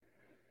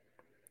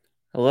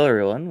Hello,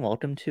 everyone.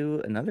 Welcome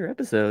to another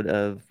episode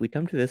of We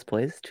Come to This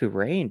Place to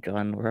Rank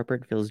on Wherever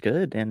It Feels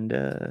Good.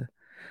 And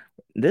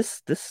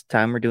this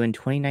time we're doing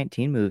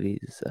 2019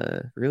 movies.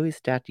 Really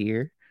stacked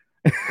year.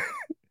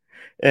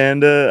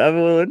 And I have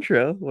a little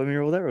intro. Let me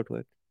roll that real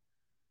quick.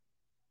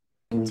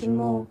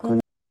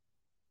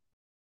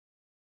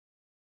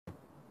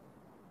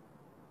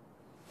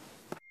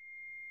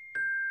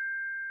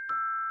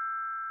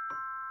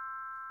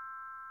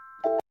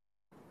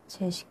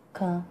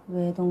 제시카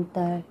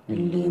외동딸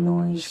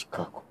일리노이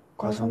시카고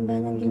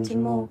과선배는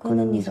김치모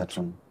그는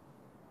이사촌.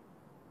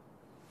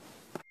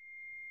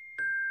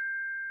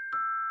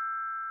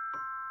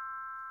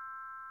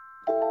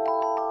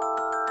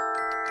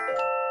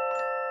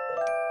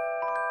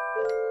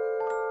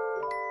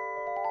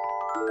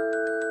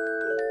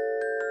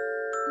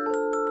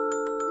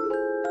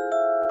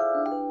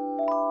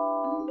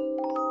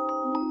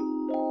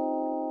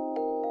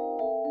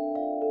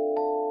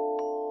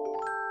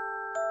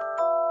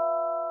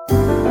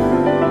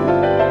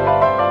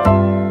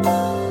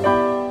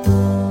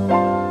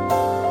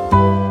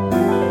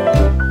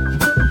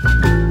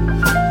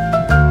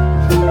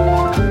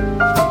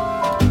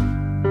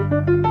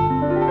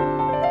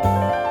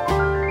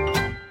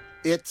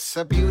 It's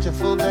a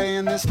beautiful day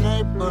in this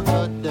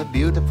neighborhood, a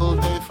beautiful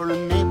day for a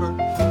neighbor.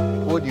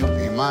 Would you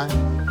be mine?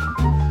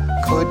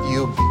 Could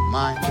you be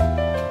mine?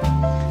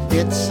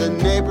 It's a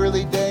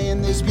neighborly day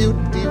in this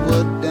beauty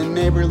wood, a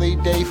neighborly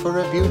day for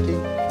a beauty.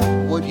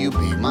 Would you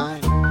be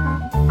mine?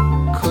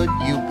 Could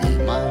you be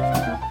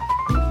mine?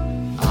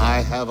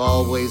 I have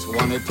always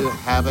wanted to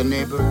have a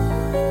neighbor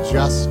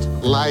just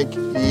like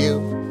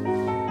you.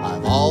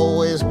 I've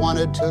always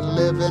wanted to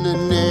live in a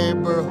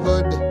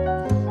neighborhood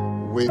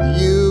with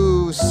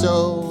you,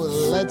 so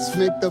let's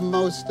make the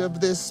most of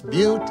this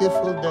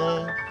beautiful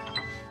day.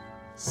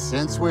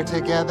 Since we're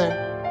together,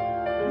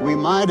 we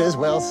might as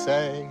well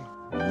say,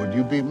 would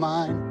you be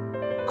mine?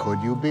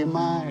 Could you be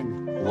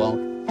mine?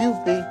 Won't you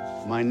be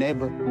my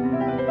neighbor?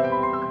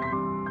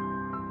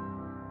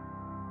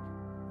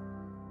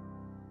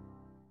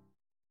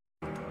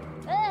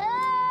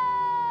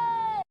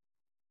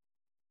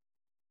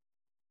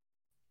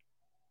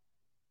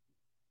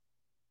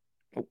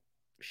 Oh,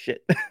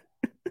 shit.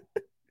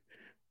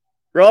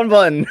 Wrong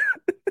button.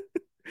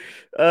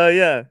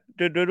 Yeah.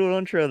 Good little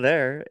intro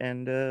there.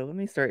 And let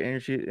me start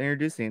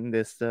introducing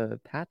this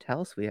packed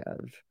house we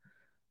have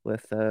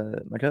with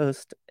my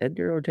host,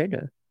 Edgar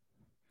Ortega.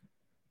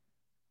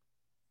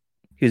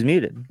 He's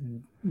muted.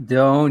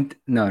 No,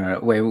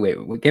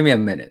 wait. Give me a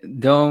minute.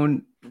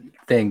 Don't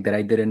think that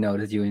I didn't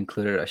notice you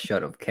included a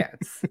shot of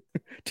cats.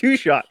 2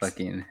 shots.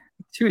 Fucking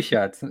 2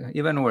 shots,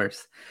 even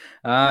worse.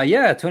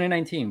 Yeah,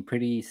 2019,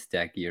 pretty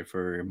stacked year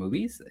for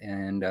movies.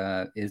 And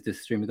is the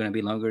stream going to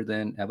be longer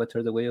than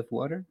Avatar: The Way of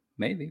Water?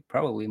 Maybe,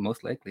 probably,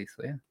 most likely.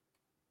 So yeah.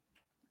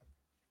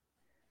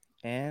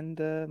 And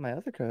my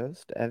other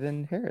co-host,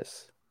 Evan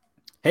Harris.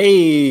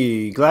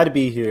 Hey, glad to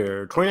be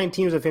here.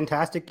 2019 was a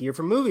fantastic year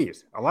for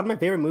movies. A lot of my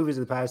favorite movies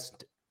of the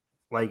past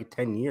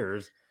 10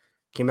 years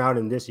came out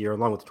in this year,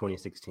 along with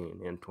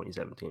 2016 and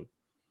 2017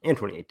 and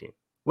 2018.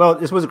 Well,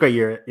 this was a great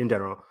year in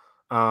general.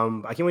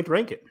 I can't wait to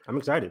rank it. I'm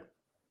excited.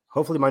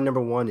 Hopefully my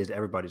number one is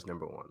everybody's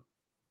number one.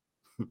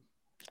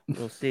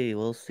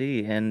 We'll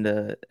see.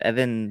 And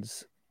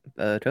Evan's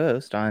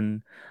co-host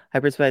on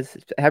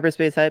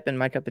Hyperspace Hype and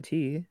My Cup of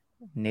Tea,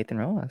 Nathan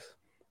Rojas.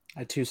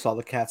 I too saw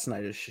the cats and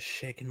I just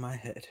shaking my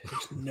head.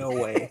 There's no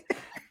way.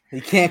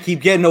 You can't keep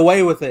getting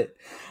away with it.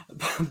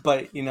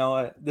 But you know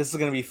what? This is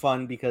going to be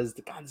fun because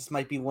this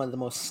might be one of the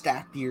most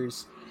stacked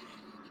years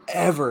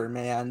ever,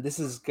 man. This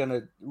is going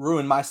to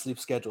ruin my sleep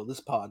schedule, this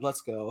pod.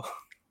 Let's go.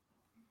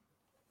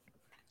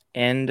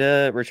 And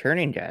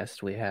returning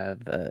guest, we have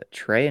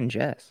Trey and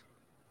Jess.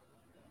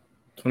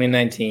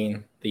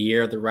 2019, the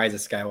year of the Rise of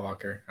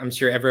Skywalker. I'm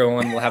sure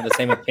everyone will have the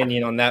same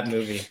opinion on that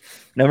movie.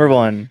 Number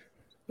one.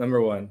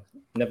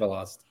 Never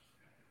lost.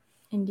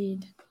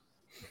 Indeed.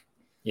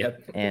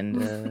 Yep.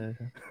 And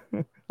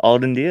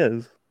Alden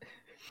Diaz.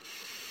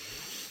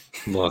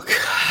 Look.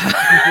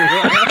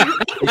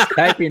 He's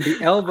typing the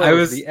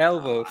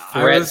elbow.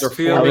 Threads are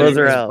forming in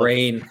his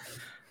brain.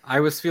 I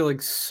was feeling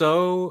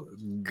so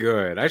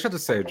good. I just have to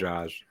say,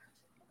 Josh,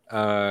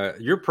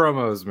 your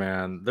promos,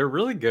 man, they're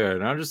really good.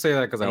 And I'll just say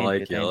that because I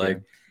like you.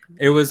 Like,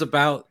 it was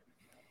about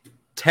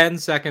 10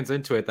 seconds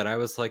into it that I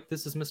was like,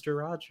 this is Mr.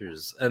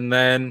 Rogers. And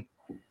then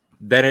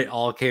it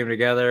all came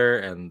together,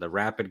 and the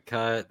rapid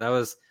cut, that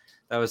was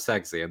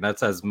sexy. And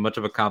that's as much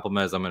of a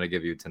compliment as I'm going to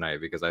give you tonight,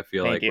 because I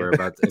feel like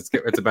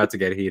it's about to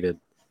get heated.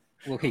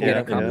 Will he get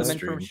a compliment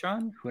from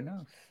Sean? Who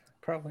knows?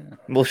 Probably not.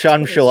 Will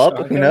Sean show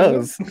up? Who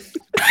knows?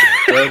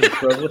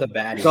 Bro with a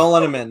baddie. Don't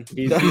let him in.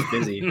 He's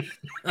busy.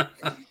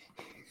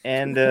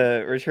 And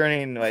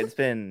returning, it's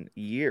been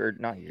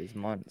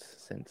months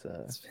since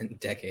it's been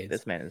decades.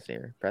 This man is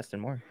here,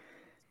 Preston Moore.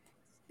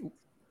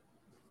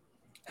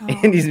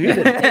 And he's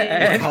muted.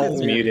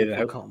 He's muted.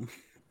 I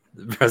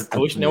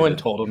wish no one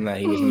told him that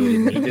he was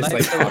muted. He just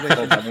talks all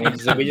the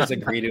time. We just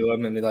agree to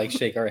him and they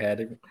shake our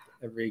head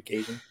every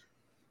occasion.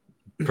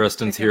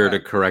 Preston's here to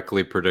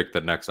correctly predict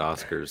the next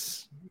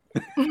Oscars.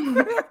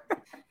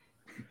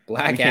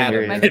 Black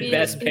Adam,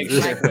 Best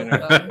Picture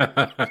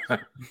winner.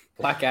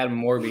 Black Adam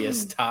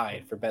Morbius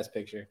tied for Best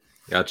Picture.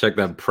 Yeah, check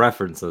them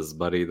preferences,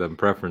 buddy. Them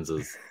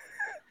preferences.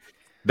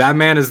 That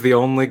man is the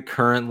only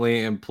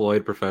currently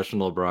employed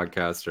professional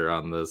broadcaster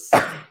on this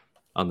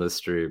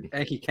stream.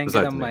 Hey, he can't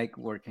get a mic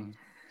working.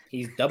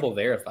 He's double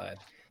verified.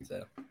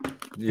 So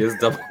he is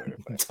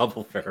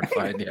double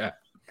verified. Yeah.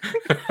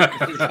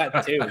 He's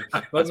got 2.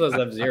 Most of us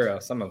have 0.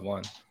 Some have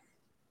 1.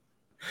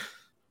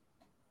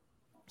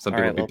 Some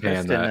people be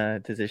paying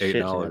that does his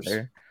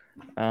 $8.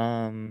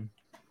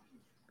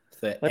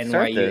 It's the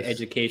NYU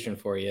education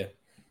for you.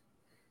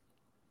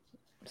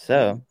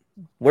 So,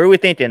 what are we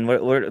thinking?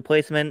 What are the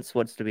placements?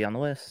 What's to be on the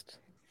list?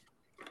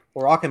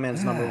 Well,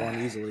 Rocketman's number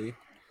 1 easily.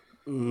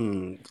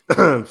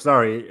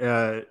 Sorry,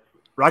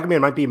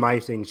 Rocketman might be my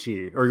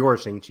Shang-Chi or your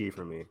Shang-Chi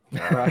for me.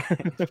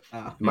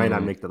 Might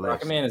not make the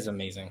list. Rocketman is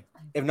amazing.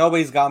 If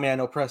nobody's got me, I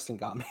know Preston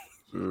got me.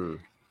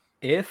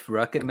 If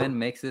Rocketman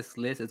makes this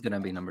list, it's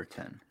gonna be number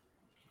 10.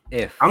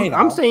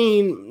 I'm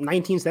saying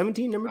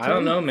 1917 number 10. I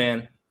don't know,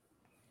 man.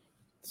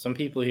 Some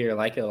people here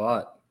like it a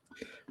lot.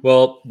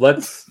 Well,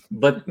 let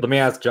me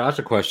ask Josh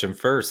a question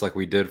first, like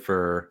we did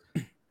for.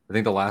 I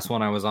think the last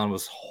one I was on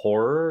was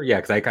horror.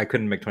 Yeah, because I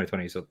couldn't make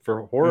 2020. So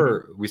for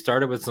horror, we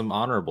started with some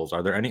honorables.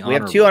 Are there any? We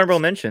have 2 honorable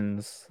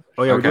mentions.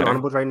 Oh yeah, we're doing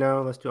honorables right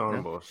now. Let's do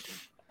honorables.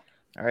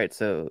 All right,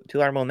 so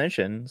 2 honorable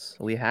mentions.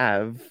 We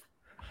have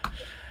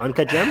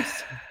Uncut Gems.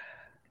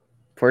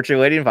 Portrait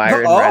of Lady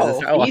Fire and Rise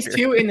of Skywalker. These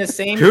 2 in the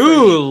same.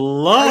 Too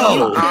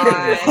low.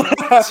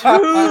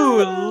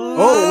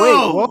 Oh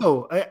wait,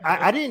 whoa!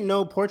 I didn't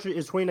know Portrait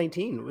is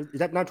 2019. Is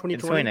that not 2020?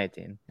 It's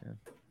 2019. Yeah.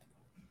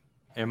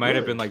 It might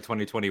have been like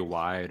 2020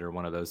 wide or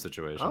one of those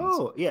situations.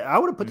 Oh yeah, I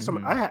would have put this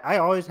on. I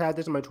always had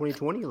this on my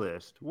 2020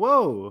 list.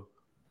 Whoa.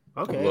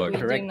 Okay. Look,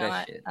 correct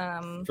that shit.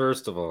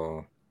 First of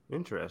all,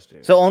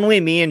 interesting. So only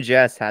me and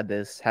Jess had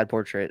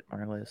Portrait on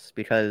our list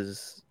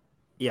because.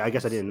 Yeah, I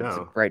guess I didn't know. It's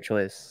a right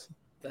choice.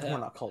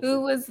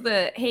 Who was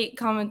the hate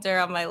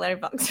commenter on my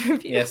Letterboxd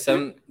review? Yeah,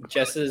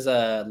 Jess's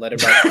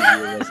Letterboxd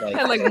review was like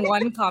had like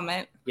 1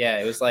 comment. Yeah,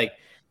 it was like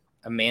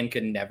a man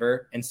could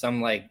never, and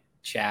some like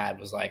Chad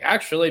was like,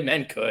 actually,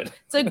 men could.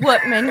 It's like,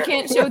 what, men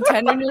can't show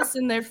tenderness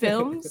in their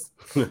films?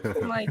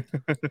 I'm like,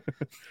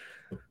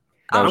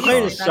 I'm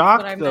kind of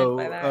shocked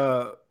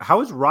though.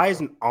 How is Rise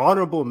an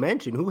honorable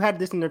mention? Who had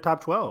this in their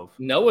top 12?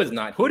 Noah's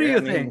not. Who do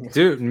you think,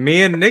 dude?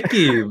 Me and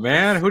Nikki,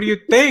 man. Who do you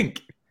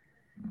think?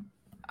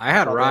 I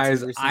had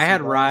Rise because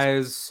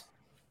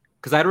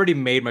I'd already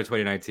made my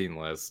 2019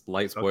 list.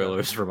 Light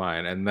spoilers for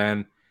mine, and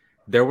then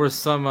there were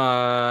some.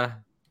 We'll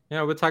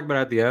talk about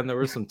it at the end. There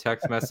were some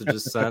text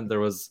messages sent. There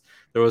was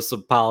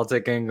some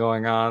politicking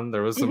going on.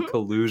 There was some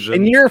collusion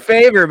in your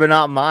favor, but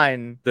not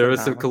mine. There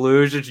was some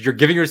collusion. You're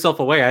giving yourself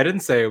away. I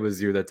didn't say it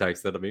was you that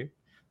texted me,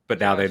 but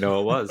now they know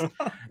it was.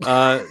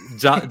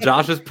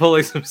 Josh is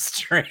pulling some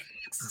strings.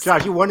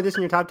 Josh, you wanted this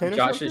in your top 10?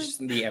 Josh is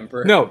the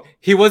emperor. No,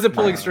 he wasn't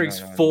pulling strings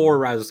for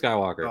Rise of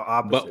Skywalker.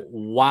 Oh, but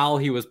while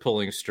he was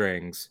pulling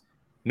strings,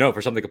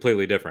 for something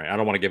completely different. I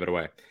don't want to give it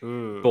away.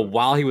 But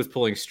while he was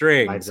pulling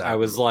strings, I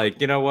was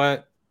like, you know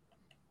what?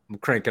 I'm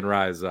cranking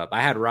Rise up.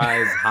 I had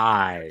Rise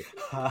high.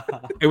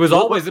 It was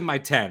always in my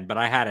 10, but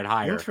I had it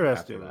higher.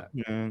 Interesting.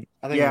 After that.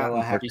 I think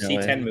Did you see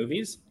 10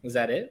 movies? Was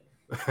that it?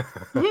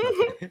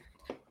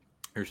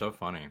 You're so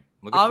funny.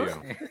 Look at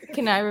you.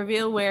 Can I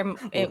reveal where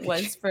it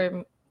was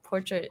for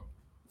Portrait?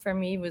 For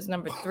me was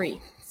number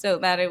 3, so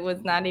that it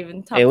was not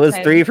even top. It was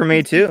 10. 3 for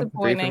me too.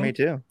 3 for me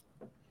too.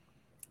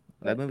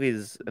 That movie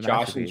is.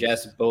 Josh and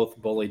Jess both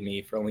bullied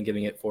me for only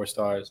giving it 4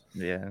 stars.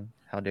 Yeah,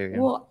 how dare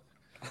you? Well,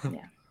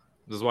 yeah.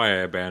 This is why I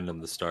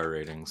abandoned the star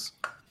ratings.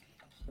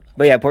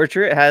 But yeah,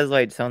 Portrait has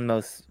like some of the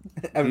most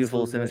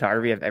beautiful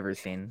cinematography I've ever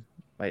seen.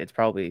 Like it's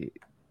probably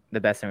the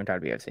best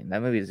cinematography I've seen.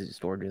 That movie is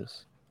just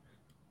gorgeous.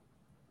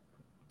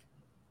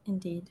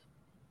 Indeed.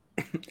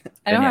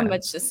 I don't have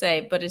much to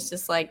say, but it's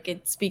just like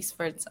it speaks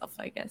for itself,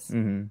 I guess.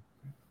 Mm-hmm.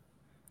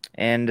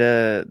 And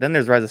then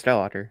there's Rise of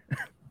Skywalker.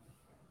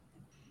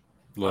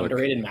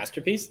 Underrated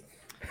masterpiece.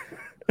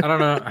 I don't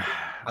know.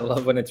 I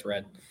love when it's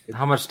red.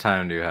 How much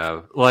time do you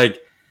have?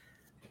 Like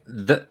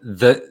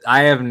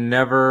I have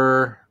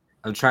never.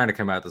 I'm trying to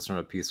come at this from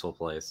a peaceful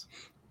place,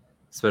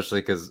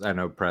 especially because I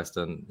know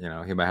Preston.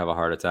 He might have a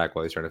heart attack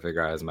while he's trying to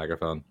figure out his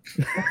microphone.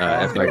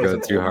 If I go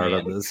too hard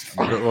on this,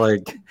 but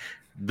like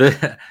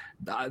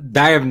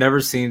I have never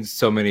seen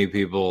so many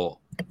people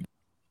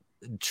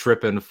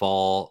trip and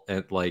fall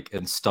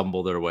and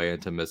stumble their way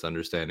into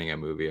misunderstanding a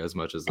movie as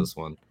much as this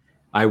one.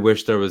 I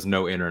wish there was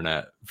no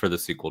internet for the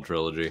sequel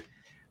trilogy.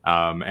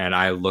 And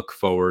I look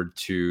forward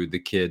to the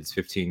kids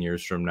 15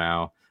 years from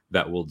now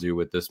that will do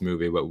with this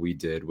movie what we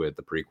did with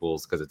the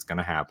prequels, because it's going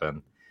to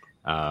happen.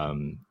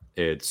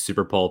 It's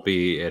super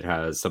pulpy. It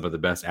has some of the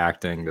best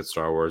acting that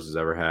Star Wars has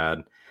ever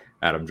had.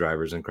 Adam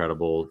Driver's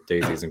incredible.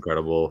 Daisy's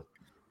incredible.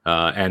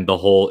 And the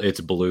whole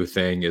 "it's blue"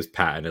 thing is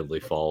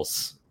patently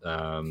false.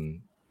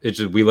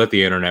 We let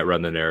the internet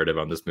run the narrative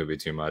on this movie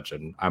too much,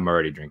 and I'm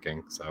already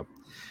drinking. So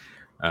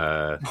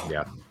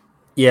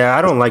Yeah,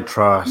 I don't like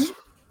Tross.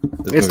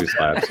 This movie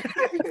slaps.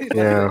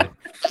 Yeah,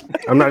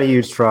 I'm not a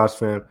huge Tross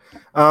fan.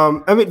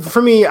 I mean,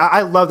 for me,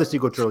 I love the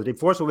sequel trilogy.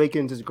 Force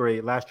Awakens is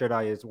great. Last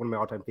Jedi is one of my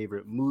all-time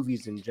favorite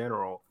movies in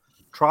general.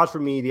 Tross, for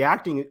me, the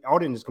acting,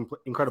 Alden is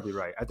incredibly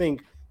right. I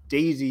think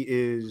Daisy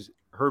is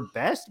her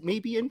best,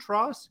 maybe in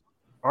Tross,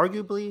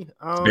 arguably.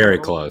 Very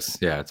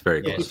close. Yeah, it's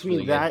very close. Between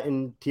really that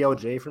and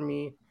TLJ for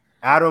me,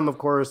 Adam, of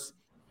course,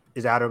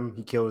 is Adam.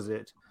 He kills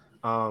it.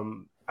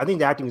 I think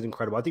the acting is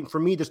incredible. I think for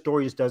me, the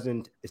story just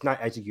it's not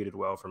executed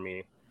well for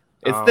me.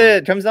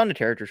 It comes down to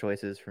character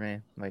choices for me.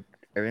 Like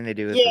everything they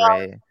do with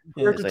Rey,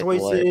 character is, like,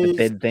 choices, the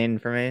big thing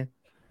for me.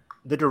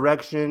 The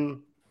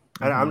direction.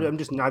 I'm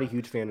just not a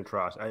huge fan of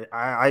Tross.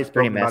 I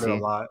spoke about it a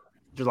lot.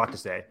 There's a lot to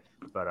say,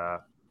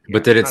 but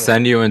but did it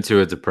send you into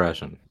a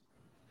depression?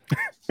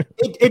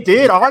 It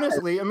did,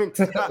 honestly. I mean,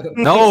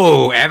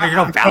 no, Evan, you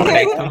don't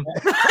validate them.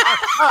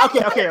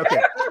 Okay.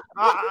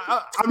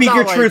 Speak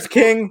your truth,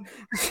 King.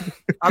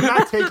 I'm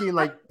not taking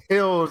like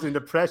pills and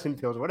depression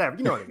pills or whatever.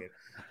 You know what I mean?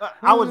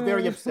 I was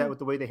very upset with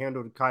the way they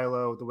handled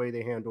Kylo, the way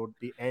they handled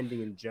the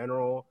ending in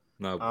general.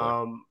 No,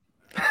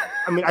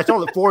 I mean, I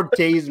saw it 4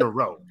 days in a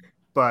row,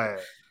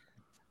 but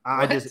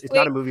it's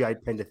not a movie I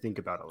tend to think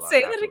about a lot.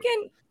 Say that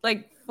again,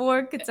 like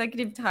 4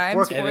 consecutive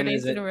times, 4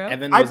 days in a row.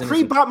 I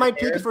pre-bought my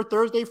tickets for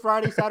Thursday,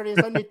 Friday, Saturday,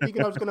 and Sunday,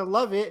 thinking I was gonna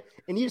love it,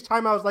 and each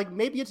time I was like,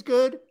 maybe it's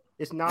good,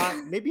 it's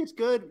not. Maybe it's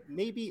good,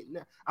 maybe.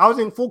 I was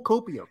in full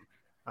copium.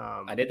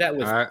 I did that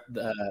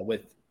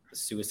with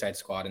Suicide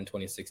Squad in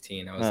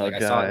 2016. I was I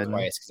saw it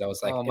twice because I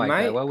was like,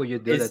 why would you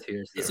do that to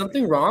yourself? Is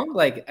something wrong?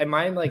 Like, am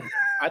I like?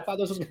 I thought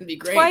this was gonna be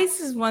great. Twice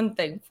is one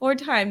thing. 4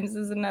 times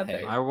is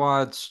another. I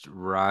watched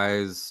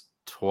Rise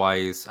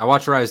twice. I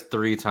watched Rise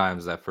 3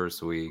 times that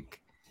first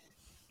week.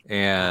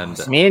 And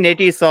me and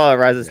Nikki saw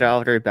Rise of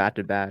Skywalker back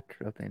to back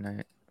opening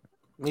night.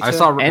 I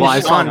saw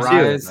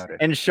Rise,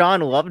 and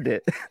Sean loved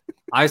it.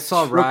 I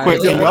saw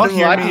Rise.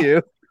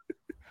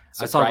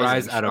 I saw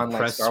Rise at a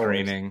press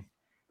screening.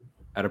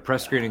 At a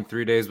press screening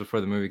 3 days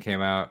before the movie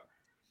came out,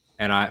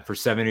 and for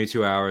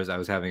 72 hours I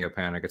was having a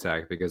panic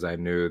attack because I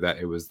knew that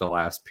it was the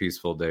last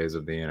peaceful days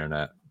of the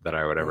internet that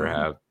I would ever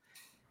have.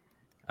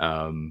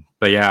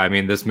 But yeah, I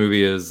mean, this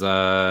movie is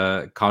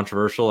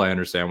controversial. I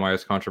understand why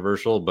it's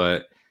controversial,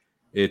 but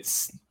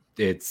it's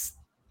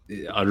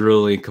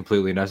utterly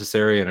completely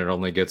necessary, and it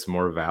only gets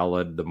more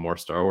valid the more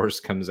Star Wars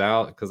comes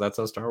out, because that's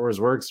how Star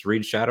Wars works.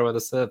 Read Shadow of the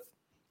Sith,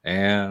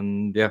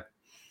 and yeah,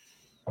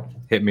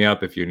 hit me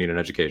up if you need an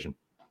education.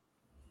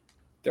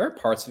 There are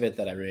parts of it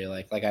that I really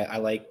like. Like I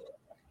like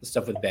the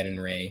stuff with Ben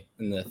and Rey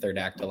in the third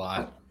act a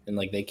lot, and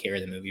like they carry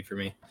the movie for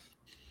me.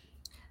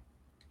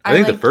 I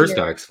think the first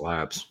act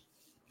slaps.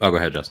 Oh, go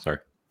ahead, Justin. Sorry.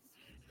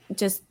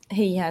 Just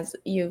you have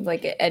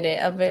like an edit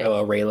of it.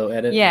 Oh, a Reylo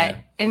edit. Yeah,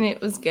 and it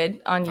was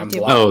good on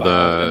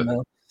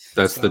YouTube.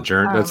 That's the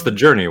journey. That's the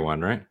journey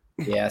one, right?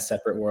 Yeah,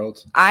 Separate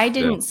Worlds. I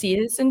didn't see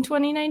this in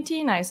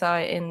 2019. I saw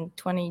it in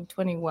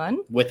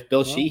 2021 with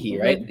Bill Sheehy,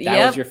 right?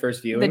 That was your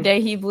first viewing. The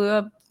day he blew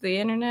up the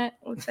internet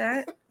with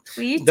that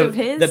tweet of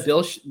his.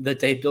 The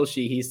day Bill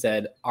Sheehy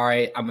said, "All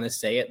right, I'm gonna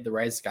say it. The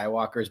Rise of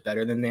Skywalker is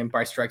better than The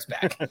Empire Strikes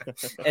Back,"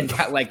 and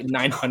got like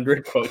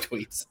 900 quote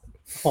tweets.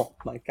 Oh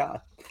my god,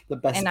 the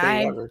best and thing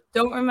I ever.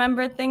 Don't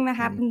remember a thing that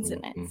happens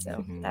in it,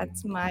 so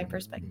that's my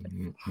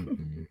perspective.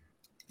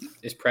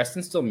 Is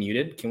Preston still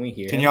muted? Can we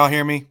hear? Can y'all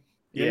hear me?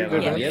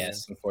 Yeah.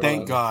 Yes.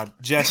 Thank God,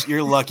 Jess.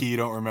 You're lucky you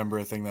don't remember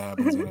a thing that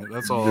happens in it.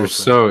 That's all. You're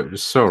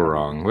so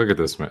wrong. Look at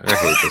this man. I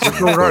hate this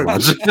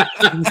man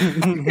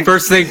so much.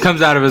 First thing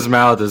comes out of his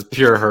mouth is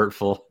pure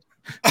hurtful.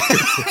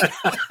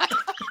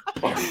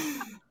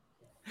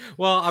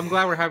 Well, I'm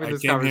glad we're having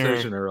this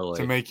conversation early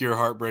to make your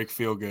heartbreak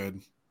feel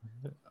good.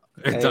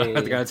 I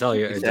gotta tell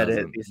you, he said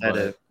it. He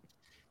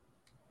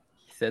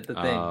said the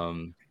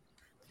thing.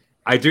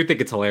 I do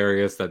think it's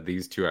hilarious that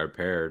these two are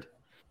paired.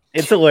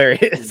 It's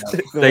hilarious.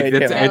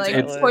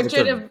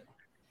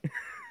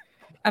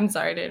 I'm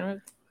sorry to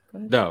interrupt.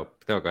 No,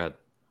 go ahead.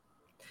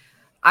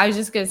 I was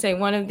just gonna say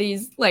one of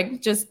these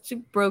just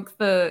broke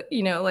the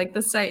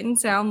the Sight and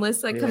Sound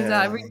list that comes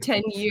out every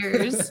 10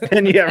 years.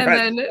 and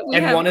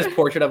one is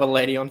Portrait of a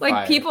Lady on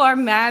Fire. People are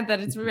mad that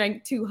it's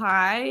ranked too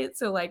high,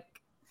 so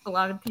a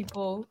lot of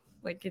people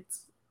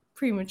it's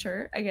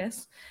premature, I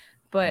guess.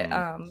 But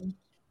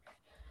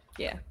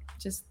yeah.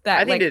 Just that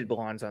I think it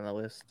belongs on the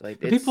list.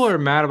 People are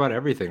mad about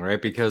everything,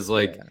 right? Because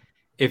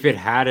if it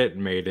hadn't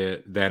made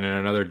it, then in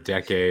another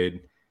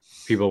decade,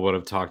 people would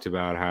have talked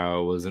about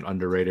how it was an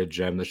underrated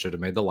gem that should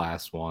have made the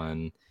last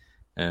one,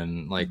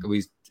 and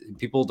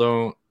people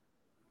don't.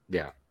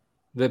 Yeah,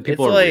 the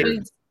people are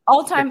weird.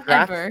 All time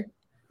ever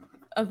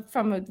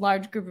from a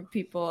large group of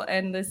people,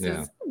 and this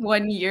is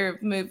 1 year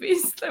of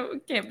movies that we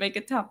can't make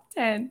a top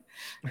 10.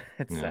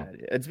 It's sad.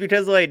 It's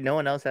because no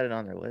one else had it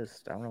on their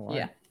list. I don't know why.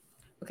 Yeah.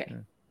 Okay. Yeah.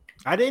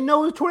 I didn't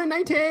know it was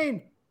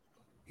 2019.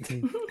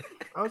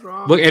 I was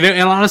wrong. Look, and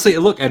honestly,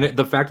 and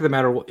the fact of the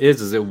matter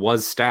is it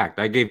was stacked.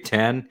 I gave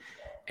 10,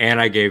 and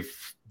I gave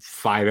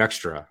 5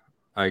 extra.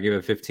 I gave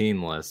a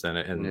 15 list,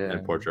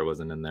 and Portrait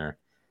wasn't in there.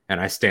 and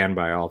I stand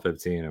by all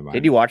 15 of mine.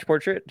 Did you watch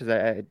Portrait?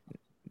 Did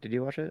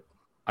you watch it?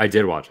 I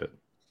did watch it.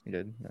 You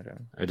did? Okay.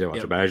 I did watch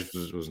it, but I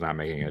just was not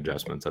making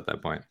adjustments at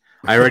that point.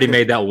 I already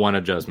made that one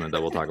adjustment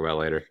that we'll talk about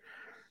later.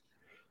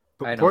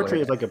 But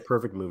Portrait is like a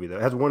perfect movie, though.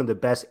 It has one of the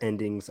best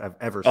endings I've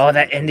ever seen. Oh,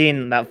 that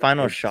ending, that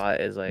final shot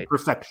is like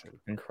perfection.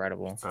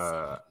 Incredible.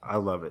 I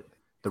love it.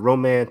 The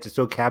romance is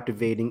so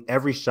captivating.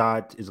 Every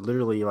shot is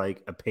literally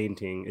like a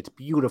painting. It's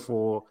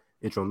beautiful.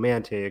 It's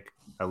romantic.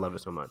 I love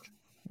it so much.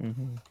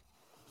 Mm-hmm.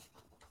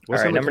 All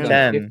right, number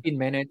 10. 15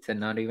 minutes and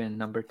not even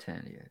number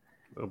 10 yet.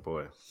 Oh,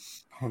 boy.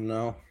 Oh,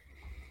 no.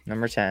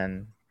 Number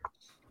 10.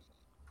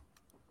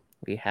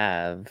 We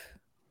have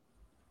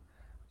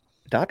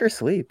Dr.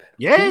 Sleep.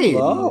 Yay!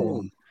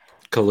 Oh.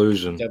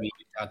 Collusion.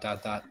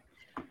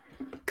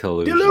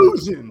 Collusion.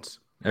 Delusions.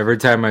 Every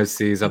time I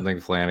see something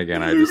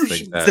Flanagan, I just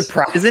think that.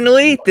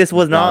 Surprisingly, this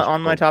was not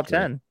on my top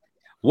 10.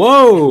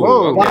 Whoa!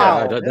 Whoa,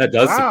 wow. Yeah, that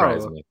does Wow.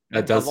 surprise me.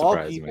 That does Of all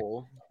surprise me.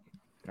 people,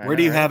 Where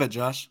do you have it,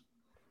 Josh?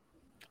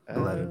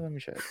 11. Let me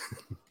check.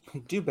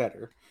 do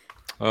better.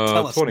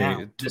 Tell us 20,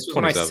 now. This was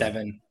my 27.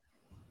 7.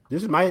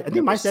 This is my, I think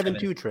my Number 7 7.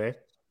 too, Trey.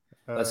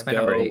 Let's My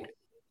number go. 8.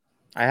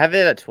 I have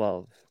it at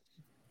 12.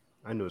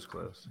 I knew it was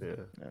close. Yeah.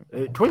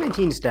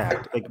 2019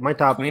 stacked. Like my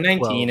top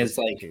 2019 12 is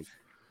like 2019.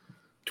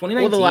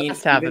 2019. Well, the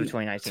last half even- of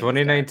 2019.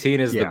 2019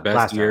 is Yeah, the best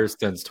last year time.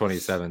 since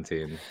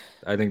 2017.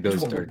 I think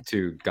those are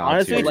two god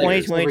Honestly, tier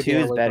years. 2022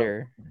 is Like-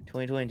 better.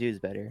 2022 is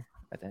better,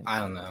 I think. I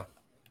don't know.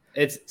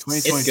 It's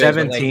 2022 good,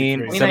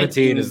 but, like,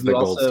 17 is the you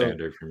gold also-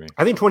 standard for me.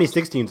 I think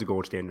 2016 is the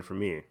gold standard for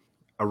me.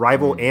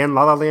 Arrival and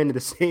La La Land in the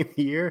same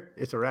year.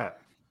 It's a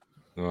wrap.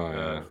 Oh,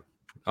 yeah.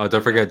 Oh,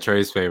 don't forget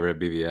Trey's favorite,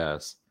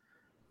 BVS.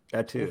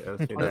 That too. That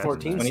was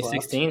 2014.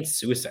 2016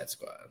 Suicide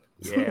Squad.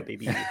 Yeah,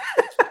 baby.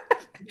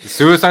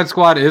 Suicide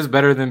Squad is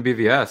better than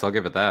BVS. I'll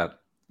give it that.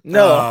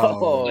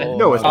 No.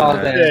 No, it's Oh,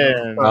 not.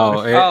 then.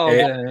 Oh,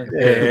 then.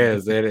 it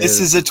is. It is. This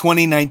is a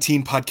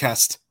 2019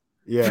 podcast.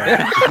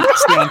 Yeah.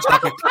 Stay on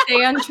topic.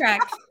 Stay on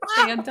track.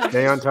 Stay on top.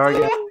 Stay on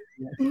target.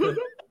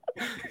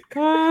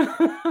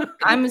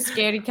 I'm a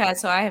scaredy cat,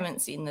 so I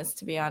haven't seen this,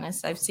 to be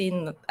honest. I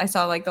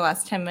saw like the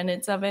last 10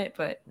 minutes of it,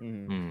 but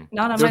Hmm.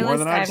 not on There's my more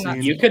list. than I I've have not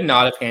seen. You could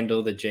not have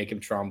handled the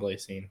Jacob Tremblay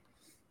scene.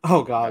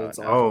 Oh, God. It's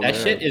Oh, That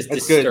man. shit is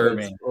It's good.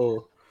 disturbing.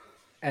 Oh.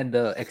 And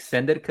the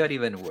extended cut,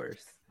 even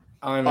worse.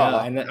 I know.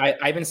 And then I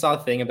even saw a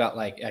thing about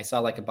I saw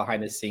like a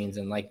behind the scenes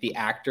and like the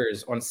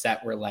actors on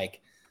set were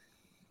like,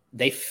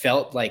 they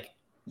felt like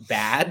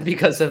bad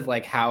because of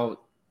like how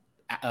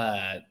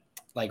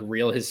like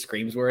real his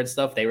screams were and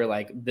stuff. They were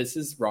like, this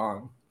is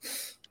wrong.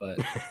 But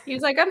He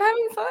was like, I'm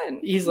having fun.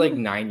 he's like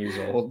 9 years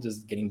old,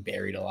 just getting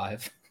buried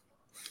alive.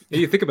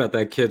 You think about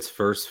that kid's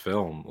first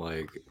film,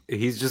 like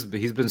he's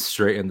been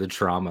straight into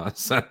trauma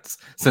since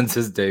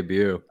his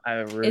debut.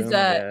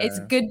 Is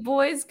Good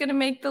Boys gonna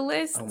make the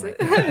list? Oh my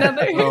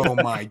Another Oh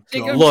my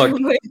Jacob god. Look,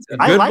 Tremblay.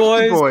 I Good like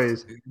Boys, Good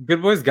Boys.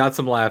 Good Boys got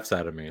some laughs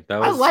out of me. That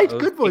was, I liked that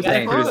was Good Boys.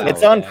 pretty That's fun.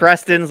 It's solid. on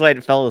Preston's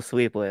like fell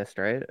asleep list,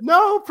 right?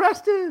 No,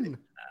 Preston.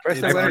 It's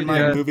Preston, on my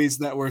yeah. movies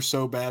that were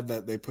so bad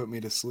that they put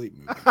me to sleep.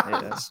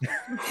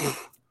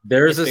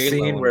 There's a It's very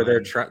scene low where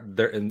in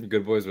they're in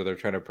Good Boys where they're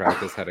trying to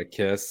practice how to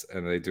kiss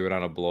and they do it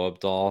on a blow up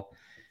doll.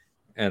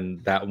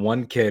 And that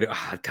one kid,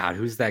 God,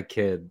 who's that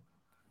kid?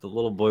 The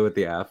little boy with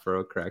the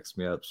afro cracks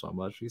me up so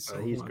much. He's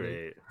He's funny.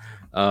 great.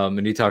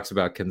 And he talks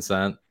about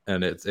consent,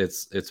 and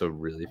it's a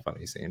really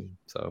funny scene.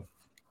 So,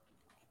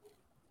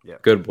 Yeah.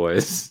 Good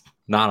Boys,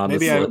 not on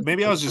Maybe this I list.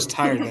 maybe I was just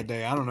tired that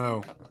day. I don't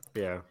know.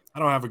 Yeah. I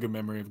don't have a good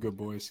memory of Good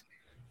Boys.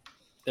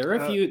 There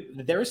were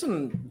there were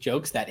some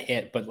jokes that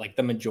hit, but like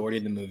the majority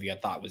of the movie I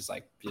thought was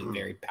like just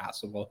very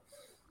passable.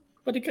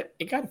 But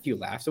it got a few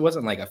laughs. It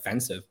wasn't like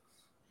offensive.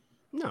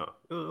 No,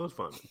 it was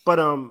fun. But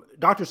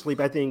Dr. Sleep,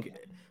 I think,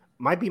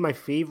 might be my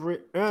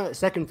favorite,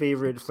 second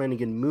favorite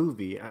Flanagan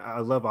movie. I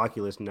love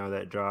Oculus now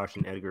that Josh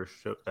and Edgar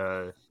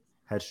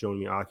has shown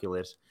me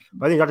Oculus.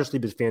 But I think Dr.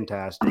 Sleep is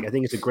fantastic. I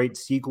think it's a great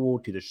sequel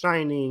to The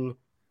Shining.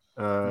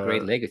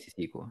 Great legacy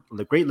sequel.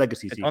 The great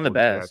legacy It's sequel. one of the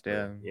best,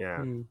 exactly. Yeah.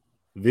 Hmm.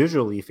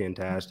 Visually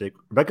fantastic.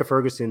 Rebecca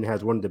Ferguson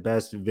has one of the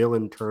best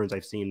villain turns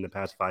I've seen in the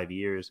past 5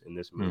 years in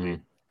this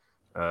movie.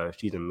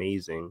 She's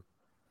amazing.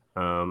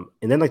 And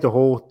then like the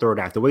whole third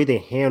act, the way they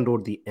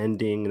handled the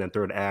ending in the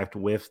third act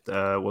with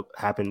what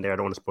happened there, I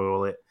don't want to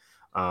spoil it.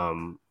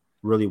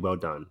 Really well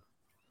done.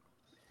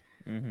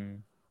 Mm-hmm.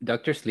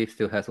 Doctor Sleep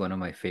still has one of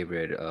my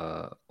favorite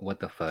what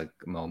the fuck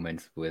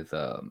moments with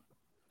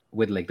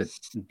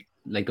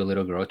like the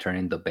little girl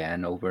turning the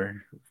band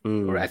over,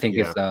 or I think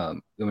it's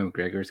Ewan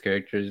McGregor's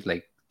characters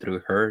like through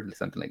her,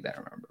 something like that. I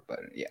remember, but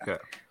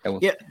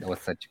that was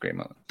such a great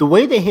moment. The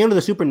way they handled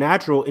the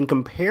supernatural in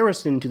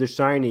comparison to The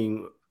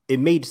Shining, it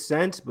made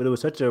sense, but it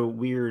was such a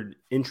weird,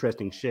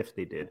 interesting shift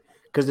they did.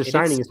 Because The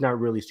Shining is not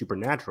really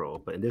supernatural,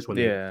 but in this one,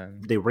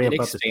 they ramp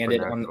up the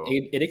supernatural.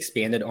 It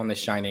expanded on The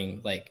Shining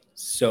like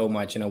so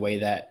much in a way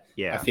that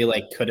I feel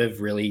like could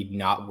have really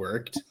not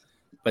worked.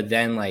 But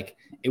then like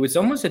it was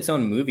almost its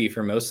own movie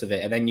for most of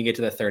it, and then you get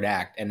to the third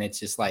act, and it's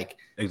just like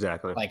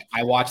exactly like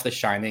I watched The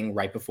Shining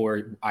right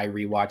before I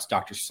rewatched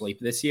Doctor Sleep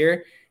this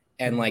year,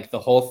 and like the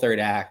whole third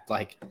act,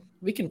 like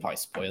we can probably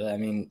spoil it. I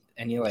mean,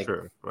 and you're like,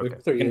 Sure. we're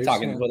Okay. gonna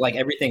talk, but like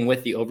everything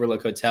with the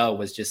Overlook Hotel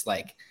was just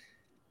like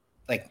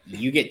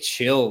you get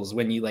chills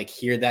when you like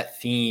hear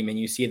that theme and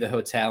you see the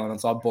hotel and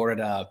it's all boarded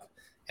up,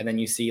 and then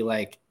you see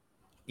like,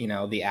 you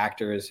know, the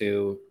actors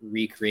who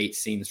recreate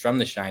scenes from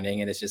The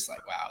Shining, and it's just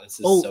like, wow, this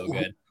is so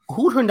good.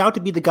 Who turned out to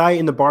be the guy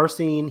in the bar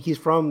scene? He's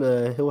from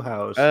the Hill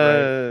House,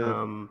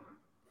 right?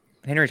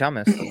 Henry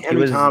Thomas.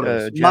 Henry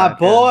Thomas, my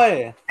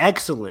boy.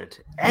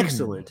 Excellent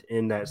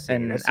in that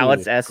scene. And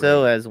Alex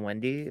Esso as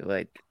Wendy,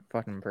 like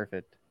fucking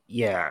perfect.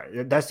 Yeah,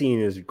 that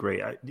scene is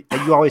great.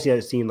 You always see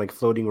that scene like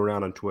floating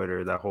around on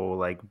Twitter. That whole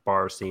like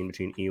bar scene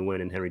between Ewan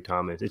and Henry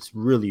Thomas. It's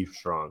really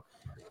strong.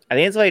 I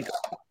think it's like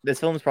this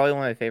film is probably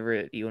one of my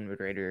favorite Ewan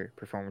McGregor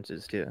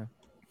performances too.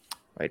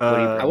 Like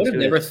I would have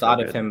never thought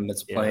of him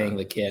as playing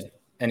the kid,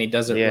 and he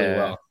does it really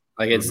well.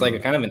 Like it's like a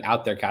kind of an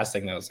out there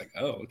casting that was like,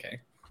 oh, okay.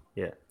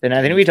 Yeah. And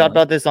I think we talked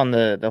about this on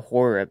the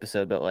horror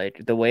episode, but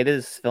like the way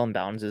this film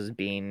balances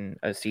being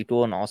a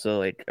sequel and also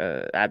like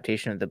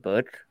adaptation of the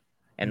book,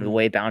 and the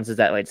way it balances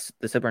that like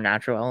the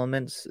supernatural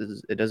elements,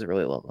 it does it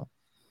really well.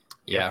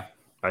 Yeah,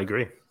 I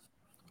agree.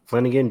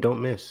 Flanagan,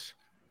 don't miss.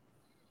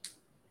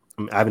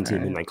 I haven't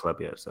seen Midnight Club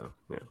yet, so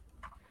yeah.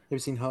 Have you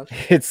seen Hush?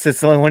 It's the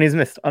only one he's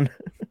missed on.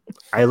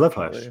 I love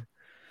Hush.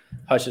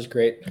 Hush is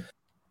great.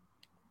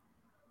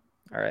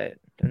 All right,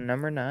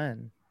 number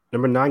 9.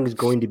 Number 9 is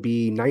going to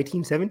be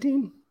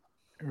 1917.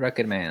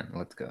 Rocket Man.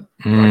 Let's go.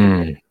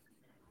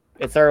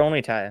 It's our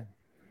only tie.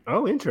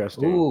 Oh,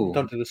 interesting. Ooh.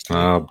 Don't do this to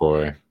Oh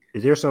boy.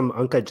 Is there some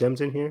uncut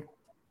gems in here?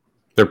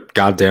 There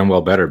goddamn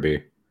well better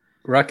be.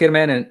 Rocket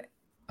Man and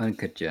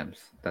Uncut Gems.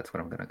 That's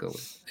what I'm gonna go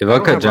with. If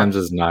Uncut Gems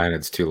is 9,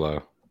 it's too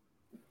low.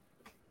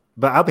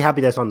 But I'll be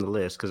happy that's on the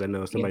list because I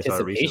know somebody saw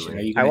it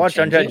recently. I watched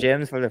Uncut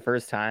Gems for the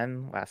first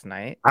time last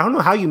night. I don't know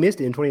how you missed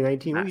it in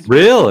 2019.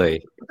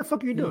 Really? What the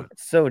fuck are you doing?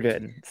 So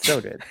good.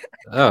 So good.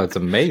 Oh, it's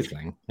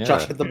amazing. Yeah.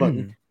 Josh, hit the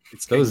button.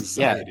 It's those.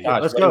 Yeah,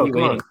 Josh, let's what go. are you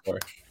Come waiting on. for?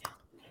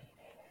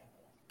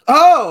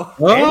 Oh!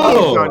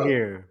 Endgame's on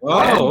here.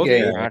 Oh,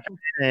 okay.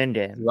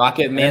 Endgame.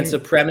 Rocket Man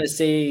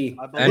supremacy.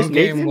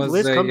 Endgame was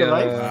list come to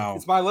life? Wow.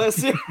 It's my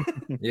list.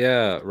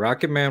 Yeah,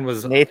 Rocket Man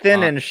was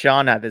Nathan and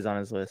Sean have his on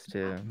his list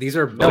too. These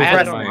are No, both in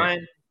Preston. my,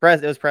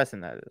 It was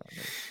Preston that.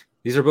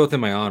 these are both in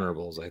my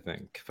honorables, I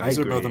think. These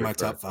are agree. both in my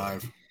top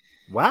 5.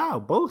 Wow,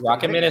 both.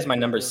 Rocket Man is my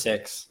number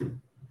 6.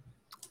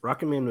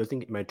 Rocket Man was, I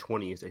think, in my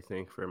 20s, I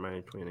think, for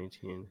my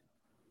 2019.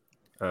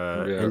 Yeah,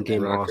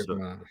 Endgame Rocket also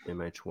Man. in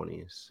my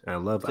 20s. I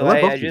love So both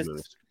I these just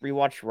movies.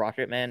 rewatched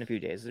Rocket Man a few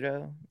days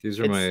ago. These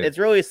are It's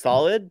really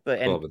solid, but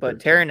 12 and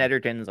but 13. Taron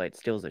Egerton's like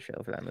steals the show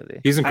for that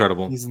movie. He's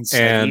incredible. He's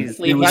insane. And He's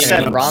He got was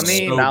that so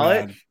Rami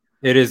Malek. bad.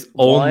 it is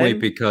only One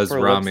because for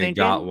Rami lip-syncing?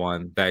 got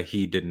one that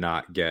he did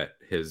not get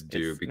his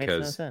due Makes no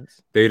because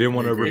sense. they didn't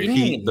want to They didn't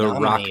repeat even the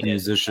rock nominate it.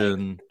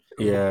 musician.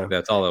 Yeah.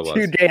 That's all it was.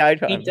 2-day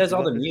icon. He does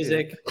all the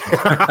music.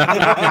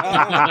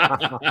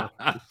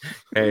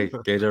 Hey,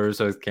 Gage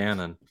Russo is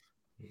canon.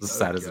 As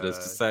sad as it is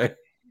to God. say.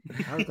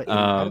 How did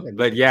that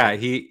But yeah,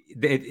 he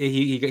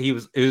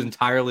was. It was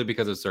entirely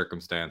because of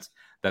circumstance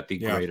that the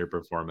Yeah. greater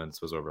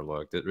performance was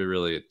overlooked. It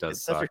really does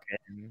It's such a suck,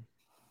 shame.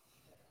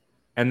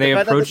 and they The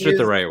fact that approached the it the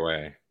music- right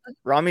way.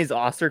 Rami's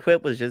Oscar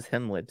quip was just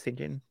him lip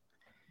syncing.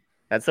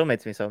 That still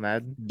makes me so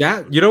mad.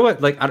 That, you know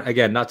what? Like,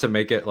 again, not to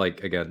make it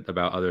like again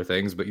about other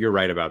things, but you're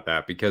right about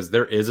that because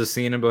there is a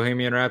scene in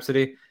Bohemian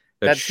Rhapsody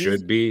that He's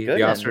should be good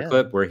the in, Oscar yeah.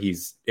 clip where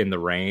he's in the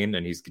rain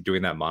and he's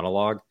doing that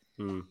monologue.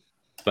 Hmm.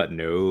 But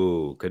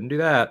no, couldn't do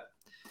that.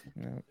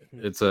 No.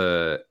 It's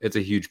a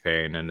huge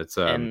pain, and it's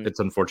And-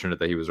 unfortunate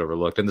that he was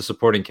overlooked. And the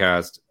supporting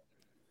cast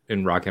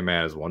in Rocket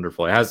Man is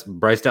wonderful. It has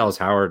Bryce Dallas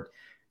Howard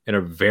in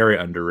a very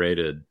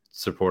underrated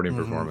supporting Mhm.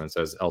 performance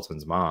as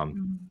Elton's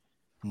mom.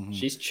 Mhm.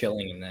 She's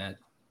chilling in that.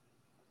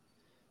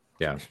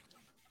 Yeah,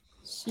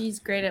 She's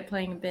great at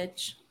playing a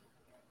bitch.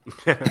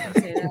 I'll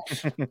say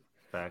that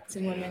Facts.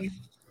 to women.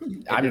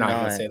 I'm Did not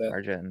gonna say that.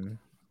 Arjun,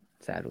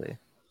 sadly.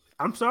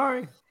 I'm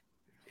sorry.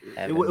 It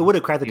Evan, would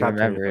have cracked the you top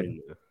 10. remember if I it.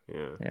 knew.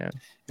 Yeah. Yeah.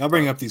 I'll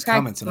bring up these Crack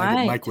comments and I get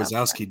my Mike top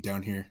Wazowski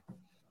down here.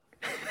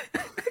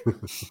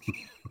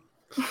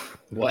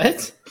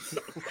 What?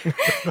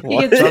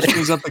 What? Josh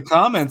brings up the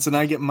comments and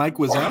I get Mike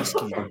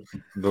Wazowski.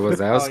 the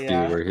Wazowski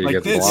yeah. where he Like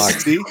gets this,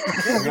 blocked. see?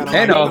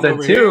 And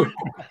Alden too.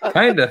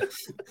 Kinda.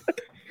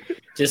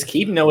 Just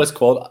keep Noah's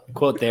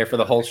quote there for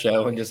the whole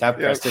show and just have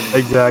Preston.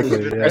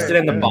 Exactly. Yeah. Preston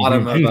in the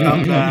bottom of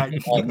Come back.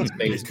 Alden's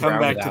space. Come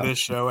back rounded to out. this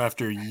show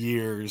after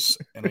years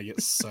and I get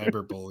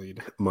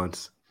cyberbullied.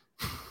 Months.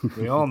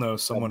 We all know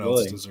someone else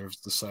Bullying. deserves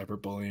the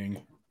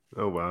cyberbullying.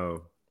 Oh,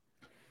 wow.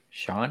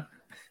 Sean.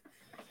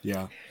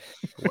 Yeah.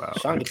 Wow.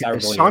 Sean gets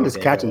cyberbullied Sean every is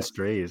day, catching though.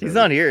 strays. He's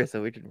not here,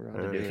 so we're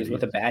on to do He's it.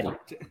 with a baddie.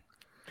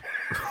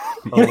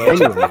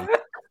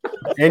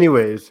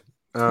 Anyways,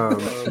 Oh,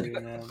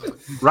 man.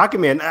 Rocket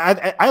Man.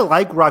 I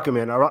like Rocket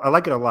Man. I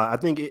like it a lot. I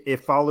think it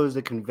follows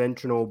the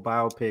conventional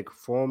biopic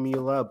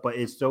formula, but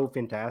it's so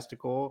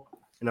fantastical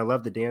and I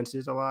love the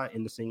dances a lot,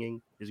 and the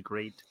singing is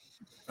great.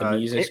 The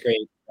music's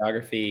great,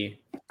 choreography.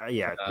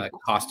 Yeah,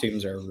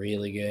 costumes are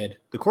really good.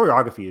 The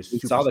choreography is. We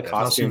saw the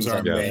costumes are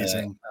at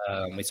amazing.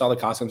 We saw the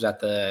costumes at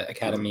the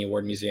Academy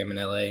Award Museum in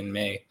LA in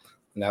May,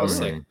 and that was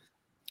sick.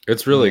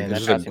 It's really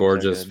just a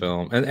gorgeous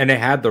film, and it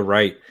had the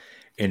right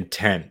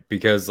intent,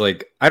 because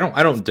like I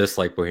don't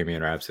dislike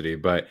Bohemian Rhapsody,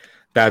 but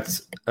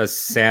that's a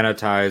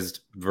sanitized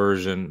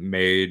version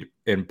made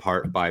in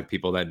part by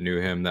people that knew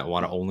him that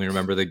want to only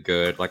remember the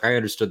good. Like I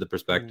understood the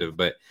perspective,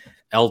 but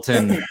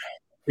Elton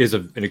is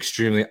an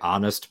extremely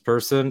honest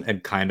person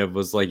and kind of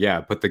was like, yeah,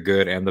 put the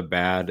good and the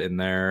bad in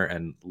there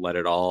and let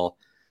it all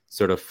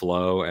sort of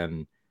flow.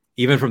 And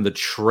even from the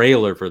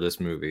trailer for this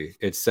movie,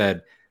 it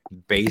said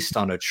based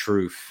on a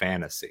true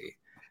fantasy.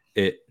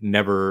 It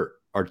never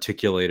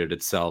articulated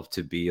itself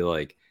to be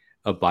like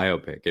a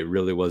biopic. It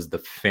really was the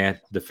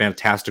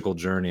fantastical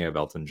journey of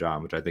Elton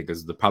John, which I think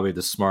is probably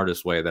the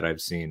smartest way that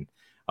I've seen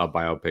a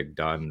biopic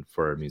done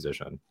for a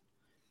musician.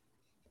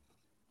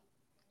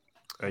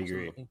 I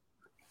agree.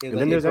 And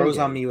then it grows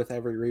on me with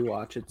every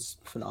rewatch. It's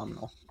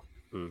phenomenal.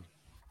 Yeah,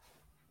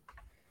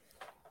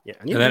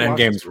 and then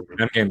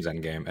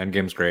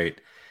Endgame's great.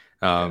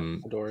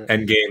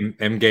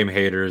 Endgame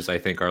haters, I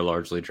think, are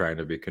largely trying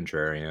to be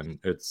contrarian.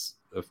 It's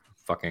a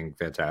fucking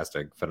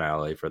fantastic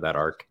finale for that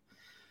arc.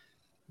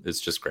 It's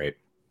just great.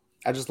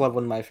 I just love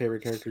when my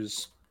favorite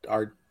characters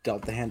are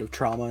dealt the hand of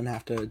trauma and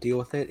have to deal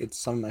with it. It's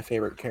some of my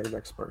favorite character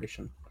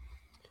exploration.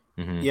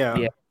 Yeah.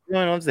 No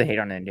one wants to hate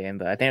on Endgame,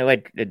 but I think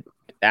like it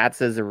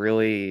acts as a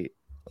really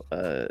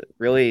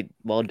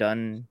well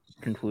done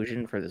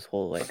conclusion for this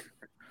whole like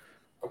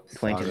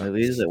 22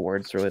 movies. It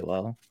works really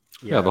well.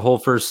 Yeah, the whole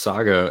first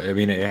saga. I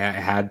mean, it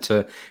had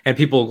to, and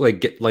people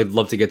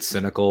love to get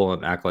cynical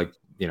and act like,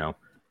 you know,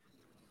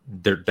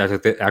 they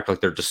act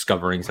like they're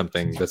discovering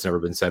something that's never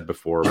been said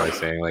before by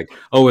saying like,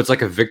 oh, it's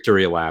like a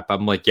victory lap.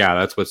 I'm like, yeah,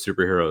 that's what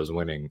superheroes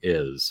winning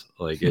is.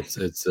 Like it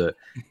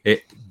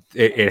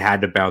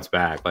had to bounce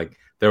back. Like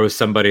there was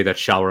somebody that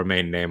shall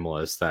remain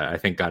nameless that I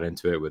think got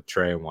into it with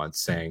Trey once,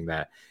 saying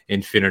that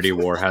Infinity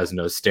War has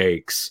no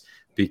stakes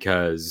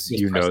because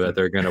you know that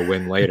they're going to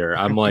win later.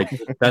 I'm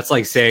like, that's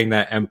like saying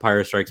that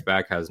Empire Strikes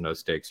Back has no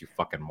stakes, you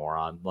fucking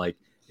moron. Like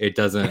it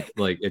doesn't.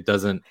 What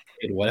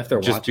if they're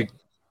watching?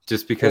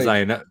 Just because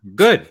I know,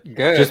 good.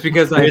 Just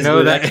because I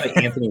know that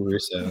like Anthony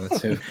Russo.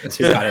 That's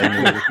who got it.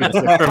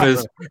 from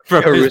his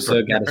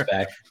Russo got us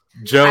back.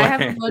 I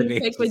have one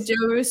pick with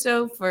Joe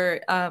Russo for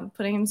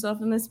putting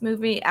himself in this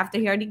movie after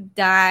he already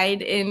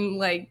died in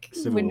like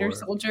Winter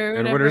Soldier.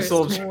 And Winter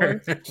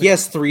Soldier. He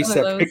has 3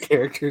 separate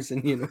characters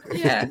in universe.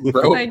 Yeah,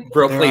 bro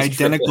they're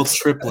identical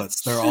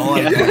triplets. They're all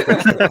identical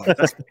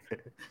triplets.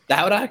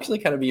 That would actually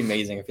kind of be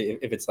amazing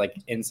if it's like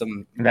in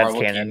some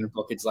Marvel canon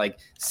book. It's like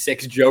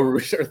 6 Joe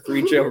Russo or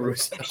 3 Joe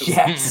Russo.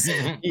 Yes.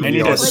 I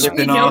need a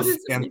spin-off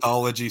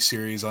anthology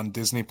series on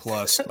Disney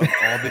Plus of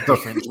all the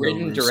different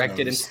written,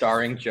 directed, and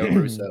starring Joe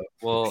Russo.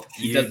 Well,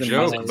 you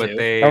joke, but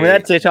they. I mean,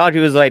 that TikTok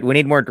was like, we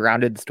need more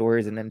grounded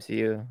stories in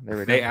MCU.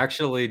 They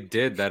actually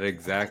did that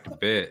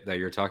exact bit that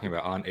you're talking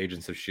about on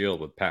Agents of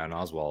S.H.I.E.L.D. with Patton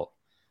Oswalt.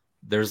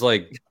 There's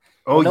like.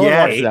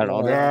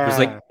 There's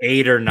like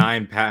 8 or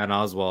 9 Patton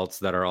Oswalts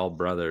that are all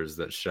brothers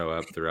that show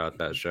up throughout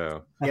that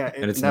show. Yeah,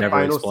 and it's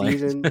never explained.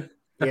 Season,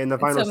 in the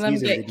final some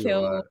season, of them get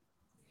killed.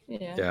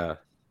 Yeah.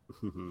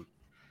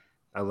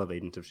 I love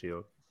Agents of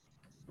S.H.I.E.L.D.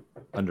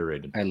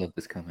 Underrated. I love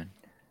this comment.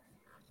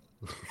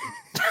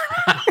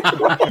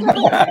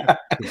 That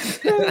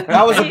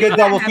was a good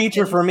double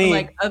feature for me.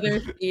 Like other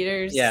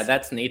theaters. Yeah,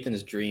 that's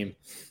Nathan's dream.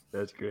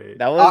 That's great.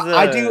 That was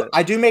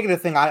I do make it a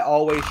thing. I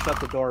always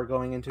shut the door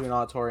going into an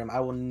auditorium. I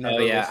will never. Oh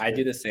yeah, I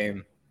do the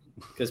same.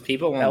 Because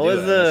people won't. That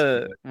was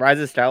the Rise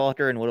of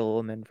Skywalker and Little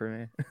Woman for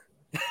me.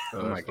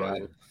 Oh my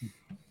god.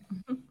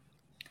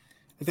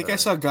 I think I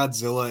saw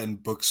Godzilla and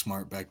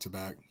Booksmart back to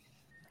back.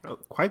 Oh,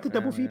 quite the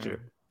double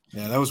feature.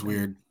 Yeah, that was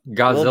weird.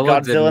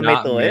 Godzilla did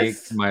not made make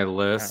my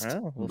list,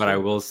 but I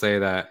will say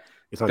that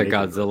the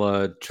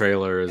Godzilla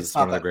trailer is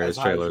one of the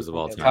greatest trailers of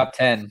all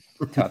time.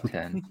 Top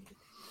 10.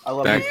 I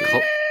love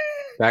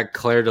that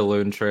Claire de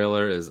Lune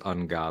trailer is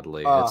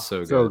ungodly. It's so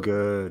good. So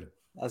good.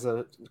 As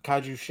a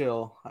kaiju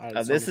shill.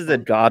 This is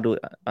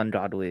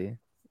ungodly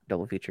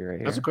double feature right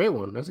here. That's a great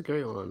one. That's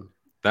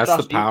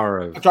Josh, the power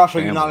of Josh.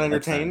 Are you not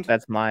entertained?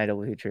 That's my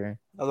double feature.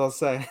 I was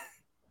gonna say.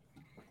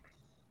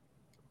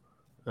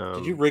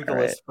 Did you rig the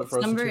list? What's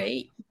number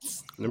 8?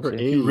 Number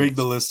 8. You rigged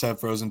the list to have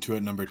Frozen 2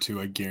 at number 2.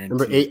 I guarantee.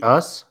 Number 8,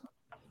 Us.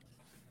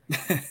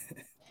 I'm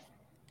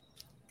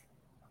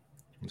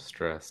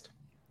stressed.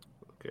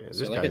 Okay, is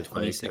there like a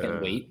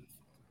 20-second wait?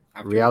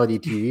 Reality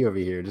TV over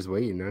here, just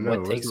waiting. I know.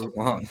 What takes so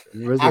long?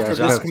 After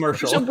this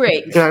commercial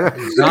break.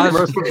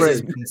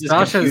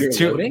 Josh has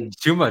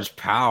too much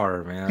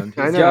power, man.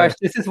 I know. Josh,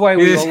 this is why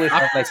we always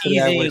have like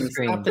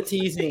Stop the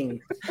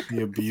teasing. He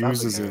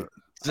abuses it.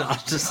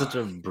 Josh just such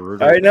a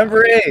brutal. All right,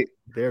 number 8.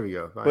 There we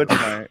go.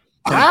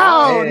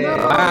 Wow! No.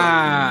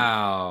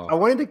 Wow! I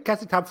wanted to catch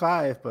the top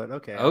 5, but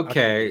okay.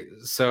 Okay,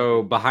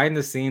 so behind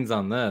the scenes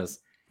on this,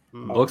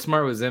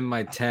 Booksmart was in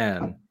my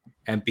 10.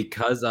 and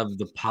because of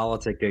the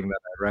politicking that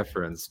I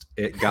referenced,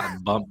 it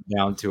got bumped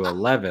down to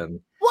 11.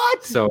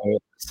 What?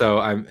 So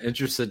I'm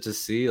interested to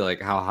see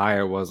like how high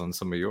it was on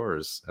some of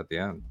yours at the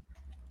end.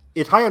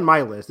 It's high on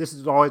my list. This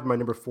is always my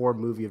number 4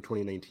 movie of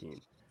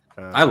 2019.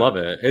 I love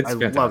it. It's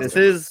fantastic.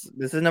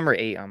 This is number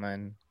 8 on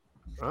mine.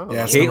 Oh.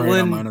 Yeah, it's number 8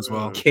 on mine as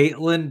well.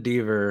 Caitlin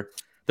Dever.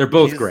 They're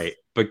both great,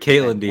 but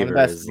Caitlin Dever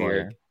is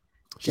like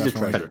she's a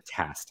treasure.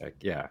 Fantastic.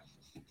 Yeah.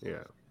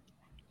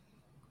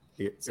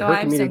 So her I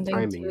have comedic something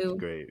timing is to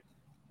great.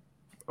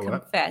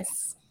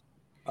 confess.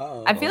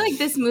 I feel like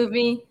this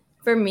movie,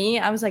 for me,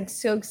 I was like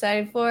so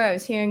excited for. I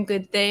was hearing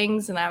good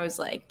things, and I was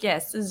like,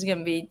 "Yes, this is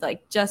gonna be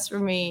like just for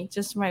me,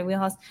 just for my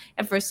wheelhouse."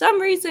 And for some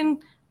reason,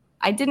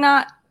 it did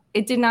not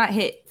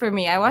hit for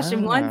me. I watched it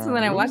once, and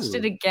then I watched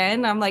it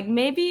again. I'm like,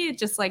 maybe it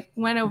just like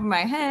went over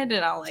my head,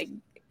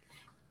 and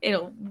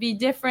it'll be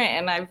different.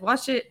 And I've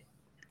watched it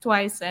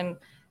twice, and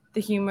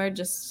the humor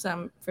just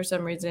for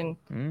some reason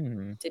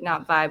did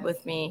not vibe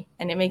with me,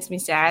 and it makes me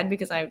sad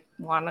because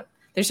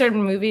there's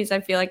certain movies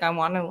I feel like I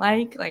want to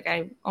like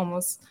I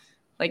almost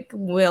like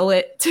will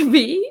it to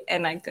be,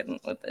 and I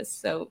couldn't with this,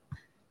 so it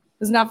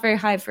was not very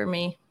high for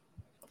me,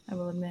 I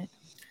will admit.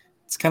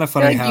 It's kind of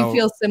funny how you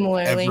feel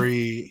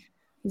similarly.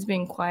 He's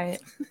being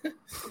quiet.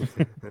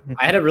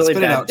 I had a really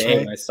bad day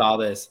when I saw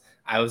this.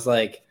 I was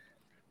like,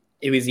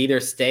 it was either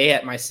stay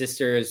at my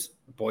sister's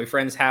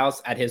boyfriend's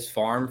house at his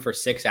farm for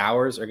 6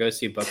 hours or go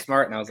see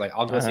Booksmart. And I was like,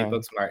 I'll go see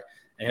Booksmart.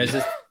 And it was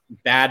just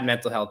bad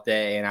mental health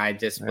day. And I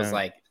just was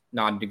like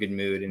not in a good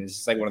mood. And it's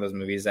just like one of those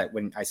movies that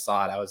when I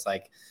saw it, I was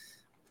like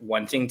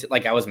wanting to,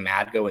 like, I was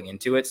mad going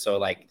into it. So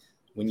like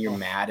when you're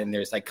mad and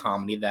there's like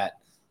comedy that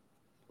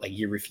like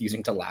you're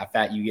refusing to laugh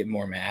at, you get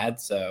more mad.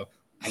 So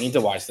I need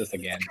to watch this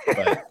again,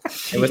 but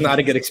it was not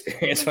a good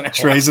experience when I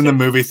Trey's in the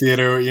movie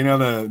theater. You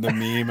know the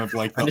meme of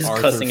like the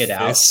Arthur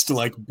fist out.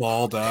 like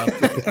balled up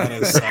at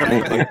his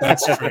side. Like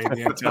that's Trey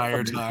the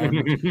entire time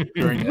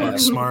during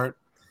Booksmart.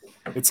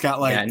 It's got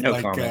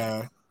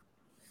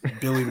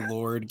Billy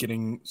Lord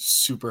getting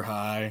super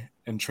high,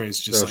 and Trey's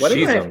just what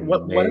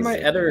am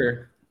I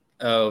other?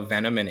 Oh,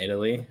 Venom in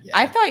Italy. Yeah.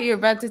 I thought you were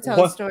about to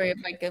tell a story of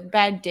like a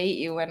bad date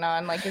you went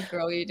on, like a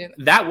girl you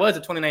didn't. That was a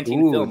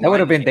 2019 film. That would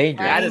have been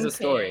dangerous. That is a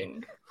story.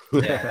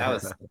 Yeah, that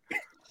was.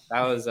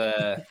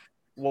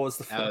 What was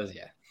the film? That was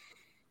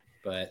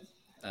But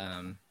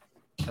I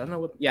don't know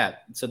what. Yeah,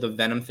 so the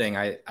Venom thing.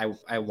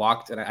 I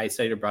walked and I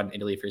studied abroad in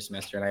Italy for a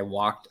semester, and I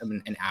walked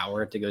an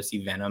hour to go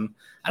see Venom.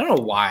 I don't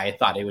know why I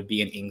thought it would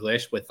be in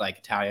English with like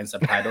Italian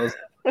subtitles.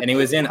 And it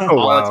was in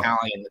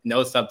Italian with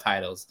no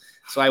subtitles.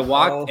 So I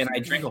walked and I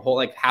drank a whole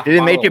like half. Did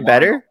it make it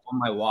better on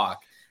my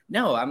walk?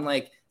 No, I'm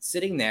like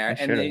sitting there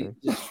and they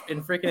just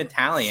in freaking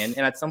Italian.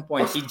 And at some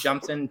point he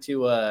jumps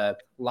into a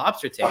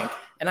lobster tank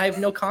and I have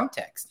no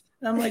context.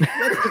 And I'm like,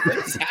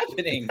 what's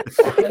happening?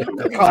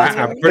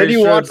 I'm pretty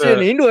sure watch it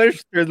in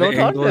English. There's no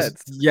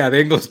context. Yeah, the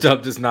English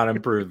dub does not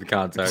improve the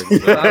context.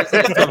 So I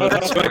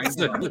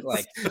was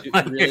like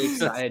really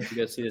excited to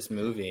go see this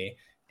movie.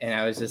 And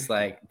I was just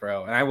like,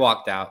 bro, and I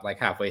walked out like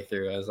halfway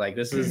through. I was like,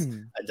 this is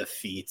a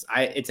defeat.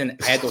 I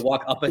had to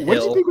walk up a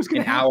hill,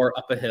 an hour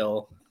up a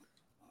hill.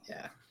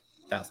 Yeah,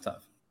 that was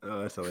tough.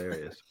 Oh, that's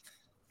hilarious.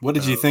 What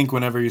did you think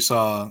whenever you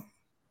saw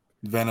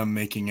Venom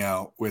making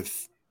out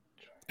with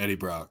Eddie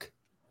Brock?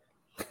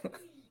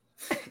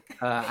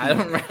 I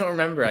don't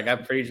remember. I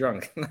got pretty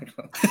drunk.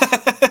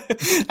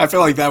 I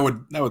feel like that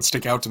would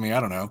stick out to me. I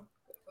don't know.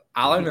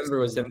 All I remember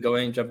was him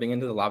jumping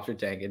into the lobster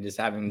tank and just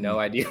having no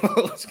idea what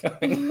was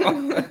going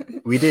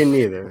on. We didn't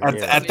either.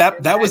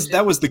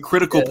 That was the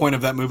critical point of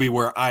that movie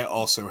where I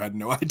also had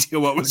no idea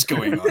what was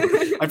going on.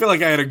 I feel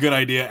like I had a good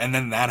idea, and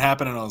then that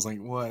happened, and I was like,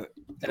 "What?"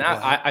 And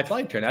I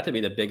probably turned out to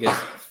be the biggest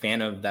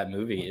fan of that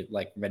movie,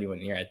 like from anyone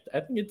here. I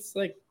think it's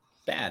like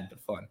bad but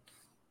fun.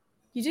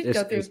 You did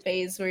go through a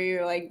phase where you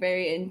were like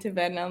very into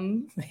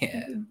Venom.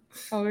 Yeah.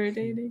 While we're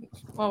dating.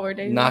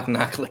 Knock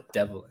knock like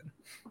Devlin.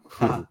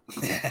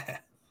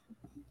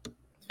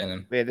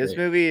 Venom. Yeah, this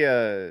movie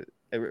it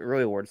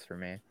really works for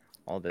me.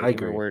 All the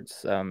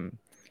awards.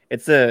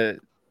 It's a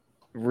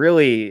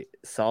really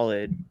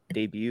solid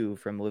debut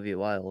from Olivia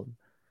Wilde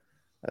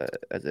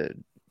as a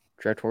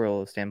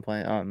directorial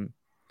standpoint.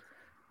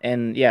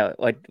 And yeah,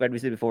 like we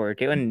said before,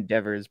 Caitlin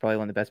Dever is probably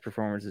one of the best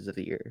performances of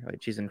the year.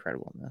 Like she's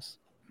incredible in this.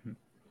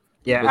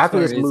 Yeah, after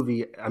this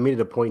movie, I made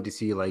it a point to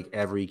see like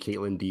every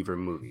Caitlin Dever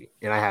movie,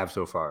 and I have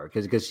so far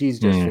because she's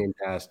just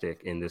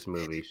fantastic in this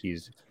movie.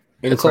 She's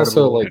incredible. It's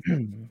also like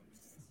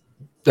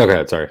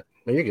okay, sorry.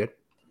 No, you're good.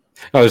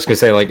 I was just gonna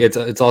say, like,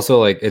 it's also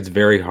like it's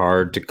very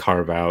hard to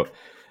carve out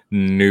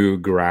new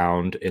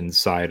ground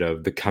inside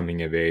of the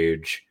coming of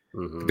age,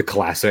 the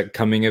classic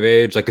coming of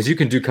age, like because you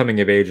can do coming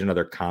of age in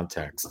other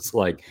contexts,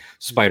 like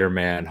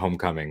Spider-Man: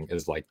 Homecoming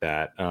is like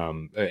that,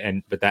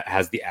 but that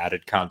has the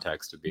added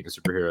context of being a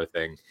superhero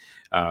thing.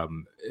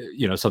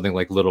 Something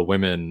like Little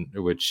Women,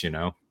 which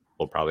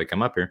will probably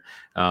come up here.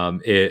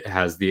 It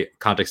has the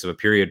context of a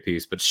period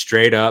piece, but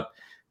straight up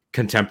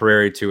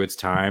contemporary to its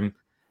time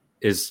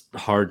is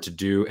hard to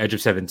do. Edge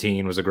of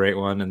 17 was a great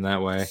one in that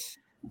way.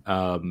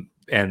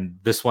 And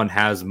this one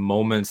has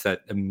moments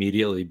that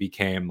immediately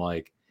became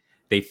like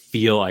they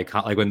feel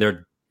iconic, like when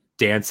they're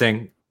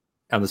dancing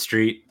on the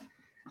street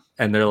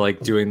and they're like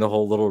doing the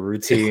whole little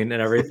routine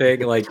and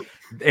everything. Like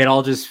it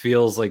all just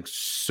feels like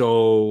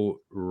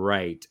so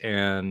right.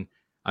 And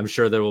I'm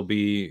sure there will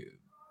be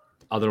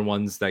other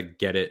ones that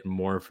get it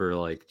more for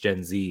like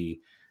Gen Z,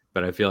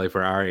 but I feel like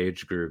for our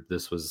age group,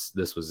 this was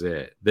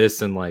it.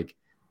 This and like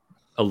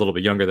a little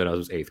bit younger than I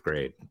was 8th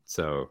grade,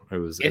 so it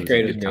was Eighth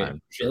grade a good was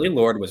time. Billy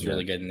Lord was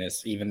really good in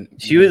this. Even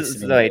she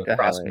was like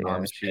across the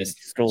arms, she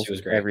stole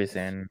was great.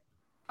 everything.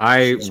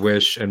 I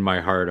wish in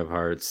my heart of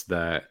hearts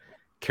that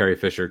Carrie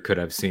Fisher could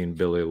have seen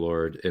Billy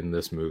Lord in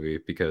this movie,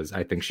 because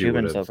I think she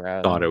would have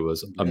thought it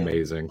was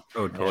amazing.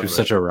 Oh, totally. She was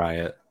such a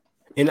riot.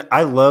 And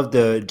I love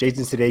the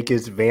Jason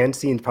Sudeikis van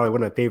scene. Probably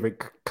one of my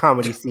favorite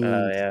comedy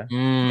scenes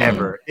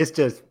ever. It's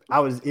just,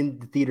 I was in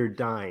the theater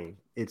dying.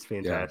 It's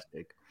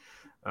fantastic.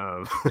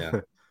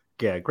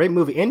 Yeah, great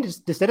movie. And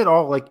just to set it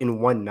all like in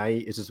one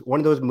night, it's just one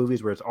of those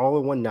movies where it's all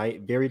in one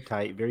night, very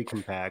tight, very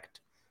compact.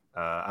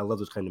 I love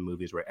those kind of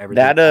movies where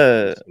everything that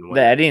the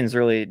editing is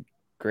really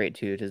great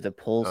too. Because the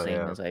pull scene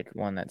is like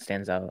one that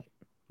stands out.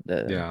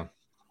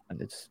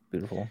 It's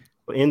beautiful.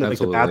 And like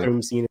the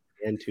bathroom scene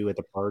and too at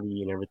the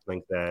party and everything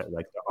like that,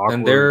 like the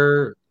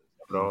awkward.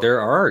 And their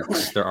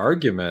arcs, their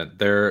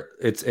argument,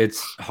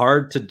 it's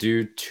hard to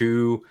do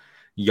two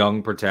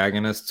young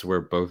protagonists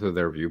where both of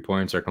their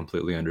viewpoints are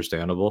completely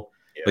understandable.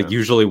 Like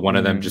usually one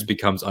of them just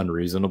becomes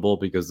unreasonable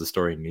because the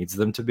story needs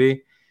them to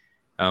be.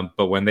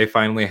 But when they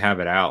finally have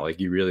it out, like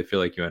you really feel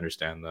like you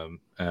understand them.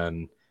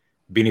 And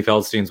Beanie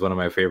Feldstein's one of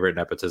my favorite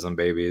nepotism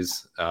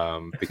babies,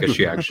 because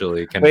she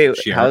actually can. Wait,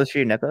 how is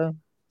she nepo?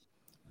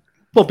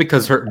 Well,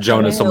 because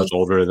Jonah is so much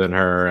older than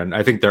her, and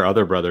I think they're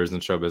other brothers in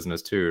show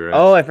business too, right?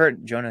 Oh, I've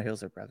heard Jonah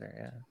Hill's her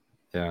brother.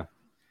 Yeah.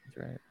 That's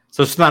right.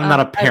 So it's not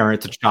a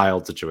parent to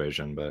child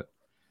situation, but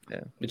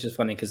which is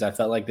funny because I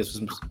felt like this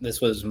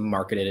was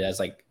marketed as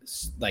like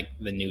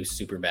the new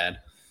Superbad.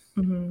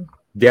 Mm-hmm.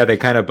 Yeah, they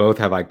kind of both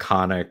have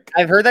iconic.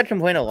 I've heard that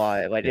complaint a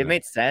lot. Like it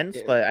made sense,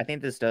 but I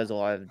think this does a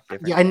lot of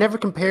different. Yeah, I never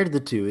compared the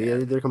two. Yeah,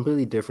 they're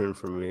completely different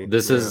for me.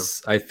 This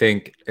is, I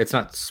think, it's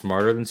not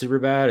smarter than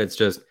Superbad. It's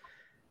just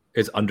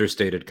it's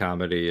understated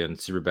comedy, and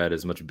Superbad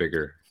is much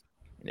bigger.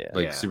 Yeah,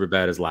 like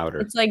Superbad is louder.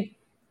 It's like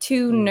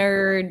two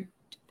nerd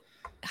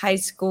high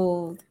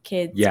school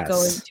kids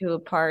going to a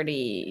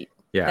party.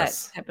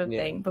 That type of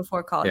thing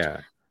before college.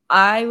 Yeah.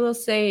 I will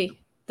say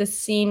the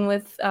scene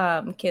with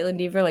Caitlin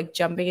Dever like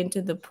jumping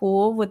into the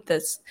pool with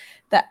this,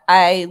 that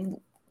I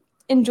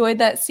enjoyed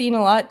that scene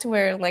a lot, to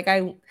where like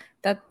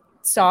that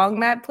song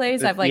that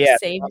plays, I've like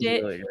saved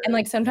it, and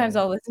like sometimes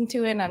I'll listen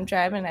to it and I'm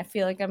driving and I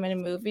feel like I'm in a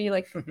movie.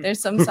 Like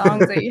there's some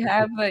songs that you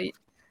have, but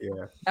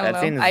I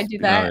don't know. I do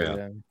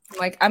that.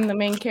 Like I'm the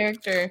main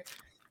character.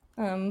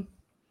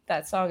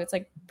 That song, it's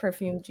like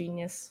perfume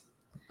genius.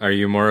 Are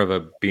you more of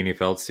a Beanie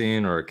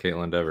Feldstein or a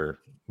Caitlin Dever?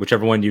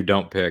 Whichever one you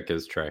don't pick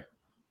is Trey.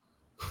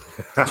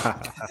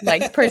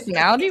 Like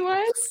personality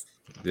wise?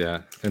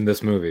 Yeah, in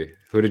this movie,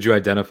 who did you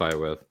identify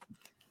with?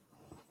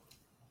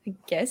 I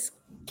guess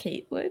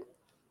Caitlin.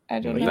 I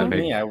don't know.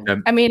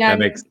 That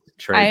makes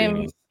Trey. I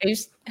am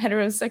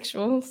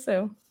heterosexual,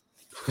 so.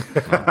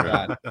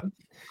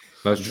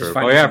 That's true.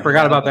 Oh yeah, I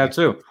forgot about that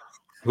too.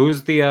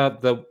 Who's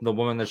the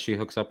woman that she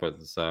hooks up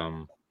with?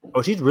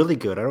 Oh, she's really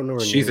good. I don't know her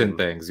name. She's in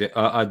things. Yeah,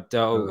 it's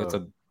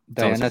a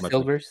Diana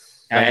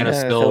Silvers. Diana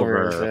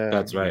Silver.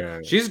 That's right. Yeah.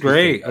 She's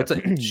great.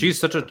 She's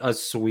such a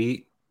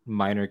sweet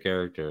minor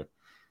character.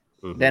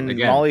 Mm-hmm. Then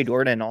Molly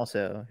Gordon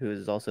also, who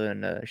is also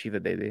in Shiva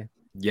Baby.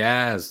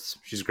 Yes,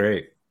 she's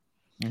great.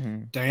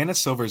 Mm-hmm. Diana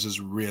Silvers is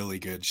really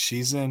good.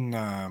 She's in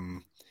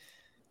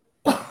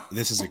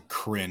this is a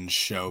cringe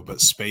show,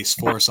 but Space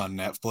Force on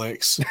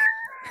Netflix.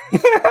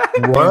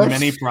 There are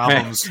many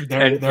problems.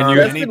 There are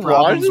many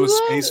problems with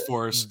Space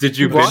Force. Did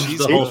you watch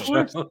the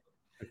whole show?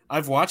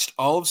 I've watched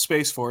all of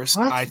Space Force.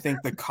 What? I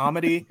think the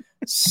comedy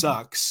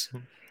sucks,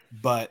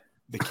 but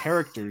the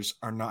characters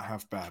are not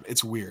half bad.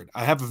 It's weird.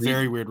 I have a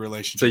very weird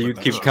relationship. So you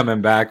keep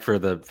coming back for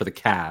the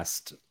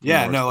cast.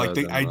 Yeah, no, like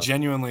I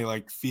genuinely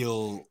like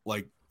feel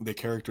like the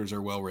characters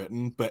are well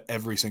written, but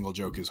every single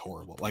joke is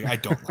horrible. Like I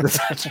don't.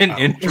 That's such an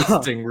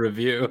interesting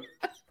review.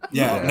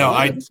 Yeah, no,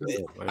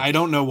 I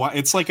don't know why.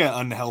 It's like an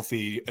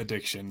unhealthy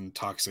addiction,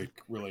 toxic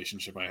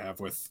relationship I have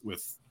with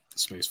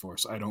Space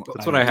Force.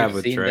 That's what I have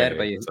with Trey. That,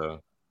 but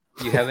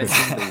you haven't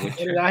seen The Witcher. What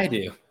did I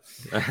do?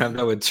 I have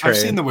that with Trey. I've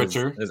seen The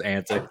Witcher. His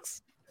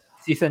antics.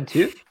 Season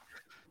 2?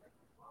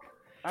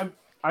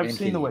 I've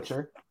seen The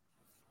Witcher.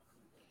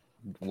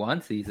 One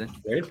season.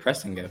 Where did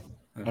Preston go?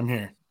 I'm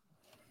here.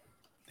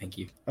 Thank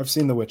you. I've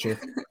seen The Witcher.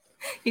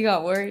 You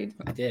got worried.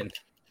 I did.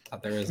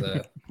 Thought there was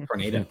a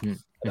tornado.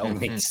 It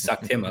only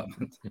sucked him up.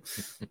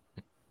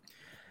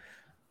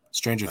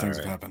 Stranger things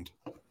have happened.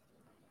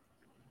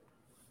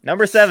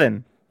 Number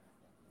 7.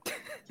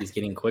 He's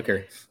getting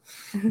quicker.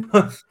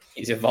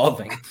 He's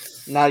evolving.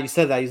 Now you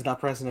said that he's not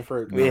pressing it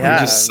for. He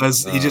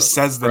just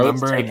says the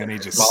number and then he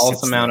just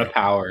smallest amount of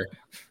power.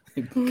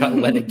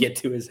 Let it get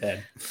to his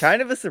head.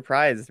 Kind of a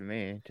surprise to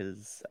me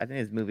because I think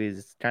his movie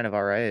is kind of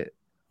all right.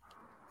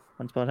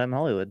 Once Upon a Time in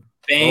Hollywood.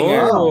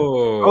 Banger.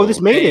 Oh,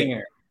 this made Banger.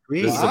 it.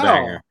 This is a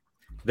banger.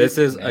 This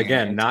is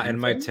again not in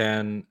my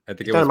 10. I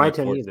think it was my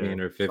 14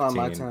 or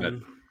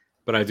 15,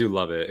 but I do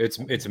love it.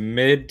 It's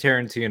mid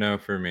Tarantino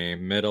for me,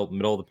 middle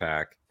of the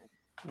pack.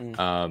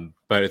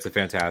 But it's a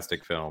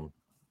fantastic film,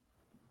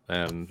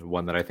 and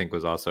one that I think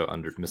was also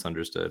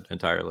misunderstood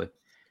entirely.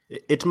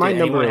 It's my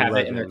number. Have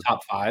it in their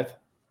top 5?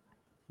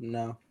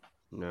 No.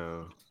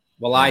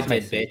 Well, I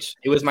did, bitch.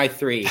 It was my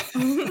 3.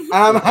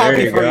 I'm happy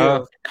there you for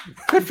go. you.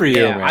 Good for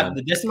you, man.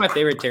 This is my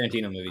favorite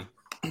Tarantino movie.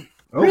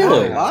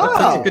 Really?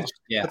 Wow.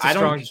 I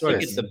don't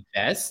think it's the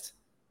best.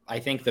 I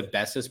think the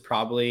best is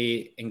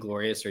probably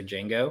Inglourious or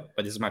Django,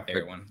 but this is my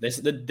favorite one.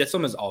 This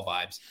one is all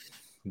vibes.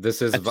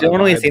 This is. I've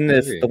only seen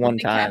this the one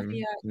time.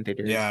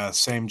 Yeah,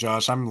 same,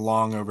 Josh. I'm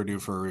long overdue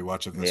for a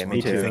rewatch of this one.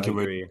 Me too. I think it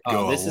would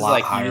go a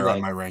lot higher on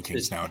my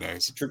rankings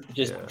nowadays.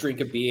 Just drink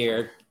a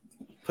beer,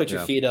 put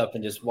your feet up,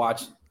 and just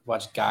watch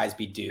guys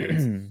be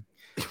dudes.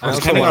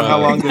 Depending on how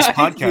long this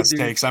podcast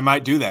takes, I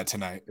might do that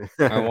tonight.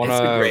 I want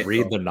to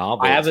read the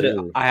novel. I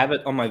have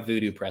it on my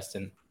Voodoo,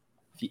 Preston.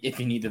 If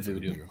you need the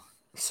Voodoo.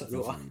 So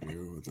do I.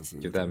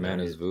 Give that man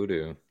his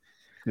voodoo.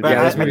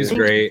 Yeah, this movie is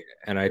great,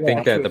 and I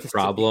think that the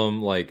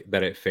problem, like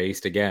that it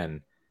faced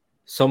again,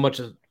 so much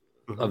of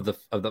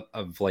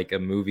like a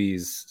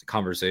movie's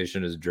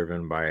conversation is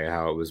driven by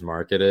how it was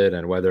marketed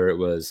and whether it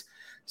was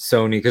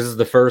Sony, because it's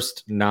the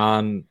first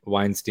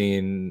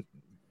non-Weinstein,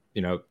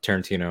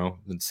 Tarantino,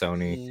 and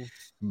Sony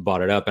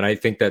bought it up, and I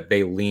think that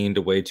they leaned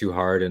way too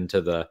hard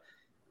into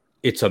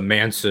it's a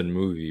Manson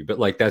movie, but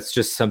like that's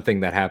just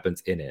something that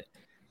happens in it.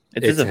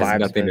 It has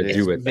nothing to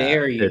do with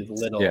very that.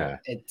 Little.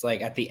 It's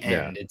like at the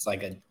end, it's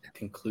like a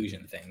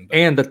conclusion thing. But...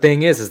 And the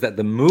thing is that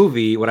the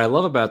movie, what I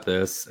love about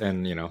this,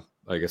 and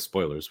I guess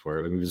spoilers for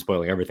it. We've been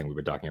spoiling everything we've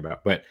been talking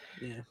about. But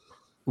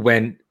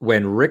when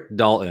Rick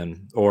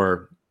Dalton,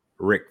 or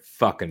Rick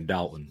fucking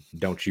Dalton,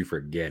 don't you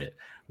forget it,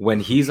 when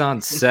he's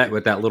on set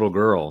with that little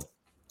girl,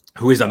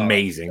 who is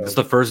amazing. This is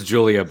the first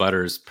Julia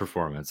Butters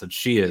performance, and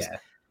she's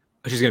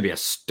gonna be a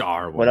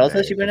star. What else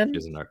has she been in?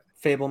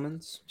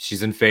 Fablemans.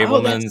 She's in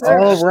Fablemans.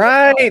 Oh,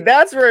 right.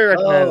 That's where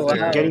I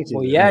recognize her.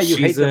 Well, yeah, you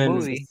hate the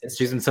movie.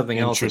 She's in something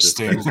else that just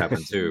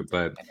happened too.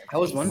 But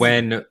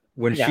when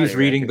she's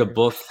reading the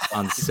book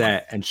on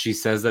set and she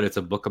says that it's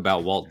a book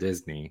about Walt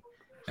Disney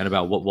and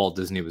about what Walt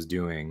Disney was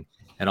doing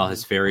and all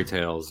his fairy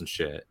tales and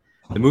shit.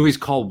 The movie's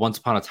called Once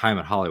Upon a Time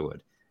in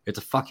Hollywood. It's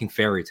a fucking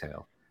fairy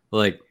tale.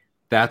 Like,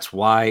 that's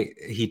why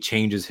he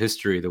changes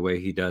history the way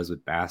he does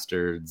with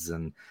Bastards,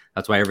 and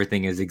that's why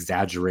everything is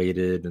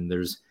exaggerated, and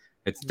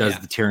it does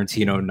the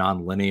Tarantino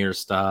non-linear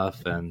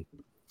stuff, and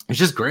it's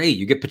just great.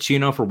 You get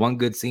Pacino for one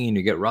good scene,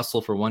 you get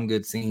Russell for one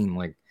good scene.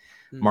 Like,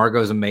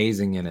 Margot's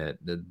amazing in it.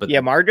 But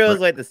Margot is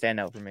like the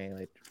standout for me.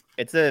 Like,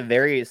 it's a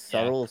very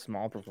subtle,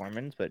 small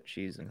performance, but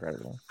she's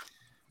incredible.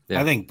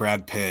 I think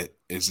Brad Pitt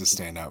is the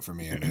standout for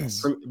me in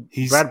this.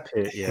 He's Brad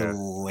Pitt,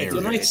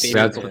 hilarious.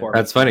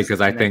 That's funny because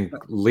I think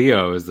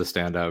Leo is the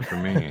standout for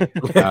me.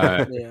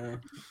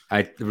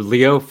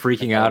 Leo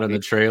freaking out in the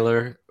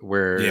trailer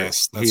where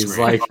he's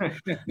like,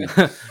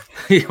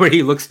 where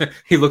he looks at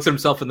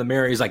himself in the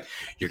mirror. He's like,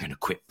 "You're gonna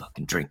quit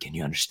fucking drinking.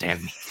 You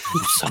understand me? You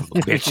son of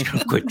a bitch. You're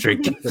gonna quit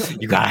drinking.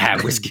 You gotta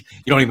have whiskey.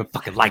 You don't even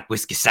fucking like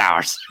whiskey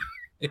sours.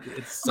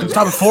 It's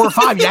stop at 4 or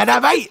 5. You had to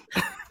have 8."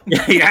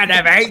 You had to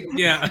have 8.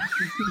 Yeah.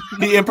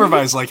 He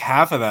improvised like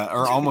half of that,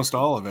 or almost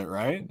all of it,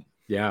 right?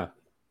 Yeah.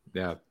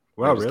 Wow,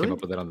 I just really? came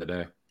up with it on the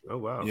day. Oh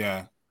wow.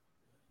 Yeah.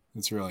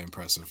 It's really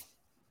impressive.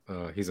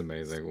 He's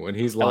amazing. When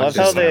he's he's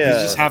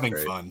just having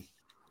fun.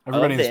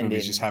 Everybody in this movie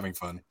is just having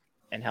fun.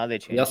 And how they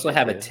change. We also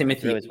have a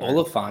Timothy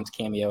Oliphant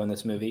cameo in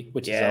this movie,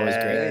 which is always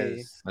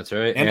great. That's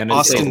right. And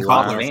Austin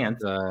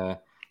Butler.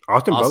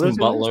 Austin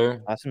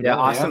Butler.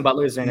 Austin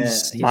Butler's in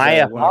it.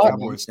 Maya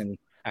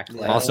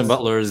Austin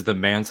Butler is the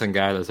Manson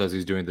guy that says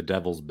he's doing the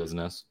devil's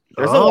business.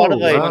 There's a lot of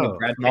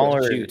like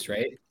smaller shoots,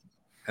 right?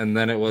 And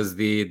then it was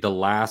the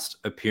last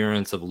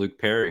appearance of Luke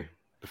Perry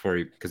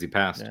because he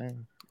passed.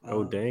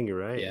 Oh dang, you're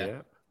right. Yeah.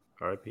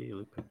 R.I.P.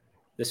 Luke Perry.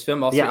 This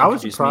film also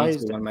introduced me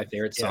to one of my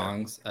favorite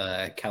songs,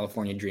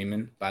 "California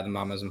Dreamin'" by the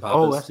Mamas and Papas.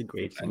 Oh, that's a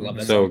great song. I love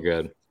that so song.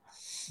 Good.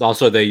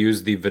 Also, they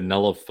used the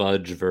Vanilla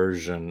Fudge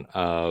version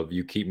of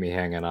 "You Keep Me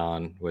Hanging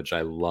On," which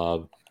I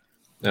love,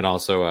 and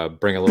also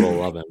 "Bring a Little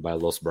Lovin'" by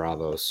Los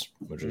Bravos,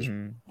 which is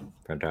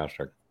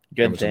fantastic.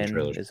 Good Thing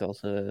is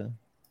also a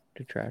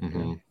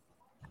detractor.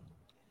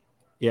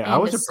 Yeah, I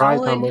was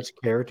surprised how much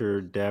character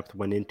depth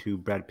went into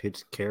Brad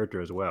Pitt's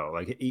character as well.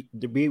 Like,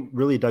 we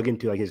really dug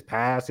into like his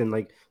past and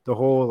like the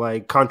whole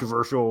like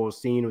controversial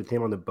scene with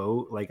him on the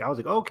boat. Like, I was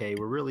like, okay,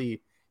 we're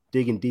really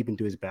digging deep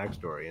into his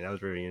backstory, and that was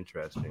very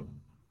interesting.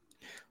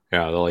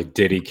 Yeah, like,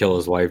 did he kill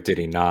his wife? Did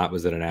he not?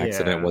 Was it an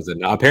accident? Was it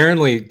not?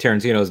 Apparently,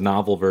 Tarantino's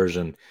novel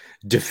version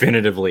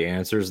definitively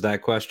answers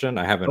that question.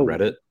 I haven't read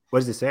it.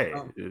 What does it say?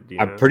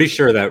 I'm pretty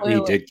sure that he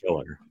did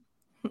kill her.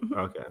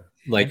 Okay.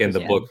 Like in the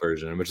book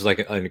version, which is like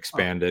an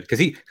expanded,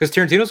 because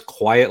Tarantino's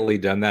quietly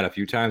done that a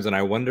few times, and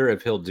I wonder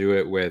if he'll do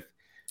it with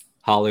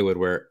Hollywood,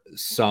 where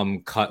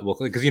some cut will,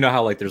 because you know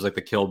how like there's like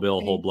the Kill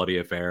Bill whole bloody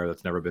affair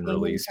that's never been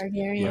released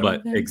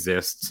but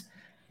exists.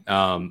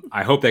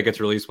 I hope that gets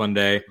released one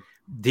day.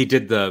 He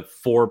did the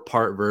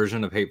 4-part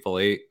version of Hateful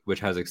Eight, which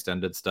has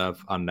extended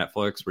stuff on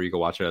Netflix where you can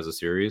watch it as a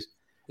series.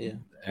 Yeah,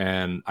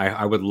 and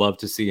I would love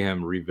to see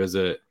him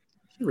revisit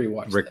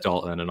Rewatch Rick that.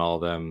 Dalton and all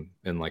of them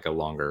in like a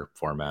longer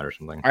format or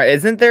something.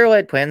 Isn't there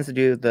like plans to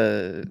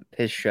do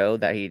his show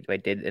that he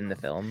did in the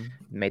film?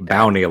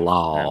 Bounty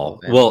Law.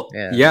 Well,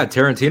 yeah,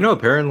 Tarantino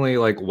apparently,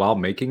 like, while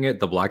making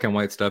it, the black and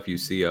white stuff you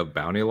see of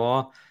Bounty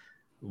Law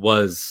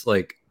was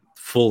like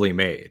fully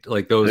made.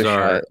 Like those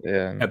are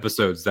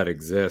episodes that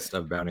exist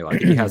of Bounty Law. I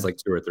think he has like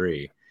 2 or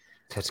 3.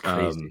 That's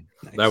crazy.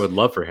 Nice. I would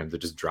love for him to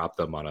just drop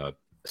them on a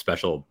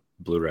special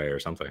Blu-ray or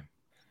something.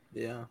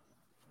 Yeah.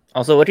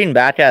 Also, looking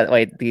back at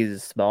like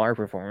these smaller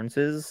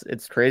performances,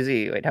 it's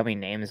crazy like how many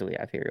names we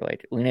have here.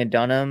 Like Lena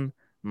Dunham,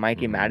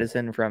 Mikey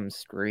Madison from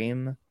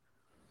Scream,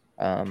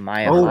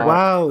 Maya. Oh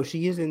wow,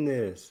 she is in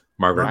this.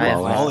 Margaret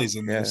Wally's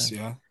in this,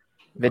 yeah.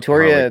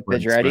 Victoria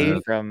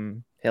Pedretti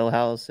from Hill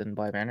House and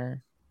Bly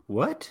Manor.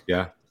 What?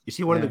 Yeah. You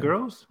see one of the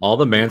girls? All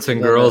the Manson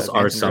girls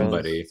are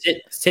somebody.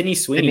 Sydney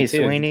Sweeney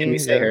too. Didn't we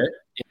say her?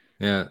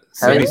 Yeah,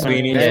 Sydney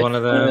Sweeney is one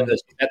of them.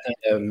 At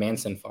the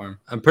Manson farm.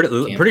 I'm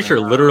pretty sure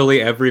literally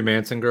every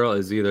Manson girl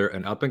is either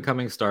an up and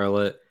coming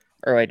starlet,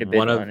 or like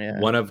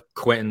one of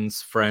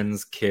Quentin's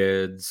friends'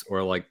 kids,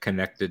 or like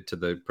connected to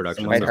the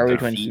production. Like Harley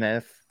Quinn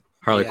Smith.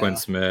 Harley Quinn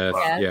Smith.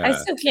 Yeah. I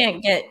still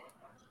can't get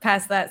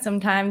past that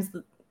sometimes.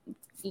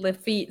 The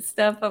feet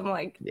stuff. I'm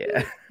like,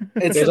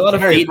 there's a lot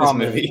of feet in this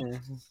movie.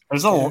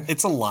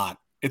 It's a lot.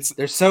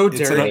 They're so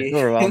dirty.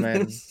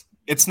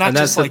 It's not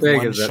just like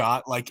one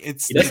shot. Like he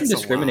doesn't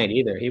discriminate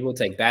either. He will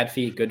take bad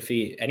feet, good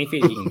feet, any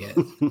feet he can get.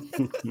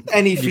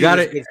 Any feet. You got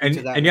it, and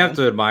you have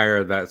to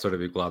admire that sort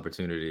of equal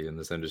opportunity in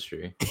this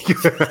industry.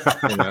 He's a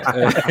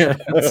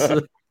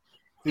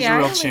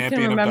real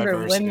champion I of remember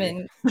diversity.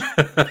 women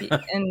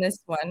in this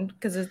one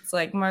because it's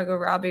like Margot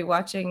Robbie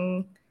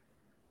watching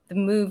the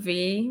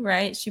movie,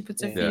 right? She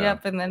puts her feet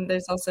up, and then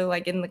there's also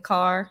like in the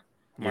car.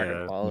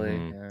 Margaret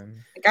Qualley.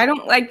 Like, I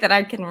don't like that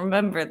I can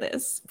remember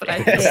this, but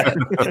I can.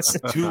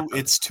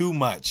 It's too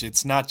much.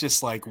 It's not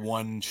just like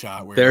one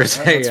shot where there's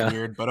that's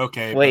weird, but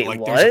okay. Wait, but like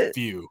what? there's a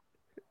few.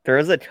 There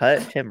was a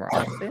cut Tim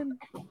Roth in?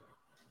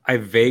 I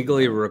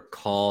vaguely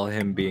recall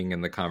him being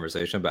in the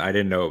conversation, but I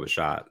didn't know it was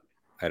shot.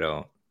 I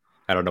don't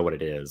know what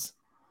it is.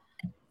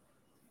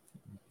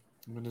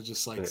 I'm gonna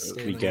just like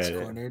stay in this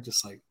corner,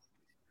 just like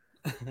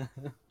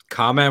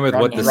comment with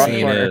what the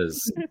scene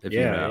is. If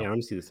you know. I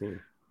want to see the scene.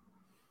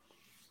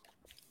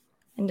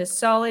 And a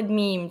solid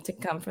meme to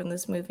come from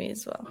this movie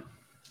as well.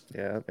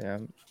 Yeah.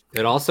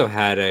 It also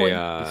had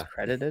a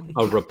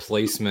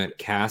replacement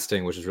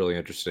casting, which is really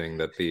interesting.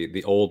 That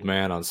the old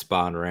man on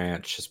Spahn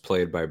Ranch is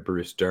played by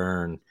Bruce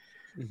Dern,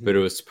 but it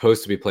was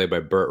supposed to be played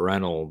by Burt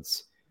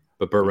Reynolds.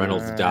 But Burt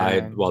Reynolds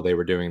died while they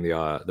were doing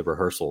the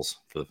rehearsals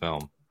for the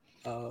film.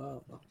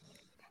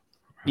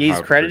 He's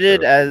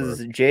credited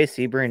as Jay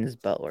Sebring's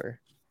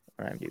butler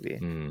on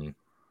IMDb.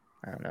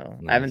 I don't know.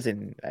 Nice. I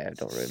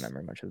don't really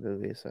remember much of the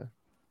movie, so.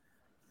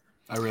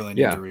 I really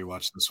need to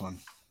rewatch this one.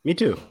 Me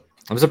too.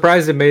 I'm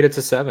surprised it made it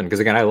to 7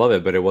 because again, I love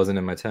it, but it wasn't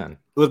in my 10. It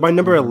was my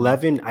number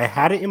 11. I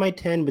had it in my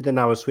 10, but then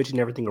I was switching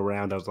everything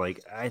around. I was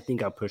like, I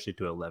think I'll push it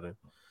to 11.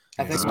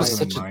 I think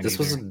this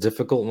was a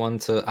difficult one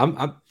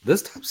to.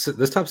 This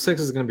top 6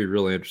 is going to be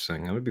really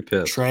interesting. I'm gonna be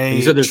pissed.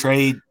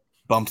 Trey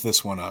bumped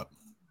this one up.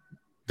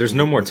 There's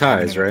no more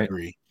ties, right?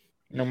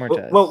 No more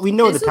ties. Well, we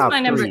know this the top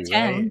 3. This was my number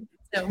 10, right?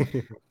 so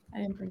I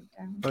didn't break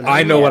it down.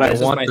 I know what I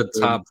want the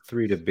top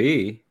 3 to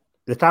be.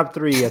 The top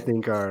 3, I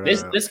think, are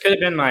this could have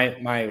been my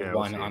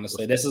one.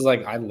 Honestly, this is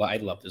like I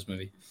love this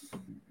movie.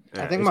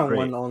 I think my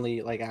one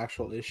only like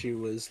actual issue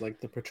was like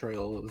the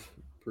portrayal of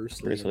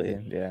Bruce Lee.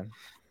 Yeah.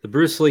 The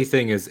Bruce Lee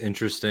thing is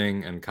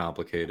interesting and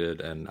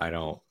complicated, and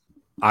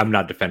I'm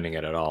not defending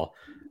it at all.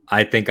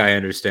 I think I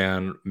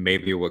understand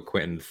maybe what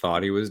Quentin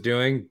thought he was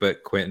doing,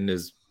 but Quentin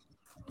is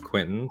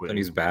Quentin. And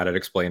he's bad at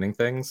explaining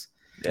things.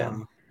 Yeah.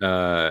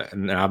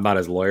 And I'm not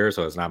his lawyer,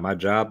 so it's not my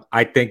job.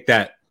 I think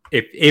that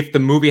if the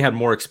movie had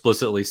more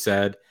explicitly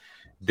said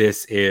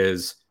this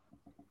is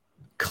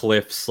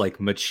Cliff's like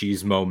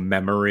machismo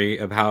memory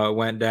of how it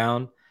went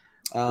down,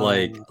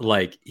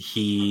 like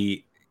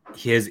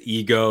his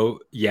ego,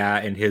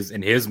 in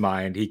his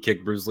mind, he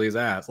kicked Bruce Lee's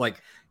ass,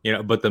 like, you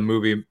know. But the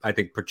movie, I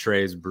think,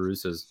 portrays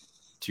Bruce as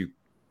too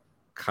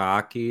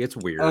cocky. It's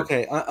weird.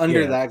 Okay,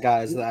 under that,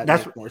 guys, that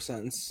makes more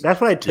sense. That's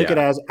what I took it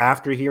as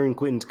after hearing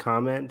Quentin's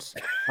comments.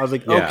 I was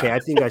like, okay, I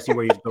think I see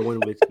where he's going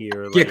with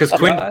here. Like,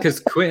 because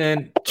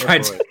Quentin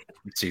tried to.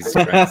 Jesus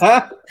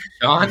Christ.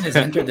 John has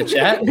entered the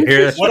chat.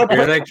 Here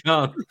they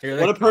come.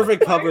 What a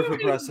perfect cover for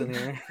Preston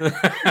here.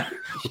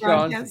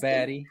 John's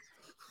baddie.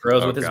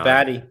 Rose with his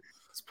baddie.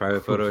 It's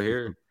private photo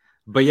here.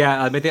 But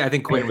yeah, I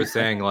think Quinn was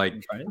saying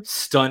like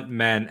stunt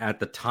men at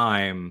the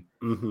time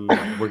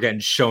were getting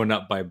shown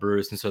up by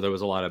Bruce, and so there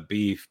was a lot of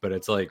beef. But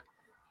it's like,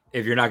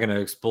 if you're not going to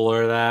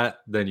explore that,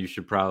 then you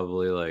should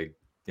probably like,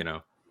 you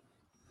know,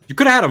 you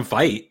could have had them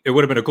fight. It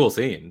would have been a cool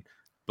scene,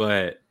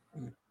 but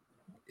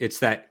it's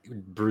that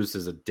Bruce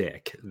is a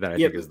dick that I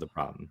think is the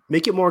problem.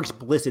 Make it more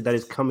explicit that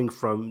it's coming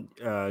from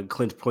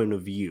Clint's point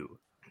of view.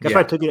 That's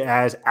why I took it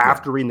as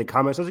after reading the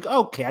comments. I was like,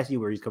 okay, I see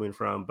where he's coming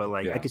from, but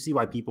like I can see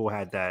why people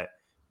had that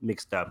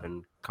mixed up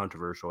and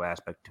controversial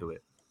aspect to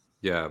it.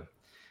 Yeah.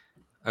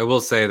 I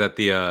will say that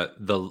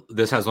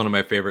this has one of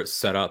my favorite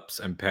setups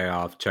and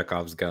payoff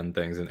Chekhov's gun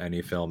things in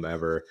any film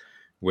ever,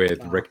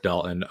 with Rick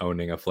Dalton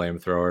owning a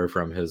flamethrower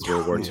from his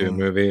World War II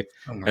movie,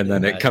 and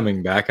then it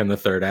coming back in the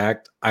third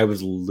act. I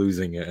was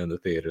losing it in the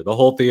theater. The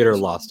whole theater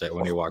lost it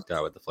when he walked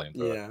out with the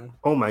flamethrower. Yeah.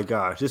 Oh my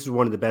gosh, this is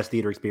one of the best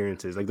theater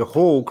experiences. Like the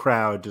whole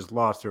crowd just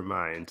lost their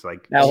minds.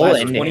 Like that whole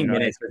 20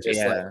 minutes were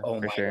just like,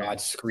 oh my god,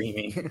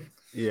 screaming.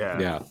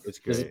 Yeah, it's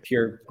good. This is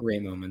pure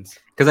great moments.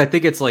 Because I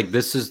think it's like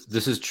this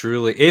is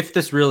truly, if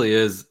this really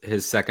is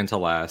his second to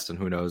last, and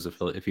who knows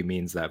if he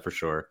means that for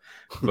sure,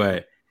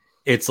 but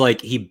it's like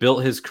he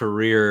built his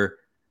career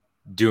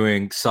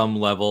doing some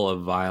level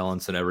of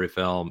violence in every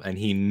film, and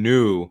he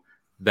knew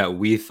that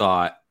we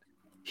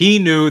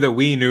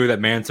knew that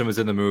Manson was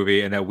in the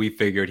movie, and that we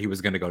figured he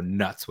was going to go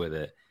nuts with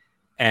it,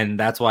 and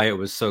that's why it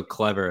was so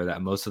clever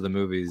that most of the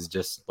movies,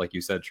 just like you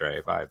said, Trey,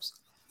 vibes.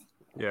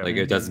 Yeah, like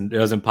it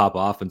doesn't pop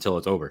off until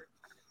it's over.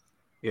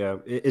 Yeah,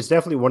 it's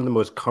definitely one of the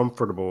most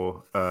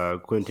comfortable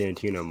Quentin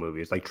Tarantino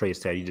movies. Like Trey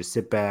said, you just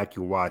sit back,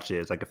 you watch it.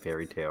 It's like a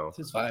fairy tale. It's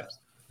his vibes.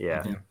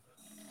 Yeah.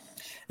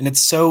 And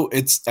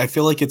I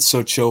feel like it's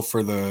so chill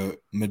for the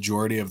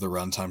majority of the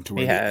runtime to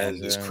where the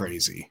end is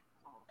crazy.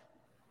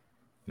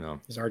 No,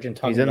 is Arjun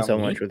talking He's done about so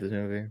me? much with this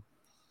movie.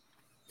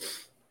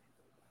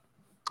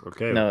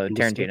 Okay. No,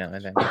 Tarantino, I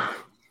think.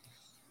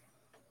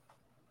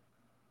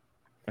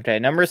 Okay,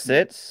 number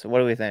 6. What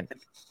do we think?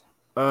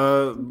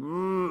 Let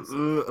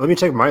me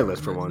check my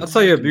list for one. I'll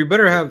tell you, you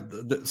better have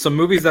some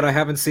movies that I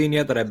haven't seen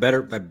yet that I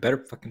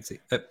better fucking see.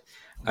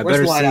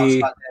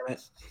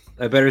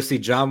 I better see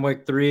John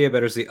Wick 3. I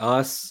better see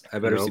Us. I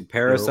better see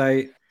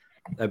Parasite.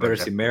 I better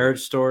see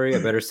Marriage Story.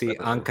 I better see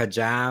Anka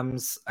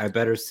Jams. I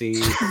better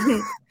see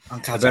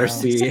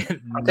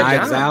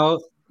Knives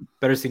Out.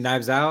 Better see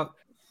Knives Out.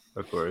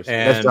 Of course.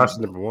 That's Josh's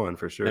number 1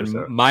 for sure.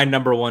 And my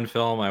number 1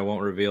 film I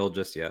won't reveal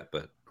just yet,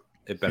 but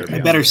it better be. I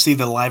better see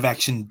the live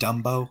action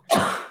Dumbo.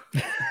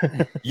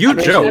 You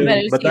joke,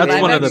 but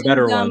that's one of the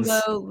better Dumbo,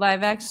 ones.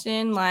 Live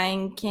action,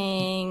 Lion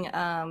King.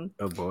 Oh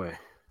boy.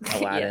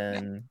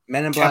 Aladdin.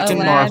 Men in Black. Captain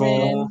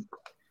Marvel.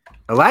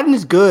 Aladdin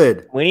is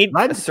good. We need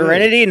Aladdin's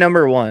Serenity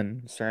number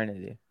 1.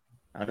 Serenity.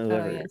 I don't know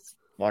whoever yes.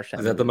 watched that.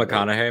 Is that the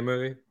McConaughey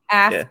movie?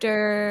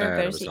 After. Yeah.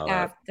 Better see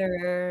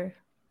After.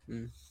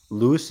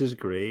 Loose is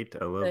great.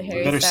 I love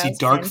it. Better see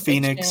Dark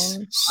Phoenix.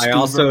 I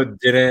also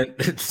didn't.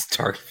 It's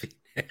Dark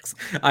Phoenix.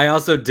 I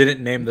also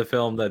didn't name the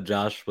film that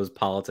Josh was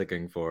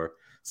politicking for.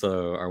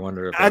 So I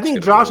wonder if I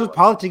think Josh was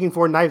politicking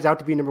for Knives Out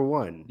to be number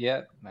 1.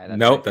 Yeah.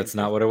 Nope, that's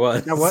not what it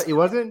was. Now what? It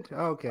wasn't?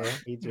 Oh, okay.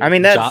 I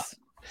mean, that's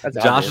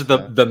Josh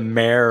obvious, is the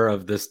mayor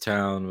of this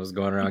town, was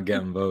going around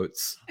getting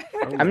votes.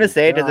 Oh I'm gonna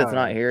say it because it's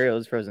not here. It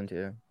was Frozen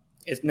 2.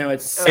 It's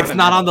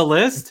not on the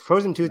list.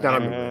 Frozen 2 is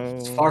not on the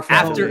list. It's far from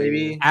After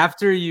baby.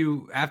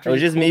 It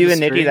was just me, you, and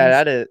Nikki that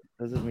had it.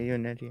 It was just me, you,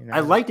 and Nikki. I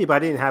liked it, but I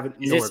didn't have it.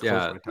 Is this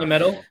in the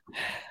middle?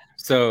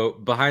 So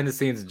behind the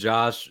scenes,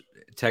 Josh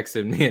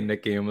texted me and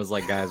Nikki and was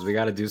like, "Guys, we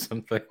got to do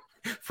something."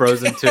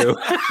 Frozen 2.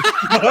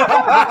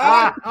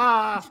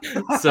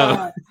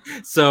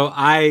 so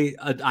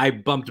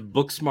I bumped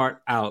Booksmart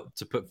out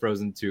to put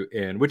Frozen 2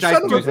 in, which I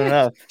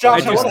do.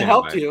 Josh, I would have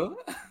helped you.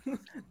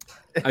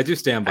 I do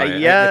stand by it.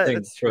 Yeah, I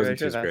think Frozen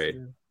 2 is great.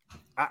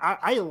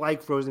 I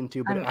like Frozen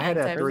 2, but I had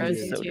a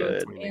 38. So good,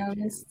 to be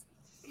honest.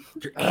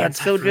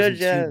 It's so good,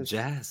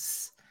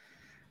 Jess.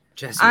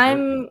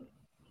 I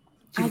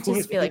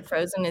just feel like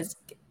Frozen is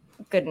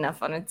good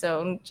enough on its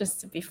own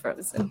just to be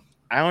Frozen.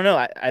 I don't know.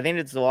 I think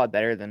it's a lot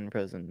better than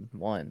Frozen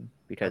 1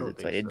 because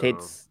it's like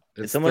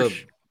it's so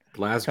much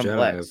Last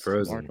complex, Jedi of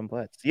Frozen. more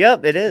complex.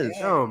 Yep, it is.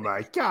 Oh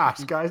my gosh,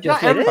 guys!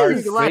 Just Not like everything Part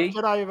is Last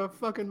Jedi of a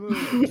fucking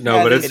movie.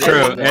 No, but it's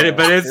true. But it's It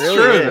really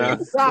true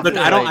is. though. But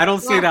I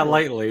don't say that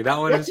lightly. That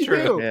one is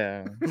true.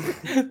 Yeah.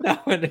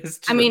 That one is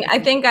true. I mean, I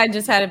think I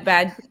just had a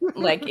bad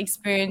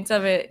experience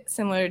of it,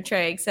 similar to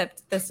Trey,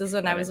 except this was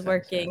when I was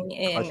working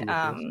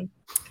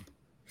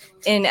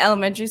in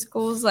elementary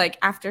schools, like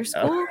after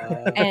school,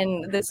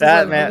 and this is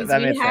what movies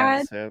we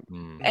had,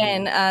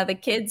 and the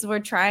kids were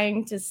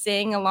trying to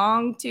sing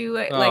along to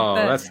it,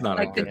 that's not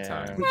a good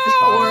time. The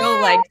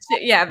choral,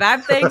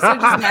 that thing. So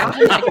just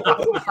imagine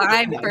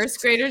 5 first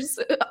graders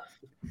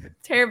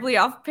terribly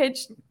off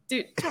pitch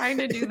trying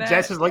to do that.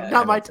 Jess is like,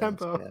 not my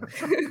tempo.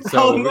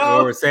 So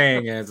what we're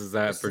saying is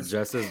that for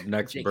Jess's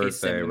next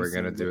birthday, we're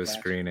gonna do a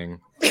screening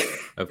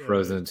of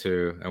Frozen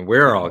 2, and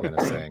we're all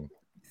gonna sing.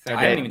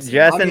 I didn't even see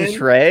Jess and Onion?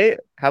 Trey,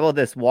 how about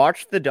this?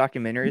 Watch the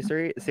documentary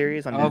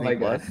series on Oh Disney my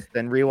God. Plus,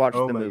 then rewatch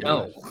Oh the my movie.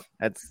 God.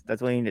 That's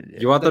what you need to do.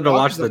 You want The them to doc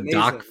watch is the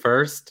doc amazing.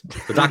 first?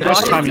 The doc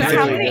First time you So did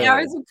how it. many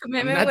hours of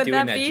commitment not would doing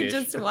that that, be Jish.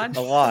 just to watch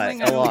a lot,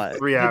 something a on- lot.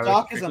 3 The hours.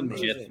 doc is Freaking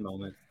amazing. GIF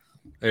moment.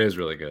 It is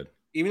really good.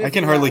 Even I if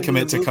can you're not hardly into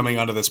commit the to coming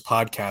movie. onto this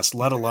podcast,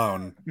 let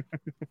alone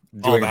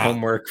Doing that.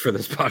 homework for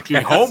this podcast.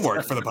 doing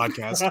homework for the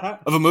podcast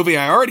of a movie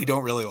I already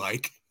don't really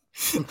like.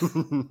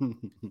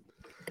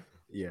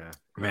 Yeah.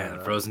 Man,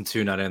 Frozen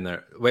 2 not in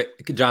there. Wait,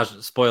 Josh,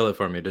 spoil it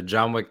for me. Did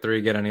John Wick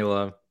 3 get any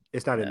love?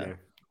 It's not in No. there.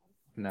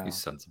 No. You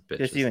sons of bitches.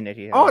 Just you and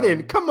Nikki. Oh,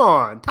 then come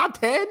on. Top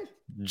 10?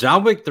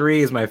 John Wick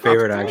 3 is my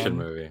favorite Top 10. action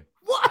movie.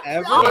 What?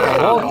 Ever?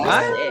 Oh,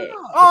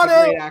 Oh,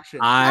 no. great action.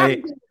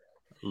 I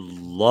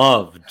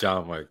love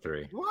John Wick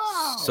 3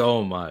 Wow.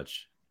 so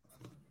much.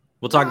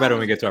 We'll talk about it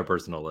when we get to our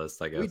personal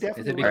list, I We guess.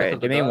 definitely All right, of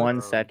the give me dog?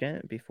 1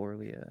 second before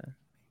we.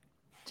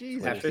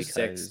 Jesus. After because-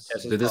 6.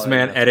 Jess is Did this probably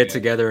man about to edit go.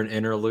 together an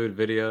interlude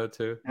video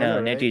too? I know, No,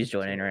 right? Nikki's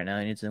joining right now.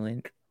 He needs a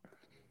link.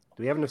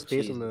 Do we have enough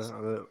space Jesus.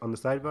 on the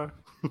sidebar?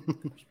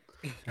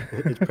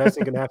 Is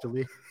Preston gonna have to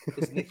leave?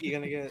 Is Nikki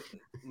gonna get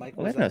Mike?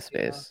 Well, there's no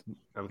space.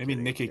 I'm Maybe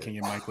kidding, Nikki I'm can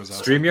kidding. get Mike was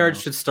out. StreamYard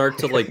should start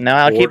to like No,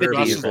 I'll keep it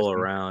order to you, people Preston.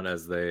 around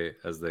as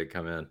they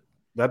come in.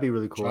 That'd be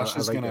really cool. Josh I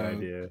is like gonna- that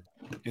idea.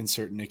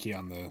 insert Nikki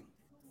on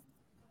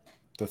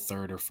the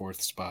third or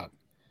fourth spot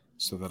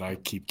so that I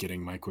keep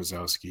getting Mike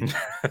Wazowski.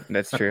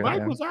 That's true. Mike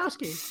yeah.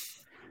 Wazowski.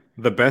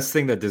 The best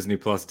thing that Disney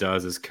Plus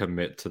does is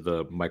commit to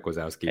the Mike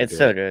Wazowski. It's bit.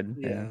 so good.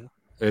 Yeah. Yeah.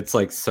 It's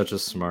like such a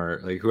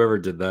smart, like whoever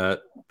did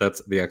that,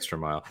 that's the extra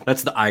mile.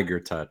 That's the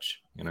Iger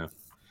touch, you know.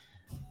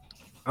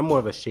 I'm more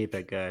of a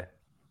Shape-It guy.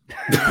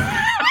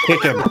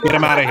 Kick him. Get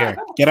him out of here.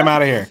 Get him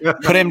out of here.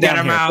 Put him Get down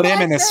him here. out. Put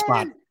him in this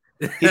spot.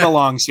 He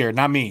belongs here,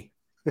 not me.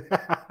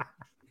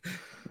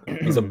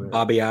 He's a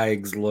Bobby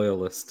Iges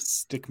loyalist.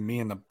 Stick me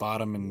in the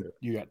bottom and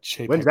you got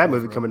Chapek. When's that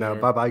movie over coming out?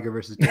 there. Bob Iger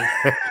versus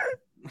Jake.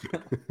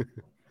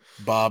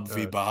 Bob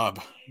v. Bob.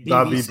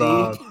 Bobby BBC.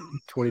 Bob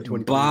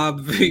 2020.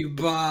 Bob v.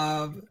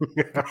 Bob.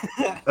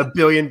 $1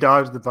 billion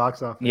at the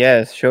box office.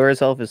 Yes, Show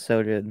Herself is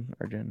so good,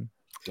 Arjun.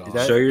 Is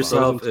that Show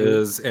Yourself Frozen 2?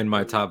 is in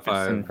my top It's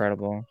 5,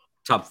 incredible.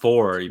 top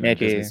 4 even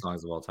Nikki. Disney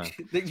songs of all time.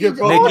 You're Nikki,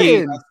 both-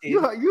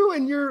 you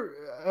and your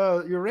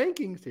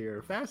rankings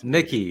here. Fascinating.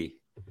 Nikki,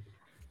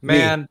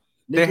 man,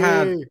 they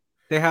Nikki.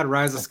 had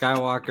Rise of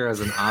Skywalker as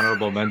an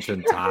honorable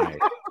mention tie.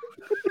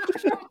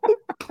 You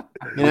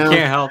You know,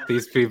 can't help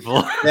these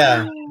people.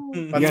 yeah.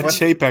 You got What-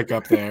 Chapek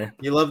up there.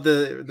 You love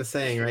the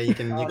saying, right? You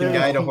can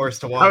guide a horse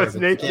to I water, was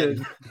but you can't, naked.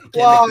 you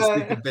can't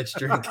make the stupid bitch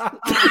drink.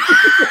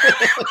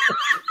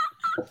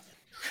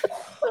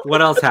 What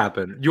else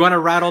happened? You want to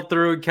rattle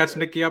through and catch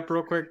Nikki up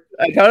real quick?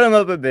 I caught him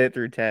up a bit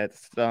through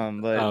text. But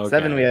Okay.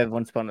 7 we have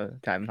Once Upon a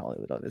Time in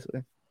Hollywood,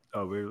 obviously.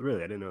 Oh, really?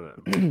 I didn't know that.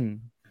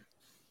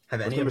 Have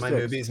What's any of number my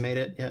 6? movies made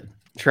it yet?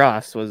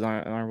 Tross was an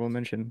honorable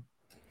mention.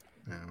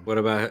 No. What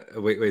about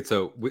wait?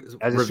 So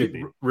As it should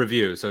be.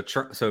 review. So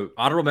so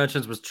honorable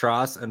mentions was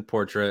Tross and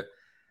Portrait.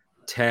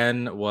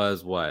 10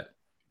 was what?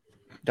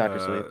 Dr.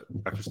 Sleep.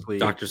 Dr. Sleep.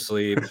 Doctor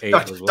Sleep. 8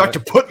 Doctor, was what? Doctor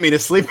put me to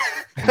sleep.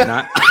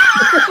 Not-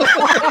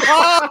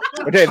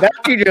 Okay, back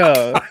to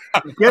Joe.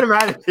 Get him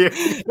out of here.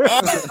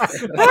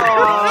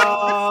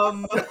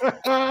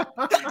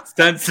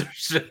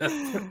 Censorship.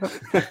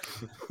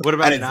 What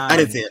about I didn't, 9? I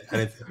didn't see it. I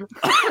didn't see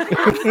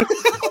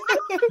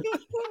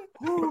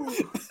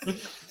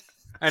it.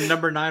 And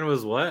number 9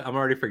 was what? I'm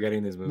already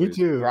forgetting these Me movies.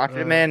 too.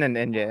 Rocket Man and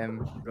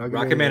Endgame.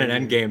 Rocket Man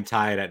and Endgame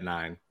tied at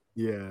 9.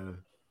 Yeah.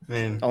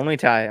 Man, Only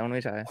tie. And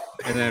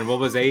then what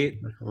was 8?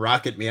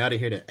 rocket me out of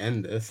here to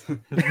end this.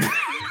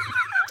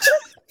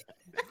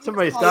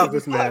 Somebody stop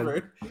this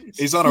man.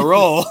 He's on a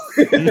roll.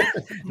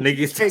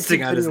 Nikki's Can't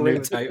testing out his continue new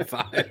with Type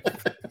 5.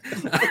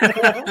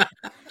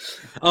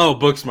 Oh,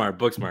 Booksmart.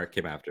 Booksmart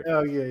came after.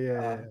 Oh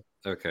yeah.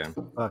 Okay.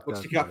 Fuck, What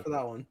that's you got right. for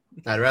that one?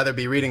 I'd rather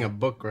be reading a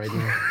book right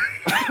now.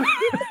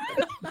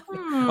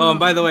 Oh, and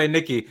by the way,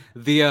 Nikki,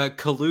 the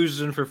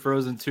collusion for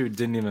Frozen 2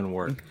 didn't even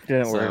work.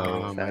 Didn't work.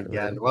 Oh my sadly.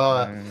 god.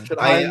 Well, Should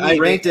I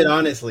ranked it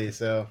honestly,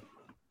 so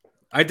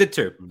I did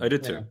too.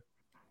 Yeah.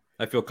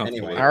 I feel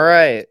comfortable. Anyway. All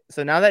right.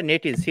 So now that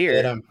Nick is Get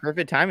here, him.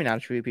 perfect timing on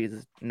True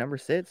Pieces. Number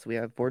 6, we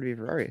have Ford v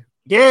Ferrari.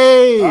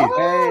 Yay!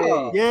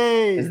 Oh,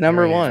 Yay! It's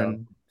number There you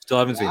 1. Still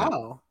haven't seen it.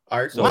 wow.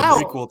 art. So- Wow.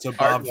 Prequel to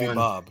Bob v. one.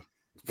 Bob.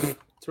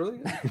 It's really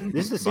good.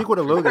 This is a sequel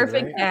to Logan,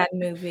 Perfect right? dad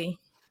movie.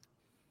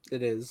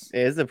 It is.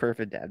 It is a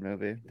perfect dad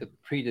movie. The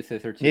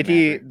predecessor to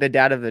Nikki, Maverick. the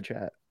dad of the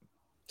chat.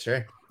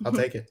 Sure, I'll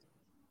take it.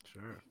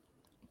 Sure.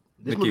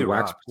 This Nikki, movie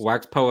wax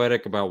rocks.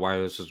 poetic about why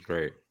this is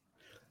great.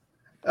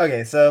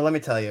 Okay, so let me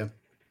tell you.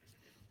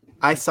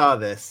 I saw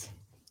this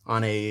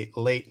on a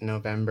late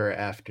November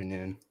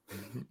afternoon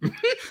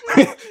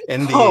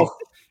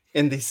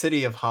in the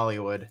city of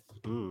Hollywood.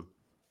 Mm.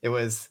 It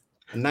was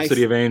a nice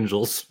City of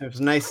Angels. It was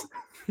a nice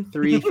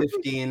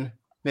 3:15,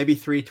 maybe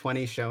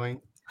 3:20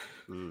 showing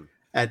Mm.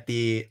 at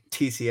the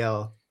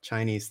TCL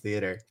Chinese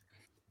Theater.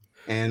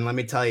 And let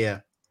me tell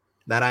you,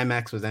 that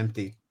IMAX was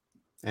empty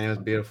and it was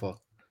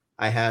beautiful.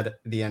 I had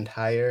the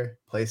entire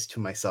place to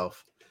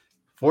myself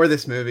for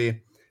this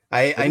movie.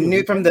 I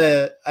knew from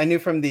the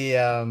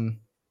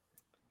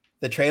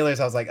trailers,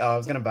 I was like, oh, I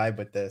was gonna vibe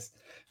with this,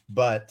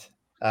 but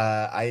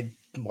I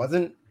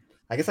wasn't.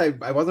 I guess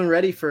I wasn't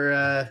ready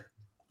for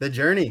the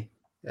journey.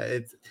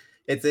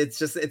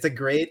 It's a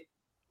great,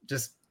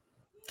 just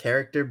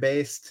character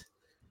based,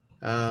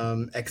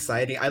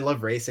 exciting. I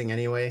love racing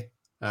anyway.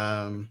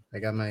 I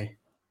got my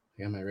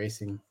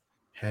racing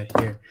head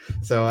here.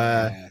 So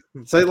I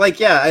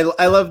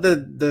love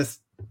the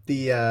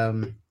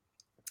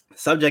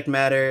subject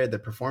matter. The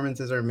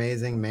performances are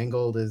amazing.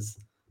 Mangold is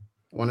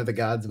one of the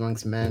gods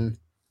amongst men.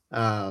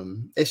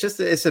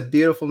 It's a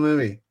beautiful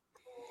movie.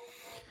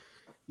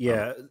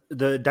 Yeah,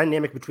 the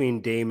dynamic between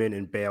Damon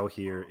and Bale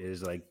here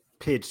is like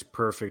pitch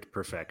perfect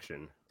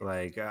perfection.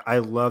 Like I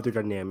love their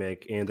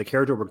dynamic and the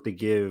character work they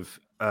give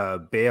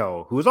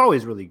Bale, who is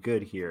always really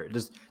good here.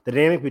 Just the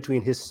dynamic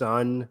between his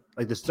son,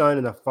 like the son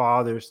and the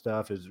father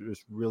stuff, is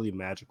really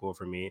magical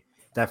for me.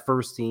 That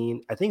first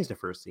scene, I think it's the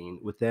first scene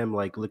with them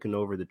like looking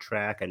over the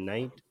track at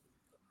night.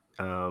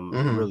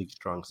 Really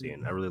strong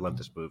scene. I really love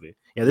this movie.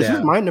 Yeah, this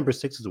is my number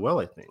 6 as well.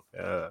 I think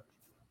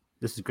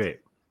this is great.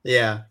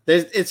 Yeah,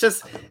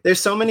 there's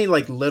so many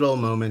like little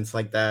moments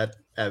like that,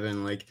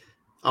 Evan, like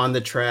on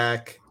the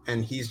track,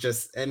 and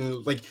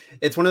like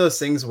it's one of those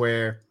things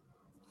where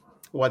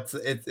is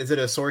it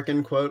a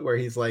Sorkin quote where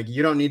he's like,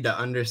 you don't need to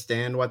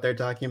understand what they're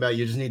talking about,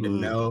 you just need to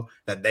know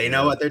that they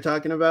know what they're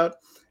talking about.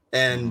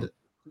 And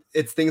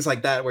it's things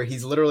like that where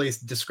he's literally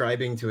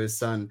describing to his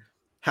son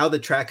how the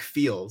track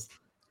feels,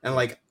 and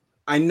like,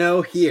 I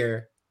know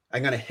here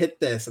I'm gonna hit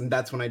this and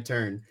that's when I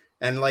turn.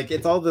 And like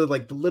it's all the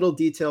like the little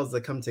details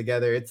that come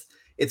together.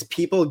 It's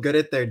people good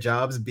at their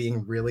jobs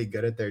being really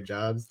good at their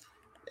jobs,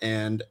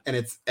 and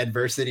it's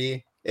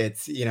adversity.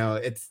 It's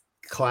it's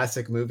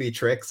classic movie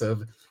tricks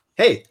of,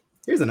 hey,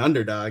 here's an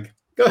underdog,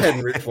 go ahead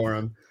and root for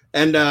him.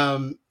 And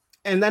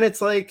then it's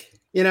like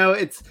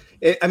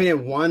it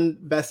won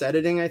best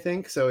editing, I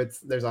think. So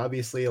there's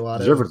obviously a lot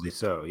deservedly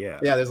so. Yeah,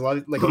 there's a lot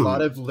of like a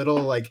lot of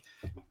little like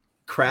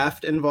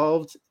craft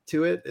involved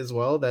to it as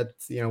well.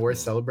 That's worth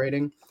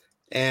celebrating.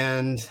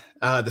 And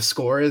the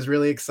score is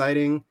really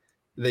exciting.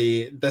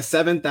 The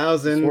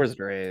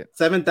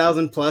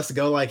 7,000 plus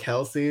Go Like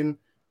Hell scene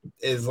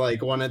is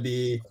like one of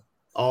the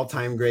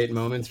all-time great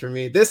moments for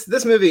me.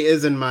 This movie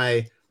is in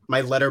my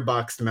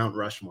letterboxed Mount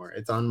Rushmore.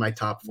 It's on my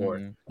top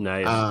 4.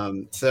 Nice.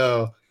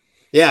 So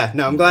yeah,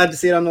 no, I'm glad to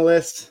see it on the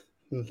list.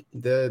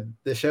 The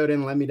show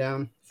didn't let me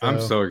down. So.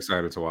 I'm so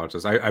excited to watch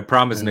this. I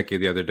promised Nikki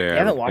the other day. You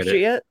haven't watched it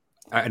yet?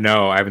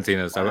 No, I haven't seen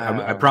this.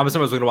 I promised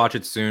him I was going to watch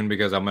it soon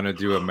because I'm going to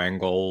do a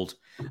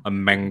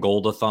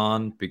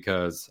Mangoldathon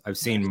because I've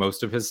seen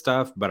most of his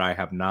stuff, but I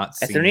have not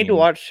seen. I still need to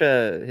watch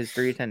his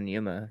 310 to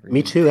Yuma.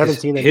 Me too. I haven't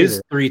seen it.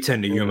 His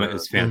 310 to Yuma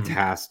is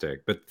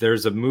fantastic, but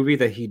there's a movie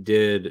that he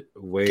did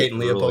way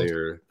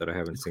earlier that I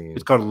haven't seen.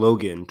 It's called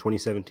Logan,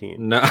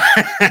 2017. No,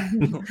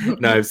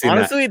 I've seen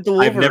honestly that. The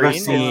Wolverine I've never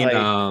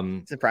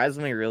seen.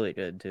 Surprisingly really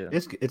good too.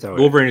 It's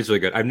Wolverine is really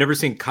good. I've never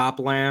seen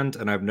Copland,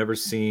 and I've never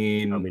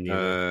seen. I've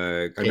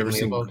never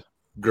seen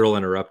Girl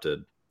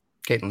Interrupted.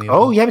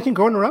 Oh, you haven't seen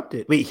Girl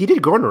Interrupted? Wait, he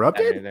did Girl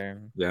Interrupted?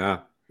 Yeah.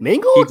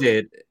 Mangold? He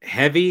did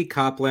Heavy,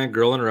 Copland,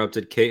 Girl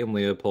Interrupted, Kate and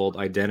Leopold,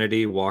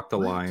 Identity, Walk the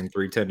Line,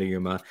 310 to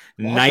Yuma,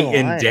 Night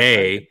and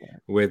Day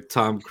with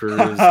Tom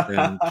Cruise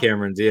and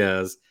Cameron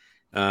Diaz,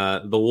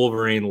 the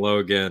Wolverine,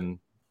 Logan,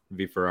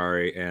 V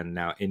Ferrari, and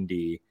now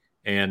Indy.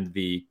 And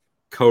the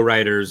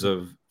co-writers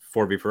of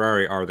For V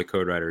Ferrari are the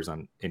co-writers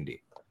on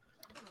Indy.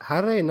 How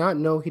did I not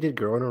know he did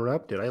Girl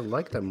Interrupted? I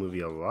like that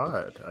movie a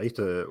lot. I used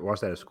to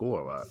watch that at school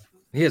a lot.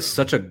 He has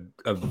such a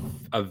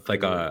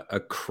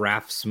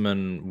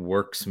craftsman,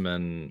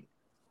 worksman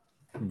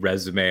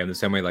resume in the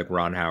same way like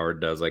Ron Howard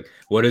does. Like,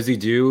 what does he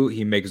do?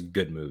 He makes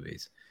good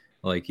movies.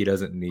 Like, he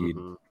doesn't need.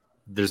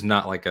 There's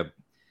not like an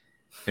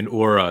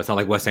aura. It's not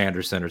like Wes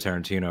Anderson or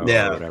Tarantino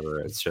or whatever.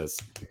 It's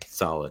just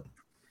solid.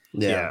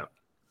 Yeah.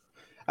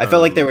 I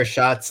felt like there were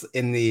shots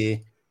in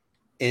the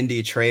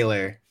Indy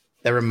trailer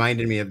that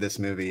reminded me of this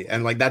movie,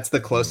 and like that's the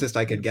closest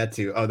I could get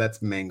to. Oh,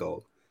 that's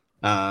Mangold.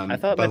 I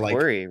thought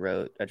McQuarrie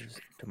wrote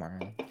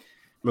Tomorrow.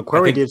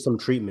 McQuarrie did some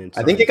treatments.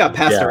 I think it got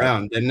passed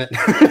around, didn't it?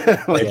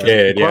 It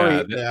did,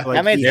 yeah.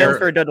 That made sense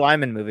for a Doug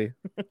Liman movie.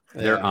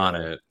 They're on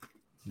it.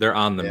 They're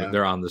on the.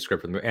 They're on the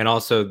script, and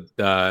also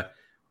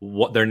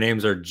what their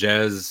names are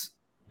Jez.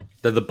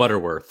 They're the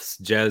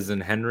Butterworths, Jez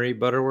and Henry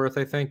Butterworth,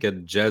 I think,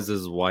 and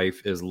Jez's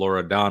wife is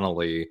Laura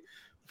Donnelly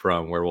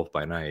from Werewolf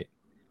by Night.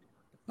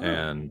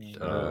 And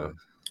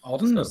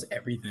Alden knows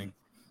everything.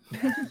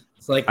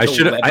 It's like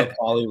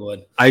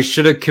Hollywood. I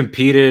should have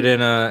competed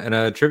in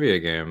a trivia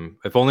game.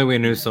 If only we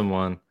knew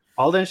someone.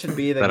 Alden should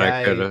be the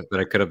guy that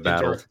I could have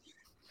battled.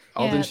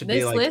 Alden should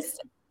be like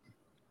list.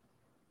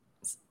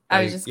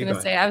 I was just gonna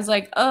say, I was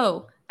like,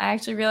 oh, I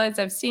actually realized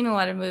I've seen a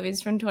lot of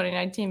movies from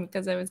 2019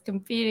 because I was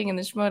competing in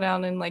the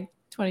Schmoedown in like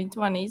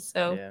 2020.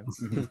 So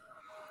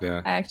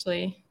yeah, I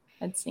actually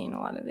had seen a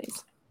lot of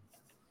these.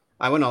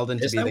 I want Alden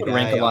to be the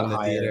guy on the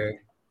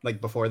theater,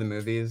 like before the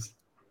movies.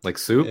 Like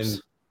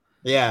Soups?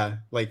 Yeah,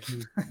 like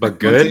but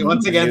good.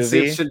 Once again,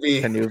 Soup should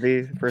be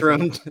Kanuvi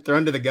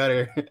thrown to the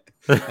gutter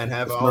and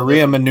have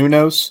Maria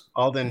Menounos.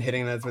 Alden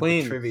hitting us with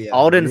the trivia.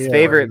 Alden's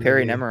favorite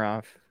Perry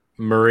Nemiroff.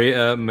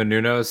 Maria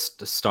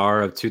Menounos,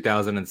 star of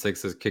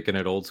 2006's Kicking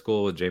It Old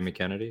School with Jamie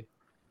Kennedy.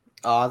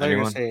 Oh, they're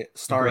gonna say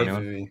star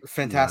of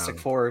Fantastic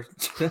Four.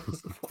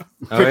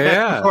 Oh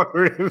yeah,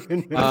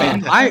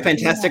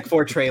 Fantastic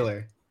Four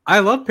trailer. I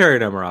love Perry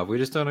Nemiroff. We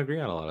just don't agree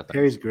on a lot of things.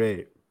 Perry's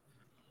great.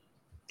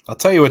 I'll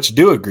tell you what you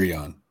do agree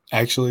on.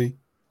 Actually,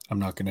 I'm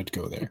not going to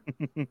go there.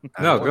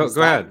 No,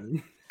 go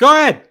ahead. Go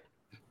ahead.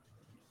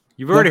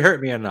 You've already hurt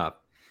me enough.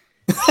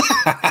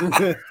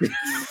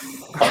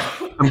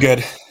 I'm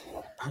good.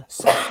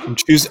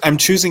 I'm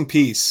choosing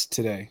peace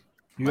today.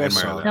 You guys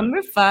saw that.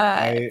 Number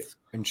 5.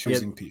 I'm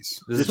choosing peace.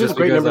 This is just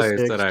because I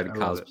said I'd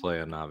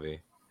cosplay a Navi.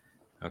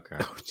 Okay.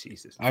 Oh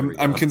Jesus.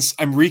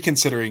 I'm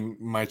reconsidering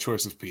my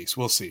choice of peace.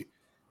 We'll see.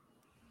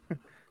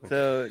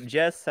 So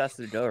Jess has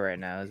to go right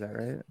now. Is that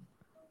right,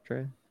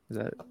 Trey? Is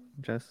that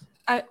Jess?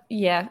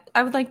 Yeah,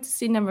 I would like to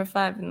see number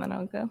 5, and then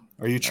I'll go.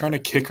 Are you trying to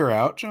kick her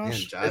out,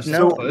 Josh? Man, Josh,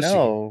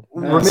 No.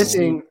 We're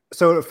missing.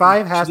 So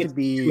 5 has to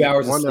be 2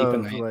 hours of one sleep a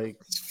of night. like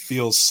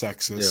Feels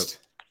sexist.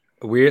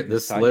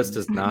 This list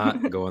is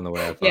not going the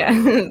way I thought. Yeah,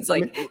 it's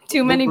like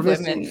too many we're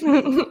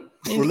women.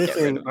 We're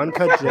missing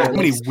Uncut Gems. How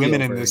many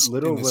women in this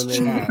Little in this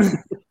Women? chat?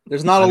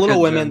 There's not a Uncut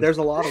little women. Gems. There's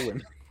a lot of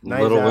women.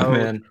 Knives Little Out,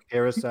 Women,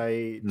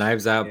 Parasite,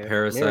 Knives Out, and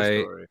Parasite.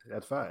 Marriage Story.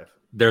 That's 5.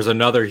 There's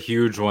another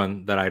huge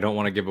one that I don't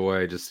want to give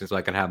away just so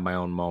I can have my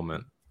own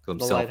moment. I'm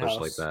The selfish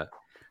Lighthouse. like that.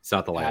 It's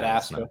not the Ad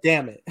Lighthouse. Astra. No.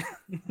 Damn it.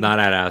 Not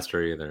Ad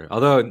Astra either.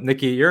 Although,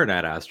 Nikki, you're an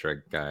Ad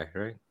Astra guy,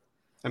 right?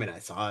 I mean, I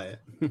saw it.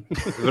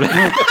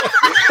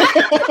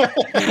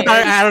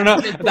 I don't know.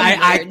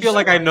 I feel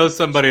like I know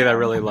somebody that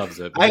really loves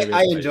it. but maybe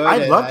I it's me.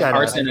 enjoyed it. love that.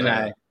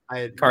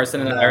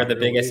 Carson and I are the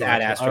biggest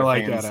Ad Astra I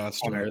like fans Ad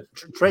Astra. on earth.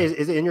 Trey,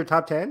 is it in your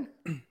top 10?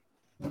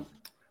 Oh,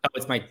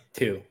 it's my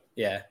 2.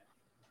 Yeah,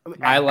 mean,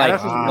 I Ad like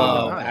Astra's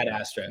love really high. Ad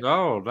Astra.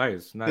 Oh, nice.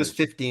 It was Nice.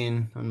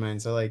 15 on mine,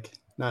 so like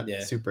not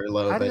super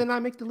low. How but did it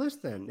not make the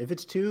list then? If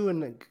it's 2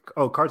 and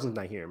Carson's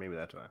not here, maybe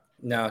that's why.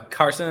 No,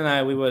 Carson and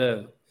I, we would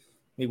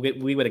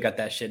have got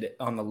that shit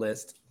on the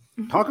list.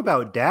 Talk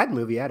about dad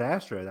movie Ad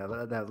Astra.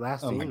 That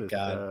last Oh scene my with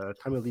God.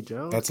 Tommy Lee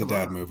Jones. That's a Come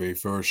dad on. movie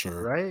for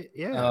sure. right?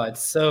 Yeah. Oh,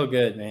 it's so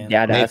good, man.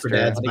 Dad Made for Astra.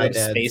 dads To by go to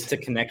dads. space to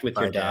connect with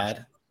By your dads.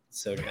 dad.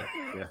 So good.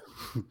 Yeah.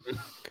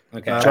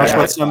 Okay. Uh, Josh, Yeah.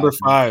 what's number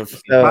 5?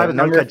 So 5 is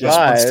number Uncut Gems.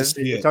 Wants to 5.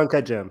 see It's it.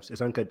 Uncut Gems.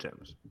 It's Uncut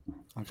Gems.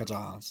 Uncut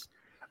Gems.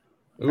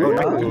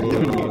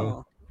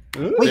 Ooh.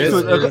 Wait, This so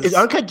is- is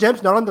Uncut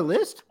Gems not on the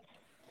list?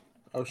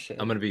 Oh shit.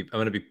 I'm gonna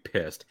be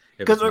pissed. if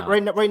Because it's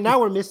not. right now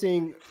we're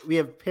missing. We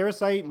have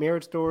Parasite,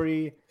 Marriage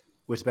Story,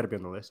 which better be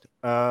on the list.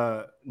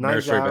 Marriage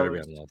Knives Story Out. better be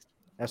on the list.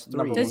 That's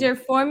 3. Does your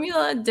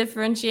formula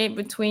differentiate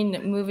between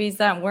movies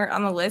that weren't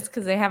on the list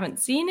because they haven't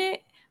seen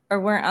it, or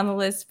weren't on the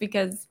list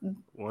because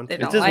One, they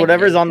two, don't It's just like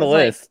whatever's it? on the 'Cause,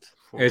 like- list.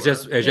 It's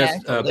just Yeah.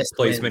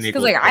 placement Because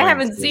equals like I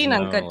haven't points. seen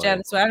There's Uncut no,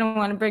 Gems, so I don't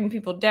want to bring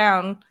people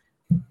down.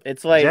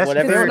 It's like Jess, It's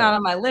whatever. not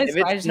on my list. If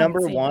but I it's just haven't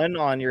number seen it. 1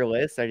 on your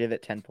list, I give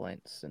it 10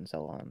 points and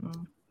so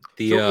on.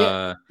 The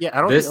So, yeah,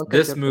 I don't this think Uncut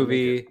this Gems will make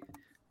movie it.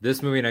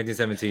 this movie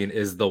 1917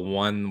 is the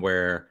one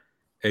where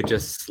it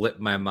just slipped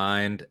my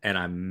mind and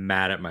I'm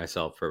mad at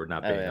myself for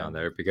not being yeah. on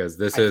there because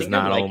this I is think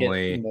I not like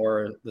only it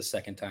more the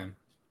second time.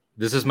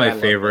 this is I my love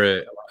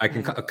favorite. that. I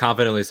can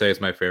confidently say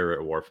it's my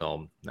favorite war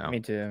film now. Me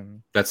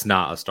too. That's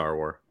not a Star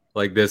Wars.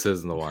 Like this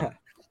isn't the one.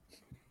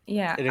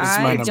 Yeah, It is my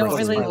I number don't one.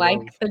 really My like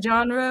love. the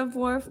genre of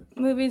war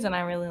movies, and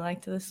I really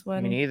liked this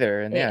one. Me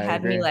neither. And It yeah, I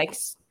had me agree.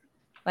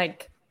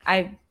 like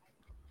I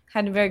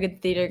had a very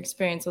good theater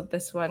experience with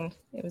this one.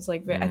 It was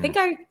like I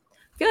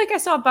feel like I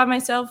saw it by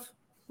myself,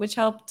 which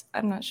helped.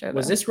 I'm not sure.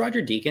 Was though. this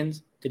Roger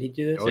Deakins? Did he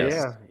do this? Oh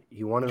yeah,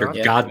 he won an You're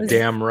Oscar.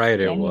 goddamn right.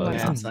 Yeah, It he was. was.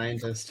 Yeah,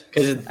 scientist.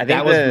 Because I think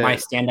that was the- my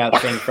standout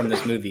thing from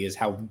this movie is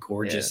how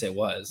gorgeous it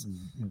was.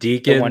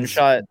 Deacon The one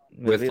shot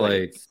with movie,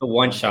 like The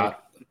one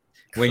shot.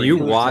 when you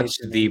Crazy. watch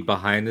the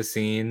behind the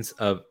scenes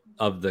of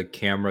the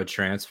camera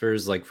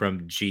transfers, like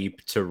from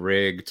Jeep to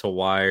rig to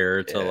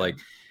wire to Yeah. like,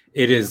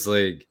 it is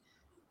like,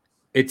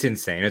 it's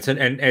insane.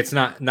 And it's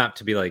not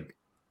to be like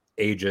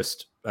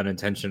ageist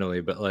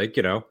unintentionally, but like,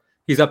 you know,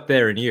 he's up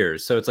there in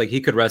years, so it's like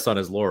he could rest on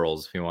his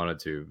laurels if he wanted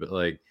to. But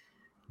like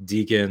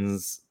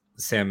Deakins,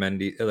 Sam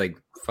Mendes, like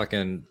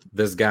fucking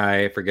this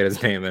guy, I forget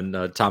his name, and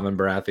Tom and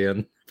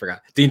Baratheon,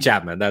 forgot Dean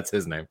Chapman, that's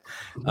his name.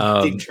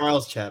 Dean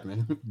Charles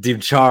Chapman. Dean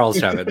Charles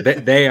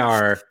Chapman. they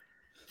are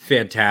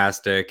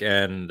fantastic,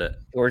 and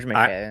George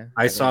McKay.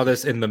 I saw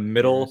this in the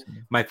middle.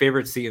 My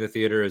favorite seat in the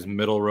theater is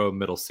middle row,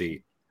 middle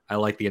seat. I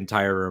like the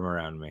entire room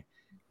around me,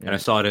 and I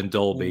saw it in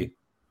Dolby,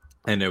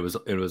 and it was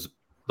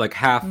like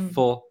half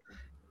full.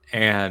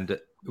 And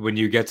when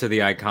you get to the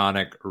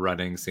iconic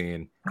running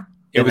scene,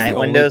 it The was night the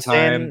window only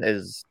time. scene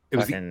is It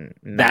was fucking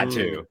that nuts.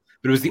 too,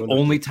 but it was the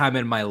only time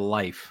in my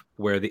life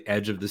where the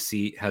edge of the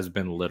seat has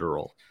been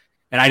literal,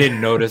 and I didn't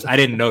notice.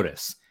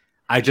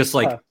 I just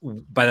like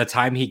by the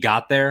time he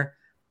got there,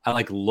 I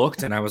like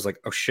looked and I was like,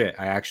 oh shit,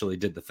 I actually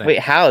did the thing. Wait,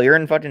 how? You're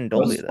in fucking I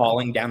was Dolby. though.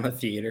 falling down the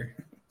theater.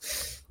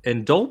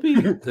 in Dolby.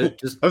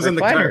 Just I was in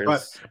the car.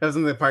 recliners. I was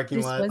in the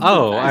parking lot.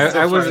 Oh, Still I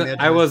trying wasn't. to I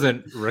adjust.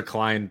 wasn't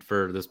reclined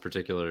for this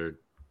particular.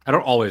 I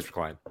don't always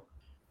recline.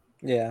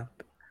 Yeah.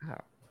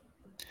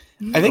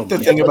 I think the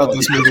thing about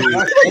this movie.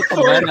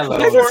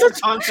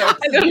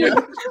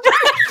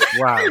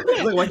 Wow.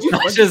 Like, what'd you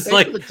Just pay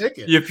like for the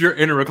ticket? if you're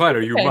in a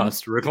recliner, you Okay.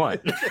 must recline.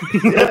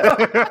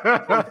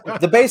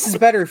 The bass is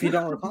better if you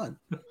don't recline.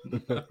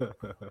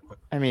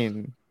 I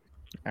mean,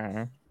 I don't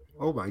know.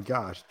 Oh my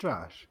gosh,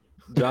 Josh.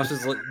 Josh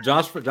is like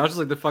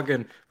the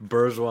fucking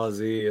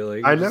bourgeoisie.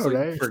 Like I he just, know,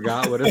 like, right?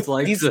 forgot what it's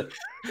like. He's- to,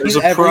 There's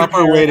a every proper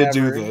parent way to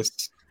do ever.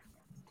 this.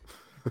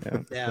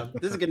 Yeah,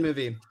 this is a good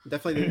movie.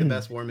 Definitely the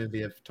best war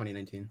movie of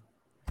 2019.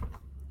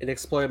 It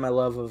exploited my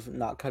love of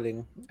not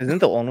cutting. Isn't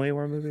the only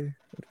war movie?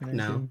 of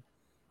No. 2019?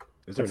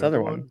 Is there What's the other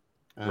another one?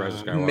 Rise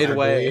of I Skywalker.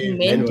 Midway.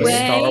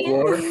 Midway. Star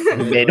Wars.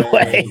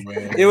 Midway.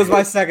 It was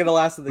my second to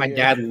last of the My year.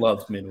 dad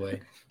loved Midway.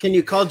 Can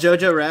you call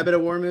Jojo Rabbit a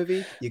war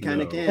movie? You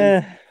kind of No. can.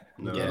 Eh,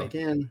 No. Yeah, you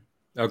can.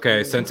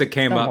 Okay, since it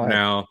came Somewhat. up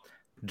now,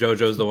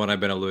 JoJo's the one I've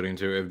been alluding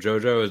to. If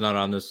JoJo is not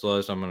on this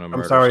list, I'm gonna. I'm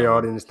murder sorry, someone.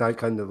 audience. It's not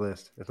cutting the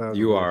list. It's not on the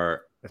You list.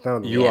 are. It's not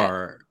on the You list. Yeah.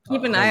 are.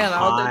 Keep an eye on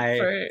all the high-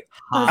 for.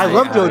 I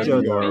love high JoJo, out of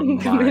though. your Being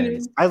committed.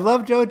 mind. I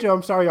love JoJo.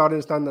 I'm sorry,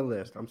 audience. It's not on the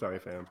list. I'm sorry,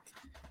 fam.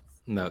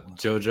 No,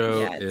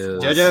 JoJo Yeah, it's-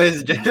 is.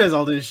 JoJo is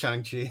older than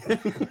Shang-Chi.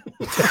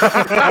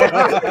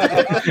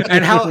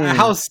 And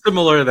how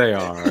similar they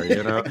are,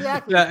 you know.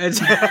 Yeah, it's.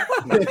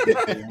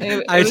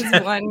 It I- was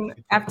one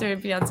after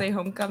Beyonce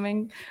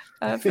Homecoming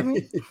for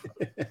me.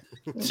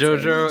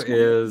 JoJo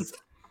is.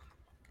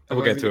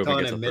 We'll get to it. when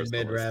we Calling get it to the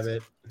mid first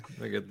rabbit.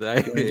 Look at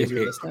that.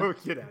 Oh,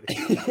 get out of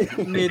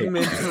here. Mid.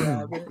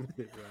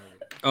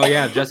 Oh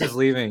yeah, Jess is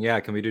leaving. Yeah,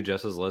 can we do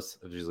Jess's list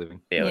if she's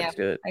leaving? yeah, let's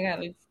do it. I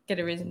gotta get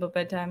a reasonable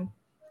bedtime.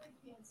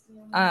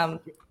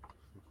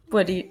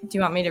 What do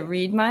you want me to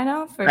read mine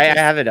off? Or I just-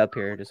 have it up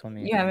here. Just want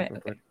me. You have it.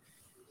 Okay.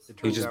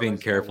 He's just being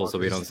careful so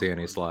we don't see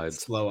any slides.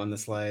 Slow on the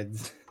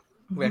slides.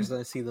 We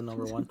accidentally see the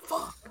number one.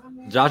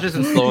 Josh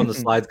isn't slow on the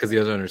slides because he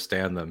doesn't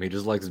understand them. He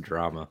just likes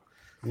drama.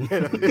 He's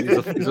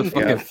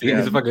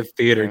a fucking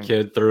theater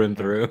kid through and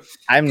through.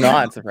 I'm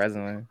not,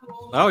 surprisingly.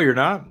 Oh, you're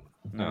not?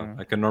 No, No.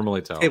 I can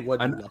normally tell. It would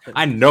be nothing.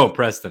 I know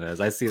Preston is.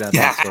 I see that. in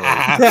the story.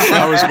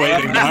 I was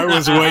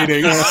waiting.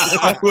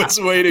 I was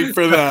waiting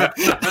for that.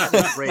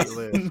 Great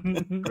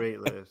list.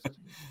 Great list.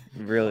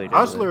 Really. good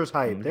Hustler's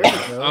hype. There you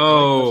go.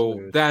 Oh,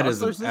 Hustlers. that is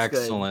Hustlers an good.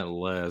 excellent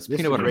list. This Peanut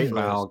is a Butter great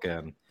list.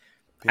 Falcon.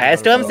 I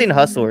still haven't seen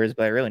Hustlers,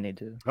 but I really need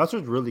to.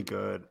 Hustler's really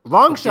good.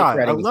 Long shot.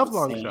 I Rating is love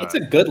long insane. shot. It's a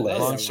good list.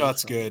 Long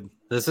shot's good.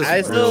 This is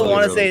I still really,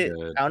 want to really say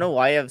good. I don't know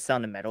why you have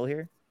Sound of Metal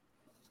here.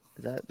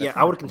 Is that? Yeah, that's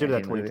I would not consider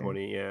that 2019 movie.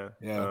 2020.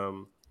 Yeah. Yeah.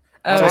 Oh,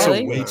 It's also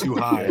really? way too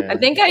high. Yeah. I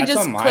think I That's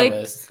just on my clicked.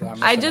 list. I'm I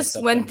messing just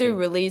myself went up through too.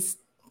 release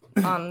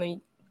on the.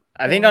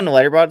 I think on the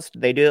Letterboxd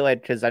they do it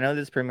like because I know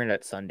this premiered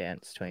at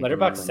Sundance. 2020.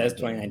 Letterboxd says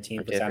 2019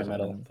 for Okay, Sound of for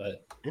Metal, Sound.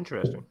 but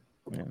Interesting.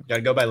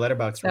 Gotta go by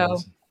Letterboxd No.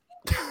 rules.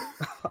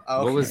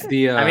 What was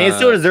the? I mean, it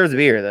still deserves to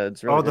be here though.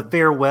 It's really Oh, the good.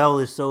 farewell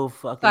is so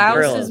fucking. Klaus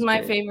Thrill is is my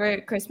great.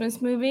 favorite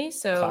Christmas movie,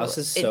 so Klaus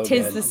is so it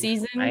tis good. the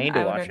season. I need to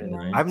would watch it.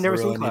 recommend. I've never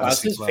Really seen need to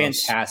Klaus. Klaus is Klaus.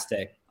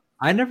 fantastic.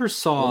 I never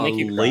saw It'll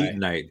make you Late cry.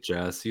 Night,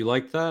 Jess. You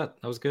like that?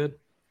 That was good.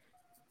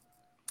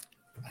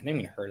 I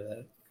didn't even heard of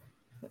that.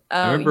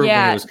 I Oh remember when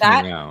yeah, it was that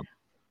coming out.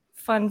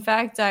 fun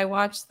fact. I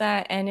watched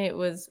that, and it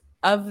was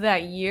of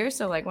that year.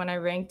 So like when I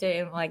ranked it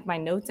in like my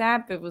notes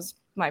app, it was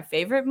my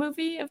favorite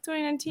movie of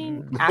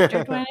 2019 after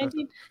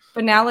 2019.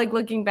 But now like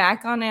looking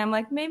back on it, I'm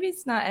like maybe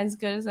it's not as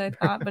good as I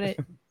thought, but it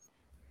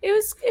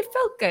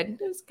felt good.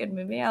 It was a good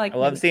movie. I like. I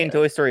love movies seeing that-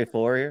 Toy Story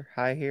 4 here,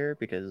 high here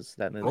because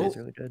that movie is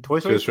really good. Toy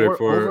Story 4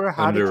 over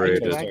How to Train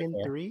underrated. Your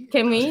Dragon 3?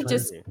 Can we That's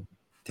just? crazy.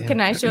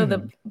 Can I show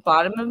the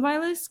bottom of my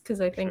list?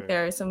 Because I think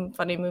there are some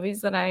funny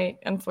movies that I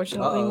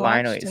unfortunately watched.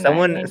 Finally, and I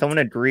someone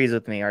think- agrees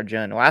with me.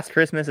 Arjun, Last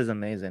Christmas is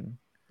amazing.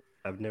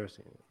 I've never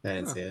seen it. I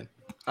didn't see it.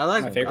 I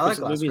like. My favorite I like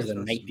Christmas Last movie is The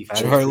Christmas. Night Before.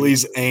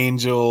 Charlie's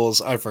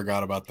Angels. I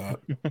forgot about that.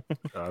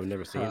 I've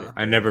never seen it.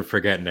 I never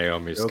forget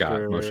Naomi Scott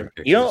Joker. motion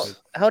pictures. You know,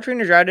 How to Train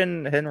Your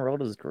Dragon Hidden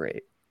World is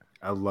great.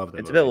 I love that.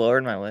 It's a bit lower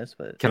in my list,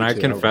 but Can Me I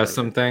too. confess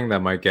something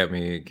that might get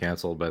me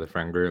canceled by the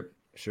friend group?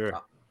 Sure.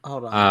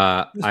 Hold on.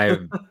 I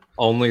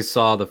only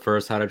saw the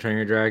first How to Train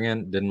Your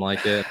Dragon, didn't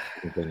like it,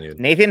 continued.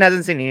 Nathan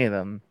hasn't seen any of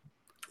them.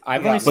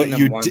 I've Yeah. only seen But them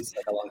you once, did-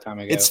 like a long time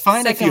ago. It's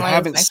fine if Second you one is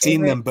haven't my seen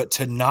favorite. them, but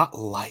to not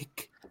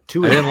like. I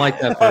didn't like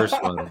that first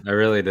one. I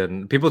really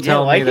didn't. People You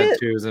tell don't me like that it?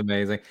 2 is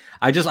amazing.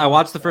 I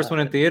watched the first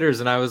one in theaters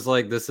and I was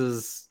like, this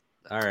is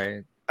all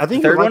right. I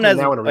think The you're third one liking has,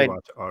 that one to like,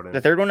 rewatch. Arden.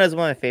 The third one has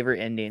one of my favorite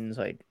endings,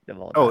 like of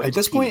all Oh, time. At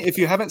this point, if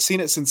you haven't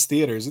seen it since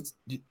theaters, it's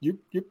you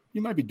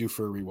might be due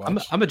for a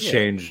rewatch. I'm a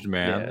changed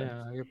man. Yeah.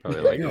 Yeah, you're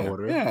probably like Yeah.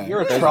 it. Yeah.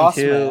 You're a Frozen cross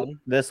 2, man.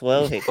 This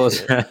Low, hate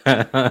Close. it.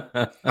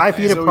 5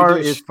 Feet Zoe Apart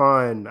Dish. is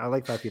fun. I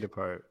like 5 Feet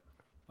Apart.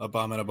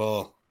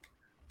 Abominable.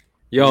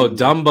 Yo,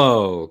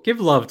 Dumbo. Give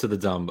love to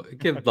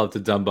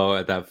Dumbo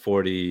at that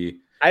 40.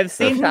 I've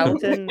seen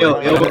Paddleton. Yo,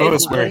 Dumbo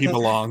is where he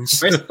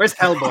belongs. Where's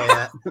Hellboy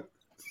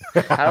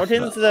at?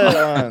 Paddleton's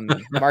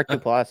the Mark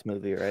Duplass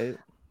movie, right?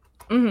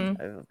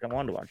 Mhm. I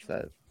wanted to watch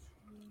that.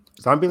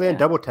 Zombieland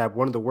Double Tap,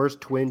 one of the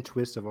worst twin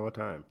twists of all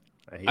time.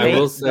 I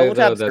will say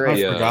though that I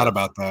forgot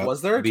about that.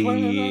 Was there a twin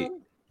in that?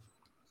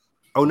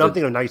 Oh no, I'm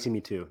thinking of Night See Me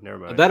Too. Never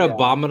mind. That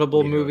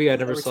Abominable movie I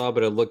never saw,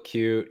 but it looked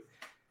cute.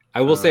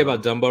 I will say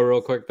about Dumbo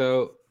real quick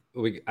though.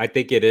 I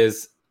think it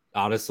is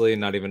honestly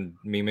not even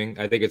memeing.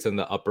 I think it's in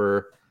the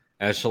upper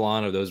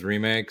echelon of those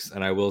remakes,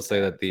 and I will say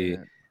that the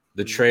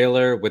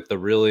trailer with the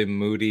really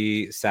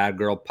moody sad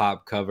girl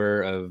pop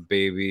cover of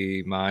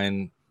Baby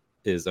Mine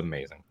is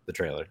amazing. The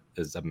trailer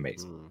is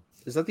amazing.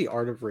 Is that The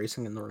Art of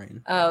Racing in the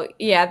Rain? Oh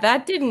yeah,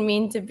 that didn't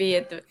mean to be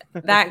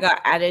that got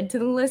added to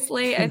the list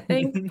late, I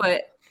think.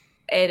 But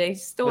a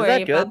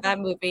story about that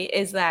movie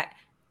is that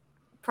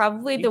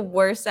probably the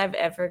worst I've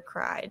ever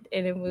cried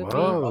in a movie.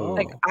 Whoa.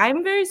 Like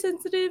I'm very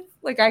sensitive.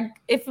 Like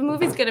if a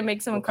movie's gonna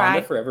make someone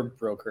cry, forever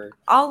broke her.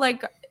 I'll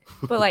like,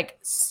 but like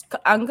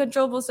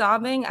uncontrollable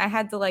sobbing, I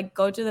had to like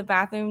go to the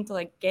bathroom to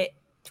like get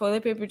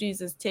toilet paper to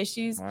use as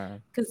tissues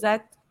because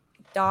that.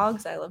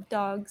 Dogs, I love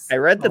dogs. I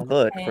read the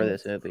book for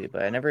this movie,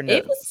 but I never knew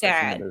it was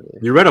sad.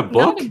 You read a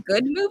book? Not a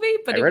good movie,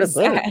 but I read it was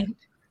a book.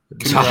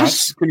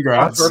 sad.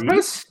 Congrats. On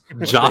purpose?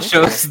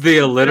 Josh's the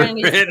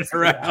illiterate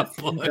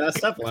rapper.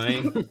 Stop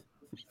lying.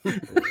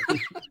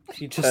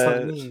 He just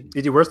like me.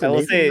 Did you worse than I will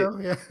Nathan, say, though?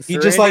 Yeah. He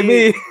just like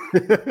me.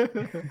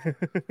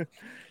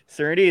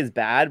 Serenity is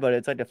bad, but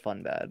it's like a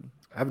fun bad.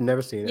 I've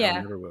never seen it. Yeah.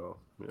 I never will.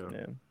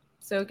 Yeah.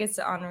 So it gets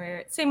to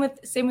honorary. Same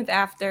with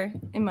After,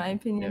 in my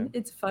opinion.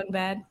 It's fun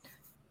bad.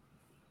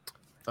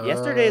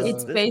 Yesterday's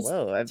It's this based.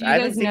 low. Do you I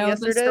haven't guys seen know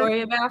Yesterday. the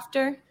story of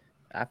After?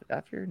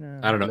 After no.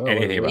 I don't know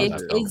anything about It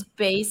that film. is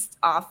based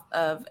off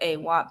of a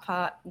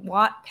Wattpad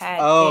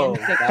Oh,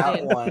 fan that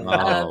fiction one.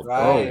 of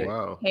Right.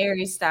 Wow.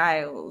 Harry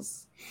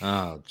Styles.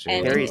 Oh, geez.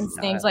 And Harry his Styles.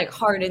 name's like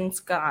Hardin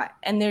Scott.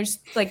 And there's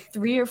like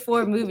 3 or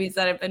 4 movies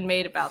that have been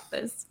made about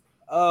this.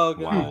 Oh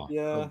god, Wow.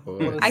 yeah. Oh,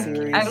 boy. What a I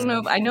series. don't know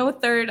if I know a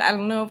third. I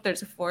don't know if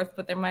there's a fourth,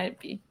 but there might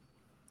be.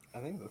 I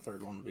think the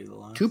third one would be the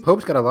last. Two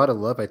Popes got a lot of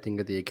love, I think,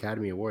 at the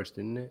Academy Awards,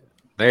 didn't it?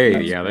 They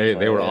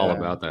were all Yeah.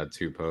 about that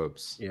Two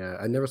Popes. Yeah,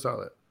 I never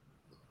saw it.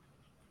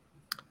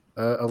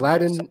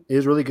 Aladdin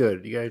is really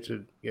good. You guys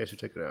should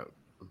check it out.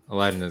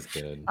 Aladdin is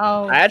good.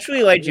 Oh, I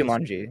actually like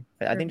Jumanji.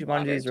 I think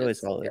Jumanji is really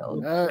solid.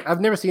 I've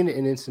never seen it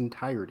in its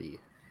entirety.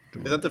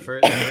 Is that the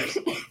first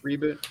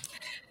reboot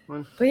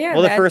one? But yeah,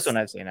 Well, the first one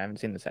I've seen. I haven't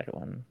seen the second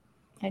one.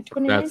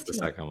 That's the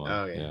second one.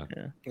 Oh, yeah.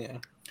 Yeah.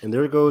 And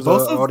there goes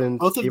Both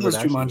Alden's of favorite those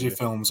action Jumanji movie.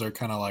 films are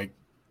kind of like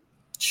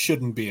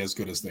shouldn't be as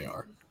good as they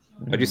are.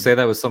 Why'd you say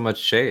that with so much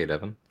shade,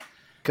 Evan?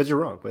 Because you're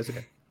wrong, but it's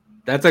okay.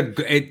 That's a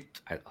great.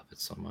 I love it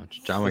so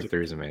much. John Wick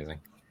 3 is amazing.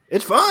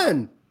 It's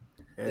fun.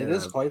 It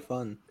is quite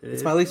fun. it It's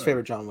is my least fun.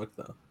 favorite John Wick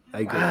though.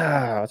 I agree.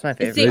 Wow, that's my It's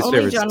favorite. the Least only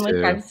favorite's John Wick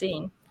 2. I've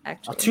seen.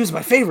 Actually, I'll choose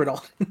my favorite.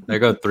 I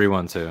go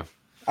 3-1-2.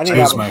 I need to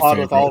have Choose a my pod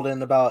with favorite.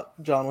 Alden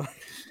about John Wick.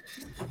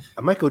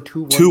 I might go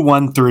 2-1.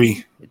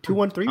 2-1-3.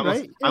 2-1-3, Almost,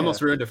 right? I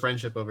almost ruined a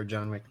friendship over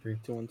John Wick 3.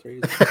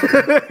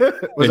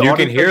 2-1-3. And you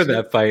can hear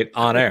that fight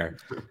on air.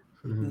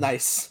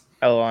 Nice.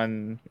 Oh,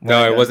 on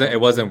No, it wasn't.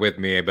 It wasn't with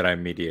me, but I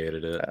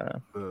mediated it.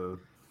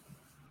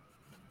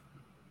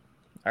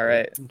 All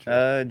right,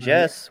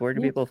 Jess, where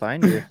do people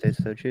find you if they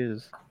so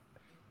choose?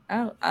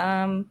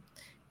 Oh,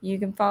 you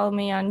can follow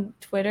me on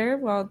Twitter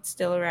while it's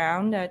still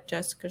around at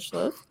Jessica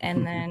Schloth,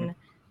 and then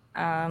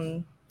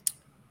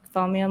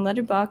follow me on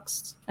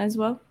Letterboxd as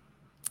well.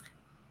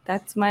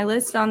 That's my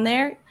list on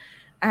there.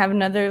 I have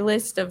another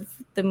list of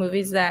the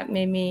movies that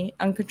made me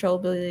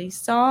uncontrollably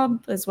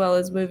sob, as well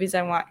as movies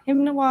I want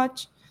him to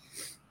watch.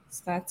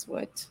 So that's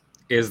what.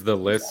 Is the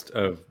list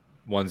of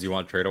ones you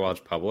want Trey to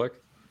watch public?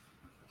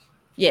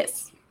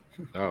 Yes,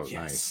 Oh, Yes.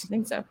 nice. I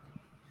think so.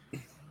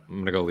 I'm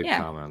gonna go leave Yeah.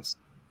 comments.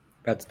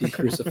 About to be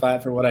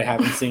crucified for what I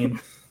haven't seen.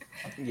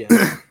 Yeah.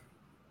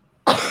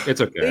 It's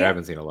okay. I Yeah.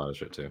 haven't seen a lot of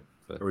shit too.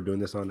 But We're doing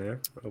this on there.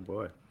 Oh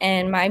boy.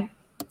 And my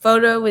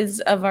photo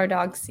is of our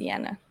dog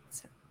Sienna.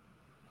 So,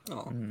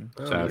 Oh.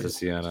 shout out to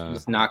Sienna.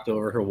 Just knocked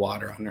over her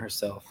water on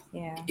herself.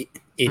 yeah.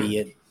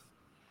 Idiot.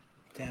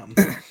 Damn.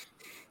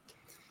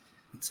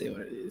 Let's see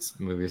what it is.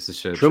 Movies to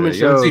shit. Truman Trey.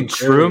 You haven't Show. seen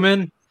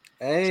Truman?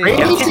 Hey.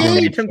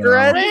 Phantom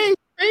Thread?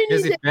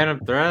 Is he Phantom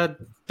Thread?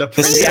 The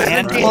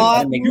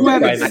Plot? You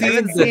haven't I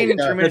haven't seen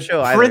Truman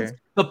Show either.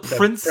 The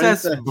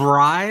Princess Princess.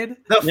 Bride?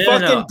 The No,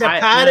 fucking no,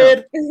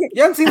 Departed. You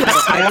haven't seen The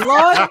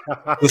Sandlot?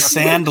 The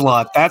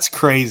Sandlot. That's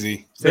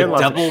crazy. The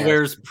Sandlot's Devil a-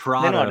 Wears Sandlot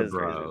Prada, is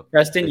bro.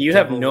 Preston, The you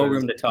have Devil no Wears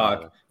room to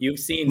Prada. talk. You've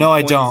seen No,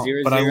 I don't,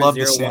 but I love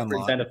The 0.0001%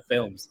 Sandlot. of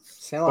films.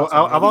 Sandlot's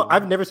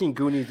I've never seen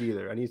Goonies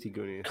either. I need to see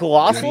Goonies.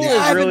 Colossal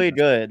Yeah, is really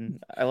good.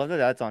 I love that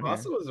that's on here.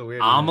 Also was a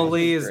weird.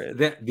 Amelie is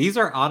Great. these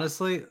are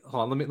honestly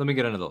hold on, let me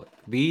get into the list.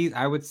 These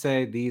I would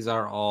say these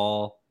are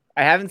all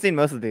I haven't seen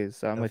most of these,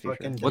 so I'm The with you.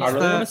 fucking- Sean. What's I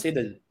really the- want to see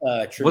the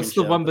Truman what's the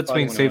Show. one That's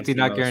between probably one I wanna Safety see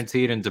Not most.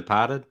 Guaranteed and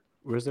Departed?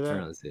 Where's it I'm at?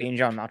 trying to see. Being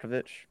John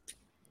Malkovich.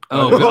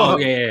 Oh,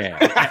 yeah.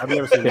 I've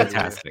never seen that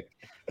either.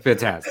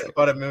 Fantastic.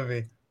 What a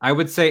movie. I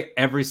would say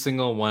every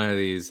single one of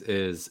these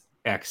is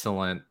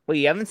excellent. Wait,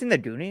 you haven't seen the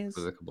Goonies?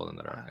 There's a couple in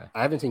there. Okay.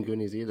 I haven't seen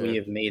Goonies either. We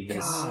have made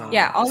this.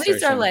 Yeah, all these are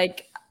assertion.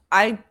 like,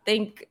 I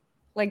think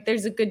like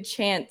there's a good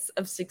chance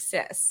of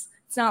success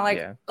It's not like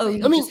he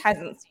just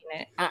hasn't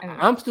seen it.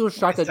 I'm still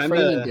shocked at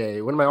Training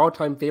Day, one of my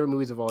all-time favorite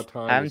movies of all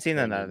time. I haven't seen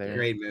that either.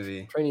 Great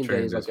movie. Training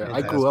Day is like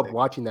I grew up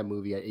watching that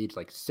movie at age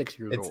like 6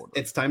 years old.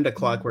 It's time to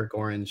Clockwork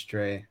Orange,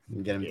 Trey,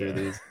 and get him through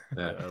these.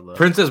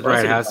 Princess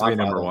Bride has to be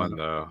number one,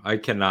 though. I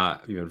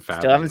cannot even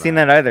fathom. Still haven't seen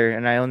that either,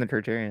 and I own the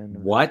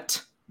Criterion.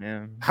 What?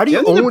 Yeah. How do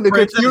you own the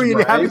Criterion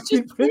and haven't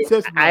seen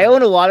Princess Bride? I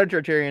own a lot of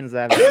Criterions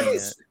that haven't seen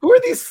it. Who are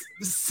these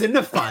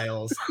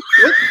cinephiles?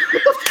 what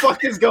the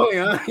fuck is going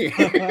on here?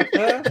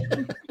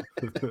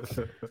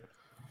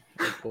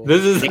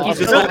 This is.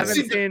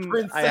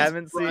 I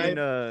haven't seen.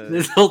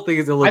 This whole thing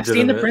is illegitimate. I've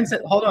seen the Princess.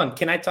 Hold on,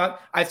 can I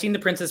talk? I've seen the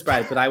Princess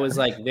Bride, but I was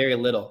like very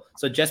little.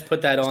 So just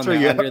put that on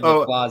there under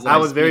the clause. I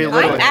was very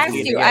little. I asked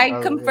you. I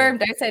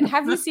confirmed. I said,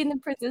 "Have you seen the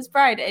Princess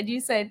Bride?" And you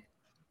said,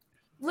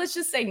 "Let's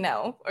just say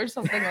no," or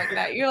something like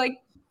that. You're like,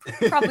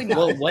 probably not.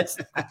 Well,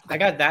 I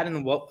got that,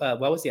 and what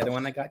was the other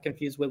one I got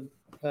confused with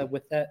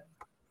that?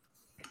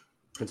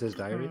 Princess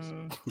Diaries.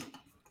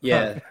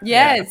 Yeah.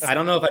 Yes. I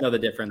don't know if I know the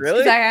difference.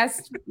 Really? I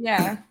asked.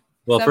 Yeah.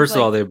 Well, first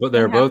of all,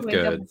 they're both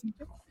good.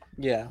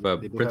 Yeah.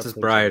 But Princess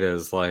Bride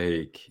is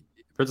like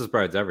Princess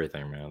Bride's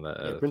everything, man.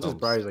 Princess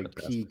Bride is like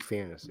peak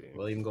fantasy.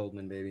 William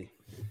Goldman, baby.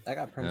 I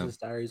got Princess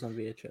Diaries on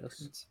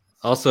VHS.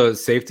 Also,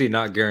 safety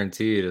not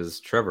guaranteed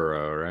is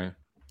Trevorrow, right?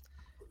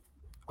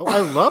 Oh, I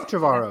love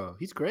Trevorrow.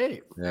 He's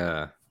great.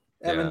 Yeah.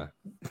 Evan.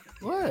 Yeah.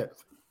 What?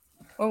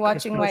 We're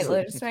watching White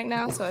Lotus right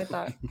now, so I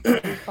thought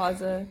we'd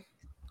pause a.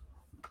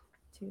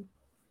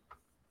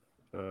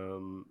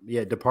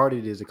 Yeah,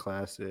 Departed is a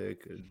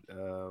classic.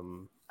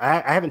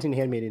 I haven't seen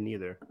Handmaiden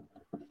either.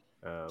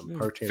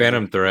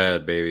 Phantom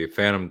Thread, baby.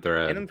 Phantom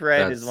Thread. Phantom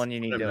Thread is one you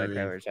need to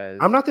prioritize.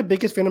 I'm not the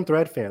biggest Phantom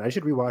Thread fan. I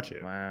should rewatch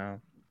it. Wow.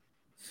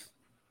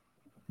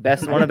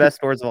 One of the best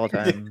scores of all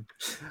time.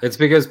 It's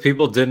because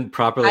people didn't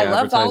properly I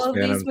love all advertise of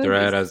Phantom these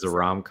Thread movies. as a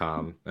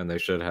rom-com, and they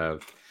should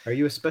have. Are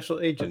you a special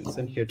agent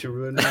sent here to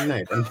ruin my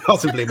night and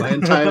possibly my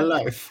entire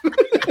life?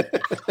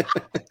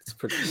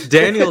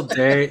 Daniel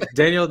Day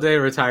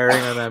retiring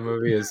on that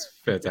movie is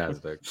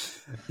fantastic.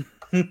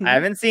 I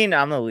haven't seen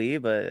Amelie,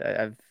 but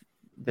I've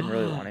been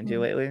really wanting to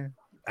lately.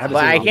 haven't But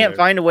seen I it can't either.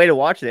 find a way to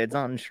watch it. It's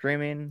on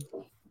streaming.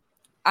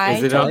 I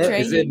Is it told on-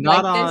 Trey is it you'd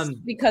not like this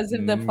on because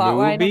of the plot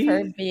line of Mubi?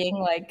 her being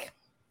like,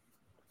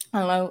 I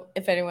don't know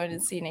if anyone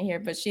has seen it here,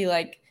 but she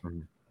like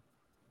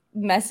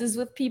messes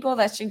with people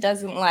that she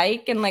doesn't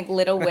like in like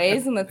little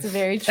ways, and that's a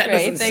very That Trey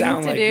doesn't thing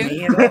sound to like do.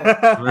 me at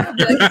all.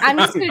 Like, I'm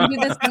just gonna do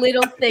this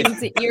little thing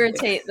to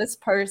irritate this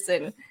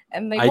person,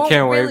 and they I won't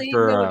can't wait really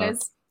for,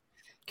 notice.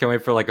 Can't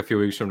wait for like a few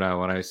weeks from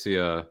now when I see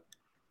a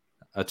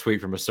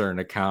tweet from a certain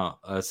account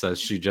that says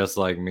she just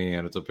like me,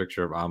 and it's a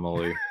picture of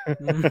Amelie. You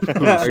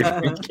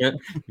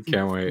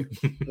can't wait.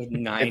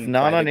 It's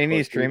not on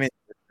any streaming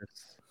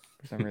service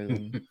for some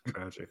reason.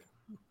 Tragic.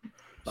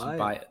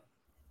 Buy it.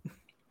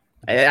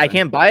 I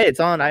can't buy it. It's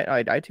on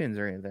iTunes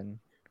or anything.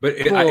 But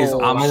is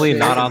Amelie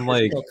not on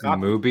like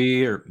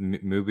Mubi or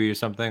Mubi or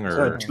something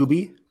or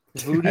Tubi?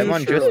 I'm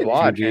on Just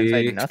Watch. And it's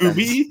like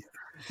nothing.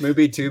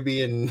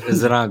 Tubi, and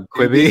is it on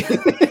Quibi?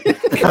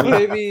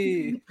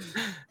 Maybe.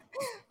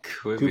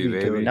 Quibi,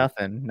 baby.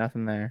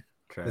 Nothing there.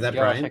 Is that Josh,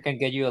 Brian? I can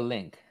get you a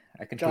link.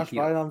 I can Josh, pick you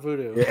buy it up. on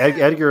Voodoo. Yeah,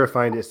 Edgar will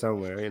find it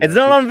somewhere. you It's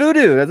know. not on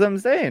Vudu. That's what I'm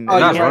saying. Oh, You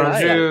Josh, can't why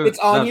buy don't it. you- It's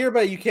on No. here,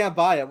 but you can't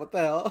buy it. What the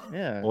hell?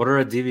 Yeah. Order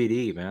a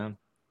DVD, man.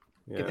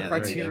 Yeah, Yeah,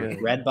 right. there you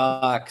go.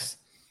 Redbox.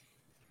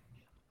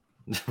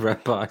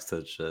 Redbox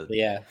that shit. But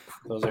yeah,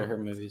 those are her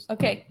movies.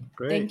 Okay,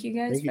 Great. thank you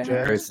guys Thank you, for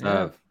Jess. Great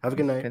stuff. Have a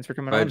good night. Thanks for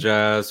coming Bye, on.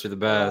 Jess. You're the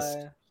best.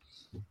 Bye.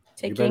 You're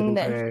better taking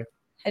than the Trey.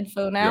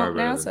 headphone You are out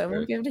better now, than so I won't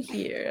Trey. be able to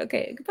hear.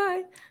 Okay,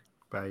 goodbye.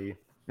 Bye.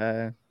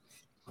 Uh,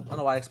 I don't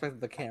know why I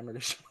expected the camera to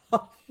show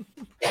up.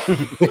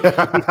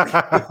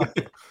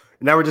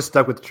 Now we're just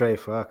stuck with Trey.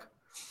 Fuck.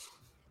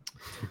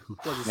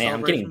 Was it Man,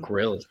 I'm getting celebration?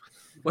 grilled.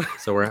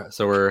 So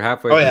we're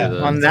halfway Oh, yeah. through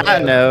the on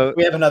that note,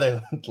 We have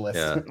another list.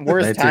 yeah.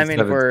 worst timing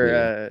 1917.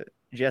 for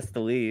Jess to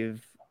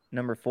leave.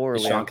 Number 4.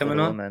 Is we Sean have coming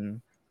Little on?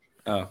 Women.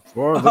 Oh,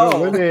 For Little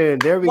Oh. Women.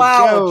 There we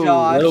Wow, go.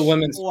 Josh. Little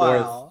Women's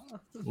Wow.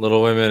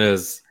 Little Women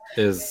is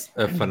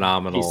a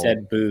phenomenal. he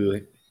said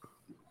boo.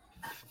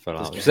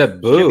 phenomenal. You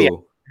said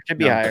boo. Should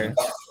be No. higher.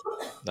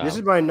 No, This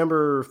is my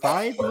number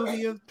 5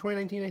 movie of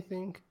 2019, I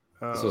think.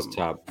 this was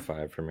top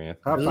 5 for me.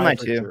 top This is 5 my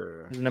for 2.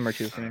 sure. This is number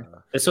 2 for me.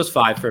 This was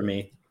 5 for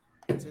me.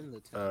 It's in the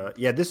top.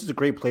 Yeah, this is a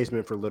great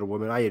placement for Little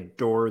Women. I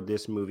adore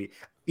this movie.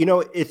 You know,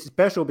 it's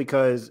special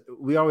because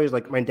we always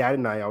like my dad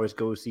and I always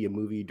go see a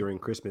movie during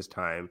Christmas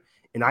time,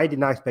 and I did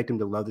not expect him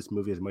to love this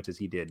movie as much as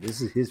he did.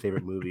 This is his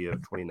favorite movie of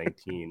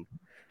 2019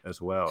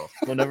 as well.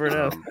 We'll never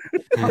know.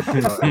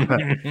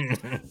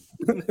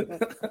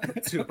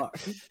 Too hard.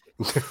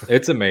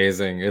 It's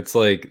amazing. It's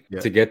like Yeah.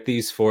 to get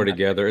these 4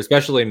 together,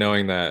 especially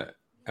knowing that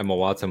Emma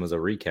Watson was a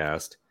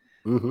recast.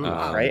 Mhm.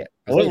 Right?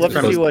 I I would think love it's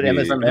to see supposed what to Emma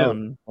be-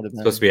 Stone would have been.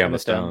 Supposed to be Emma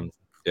Stone.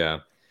 Yeah.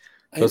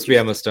 Supposed to be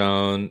Emma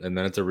Stone, and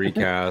then it's a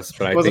recast.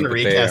 But It I wasn't think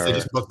a that recast. they They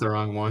just booked the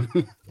wrong one.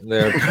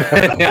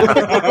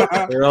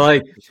 they're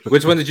like,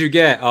 which one did you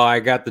get? Oh, I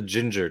got the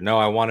ginger. No,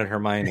 I wanted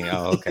Hermione.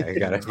 Oh, okay, I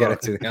got to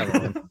do the other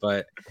one.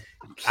 But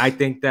I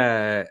think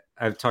that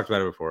I've talked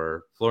about it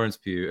before. Florence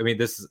Pugh. I mean,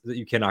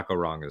 you cannot go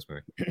wrong in this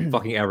movie.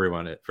 Fucking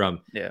everyone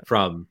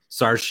from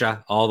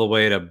Saoirse all the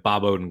way to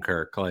Bob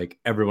Odenkirk. Like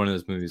everyone in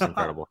this movie is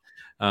incredible.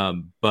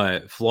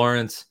 But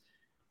Florence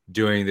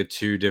doing the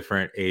two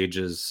different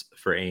ages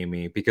for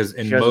Amy, because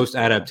in most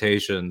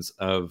adaptations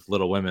of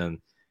Little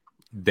Women,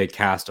 they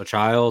cast a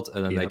child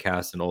and then they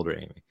cast an older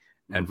Amy.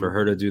 And for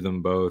her to do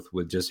them both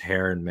with just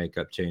hair and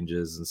makeup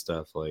changes and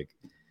stuff, like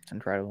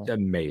incredible,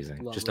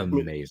 amazing,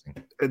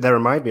 amazing. That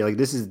reminds me, like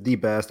this is the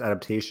best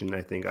adaptation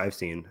I think I've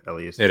seen. At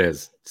least it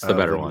is. It's the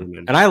better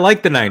one, and I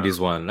like the '90s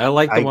one. I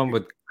like the one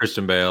with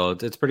Christian Bale.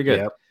 It's pretty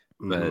good,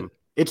 but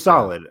it's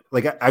solid.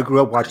 Like I grew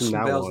up watching Christian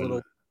that Bale's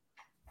one.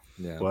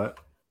 Yeah. What?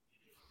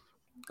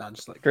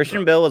 Just like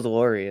Christian Bale was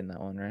Laurie in that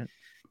one, right?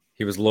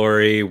 He was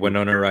Laurie.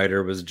 Winona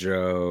Ryder was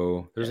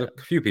Joe. There's a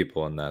few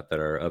people in that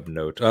are of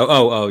note.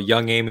 Oh,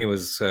 young Amy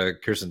was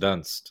Kirsten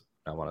Dunst.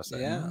 I want to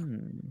say,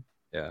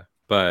 yeah.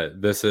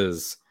 But this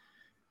is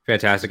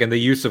fantastic, and the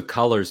use of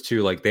colors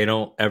too. Like they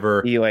don't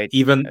ever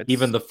even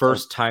the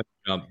first time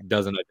jump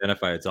doesn't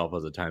identify itself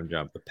as a time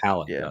jump. The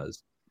palette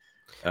does.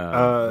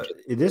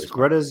 Is this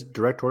Greta's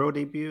directorial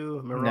debut?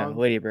 Am I wrong?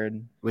 Lady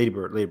Bird. Lady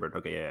Bird.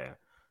 Okay, yeah.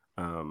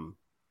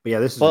 But yeah,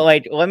 this is. Well,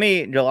 like, let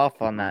me go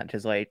off on that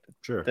because, like,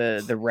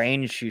 the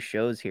range she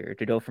shows here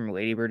to go from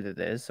Lady Bird to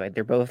this, like,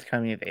 they're both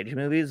coming of age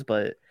movies,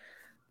 but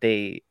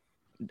they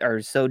are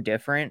so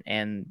different,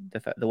 and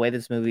the way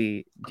this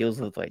movie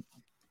deals with like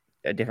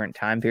different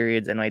time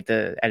periods and like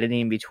the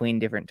editing between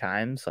different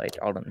times, like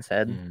Alden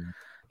said,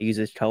 it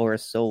uses color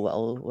so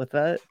well with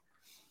that,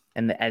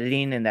 and the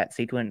editing in that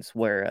sequence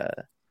where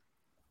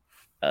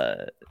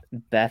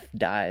Beth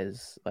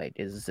dies, like,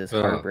 is this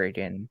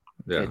heartbreaking.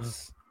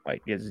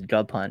 It's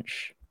gut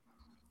punch,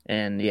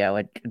 and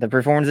like the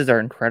performances are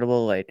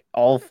incredible, like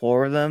all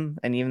four of them,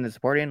 and even the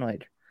supporting.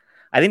 Like,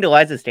 I think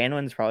Eliza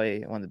Stanwin is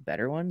probably one of the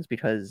better ones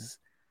because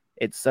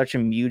it's such a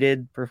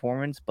muted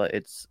performance, but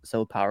it's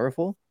so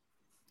powerful.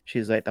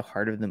 She's like the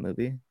heart of the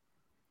movie,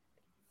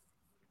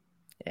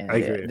 and I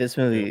agree. This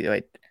movie,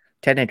 like,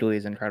 technically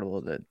is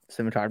incredible. The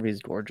cinematography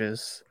is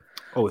gorgeous.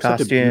 It's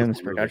Costumes,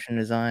 production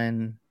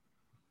design.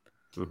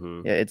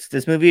 Yeah,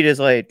 this movie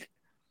just like.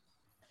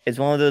 It's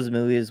one of those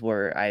movies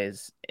where I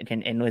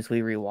can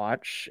endlessly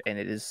rewatch, and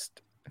it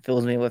just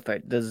fills me with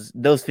like those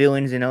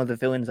feelings, the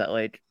feelings that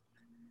like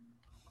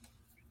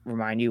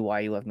remind you why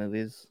you love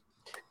movies.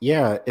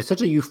 Yeah, it's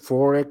such a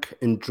euphoric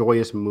and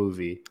joyous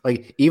movie.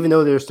 Like, even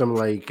though there's some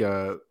like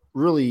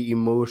really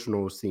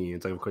emotional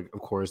scenes, like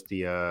of course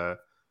the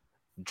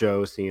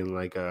Joe scene,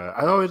 like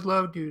I always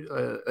loved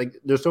you. Like,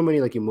 there's so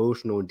many like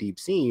emotional, deep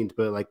scenes,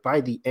 but like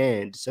by the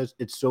end,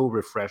 it's so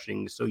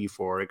refreshing, so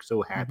euphoric,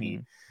 so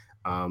happy.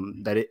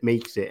 That it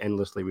makes it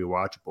endlessly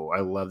rewatchable. I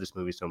love this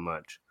movie so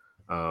much.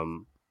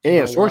 And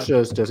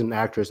Saoirse is an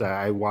actress that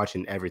I watch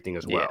in everything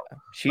as well.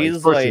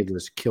 She's like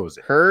just kills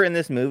it. Her in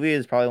this movie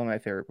is probably one of my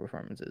favorite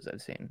performances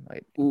I've seen.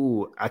 Like,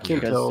 I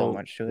can't tell so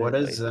much to what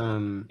it. Does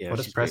what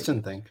does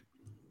Preston think?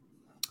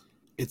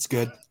 It's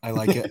good. I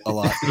like it a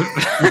lot.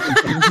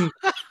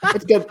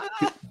 It's good.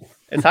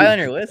 It's high on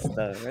your list,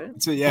 though, right?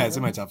 So yeah, it's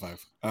in my top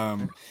 5.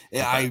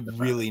 I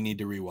really need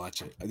to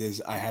rewatch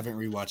it. I haven't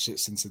rewatched it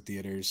since the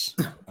theaters.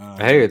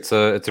 Hey, it's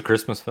a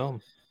Christmas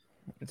film.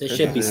 This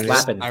should be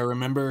slapping. I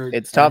remember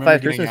it's top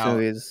 5 Christmas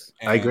movies.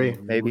 I agree.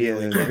 Maybe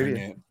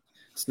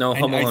it's no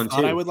Home Alone 2.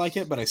 I would like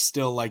it, but I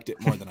still liked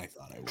it more than I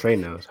thought I would. Trey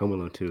knows Home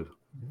Alone 2.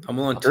 Home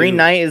Alone 2. Green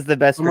Knight is the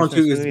best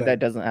Christmas movie that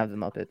doesn't have the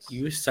Muppets.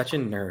 You're such a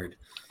nerd.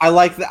 I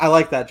like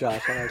that,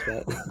 Josh. I like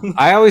that.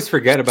 I always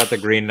forget about the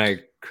Green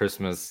Knight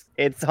Christmas.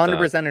 It's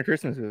 100% a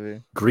Christmas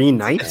movie. Green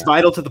Knight? It's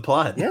vital to the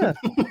plot. Yeah.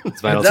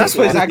 It's vital. That's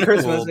why it's at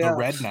Christmas. The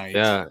Red Knight.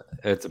 Yeah,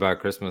 it's about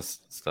Christmas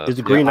stuff. Is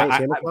the Green Knight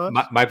Santa Claus?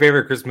 My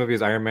favorite Christmas movie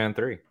is Iron Man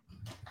 3.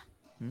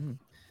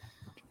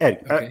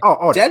 Ed,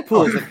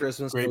 Deadpool is a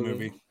Christmas great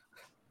movie.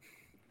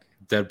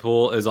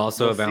 Deadpool is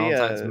also a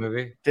Valentine's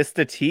movie. Just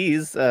to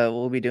tease,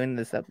 we'll be doing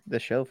the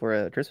show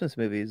for Christmas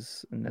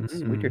movies in the next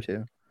week or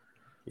two.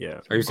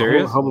 Yeah. Are you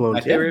serious? Home Alone. My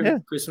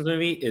favorite Christmas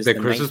movie is the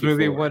Christmas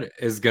movie. What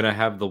is gonna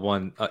have the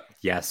one?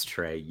 Yes,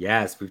 Trey.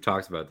 Yes, we've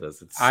talked about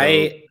this. It's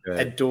I good.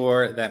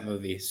 adore that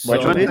movie.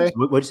 What'd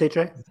you say,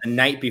 Trey? The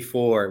Night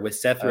Before with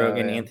Seth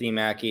Rogen, Anthony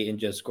Mackie, and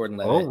Joseph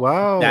Gordon-Levitt. Oh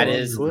wow, that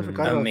is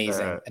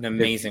amazing. An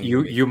amazing.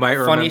 You might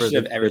remember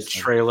the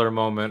trailer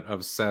moment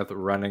of Seth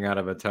running out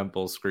of a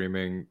temple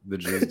screaming, "The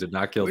Jews did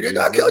not kill Jesus." Did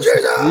not kill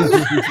Jesus.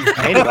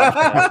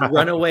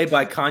 Runaway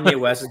by Kanye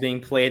West is being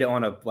played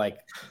on a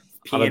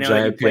piano, on a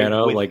giant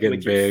piano, with, like in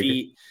with big.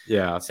 Feet.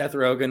 Yeah. Seth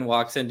Rogen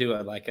walks into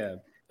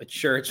a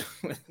church.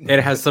 It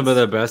has some of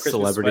the best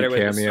Christmas celebrity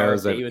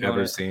cameos I've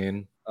ever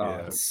seen. Oh,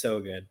 it's so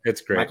good. It's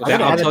great.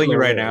 I'll tell you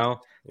right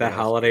now, that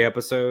holiday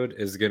episode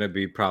is going to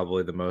be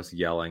probably the most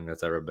yelling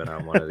that's ever been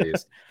on one of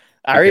these.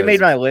 I already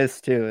made my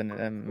list too, and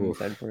I'm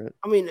excited for it.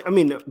 I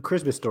mean,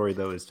 Christmas Story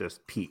though is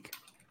just peak.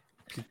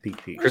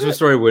 Christmas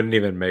Story wouldn't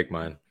even make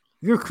mine.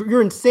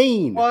 You're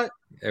insane. What?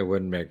 It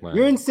wouldn't make mine.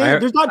 You're insane.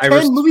 There's not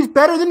 10 movies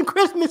better than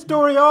Christmas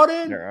Story,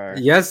 Alden. There are.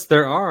 Yes,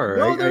 there are.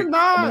 No, they're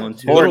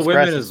not. Little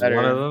Women is one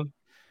of them.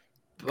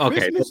 Okay,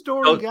 Christmas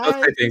Story, don't guys.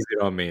 say things you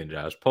don't mean,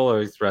 Josh.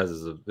 Polar Express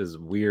is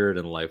weird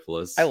and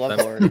lifeless. I love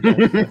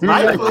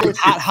That's- Polar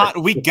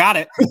Hot. We got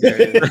it.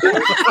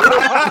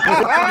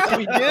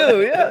 We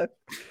do, yeah.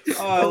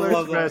 Oh, I Polar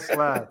love Express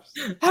that.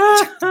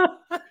 slaps.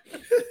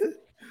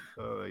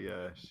 Oh my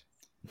gosh.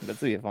 That's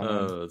gonna be a fun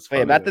Oh, one. it's But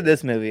yeah, fun. back to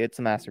this movie. It's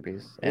a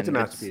masterpiece. It's a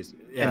masterpiece.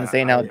 Yeah,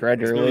 insane how I-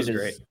 Greta this movie's Gerwig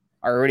great. is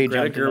already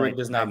Greta jumped in Gerwig like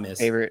does not my miss.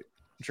 favorite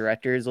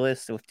directors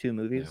list with 2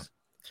 movies.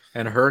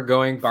 And her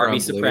going Barbie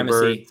from supremacy.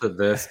 Lady Bird to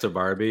this to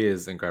Barbie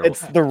is incredible.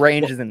 It's the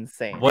range is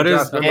insane. What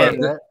is Josh,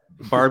 and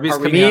Barbie's Are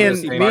we coming me out and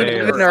the me same and day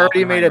Ethan as-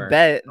 already made a Oppenheimer.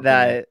 bet Okay.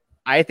 that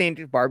I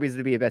think Barbie's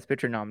to be a Best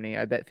Picture nominee.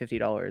 I bet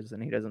 $50,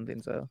 and he doesn't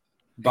think so.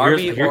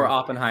 Barbie Here's- or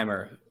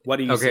Oppenheimer? What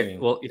are you Okay, saying?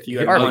 well, if you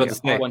here- had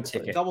Barbie. one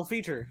ticket, Double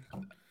feature.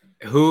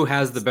 Who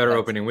has the better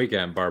opening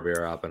weekend, Barbie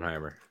or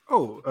Oppenheimer?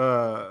 Oh,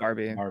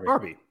 Barbie.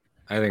 Barbie.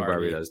 I think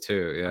Barbie Barbie. does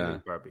too. I Yeah,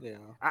 think Barbie. Yeah.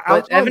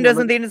 But Evan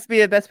doesn't think it's to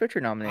be a Best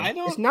Picture nominee. I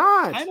don't. It's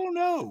not. I don't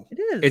know.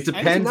 It is. it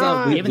depends not.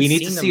 on. We We haven't need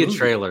to seen the see a movie.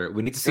 trailer.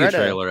 We need to see Greta.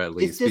 a trailer at It's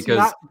least just because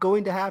not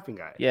going to happen,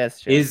 guys.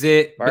 Yes. Jeff. is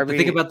it? But the Barbie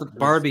thing about the is-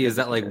 Barbie is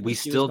that like we She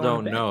was still going to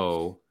don't bed.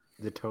 know.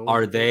 The tone.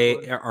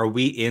 Are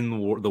we in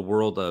the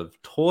world of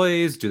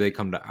toys? Do they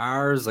come to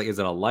ours? Like, is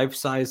it a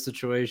life-size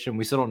situation?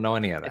 We still don't know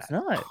any of that. It's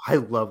not. I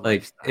love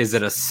Like, is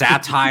it a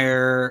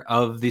satire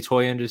of the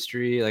toy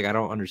industry? Like, I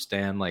don't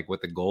understand like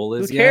what the goal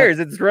Who is. cares?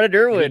 It's Greta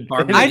Gerwig.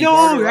 Barbie. I know,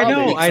 Barbie, I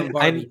know, Barbie, some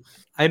Barbie.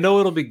 I know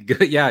it'll be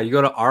good. Yeah, you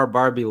go to our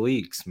Barbie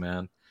leaks,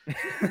 man,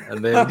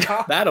 and then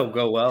That'll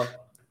go well.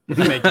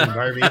 Making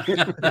Barbie.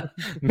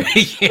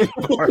 making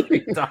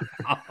Barbie.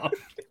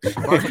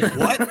 Barbie,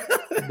 what?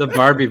 The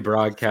Barbie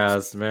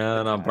broadcast,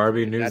 man, on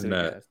Barbie That'd be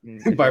Newsnet.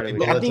 best. Barbie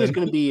I think it's Bulletin.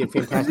 going to be a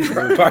fantastic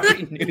movie.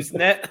 Barbie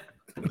Newsnet.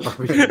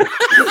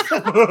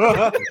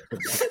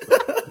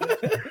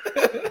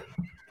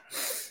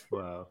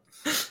 Wow.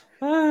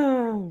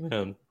 Oh,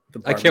 man. The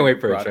I can't Barbie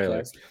wait for a trailer.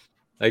 broadcast.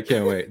 I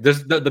can't wait.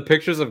 The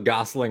pictures of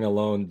Gosling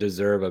alone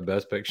deserve a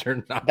Best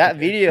Picture. That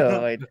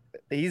video, like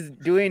he's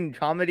doing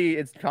comedy.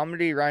 It's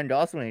comedy Ryan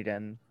Gosling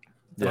again.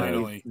 Yeah.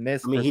 Finally,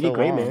 Missed. I mean, for he did so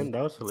great, long. man.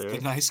 That was the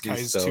hilarious. Nice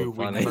Guys so too.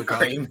 We funny. never got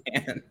Gray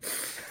Man.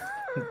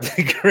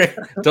 Great.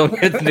 Don't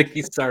get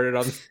Nikki started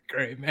on the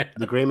Gray Man.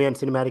 The Gray Man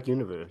Cinematic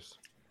Universe.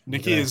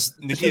 Nikki is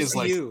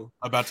like you.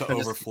 about to I'm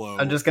just- overflow.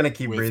 I'm just gonna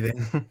keep with-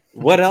 breathing.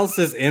 What else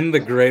is in the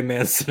Gray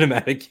Man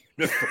cinematic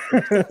universe?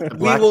 The We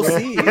Black will Man.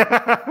 see.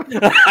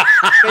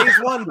 Phase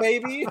 1,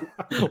 baby.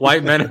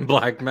 White men and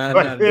black men.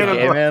 White and, Man and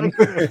Yeah, man.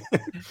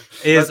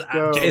 is Let's go.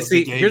 okay,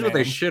 see, Gay here's what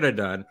they man. should have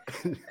done.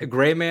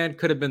 Gray Man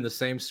could have been the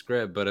same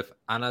script, but if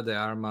Ana de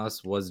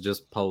Armas was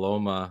just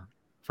Paloma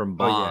from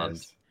Bond,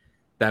 yes.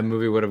 that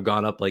movie would have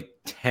gone up like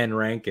 10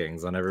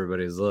 rankings on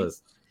everybody's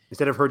list.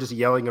 Instead of her just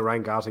yelling at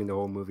Ryan Gosling the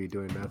whole movie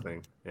doing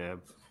nothing. Yeah.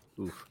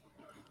 Oof.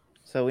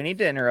 So we need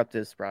to interrupt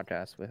this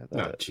broadcast with. Oh,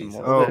 some Jesus.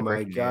 more- Oh bit of my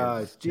breaking news.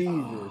 gosh.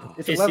 Jesus.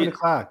 It's Is 11 he-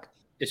 o'clock.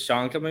 Is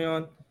Sean coming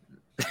on?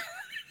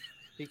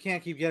 He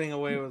can't keep getting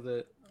away with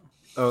it.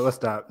 Oh, let's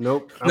stop.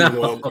 Nope. I'm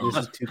No. good.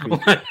 This is too creepy.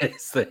 What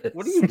is this?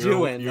 What are you You're,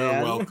 doing, you're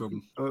man?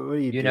 welcome. What are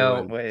you You doing?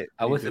 know, Wait.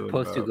 I was doing,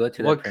 supposed to bro? go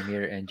to What- the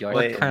premiere and George.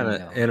 What told kind me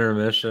of no.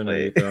 intermission are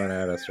you Wait. throwing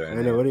at us right I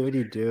now? know. What are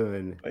you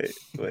doing?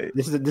 Wait.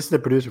 This is the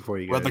producer for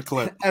you Run guys. the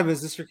clip. Evan,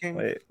 is this your king?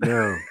 Wait.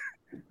 No.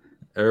 This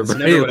Everybody,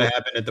 never would have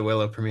happened at the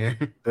Willow premiere.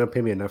 They don't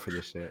pay me enough for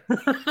this shit.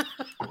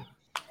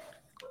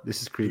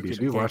 This is creepy. You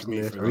Should we could watch thank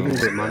me this? for Are we that.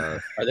 gonna get money?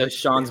 Are those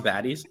Sean's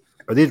baddies?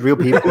 Are these real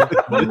people?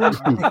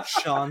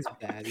 Sean's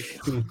bad.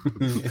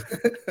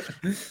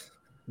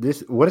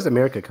 What does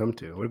America come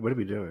to? What are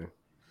we doing?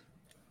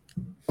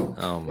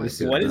 Oh my This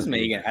god! What is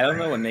Megan? I don't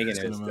know what Megan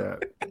is.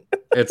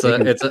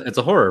 It's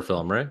a horror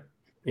film, right?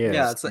 Yeah.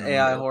 Yeah, it's an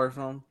AI horror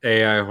film.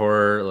 AI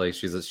horror, like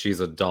she's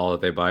a doll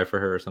that they buy for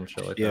her or some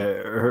shit like Yeah.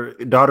 that. Her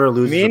daughter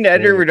loses. Me and a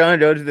Edgar thing. were gonna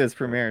go to this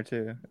premiere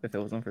too, if it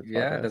wasn't for the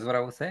Yeah, podcast. that's what I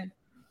was saying.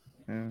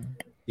 Yeah.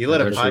 You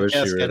let a I wish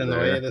you podcast were get in the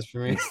way there. of this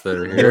premiere. Instead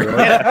of here.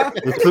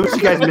 It's what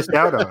you guys missed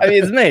out on. I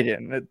mean, it's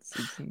Megan. It's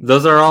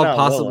Those are all not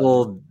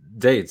possible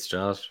dates,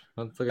 Josh.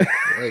 Let's look at,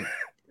 like,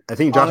 I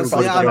think Josh Honestly,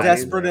 is I'm probably-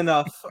 desperate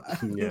enough.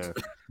 Yeah.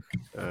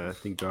 I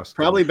think Josh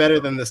Probably better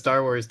than the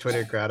Star Wars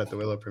Twitter crowd at the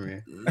Willow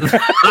premiere. A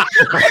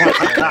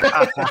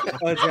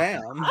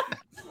jam.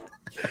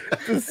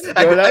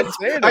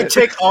 I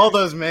take all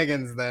those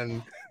Megans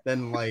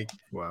than like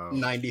Wow.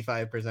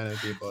 95%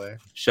 of people there.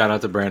 shout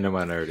out to Brandon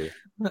Minority.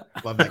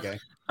 Love that guy.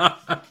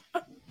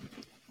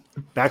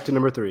 Back to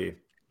number 3.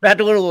 Back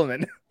to Little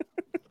Woman.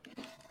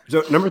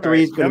 So number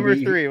 3 is going to number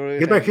be 3. What do we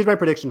Here's my, think? here's my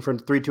prediction for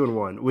 3, 2, and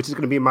 1, which is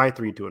going to be my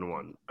 3, 2, and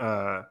 1.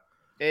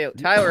 Hey,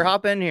 Tyler,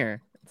 hop in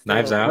here.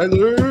 Knives Out.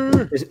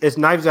 It's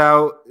Knives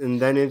Out, and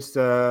then it's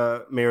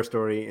Mayor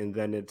Story, and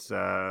then it's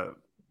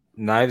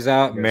Knives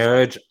Out,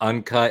 Marriage,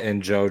 Uncut,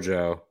 and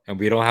JoJo, and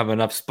we don't have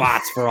enough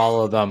spots for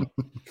all of them.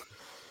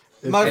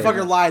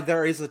 Motherfucker lied.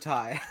 There is a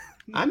tie.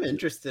 I'm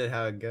interested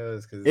how it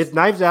goes because it's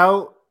Knives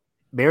Out,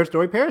 Mayor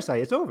Story,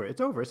 Parasite. It's over.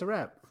 It's over. It's a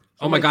wrap.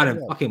 Oh my god, Somebody and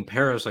say fucking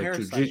Parasite.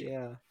 Parasite, too.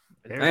 yeah.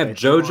 that. I have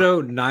Parasite, come on.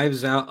 JoJo,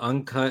 Knives Out,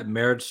 Uncut,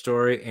 Marriage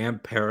Story,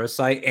 and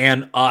Parasite,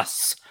 and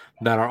Us.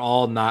 that are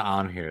all not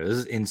on here. This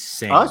is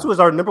insane. Us was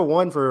our number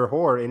one for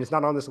horror, and it's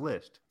not on this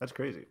list. That's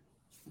crazy.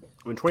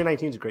 I mean,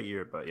 2019 is a great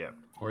year, but yeah.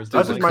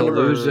 Us is my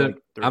number.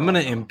 I'm gonna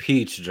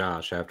impeach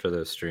Josh after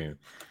this stream.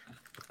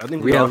 I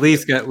think we at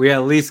least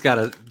got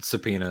a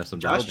subpoena some.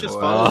 Josh just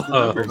follows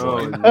the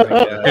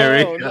numbers.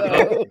 Here we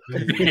go.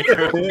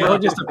 He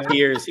just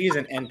appears. He's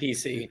an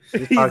NPC.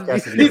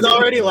 He's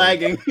already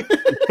lagging.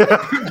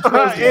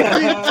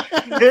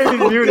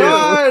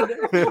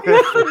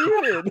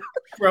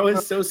 Bro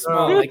is so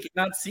small. I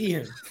cannot see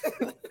him.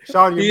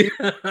 Sean, he's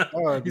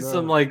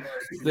some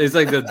he's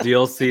like the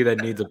DLC that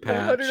needs a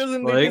patch.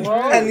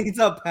 That needs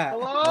a patch.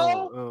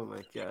 Hello? Oh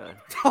my god.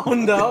 Oh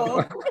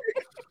no.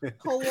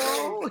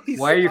 Hello.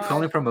 Why are you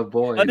calling from a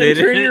boy? They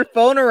turn your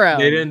phone around.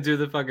 They didn't do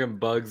the fucking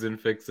bugs and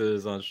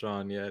fixes on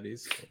Sean yet.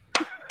 He's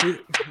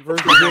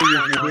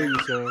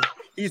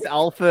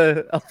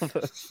alpha.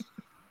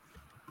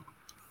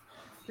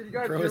 Can you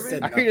guys Bro, hear me?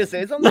 are you gonna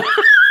say something?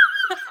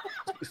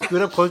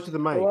 Scoot up close to the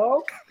mic.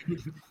 Hello?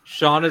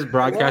 Sean is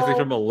broadcasting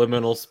from a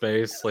liminal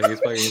space, like he's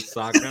fucking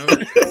Stockholm.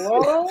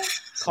 Hello?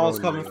 Calls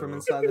coming from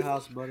inside the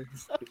house, buddy.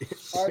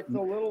 All right,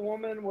 so Little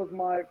Woman was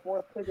my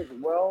fourth pick as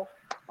well.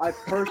 I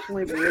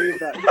personally believe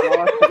that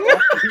Josh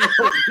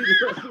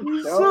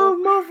is so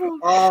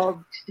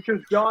muffled.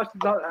 Because Josh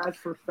is not as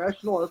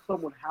professional as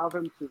some would have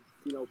him to,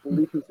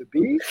 believe him to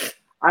be.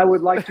 I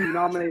would like to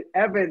nominate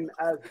Evan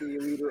as the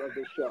leader of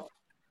the show,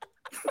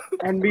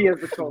 and me as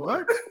the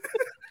co-host.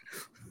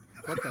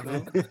 What the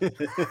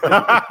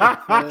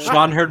hell?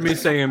 Sean heard me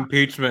say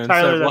impeachment,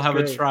 Tyler, so we'll have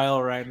great. a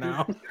trial right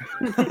now.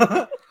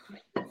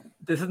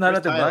 This is not a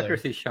Where's Tyler?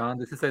 democracy, Sean.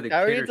 This is a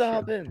Tyler needs to dictatorship.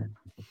 hop in.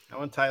 I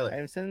want Tyler.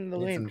 I'm sending the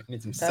Need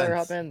link. some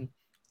Tyler, sense.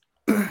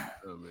 hop in.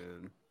 Oh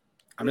man.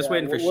 I'm just Yeah,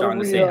 waiting for what Sean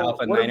do to we, say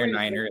Alpha what do Niner we-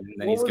 Niner, and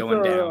then what he's was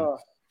going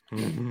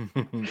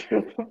down.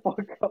 Shut the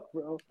fuck up,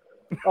 bro.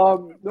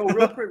 No,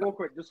 real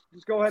quick. Just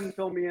go ahead and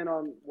fill me in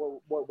on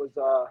what was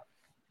the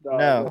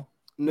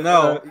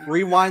No,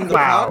 rewind the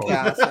Wow.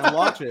 podcast and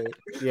watch it.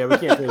 Yeah, we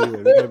can't tell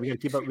you. We gotta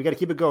keep up. We gotta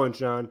keep it going,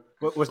 Sean.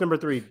 What's number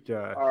 3?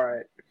 All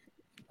right.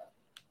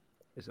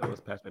 It's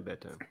almost past my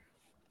bedtime.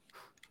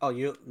 Oh,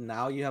 you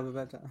have a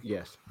bedtime?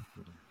 Yes.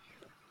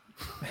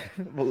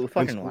 Well,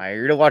 fucking liar.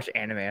 You're gonna watch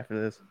anime after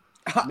this.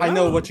 I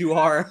know what you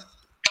are.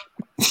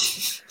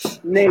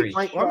 Nate,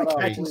 Why are we shut up,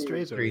 catching please.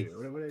 strays over Three.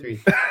 here? What I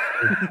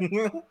Three.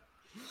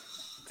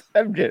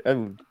 do?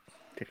 I'm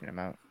taking him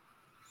out.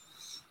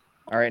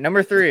 All right,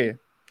 number 3.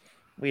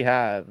 We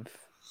have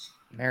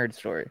Marriage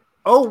Story.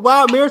 Oh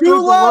wow, Marriage Too Story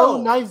low.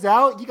 below, Knives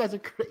Out. You guys are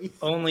crazy.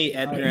 Only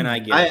Edgar and I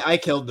get it. I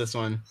killed this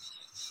one.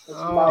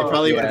 Oh, It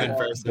probably would yeah. have been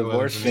first. It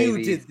Divorce was. You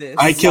baby. did this.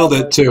 I killed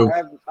it too. I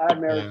have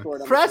Marriage Yeah. Story number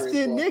 3 as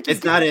Preston, well. Nick.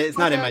 It's not. It's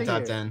not in my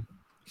top 10.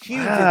 You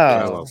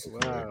Wow. did this.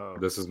 Wow.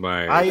 This is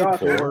my I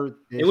Josh, adore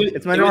It was.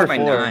 It's my it number was my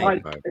 4.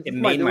 9. It's It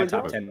my made my new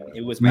top one. 10.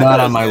 It was my Not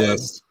top on my 10.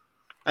 list.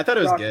 I thought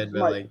it was Josh, good, this but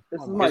is my- like,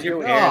 this is my Because your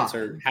new parents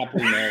God. are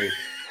happily married.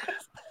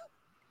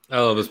 I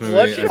love this movie.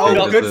 What I you- think Oh,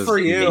 this good is- for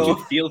Made you.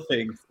 you feel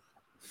things.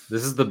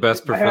 This is the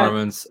best I had-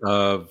 performance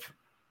of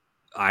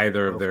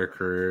either of their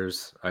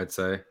careers, I'd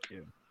say.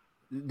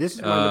 This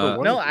is my number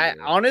one. No, I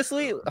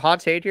honestly hot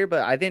take here,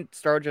 but I think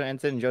Scarlett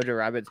Johansson and Jojo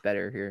Rabbit's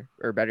better here,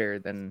 or better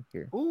than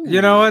here. Ooh,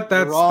 You know what?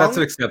 That's wrong.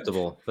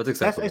 acceptable. That's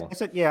acceptable.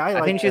 Yeah,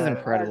 I think she's that.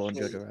 incredible in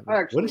Actually- Jojo Rabbit. I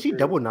actually Wasn't she agree.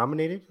 double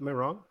nominated? Am I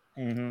wrong?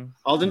 Mm-hmm.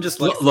 Alden just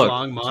Look- likes look,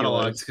 long she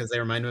monologues was. because they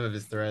remind him of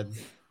his threads.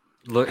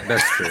 Look,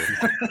 that's true.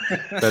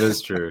 That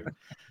is true.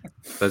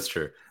 That's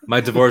true.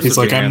 My divorce. He's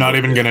would like, be I'm not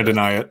handled even gonna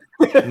different.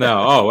 deny it.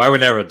 No, I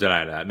would never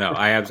deny that. No,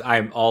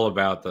 I'm all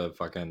about the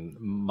fucking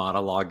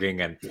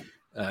monologuing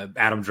and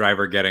Adam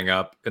Driver getting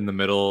up in the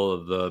middle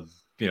of the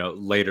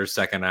later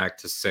second act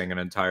to sing an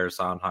entire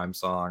Sondheim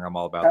song. I'm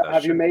all about that.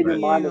 Have you shit, made your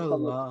but mind up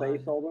on the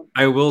space, Holden?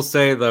 I will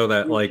say though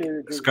that You like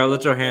should do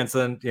Scarlett that.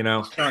 Johansson,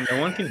 Sean,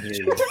 no one can hear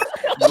you.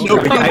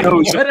 Nobody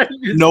knows. What are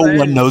you No saying?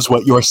 one knows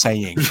what you're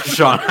saying.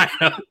 Sean, I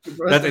know.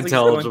 Bro, That's like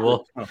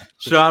intelligible. going-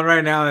 Sean,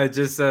 right now it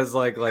just says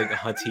like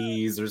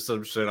Hutties or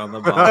some shit on the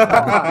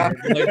bottom.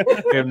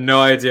 Like, I have no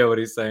idea what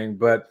he's saying,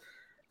 but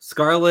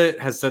Scarlett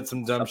has said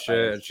some dumb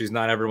shit. And she's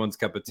not everyone's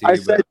cup of tea. I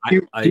said,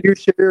 but do you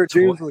share your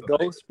dreams with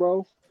ghosts,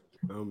 bro?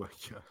 Oh my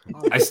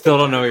god. I still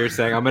don't know what you're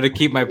saying. I'm gonna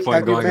keep my point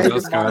Have you going made about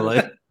your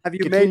Scarlett. Have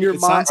you made your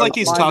It mind? sounds like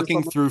he's mind talking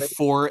with through someone's face?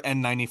 4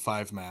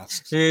 N95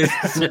 masks. She's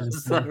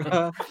just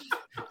like-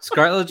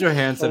 Scarlett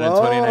Johansson in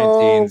Hello?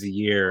 2019's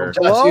year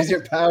Hello? Use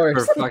your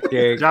powers. for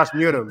fucking Josh,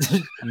 mute him.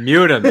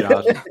 mute him,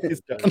 Josh.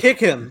 Kick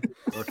him.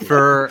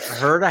 For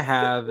her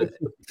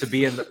to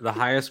be in the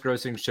highest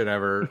grossing shit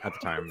ever at the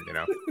time,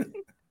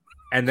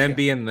 and then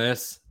be in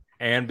this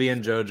and be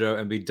in JoJo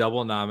and be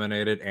double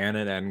nominated and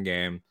in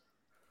Endgame,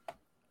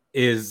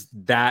 is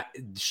that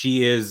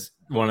she is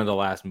one of the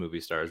last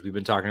movie stars. We've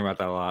been talking about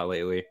that a lot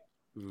lately.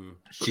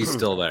 She's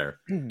still there.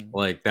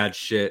 Like that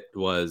shit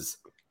was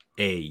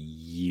a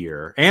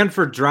year. And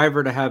for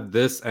Driver to have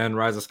this and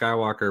Rise of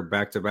Skywalker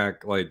back to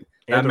back, like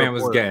that And the man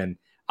was Report. getting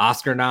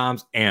Oscar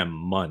noms and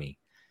money.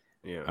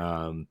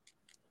 Yeah.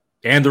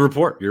 And The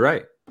Report, you're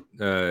right.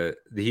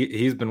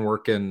 he's been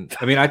working.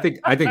 I mean, I think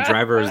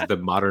Driver is the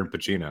modern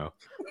Pacino.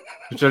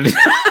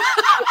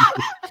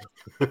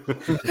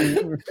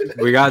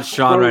 We got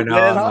Sean right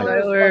now.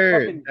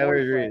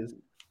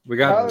 We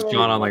got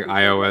Sean on like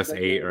iOS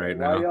 8 right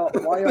now.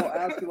 Why y'all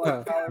asking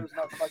like Tyler's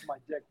not suck my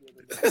dick the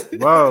other day?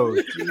 Whoa.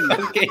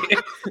 Okay.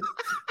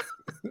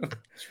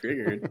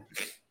 Triggered.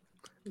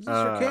 Is this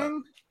your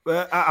king?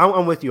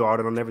 I'm with you,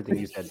 Alden, on everything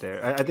you said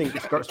there. I think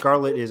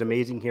Scarlett is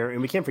amazing here,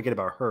 and we can't forget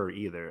about her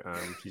either.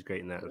 She's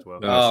great in that as well.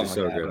 Oh, she's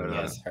so good.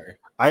 Yes, her.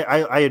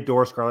 I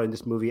adore Scarlett in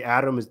this movie.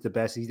 Adam is the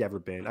best he's ever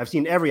been. I've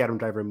seen every Adam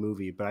Driver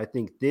movie, but I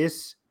think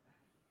this,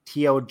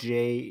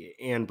 TLJ,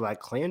 and Black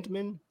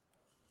Klansman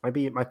might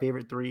be my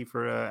favorite three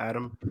for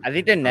Adam. I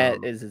think the Net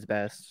is his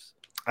best.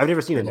 I've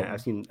never seen it.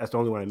 That's the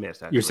only one I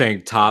missed. Actually. You're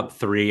saying top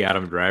 3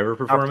 Adam Driver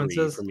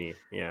performances for me?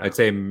 Yeah, I'd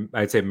say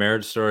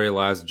Marriage Story,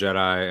 Last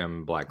Jedi,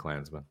 and Black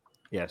Klansman.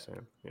 Yes,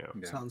 yeah.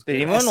 Sounds Did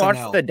good. anyone watch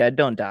SNL. The Dead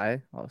Don't Die?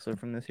 Also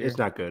from this year. It's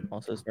not good.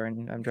 Also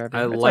starring Adam Driver.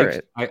 I That's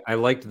liked alright. I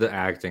liked the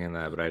acting in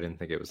that, but I didn't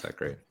think it was that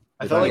great.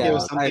 I felt like it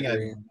was I something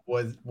agree.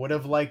 I would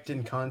have liked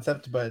in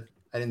concept, but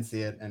I didn't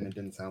see it, and it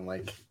didn't sound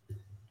like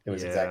it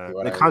was exactly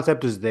what the I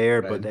concept is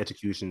there, but read. the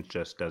execution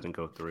just doesn't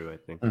go through. I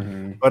think.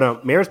 Mhm.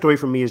 But Marriage Story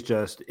for me is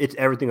it's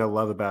everything I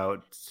love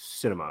about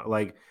cinema.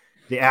 Like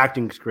the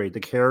acting's great, the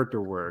character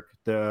work,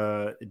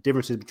 the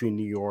differences between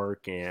New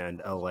York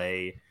and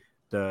LA,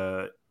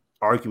 the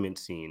argument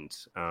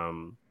scenes.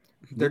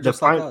 They're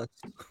just like us.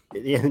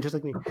 Yeah, just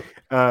like me.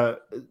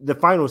 The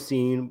final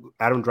scene,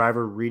 Adam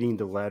Driver reading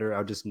the letter,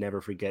 I'll just never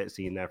forget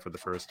seeing that for the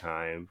first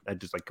time. That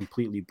just like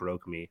completely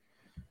broke me.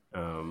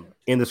 And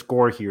the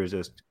score here is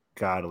just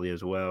godly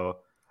as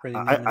well.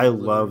 I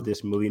love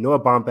this movie. Noah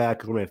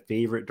Baumbach is one of my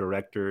favorite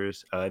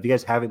directors. If you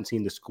guys haven't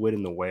seen The Squid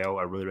and the Whale,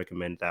 I really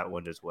recommend that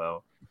one as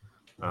well.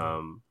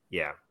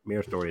 Yeah,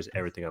 Marriage Story is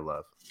everything I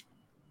love.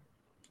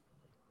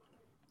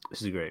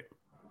 This is great.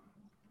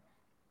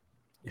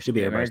 It should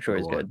be Marriage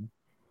Story is award.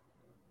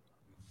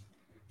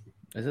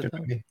 good. Is it?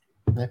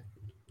 Yeah.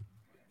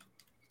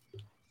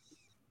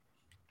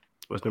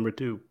 What's number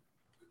 2?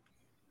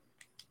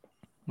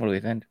 What do we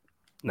think?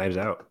 Knives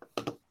Out.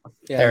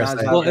 Yeah, Parasite.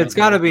 Knives Out. Well, it's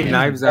got to be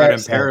Knives Out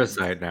and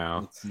Parasite. Parasite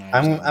now.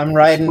 I'm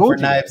riding for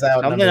Knives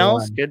Out. Something number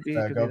else one. could be-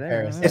 So could go be there.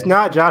 Parasite. It's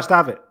not, Josh.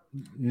 Stop it.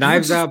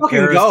 Knives just Out, fucking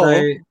go.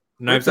 Parasite, Knives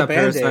Where's the Out,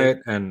 Band-Aid? Parasite,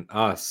 and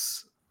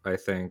Us. I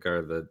think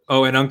are the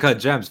and Uncut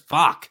Gems.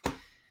 Fuck.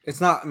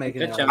 It's not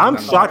making it. Good job. I'm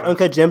shocked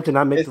Uncut Gem did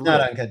not make It's the not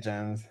list. Uncut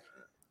Gems.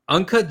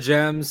 Uncut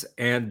Gems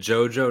and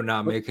JoJo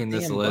not making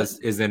this damn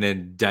list is an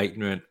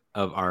indictment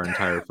of our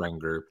entire friend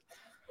group.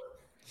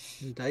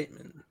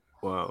 Indictment.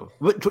 Wow.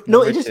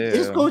 No, it just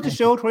two. goes to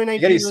show 2019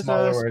 You gotta use was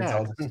smaller words stacked.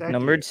 all the time. Stacked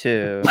Number year.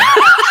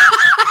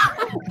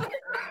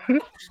 2.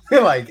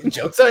 You're like,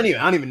 joke's on you.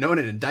 I don't even know what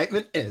an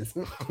indictment is.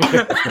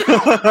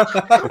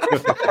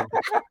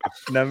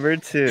 Number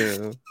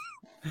 2.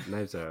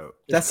 Knives Out.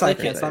 That's like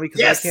it's not because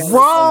Yes! I can't.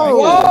 Whoa!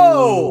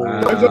 Whoa!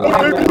 Wow.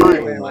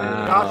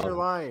 Josh, you're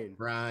lying.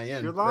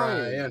 Brian. You're lying.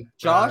 Brian,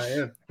 Josh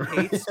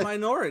Brian. hates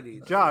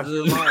minorities. Josh,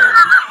 you're lying.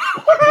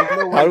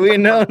 How do we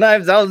know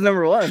Knives Out is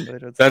number 1?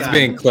 But it's That's not.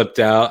 being clipped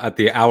out at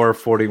the hour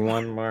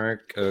 41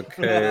 mark.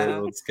 Okay,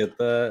 let's get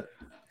that.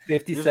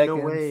 50 There's seconds.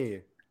 no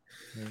way.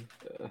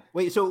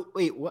 Wait,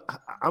 what?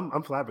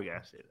 I'm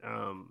flabbergasted.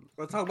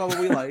 Let's talk about what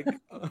we like.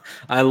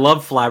 I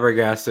love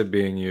flabbergasted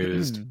being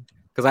used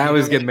because I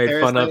always get made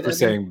fun of for Parasite,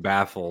 saying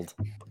baffled,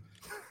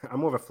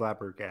 I'm more of a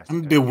flabbergasted.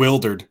 I'm guy.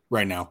 bewildered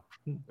right now.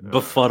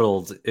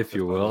 befuddled, if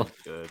you will.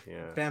 Good,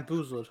 yeah.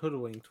 Bamboozled,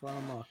 hoodwinked, run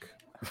amok.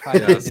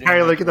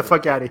 Tyler, get the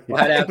fuck out of here.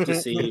 I'd have to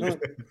see.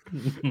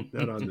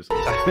 Not on this.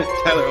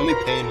 Tyler, only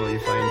pain will you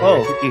find.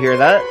 Oh, you hear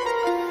that?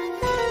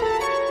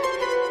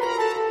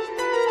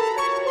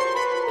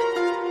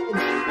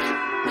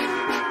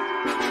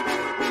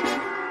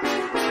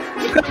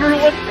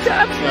 Everyone's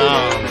dancing.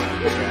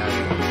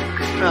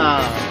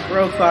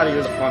 Bro thought he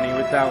was funny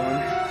with that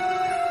one.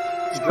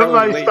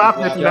 Somebody stop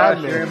this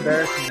Josh, you're madness.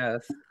 embarrassing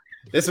us.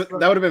 That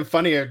would have been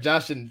funnier if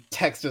Josh didn't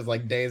text us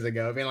like days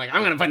ago, being like,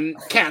 "I'm gonna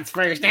put cats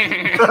first."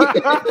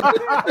 Motherfucker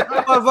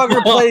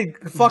played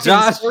fucking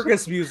Josh-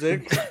 circus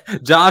music.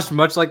 Josh,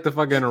 much like the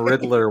fucking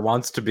Riddler,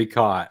 wants to be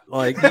caught.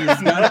 Like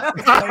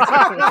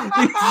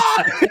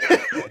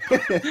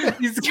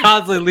he's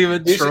constantly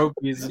leaving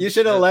trophies. You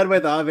should have led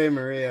with Ave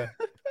Maria.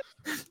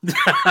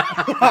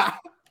 That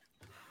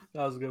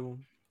was a good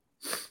one.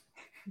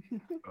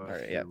 All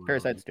right, yeah,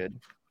 Parasite's good.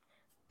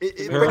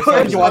 You want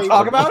to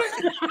talk about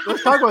it?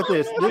 Let's talk about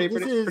this. Pretty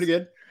This is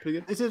good. Pretty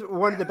good. This is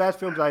one of the best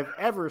films I've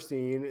ever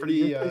seen.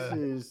 Pretty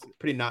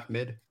not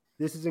mid.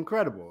 This is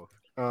incredible.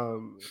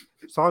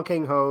 Song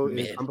Kang-ho is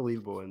Mid.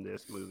 unbelievable in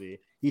this movie.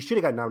 He should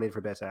have got nominated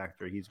for Best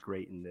Actor. He's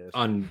great in this.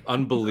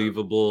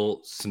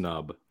 Unbelievable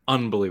snub.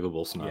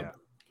 Unbelievable snub. Yeah,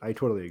 I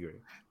totally agree.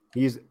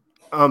 He's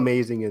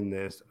amazing in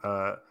this.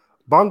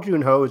 Bong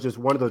Joon-ho is just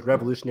one of those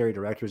revolutionary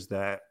directors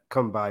that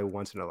come by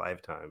once in a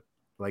lifetime.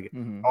 Like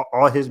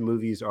all his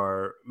movies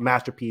are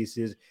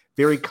masterpieces,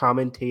 very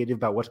commentative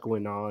about what's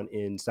going on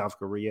in South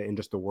Korea and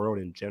just the world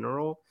in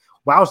general,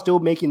 while still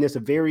making this a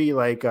very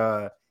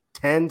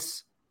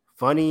tense,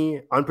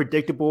 funny,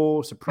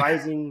 unpredictable,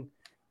 surprising.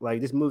 Like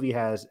this movie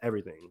has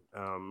everything.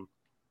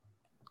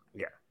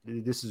 Yeah,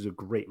 this is a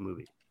great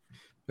movie.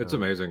 It's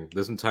amazing.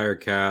 This entire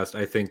cast.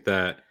 I think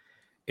that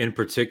in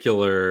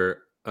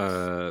particular,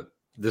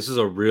 this is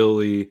a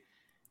really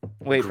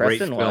great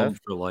Preston film left.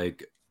 for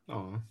like.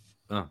 Oh,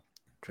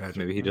 tragic.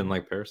 Maybe he didn't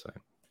like Parasite.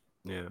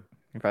 Yeah,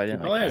 he probably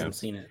didn't. Probably hasn't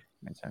seen it.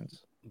 Makes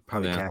sense.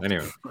 Probably yeah, cats.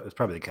 anyway. It's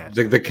probably the cats.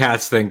 The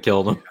cats thing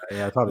killed him.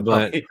 Yeah, probably.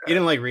 But He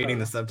didn't like reading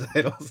the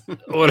subtitles.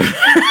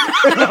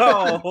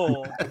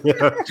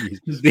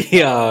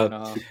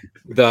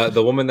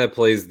 The woman that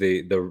plays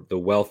the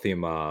wealthy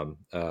mom,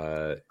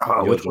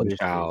 which one Yo is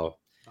Chow.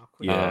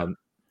 she? Yeah.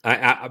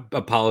 I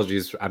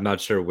apologies. I'm not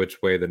sure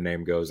which way the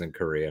name goes in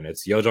Korean.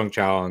 It's Yojong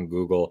Chow on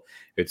Google.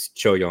 It's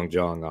Cho Young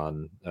Jung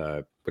on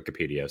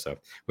Wikipedia. So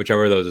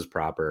whichever of those is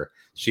proper.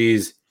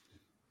 She's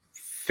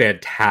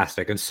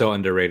fantastic and so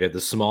underrated.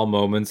 The small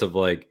moments of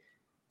like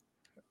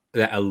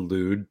that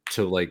allude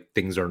to like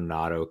things are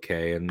not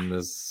okay in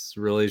this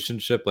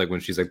relationship, like when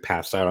she's like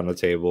passed out on the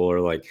table, or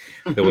like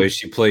the way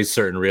she plays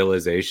certain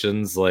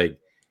realizations, like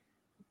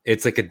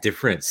it's like a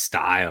different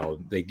style.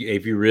 Like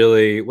if you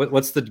really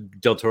what's the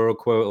Del Toro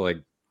quote, like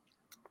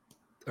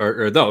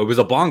or no, it was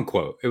a Bong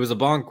quote. It was a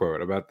Bong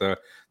quote about the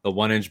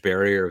 1-inch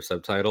barrier of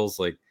subtitles.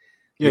 Like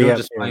you don't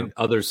just find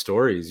other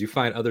stories, you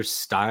find other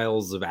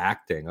styles of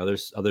acting, other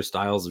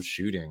styles of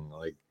shooting.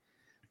 Like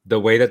the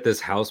way that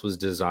this house was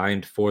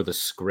designed for the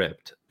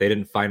script, they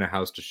didn't find a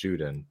house to shoot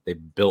in. They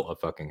built a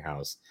fucking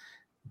house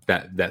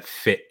that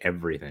fit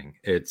everything.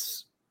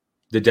 It's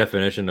the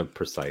definition of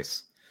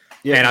precise.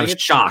 Yeah, and I'm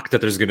shocked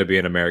that there's going to be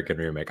an American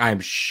remake. I am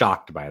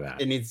shocked by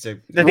that. It needs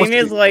to. The thing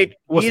is, like,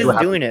 he's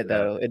doing it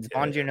though. It's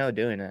Bong Joon-ho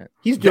doing it.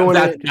 He's doing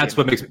it. That's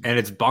what makes, and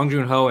it's Bong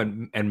Joon-ho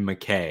and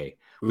McKay,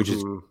 which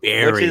is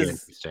very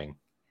interesting.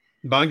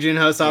 Bong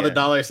Joon-ho saw the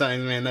dollar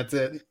signs, man. That's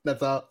it.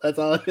 That's all. That's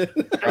all.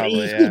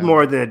 He's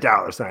more than a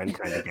dollar sign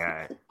kind of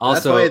guy.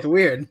 Also, that's why it's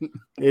weird.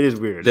 It is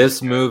weird.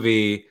 This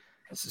movie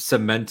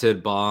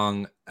cemented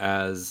Bong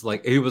as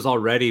like he was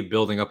already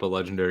building up a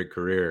legendary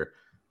career,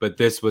 but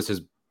this was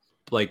his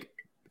like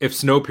if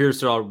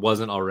Snowpiercer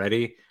wasn't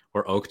already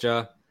or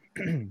Okja,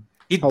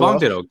 Bong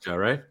did Okja,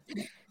 right?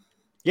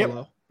 Yep.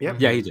 Hello? Yep.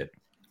 Yeah, he did.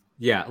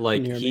 Yeah,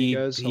 like Can you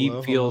hear me, he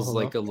guys? feels Hello?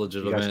 like a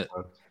legitimate.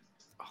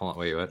 Hold on,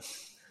 wait, what?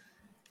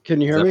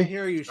 Can you hear So- me? I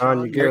hear you,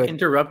 Sean. You're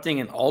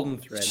interrupting an Alden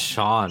thread.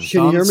 Sean.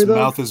 Can you hear me though?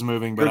 mouth is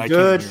moving, but We're I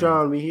good, can't hear him.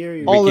 Sean. We hear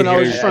you. Alden, I hear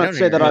was you. just I trying don't to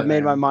say hear that you, I've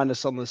made my man. mind to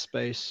sunless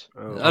space.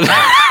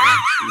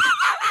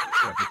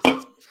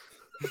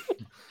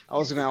 I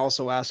was gonna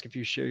also ask if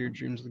you share your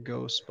dreams with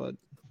ghosts, but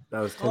that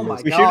was Oh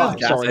my we God.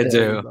 should have I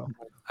do.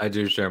 I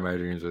do share my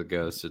dreams with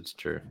ghosts. It's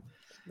true.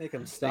 Make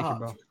him Thank you,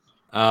 stop.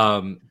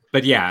 bro.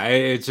 But yeah,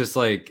 it's just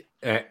like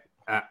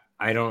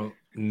I don't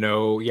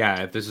know.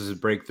 Yeah, if this is a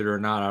breakthrough or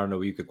not, I don't know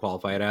what you could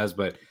qualify it as.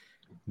 But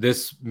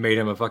this made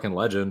him a fucking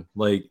legend.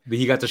 Like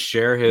he got to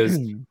share his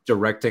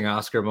directing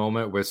Oscar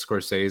moment with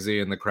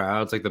Scorsese in the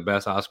crowd. It's like the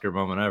best Oscar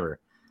moment ever.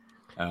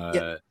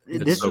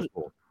 It's this so is-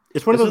 cool.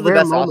 It's one This of is those the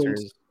rare best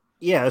moments. Oscars.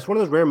 Yeah, it's one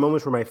of those rare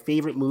moments where my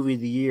favorite movie of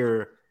the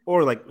year,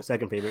 or like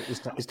second favorite, is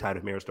tied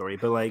with Marriage Story.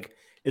 But like,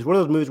 it's one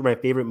of those movies where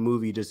my favorite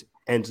movie just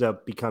ends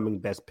up becoming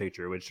Best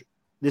Picture, which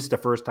this is the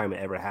first time it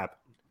ever happened.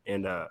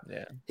 And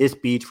his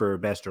speech for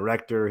Best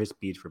Director, his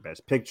speech for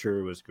Best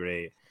Picture was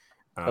great.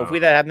 Hopefully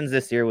that happens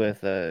this year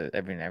with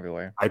Everything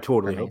Everywhere. I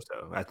totally for me. hope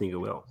so. I think it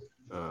will.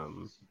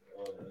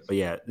 But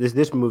yeah,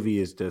 this movie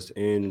is just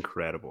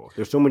incredible.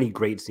 There's so many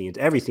great scenes.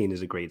 Every scene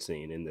is a great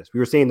scene in this. We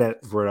were saying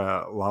that for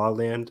La La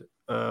Land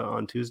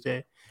on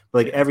Tuesday,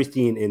 but like every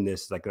scene in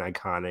this is like an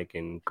iconic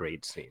and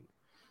great scene.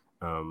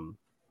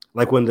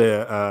 Like when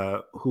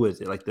the who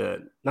is it? Like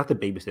the not the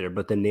babysitter,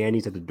 but the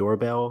nanny's at the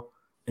doorbell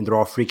and they're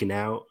all freaking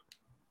out.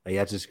 Like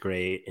that's just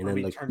great. And then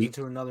Maybe like turns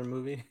into another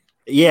movie.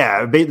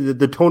 yeah,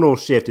 the tonal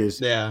shift is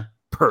Yeah.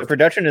 The perfect.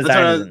 production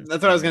design.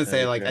 That's what I was gonna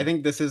say. Like, I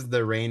think this is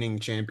the reigning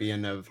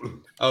champion of.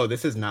 Oh,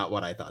 this is not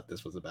what I thought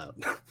this was about.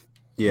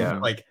 Yeah.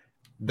 Like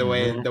the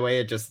way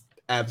it just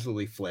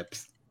absolutely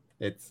flips.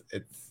 It's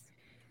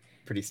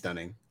pretty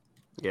stunning.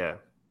 Yeah.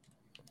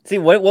 See,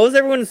 what was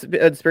everyone's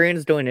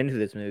experience going into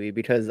this movie?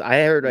 Because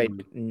I heard like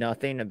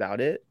nothing about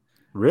it.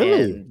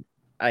 Really? And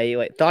I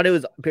like thought it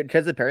was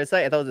because of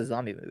Parasite. I thought it was a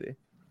zombie movie.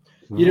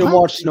 you didn't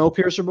watch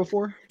Snowpiercer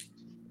before?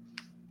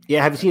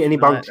 Yeah, have you seen any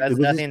Bong? That has was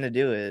this- nothing to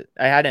do with it.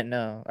 I hadn't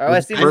know. Oh, was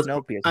I've seen this-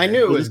 Snowpiercer. I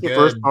knew it was was this the good.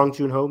 first Bong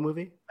Joon-ho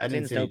movie? I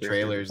didn't see any Snowpiercer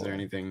trailers before. or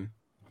anything.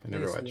 I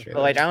never watched trailers.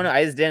 But like I don't know.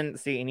 I just didn't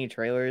see any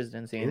trailers.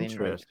 Didn't see anything like,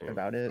 Interesting.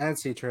 about I it. didn't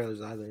see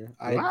trailers either.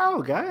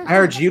 Wow, guys! I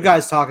heard you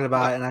guys talking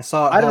about it, and I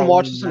saw it. I didn't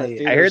watch Halloween this in a night.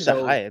 theater. I heard the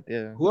so hype.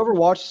 Yeah, Whoever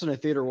watched this in a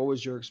theater, what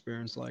was your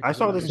experience like? I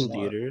saw never this in saw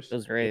it. theaters. it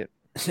was great.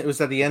 It was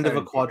at the end of a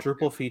Sorry.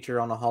 quadruple feature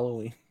on a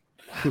Halloween.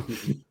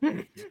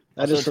 That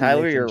Also, is some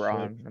Tyler, Nathan you're shit.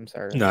 wrong. I'm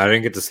sorry. No, I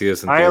didn't get to see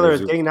this in Tyler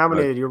theaters. is getting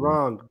nominated. You're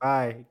wrong.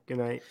 Bye. Good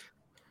night.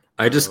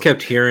 I just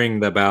kept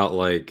hearing about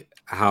like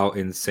how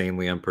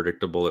insanely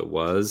unpredictable it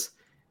was,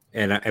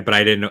 but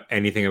I didn't know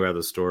anything about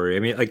the story. I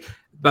mean, like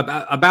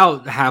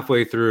about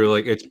halfway through,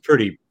 like it's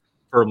pretty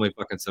firmly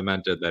fucking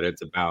cemented that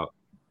it's about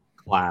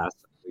class,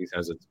 least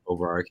has its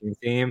overarching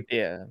theme.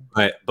 Yeah.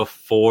 But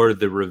before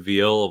the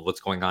reveal of what's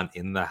going on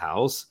in the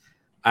house,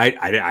 I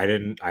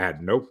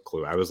had no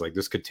clue. I was like,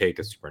 this could take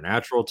a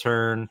supernatural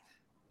turn.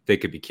 They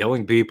could be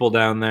killing people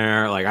down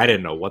there. Like, I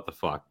didn't know what the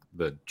fuck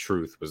the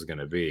truth was going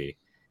to be.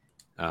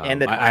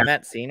 And on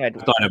that scene, I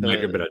thought it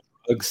might have been a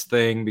drugs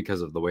thing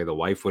because of the way the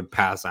wife would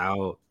pass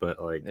out.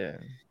 But like, yeah.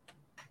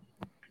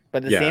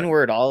 But the scene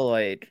where it all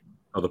like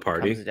the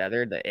party comes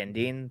together, the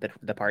ending,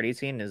 the party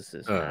scene is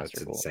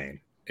masterful. It's insane.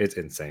 It's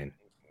insane.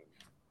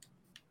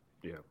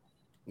 Yeah,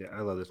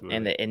 I love this movie.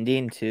 And the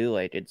ending too,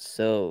 like it's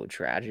so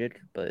tragic,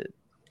 but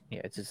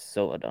yeah, it's just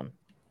so well done.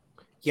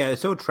 Yeah,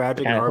 it's so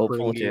tragic and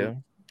hopeful too.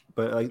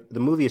 But like the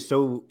movie is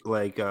so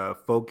like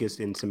focused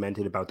and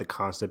cemented about the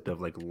concept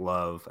of like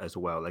love as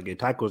well. Like it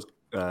tackles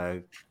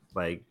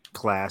like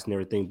class and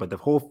everything, but the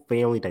whole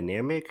family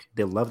dynamic,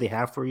 the love they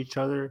have for each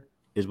other,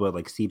 is what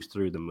like seeps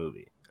through the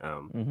movie.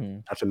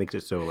 That's what makes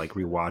it so like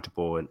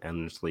rewatchable and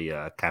endlessly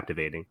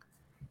captivating.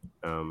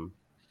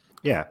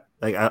 Yeah,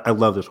 like I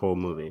love this whole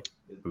movie.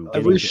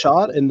 Every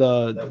shot in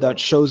that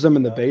shows them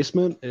in the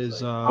basement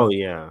is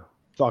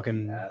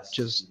fucking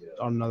just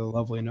on another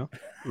level, you know.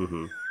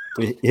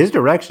 His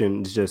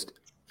direction is just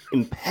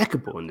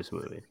impeccable in this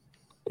movie.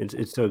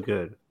 It's so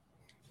good.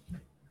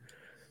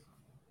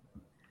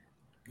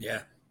 Yeah.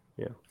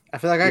 I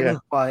feel like I can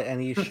apply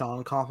any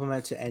Sean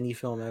compliment to any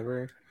film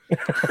ever.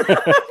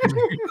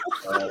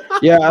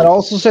 Yeah, I'd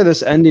also say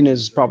this ending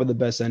is probably the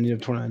best ending of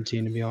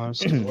 2019, to be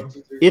honest.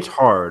 It's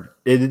hard.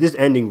 This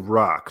ending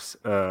rocks.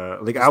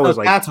 Like I was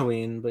like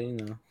Tatooine, but you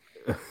know.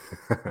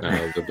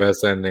 No, the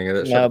best ending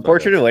of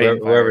Portrait of Lady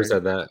whoever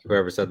said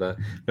that.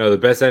 No, the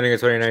best ending of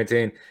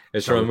 2019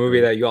 is from a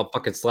movie that you all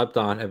fucking slept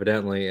on,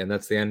 evidently, and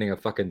that's the ending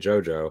of fucking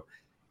JoJo.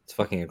 It's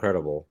fucking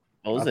incredible.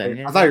 I thought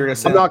you were gonna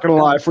say. I'm not gonna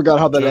lie, I forgot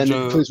how that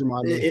ended. Please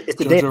remind me.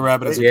 Jojo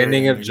Rabbit is the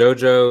ending of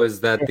JoJo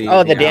is that the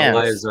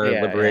allies are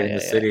liberating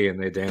the city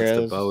and they dance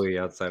to Bowie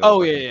outside.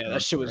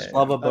 That shit was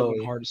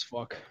Bowie hard as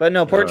fuck. But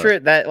no,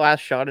 Portrait. That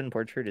last shot in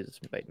Portrait is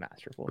like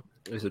masterful.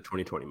 It's a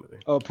 2020 movie.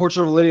 Oh,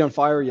 Portrait of a Lady on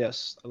Fire.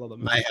 Yes, I love that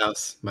movie. My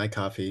house, my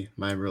coffee,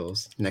 my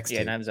rules. Next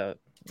year. Knives Out.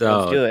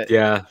 Let's do it.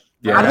 Yeah.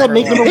 How did that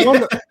make number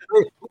one?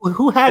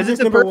 Who has this?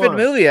 It's a perfect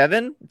movie,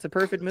 Evan. It's a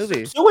perfect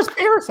movie. So was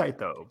Parasite,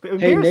 though.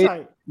 Hey,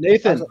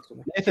 Nathan.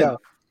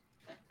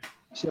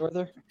 See right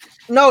there?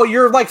 No,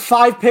 you're like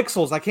 5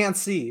 pixels. I can't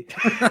see.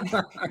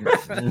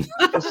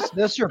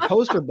 That's your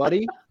poster,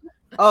 buddy.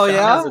 Oh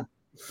yeah.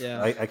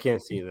 Yeah, I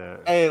can't see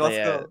that. Hey, let's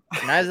go.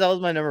 Knives Out was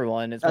my number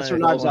one. It's That's one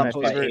your of Knives my Out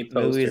favorite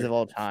movies of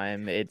all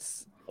time.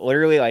 It's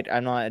literally like,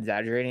 I'm not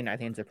exaggerating. I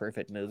think it's a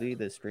perfect movie.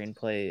 The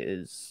screenplay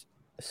is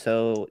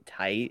so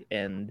tight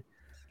and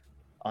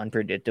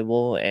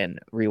unpredictable and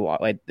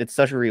it's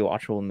such a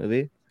rewatchable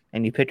movie,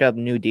 and you pick up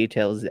new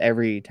details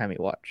every time you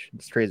watch.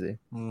 It's crazy.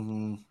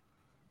 Hell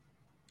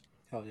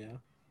yeah.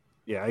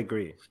 Yeah, I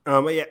agree.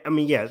 Yeah, I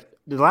mean, yeah,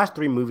 the last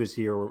 3 movies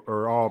here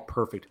are all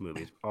perfect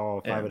movies.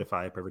 All 5 out of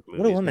 5 perfect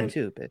movies. Little Women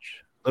too,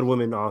 bitch. Little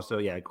Women also,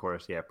 yeah, of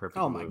course, yeah, perfect.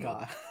 Oh my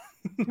god.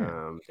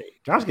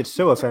 Josh gets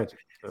so offended.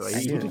 Like,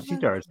 he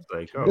starts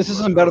like, this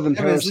isn't better than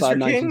Parasite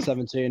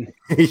 1917.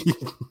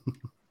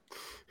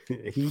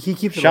 he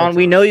keeps. Sean,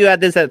 we know you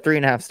had this at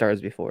 3.5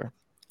 stars before.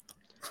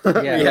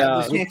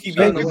 Yeah. Thank you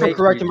for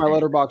correcting my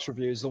Letterboxd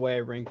reviews the way I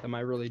rank them.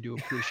 I really do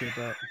appreciate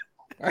that.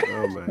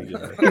 Oh my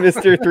god,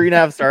 Mr.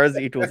 3.5 stars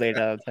equals 8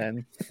 out of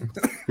 10.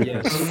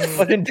 Yes,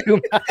 fucking do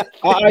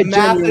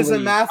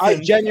math. I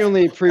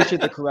genuinely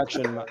appreciate the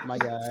correction, my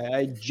guy.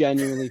 I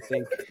genuinely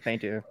think.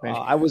 Thank you.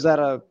 I was at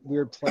a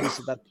weird place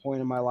at that point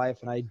in my life,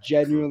 and I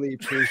genuinely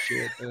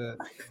appreciate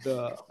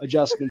the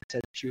adjustments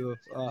that you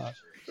have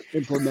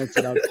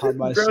implemented upon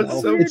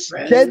myself. It's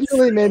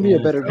genuinely made me a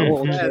better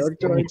role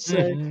character, I'd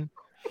say.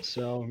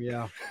 So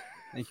yeah,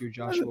 thank you,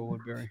 Joshua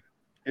Woodbury.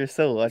 You're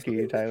so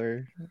lucky,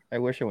 Tyler. I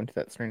wish I went to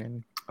that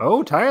screening.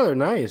 Oh, Tyler,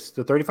 nice.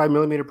 The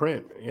 35mm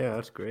print. Yeah,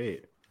 that's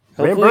great.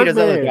 Hopefully he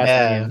doesn't have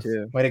yeah.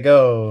 too. Way to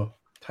go,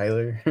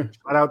 Tyler. Shout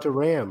out to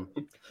Ram.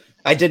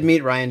 I did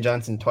meet Rian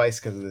Johnson twice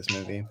because of this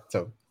movie.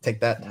 So take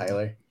that,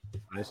 Tyler.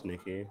 Nice,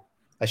 Nikki.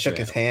 I shook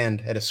his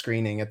hand at a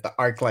screening at the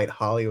ArcLight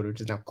Hollywood,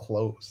 which is now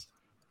closed.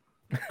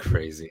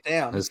 Crazy.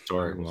 Damn.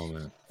 Historic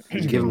moment.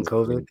 Did you give him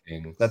COVID?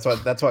 That's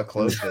what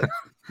closed it.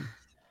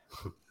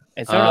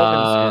 It's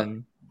not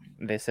open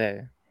soon, they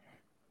say.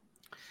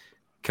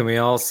 Can we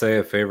all say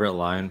a favorite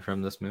line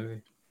from this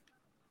movie?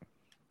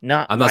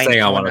 I'm not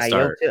saying I want to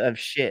start. Of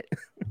shit.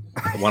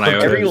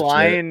 Every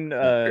line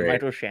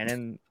Michael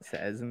Shannon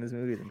says in this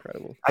movie is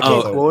incredible. I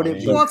can't quote it.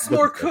 He wants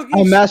more cookies.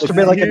 I'll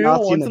masturbate like a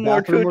Nazi in the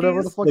bathroom,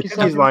 whatever the fuck you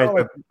said.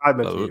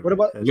 What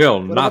about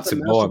Nazi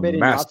boy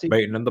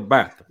masturbating in the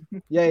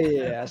bathroom?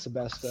 Yeah, that's the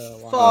best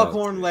line.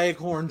 Foghorn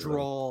Leghorn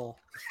drawl.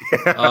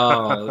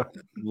 Oh,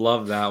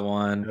 love that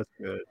one. That's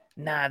good.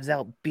 Knives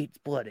Out beats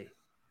bloody.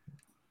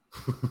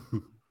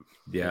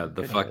 Yeah,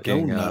 the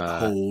fucking donut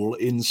hole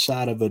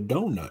inside of a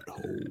donut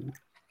hole.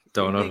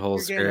 Donut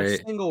hole's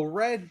great. A single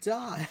red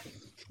dot.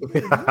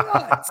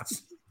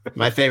 Nuts.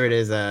 My favorite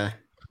is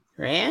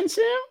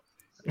ransom.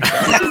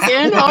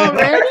 Again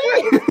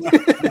already.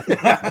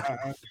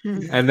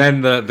 And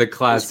then the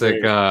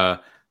classic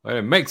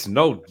it makes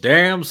no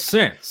damn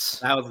sense.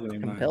 That was gonna be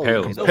mine.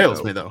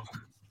 Compels me though.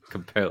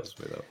 Compels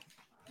me though.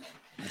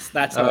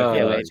 That's how I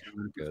feel. That's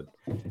really good.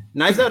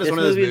 Knives Out is This one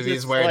of those movie is movies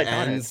just where so it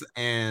iconic. ends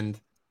and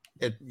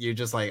you're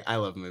just like, I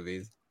love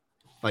movies.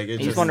 Like You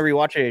just want to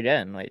rewatch it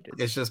again. Like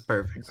it's just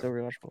perfect. It's so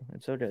rewatchable.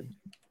 It's so good.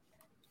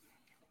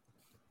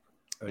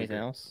 Anything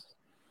else?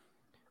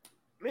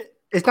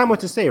 It's not much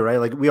to say, right?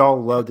 Like we all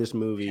love this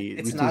movie.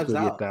 It's We've seen Knives this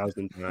movie Out.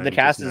 1,000 times. The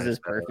cast It's is Knives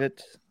Out.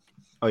 perfect.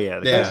 Oh yeah,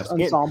 the Yeah. cast.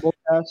 Ensemble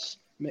cast,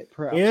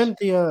 perhaps. And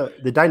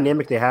the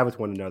dynamic they have with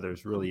one another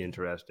is really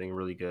interesting,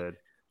 really good.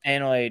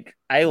 And like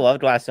I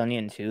loved Glass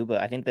Onion too,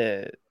 but I think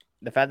the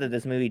fact that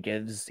this movie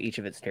gives each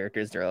of its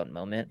characters their own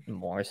moment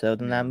more so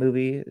than that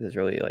movie is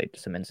really like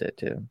cements it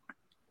too.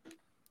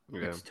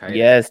 Yeah.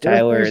 Yes, There are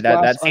Tyler. things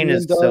That Glass scene Onion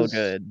is so does-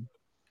 good.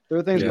 There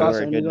are things Yeah. Glass Or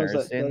a Onion good does that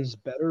nursing. does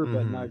better,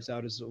 but Mhm. Knives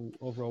Out is an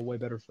overall way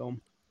better film.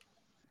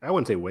 I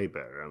wouldn't say way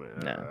better. I mean,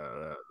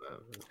 No.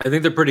 I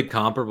think they're pretty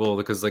comparable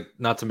because, like,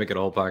 not to make it a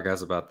whole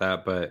podcast about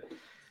that, but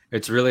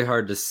it's really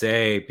hard to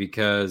say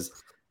because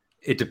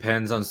it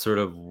depends on sort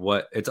of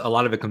what it's. A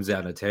lot of it comes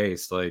down to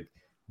taste. Like,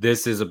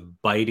 this is a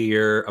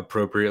bitier,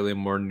 appropriately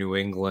more New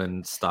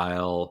England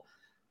style,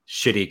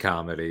 shitty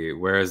comedy,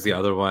 whereas the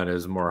other one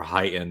is more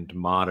heightened,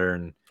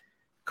 modern,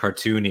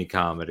 cartoony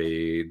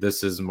comedy.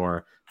 This is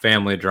more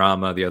family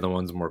drama. The other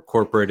one's more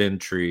corporate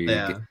intrigue.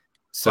 Yeah.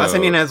 So Glass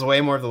Onion has way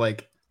more of the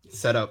like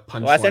setup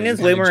punchline. Glass Onion's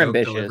way kinda more joke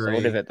ambitious. delivery,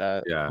 I'll give it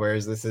that. Yeah.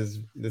 Whereas this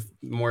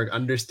more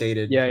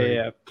understated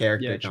Yeah.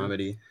 character Yeah, true.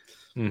 comedy.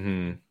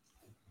 Mm-hmm.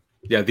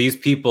 Yeah, these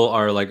people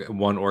are like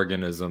one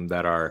organism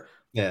that are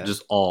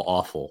just all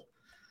awful.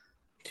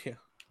 Yeah.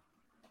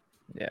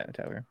 Yeah,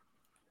 Tyler.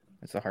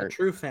 It's the A heart.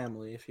 true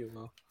family, if you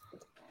will.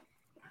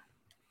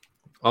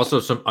 Also,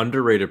 some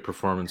underrated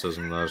performances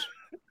in those.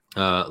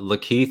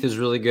 Lakeith is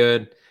really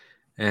good,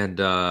 and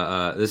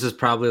this is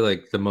probably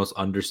like the most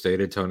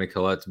understated Toni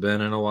Collette's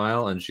been in a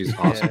while, and she's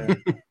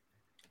awesome.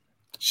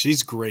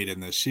 She's great in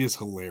this. She is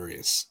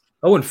hilarious.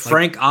 Oh, and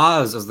Frank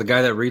Oz as the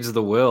guy that reads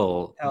the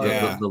will, Hell the,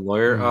 yeah. the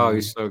lawyer. Mm-hmm. Oh,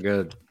 he's so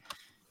good.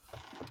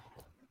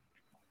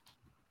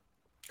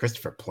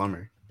 Christopher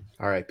Plummer,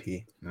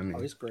 R.I.P. I mean,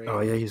 he's great.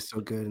 Oh yeah, he's so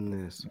good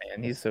in this.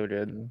 Man, he's so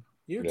good.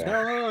 You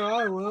tell her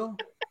I will.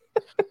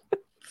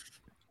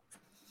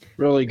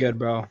 Really good,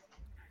 bro.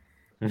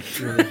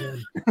 Really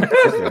good.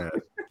 Yeah.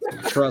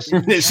 Trust.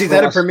 She's at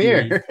a trust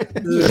premiere.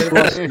 me.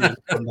 Trust me on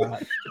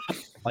that.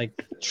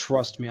 Like,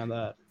 trust me on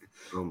that.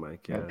 Oh my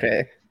god.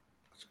 Okay.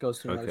 Just goes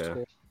to another Okay.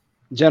 school.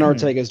 Jenna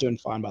Ortega is doing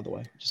fine, by the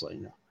way. Just let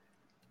you know.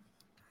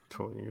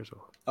 20 years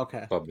old.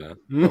 Okay. Love that.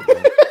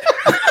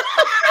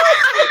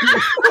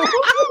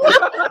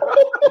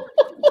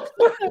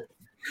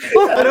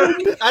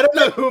 I don't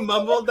know who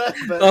mumbled that,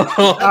 but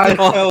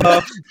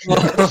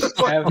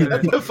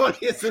that's the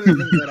funniest thing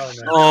that on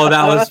that. Oh,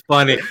 that was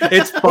funny.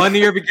 It's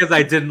funnier because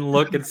I didn't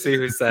look and see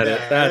who said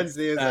it. I didn't That's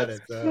see who said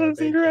it. So That's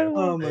thank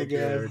incredible. you. Oh my Thank you,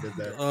 God. whoever did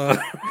that.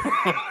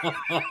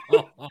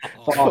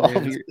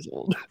 12 years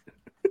old.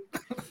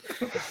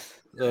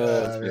 Oh,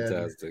 that's man.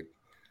 fantastic.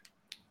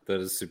 That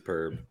is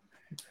superb.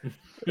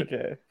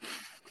 Okay.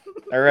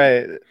 All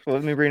right. Well,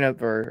 let me bring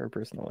up our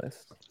personal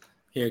list.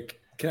 Here,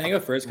 can I go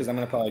first? Because I'm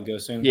gonna probably go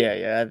soon.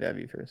 Yeah, I'd have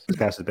you first. It's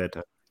past his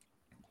bedtime.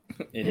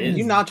 It Did is.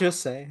 you not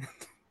just say?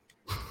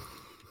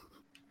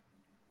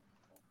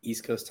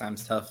 East Coast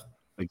time's tough.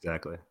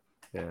 Exactly.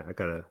 Yeah, I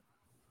gotta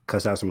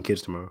cuss out some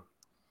kids tomorrow.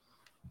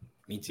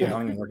 Me too. I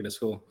don't even work at a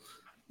school.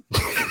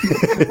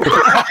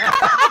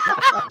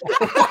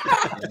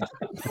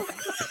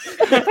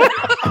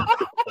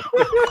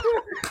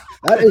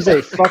 That is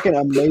a fucking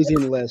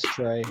amazing list,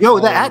 Trey. Yo,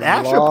 that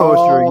Asher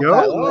poster, yo.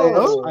 That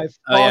list. Oh. I fuck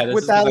Oh, yeah, this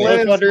with is that the-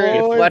 list, It's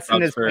boy.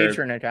 flexing his For-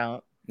 Patreon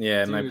account.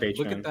 Yeah, my Dude, Patreon.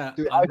 look at that.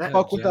 Dude, on I that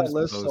fuck with that Gems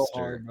list so poster.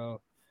 hard,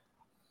 bro.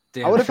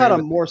 Damn, I would have had a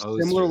Trey with more the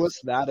similar posters. list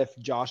to that if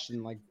Josh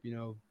didn't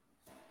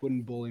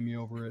wouldn't bully me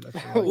over it. I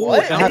feel like.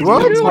 What? I had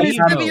What? Once What Upon is a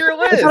Time- giving your If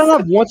list? I don't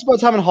have Once Upon a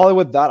Time in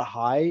Hollywood that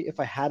high, if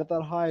I had it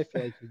that high, I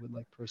feel like he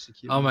would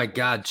persecute. Oh me. my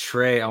God,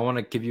 Trey! I want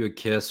to give you a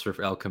kiss for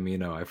El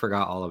Camino. I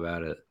forgot all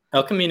about it.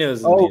 El Camino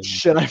is Oh amazing.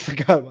 shit, I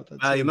forgot about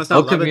that. Wow, you too. must not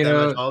El love it that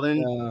Camino- much, Alden.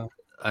 Yeah.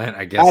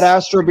 I guess. Ad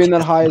Astra being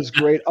that high is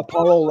great.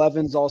 Apollo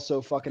 11's also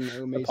fucking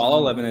amazing. Apollo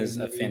 11 is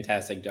a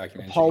fantastic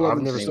documentary. Apollo I've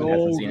 11 never is seen so it.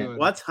 Hasn't seen it. good.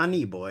 What's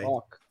Honey Boy?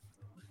 Fuck.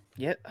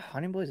 Yeah,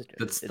 Honey Boy's good.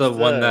 That's It's the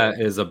one that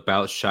is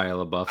about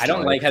Shia LaBeouf. I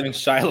don't like having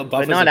Shia LaBeouf,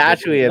 but as not a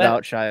actually villain.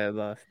 about Shia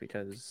LaBeouf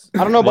because I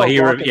don't know about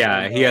Rocket he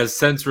Man, though. has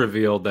since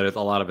revealed that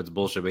a lot of it's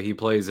bullshit, but he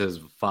plays his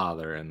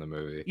father in the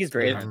movie. he's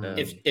great. If, in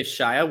it, if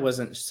Shia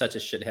wasn't such a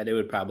shithead, it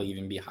would probably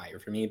even be higher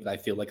for me. But I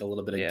feel like a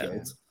little bit of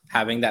guilt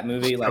having that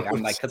movie. Like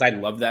I'm like, because I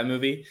love that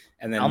movie,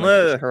 and then Alma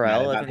like, Harrell,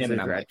 I about think, is him, the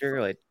and I'm like, director.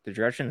 Like the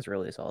direction's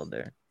really solid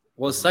there.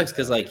 well, it sucks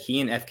because like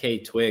he and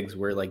FK Twigs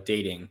were like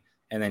dating,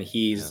 and then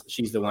she's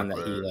the one that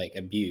he like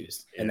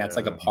abused, and that's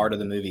like a part of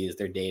the movie is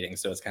they're dating.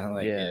 So it's kind of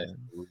like Yeah.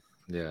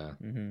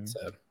 Mhm.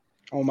 So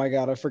Oh my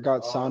god, I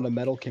forgot Sound of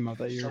Metal came out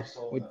that year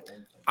with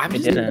I'm It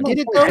just didn't. Did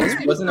it though?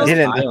 It wasn't It a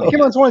didn't. style. It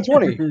came out in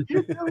 2020.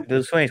 It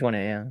was 2020,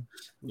 yeah.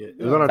 It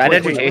was on our Bad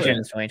 2020 Education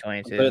list. is I put it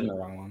in 2022. the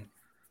wrong one. Your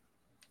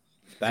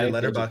Bad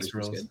letterbox Education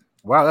was rules. good.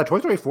 Wow, that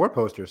 2024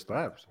 poster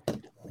slaps.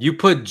 You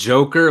put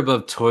Joker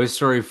above Toy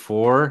Story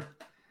 4.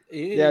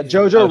 Yeah,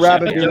 Jojo Oh,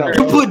 Rabbit. shit. being You up.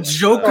 You put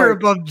Joker Sorry.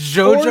 above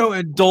JoJo Ford-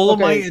 and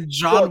Dolomite okay, and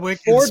John Wick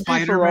and Ford v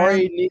Spider Ferrari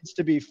Man. needs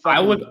to be.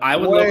 I would way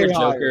look at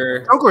higher.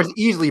 Joker. Joker is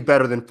easily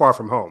better than Far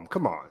From Home.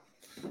 Come on.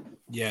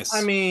 Yes.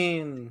 I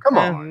mean, Come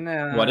on.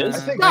 What is? I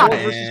think Nah, Ford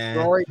versus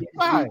Ferrari needs to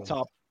Nah. be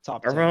top. Far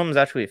 10. From Home is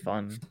actually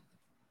fun.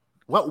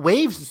 What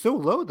Waves is so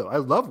low though? I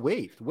love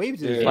Waves.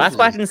 Waves is Last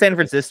Black in San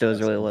Francisco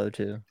is really low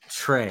too.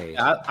 Trey.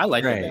 I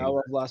like Trey. that. Yeah, I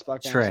love Last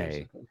Black in Trey. San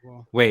Francisco as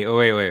well.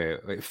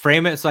 Wait.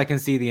 Frame it so I can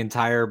see the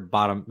entire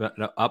bottom.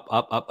 No,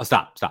 up.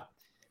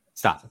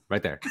 Stop.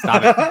 Right there.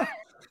 Stop it.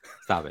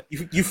 Stop it.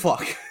 you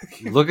fuck.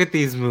 Look at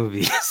these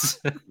movies.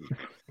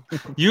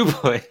 You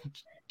put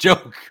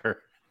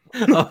Joker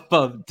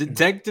above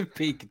Detective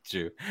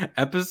Pikachu,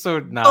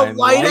 Episode 9,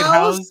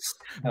 Lighthouse?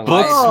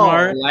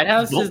 Booksmart.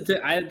 Lighthouse is.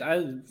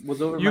 I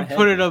was over. You my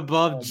put head. it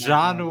above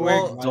John Wick,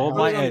 Well,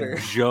 Dolomite, put it and under.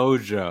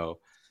 JoJo.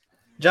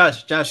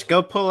 Josh,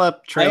 go pull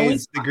up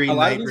Trey's The Green a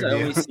lot Knight of these I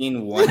only review.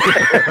 seen one.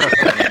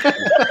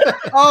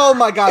 Oh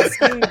my god,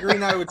 seeing the Green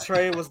Knight with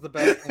Trey was the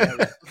best thing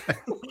ever.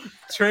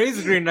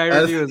 Trey's Green Knight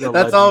That's, review is a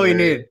that's all we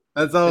legendary. need.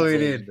 That's all we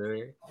It's need.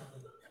 legendary.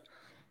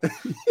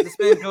 This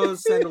man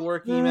goes send a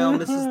work email,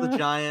 misses the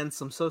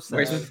Giants. I'm so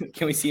sad.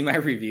 Can we see my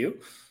review?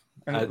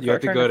 You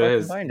have to go to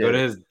his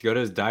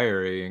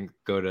diary and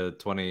go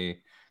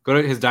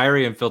to his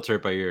diary and filter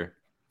it by year.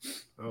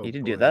 Oh, You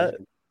didn't do that?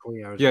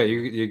 20 hours Yeah, a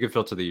you can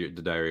filter the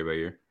diary by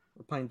year.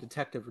 We're playing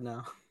detective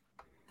now.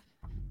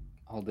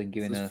 Alden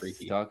giving This is us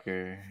freaky.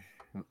 stalker.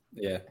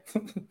 Yeah.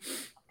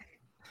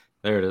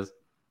 There it is.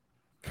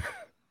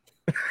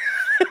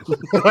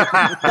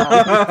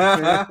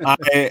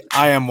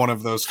 I am one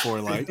of those 4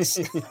 lights.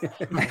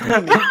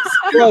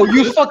 Bro,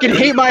 you fucking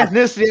hate my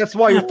ethnicity. That's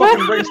why you're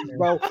fucking racist,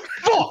 bro.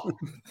 Fuck.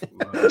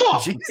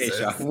 Fuck. Okay,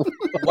 Sean.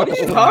 What are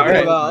you talking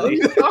Alright, about?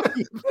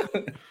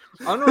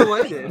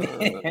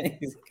 Unrelated.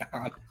 He's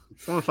gone.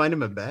 Someone find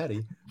him a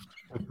baddie.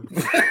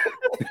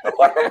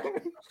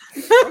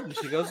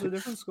 She goes to a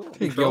different school.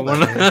 Get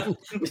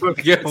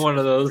one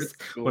of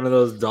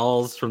those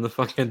dolls from the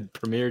fucking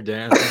premiere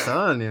dance. I'm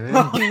telling you, man.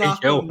 Oh, no,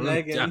 Get one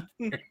Megan.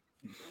 down.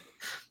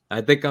 I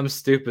think I'm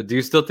stupid. Do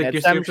you still think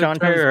Next you're time stupid, Sean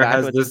Travis, or Perry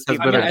has back this has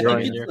with been I a think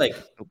growing it's year? like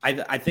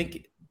I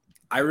think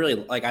I really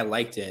like. I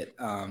liked it.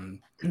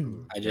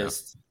 I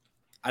just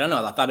I don't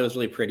know. I thought it was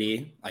really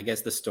pretty. I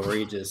guess the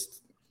story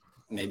just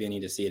maybe I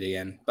need to see it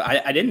again. But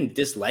I didn't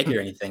dislike it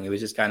or anything. It was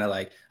just kind of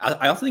like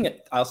I also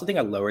think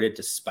I lowered it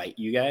to spite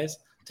you guys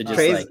to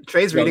just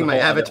Trey's go reading the my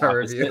whole other Avatar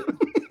opposite. review.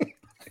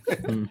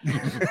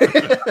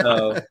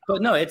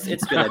 But no, it's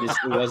good. It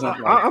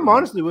wasn't. I'm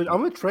honestly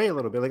I'm with Trey a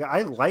little bit. Like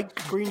I like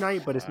Green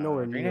Knight, but it's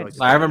nowhere near. Like,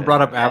 I haven't brought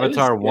up Yeah, it was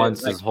Avatar good.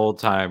 once Like- this whole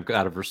time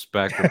out of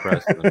respect for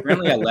Preston.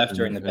 Apparently, I left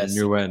during the And best.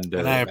 you went and did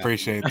And I it.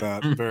 appreciate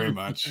that very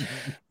much.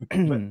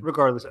 but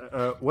regardless,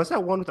 what's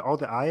that one with all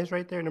the eyes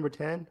right there? Number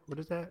 10. What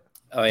is that?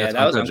 Oh yeah, That's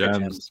that was Uncut Uncut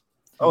Gems. Gems.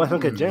 Oh, that's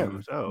Uncut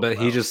Gems. Oh, But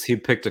wow. he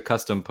picked a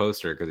custom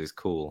poster because he's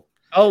cool.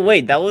 Oh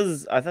wait, I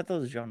thought that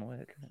was John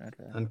Wick.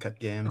 Okay. Uncut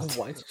Games.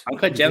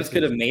 Uncut Gems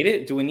could have made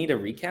it. Do we need a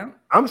recount?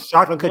 I'm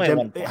shocked. Uncut Only Gems.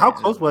 1 point, How yeah.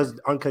 close was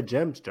Uncut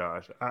Gems,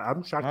 Josh?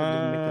 I'm shocked it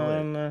didn't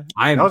make the list.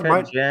 I'm That was my-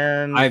 Uncut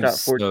Gems I'm got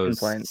so 14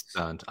 points.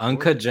 stunned.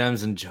 Uncut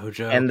Gems and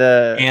JoJo And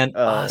and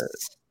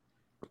us.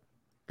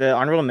 the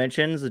honorable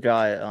mentions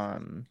got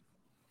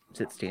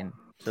 16.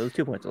 So it was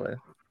 2 points away.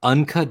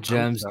 Uncut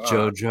Gems, God.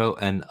 JoJo,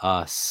 and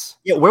us.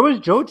 Yeah, where was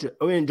JoJo?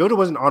 I mean, JoJo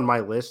wasn't on my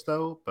list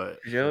though, but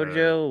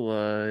JoJo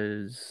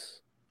was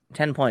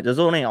 10 points. There's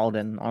only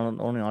Alden.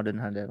 Only Alden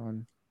had that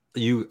one.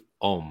 You.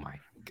 Oh my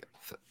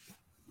god.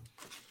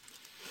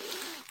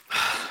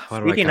 Why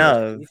do I Speaking count?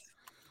 of,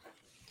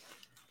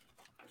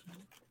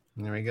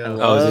 There we I go.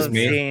 Oh, is this love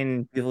me?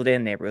 seeing People Day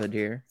in the Neighborhood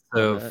here.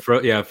 So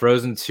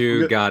Frozen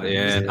 2 got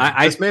in.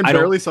 This man I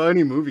don't- barely saw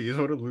any movies.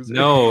 What a loser.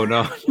 No.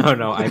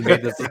 I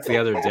made this list the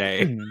other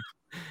day.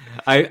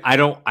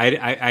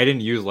 I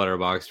didn't use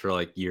Letterboxd for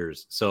like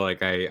years, so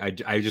like I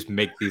just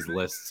make these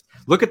lists.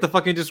 Look at the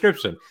fucking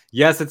description.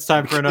 Yes, it's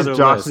time for another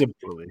Josh list. is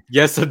a bully.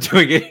 Yes, I'm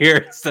doing it here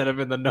instead of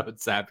in the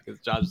notes app because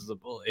Josh is a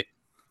bully.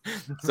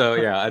 So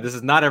yeah, this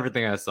is not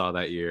everything I saw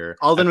that year.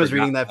 Alden I was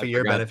forgot- reading that for I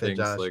your forgot benefit, things,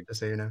 Josh. like- Just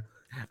so you know.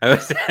 I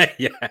was,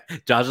 yeah,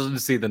 Josh doesn't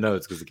see the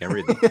notes because he can't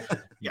read them.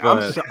 Yeah,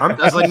 But I'm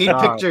Josh like need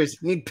shocked. pictures.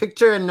 Need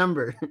picture and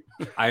number.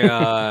 I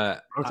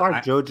I'm sorry,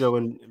 JoJo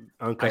and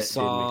Uncut. I didn't make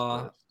saw,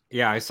 the list.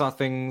 yeah, I saw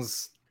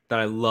things that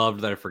I loved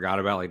that I forgot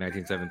about, like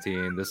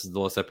 1917. This is the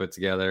list I put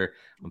together.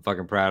 I'm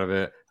fucking proud of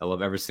it. I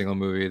love every single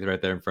movie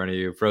right there in front of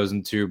you.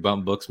 Frozen 2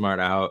 bumped Booksmart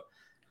out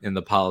in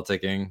the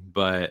politicking,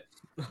 but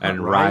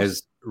and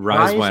Rise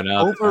went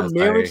up. over as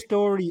Marriage I-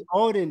 Story.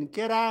 Odin,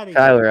 get out of here.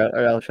 Tyler,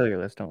 I'll show you your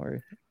list. Don't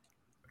worry.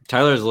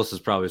 Tyler's list is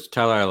probably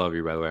Tyler. I love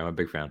you, by the way. I'm a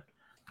big fan.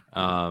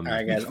 All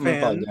right, guys. I'm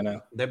probably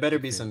gonna There better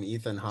be some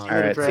Ethan Hawke. All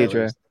right, see you,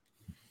 Trey.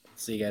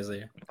 see you guys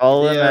later.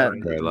 Follow him Yeah. at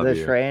Okay, love the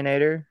you.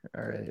 Treyinator.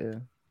 All right, yeah.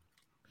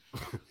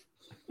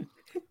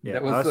 Yeah,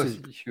 That was Us so is-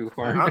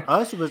 shoehorned.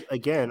 Us was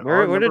again.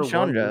 Where our did number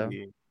Sean one go?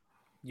 movie.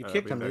 You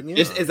kicked him, bring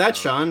didn't back you? Is that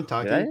Sean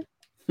talking?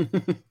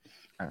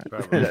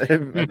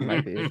 It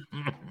might be.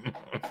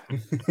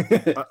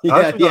 Yeah,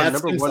 Us was he our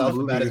asked number one himself about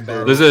movie his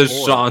bad. This is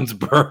horror. Sean's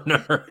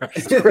burner.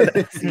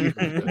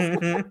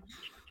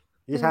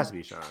 This has to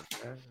be Sean.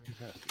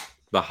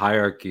 The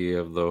hierarchy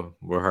of the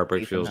where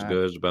heartbreak Ethan feels Hawke.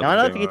 good is about Not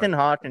the enough same Ethan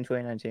Hawke in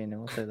 2019. I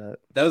will say that.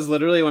 That was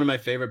literally one of my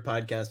favorite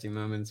podcasting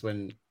moments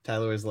when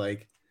Tyler was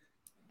like,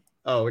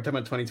 "Oh, we're talking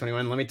about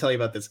 2021. Let me tell you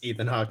about this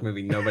Ethan Hawke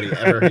movie nobody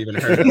ever even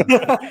heard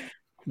of."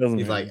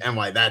 He's like, "And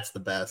why that's the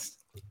best."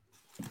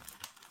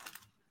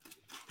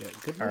 Yeah,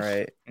 good All list.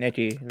 right,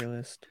 Nikki, your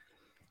list.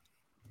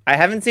 I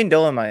haven't seen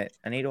Dolomite.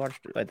 I need to watch.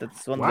 Like,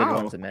 that's one of the good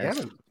ones I you missed.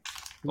 haven't-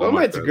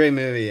 Dolomite's a great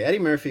movie. Eddie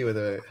Murphy with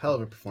a hell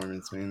of a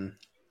performance, man.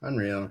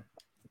 Unreal.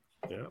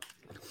 Yeah.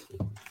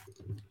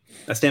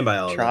 I stand by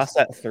all of this. Tross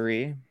at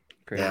 3.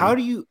 Great. How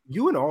do you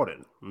and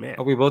Alden, man?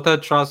 Oh, we both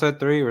had Tross at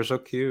 3. We're so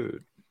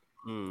cute.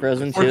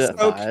 Frozen 2 We're at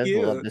so 5.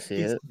 cute. Love to see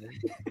it.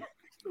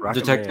 Rocket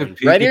Detective Man.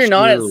 Pikachu. Ready or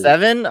Not at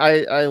 7.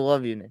 I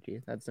love you,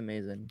 Nikki. That's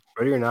amazing.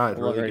 Ready or Not, I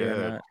love really Ready or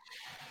good.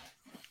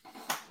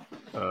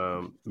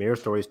 Not. Marriage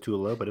Story is too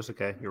low, but it's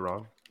okay. You're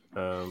wrong.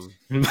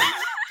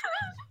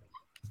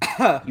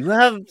 You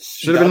have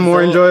Should have been more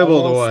Godzilla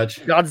enjoyable to almost-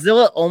 watch.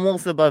 Godzilla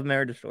almost above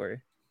Marriage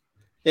Story.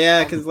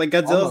 Yeah, because like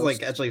Godzilla's Almost.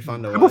 like actually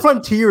fun to Triple watch.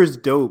 Frontier is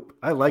dope.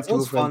 I like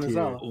Triple Godzilla's fun as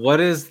Frontier. hell. What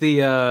is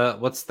the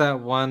what's that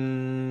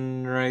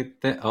one right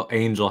there? Oh,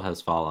 Angel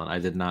Has Fallen. I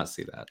did not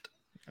see that.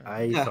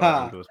 I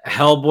thought it was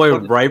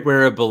Hellboy right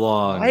where it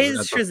belongs. Why is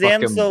at the Shazam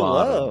fucking so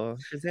bottom. low?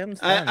 Shazam's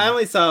fun. I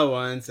only saw it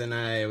once, and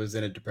I was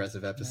in a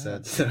depressive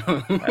episode. So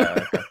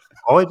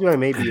Always Do I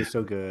Maybe is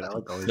so good. I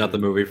like Always Not the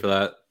Do I movie Maybe. for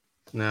that.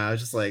 no, I was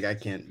just like, I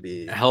can't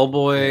be.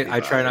 Hellboy. Can't be I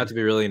try not bothered. to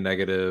be really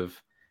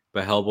negative,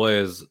 but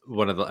Hellboy is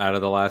one of the out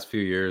of the last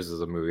few years is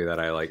a movie that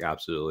I like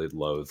absolutely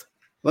loathe.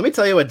 Let me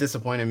tell you what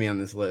disappointed me on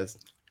this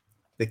list.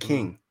 The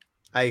King.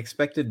 I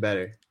expected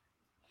better.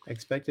 I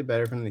expected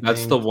better from the That's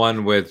King. the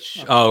one with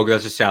oh,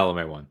 that's a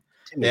Chalamet one.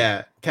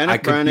 Yeah, I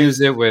Kenneth confuse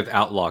Branagh. it with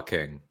Outlaw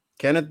King.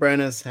 Kenneth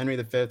Branagh's Henry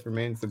V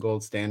remains the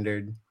gold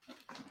standard.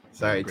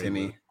 Sorry, Great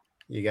Timmy. movie.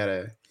 You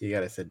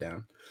gotta sit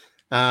down.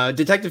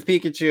 Detective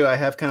Pikachu, I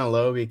have kind of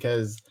low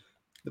because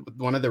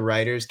one of the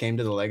writers came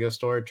to the Lego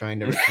store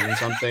trying to return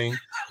something.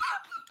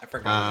 I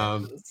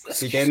forgot.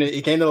 He came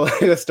to the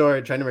Lego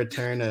store trying to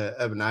return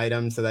an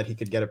item so that he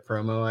could get a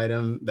promo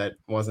item that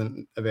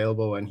wasn't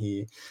available when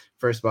he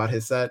first bought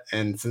his set.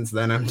 And since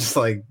then, I'm just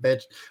like,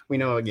 bitch, we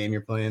know what game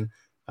you're playing.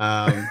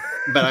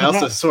 But I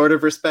also sort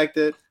of respect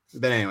it.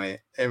 But anyway,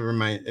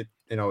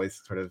 it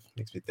always sort of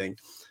makes me think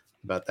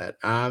about that.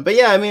 But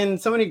yeah, I mean,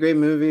 so many great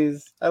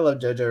movies. I love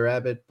Jojo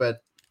Rabbit, but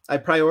I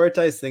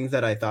prioritize things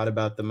that I thought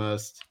about the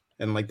most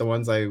and like the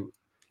ones I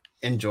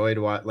enjoyed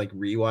like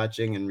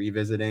rewatching and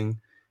revisiting.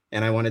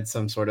 And I wanted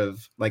some sort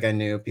of like I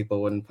knew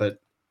people wouldn't put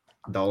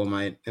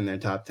Dolomite in their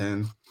top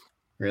 10,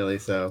 really.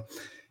 So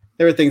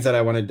there were things that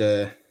I wanted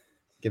to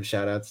give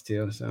shout outs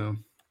to. So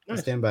I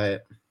Nice. stand by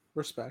it.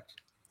 Respect.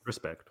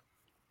 Respect.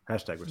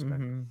 Hashtag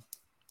respect. Mhm.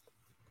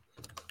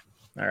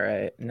 All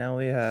right, now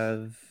we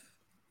have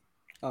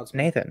Oh, it's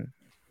Nathan.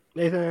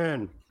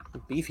 Nathan. a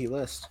beefy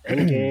list.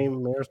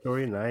 Endgame, Marriage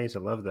Story, nice. I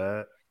love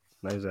that.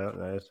 Nice out,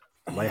 nice.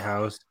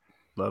 Lighthouse,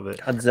 love it.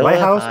 Godzilla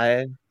Lighthouse.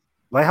 high.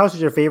 Lighthouse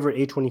is your favorite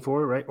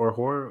A24, right? Or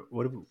horror?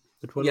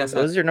 Which one? Yes, is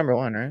That was your number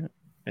one, right?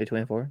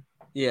 A24.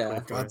 Yeah.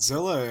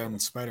 Godzilla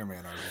and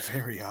Spider-Man are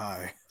very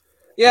high.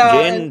 Yeah,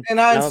 Jan- in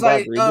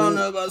hindsight, Silent I Bob don't reboot?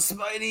 know about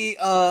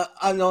Spidey.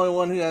 I'm the only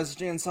one who has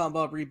Jay and Silent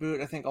Bob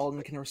reboot. I think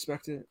Alden can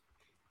respect it.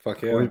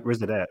 Fuck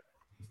Where's it at?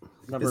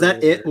 Number Is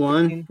that it 15.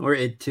 one or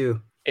it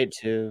two?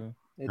 A2.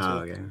 It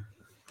Oh, too. okay.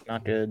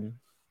 Not good.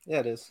 Yeah,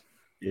 it is.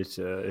 It's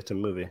a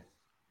movie.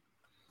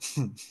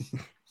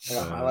 I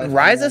got my life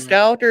Rise on of that.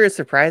 Skywalker is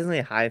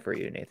surprisingly high for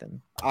you,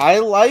 Nathan. I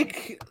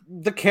like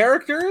the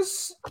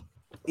characters.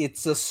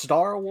 It's a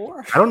Star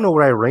Wars. I don't know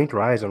where I ranked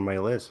Rise on my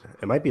list.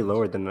 It might be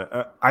lower than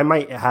I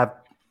might have.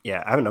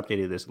 Yeah, I haven't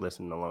updated this list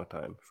in a long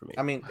time for me.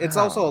 I mean, it's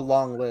also a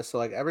long list, so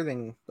like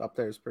everything up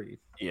there is pretty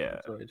Yeah,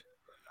 good.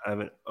 I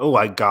haven't. Oh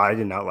my god, I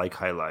did not like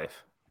High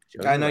Life.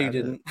 I know you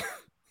didn't.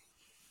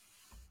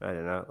 I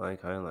did not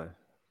like High Life.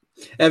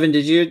 Evan,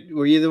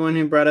 were you the one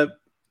who brought up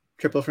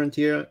Triple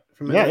Frontier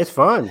from my Yeah, list? it's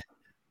fun.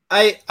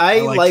 I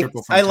like liked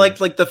Triple Frontier.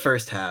 liked like the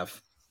first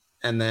half,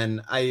 and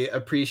then I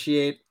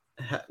appreciate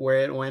where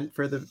it went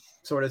for the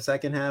sort of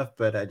second half,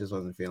 but I just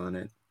wasn't feeling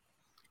it.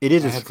 It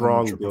is I a had fun with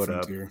strong Triple build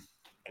up. Frontier.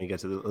 It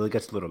gets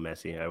a little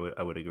messy. I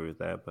would agree with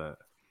that, but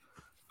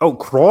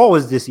Crawl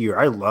was this year.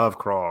 I love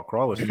Crawl.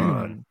 Crawl was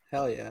fun.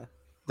 Hell yeah.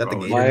 That the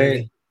Oh, Gator My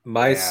movie?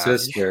 my Yeah.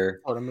 sister,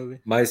 What a movie.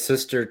 my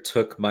sister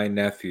took my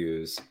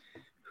nephews,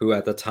 who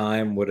at the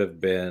time would have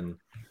been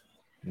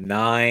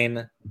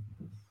 9,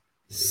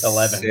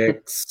 11.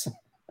 6,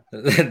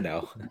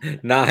 no,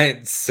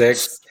 9,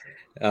 6,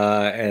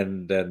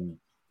 and then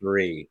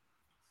 3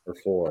 or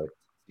 4.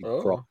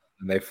 Oh.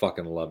 And they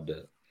fucking loved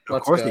it. Of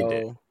Let's course go.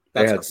 they did.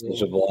 They had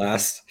such a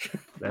blast.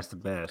 That's the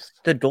best.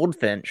 The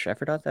Goldfinch. I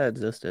forgot that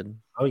existed.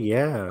 Oh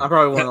yeah. I'm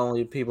probably one of the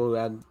only people who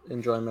had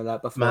enjoyment of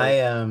that before.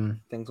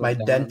 My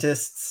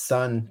dentist's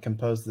son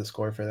composed the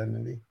score for that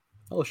movie.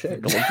 Oh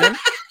shit.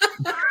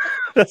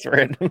 That's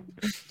random.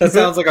 That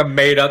sounds like a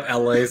made-up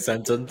LA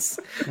sentence.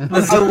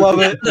 I love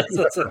it.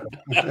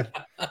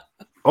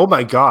 Oh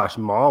my gosh,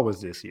 Ma was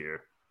this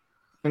year.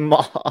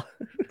 Ma.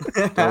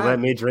 Don't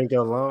let me drink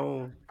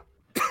alone.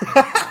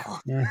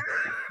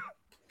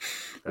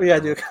 We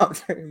gotta do a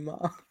commentary,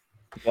 Ma.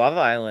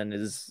 Lava Island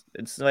is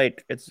it's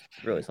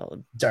really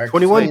solid. Dark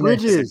 21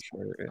 Bridges.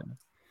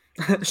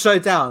 Shut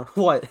it down.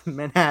 What?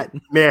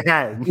 Manhattan.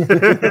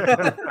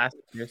 Last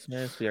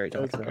Christmas, we already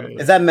talked about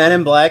it. Is that Men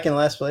in Black in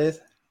last place?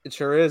 It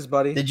sure is,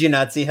 buddy. Did you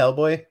not see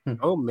Hellboy?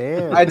 Oh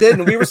man, I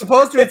didn't. We were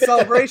supposed to at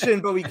Celebration,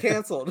 but we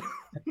canceled.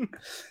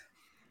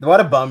 What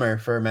a bummer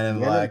for Men in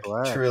Black.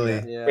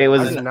 Truly. Yeah. It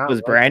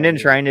was Brandon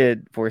trying to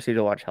force you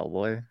to watch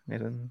Hellboy,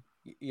 Nathan?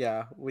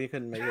 Yeah, we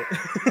couldn't make it.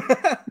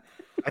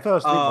 I thought I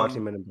was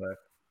watching Men in Black.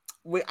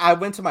 I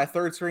went to my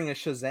third screening of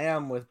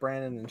Shazam with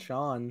Brandon and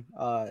Sean,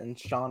 and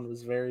Sean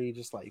was very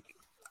just like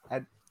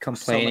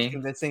complaining, so much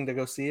convincing to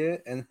go see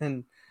it, and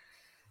then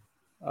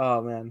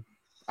oh man,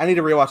 I need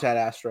to rewatch Ad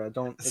Astra.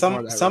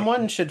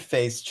 Someone should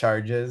face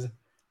charges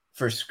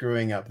for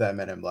screwing up that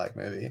Men in Black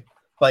movie.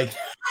 Like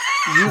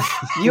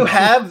you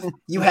have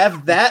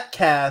that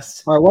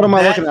cast. All right, what am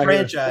I looking at?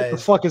 Franchise. What the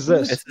fuck is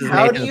this?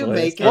 How do you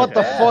make it? What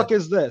the fuck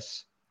is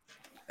this?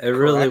 It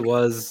really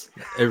was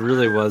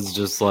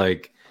just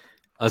like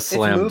a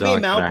slam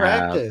dunk.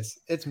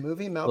 It's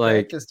movie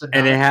malpractice to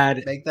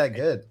make that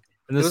good.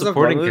 And the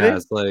supporting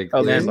cast, like,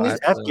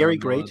 that's Gary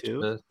Gray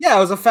too. Yeah, it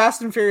was a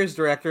Fast and Furious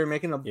director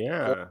making a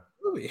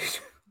movie.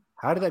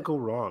 How did that go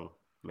wrong,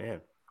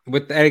 man?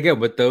 With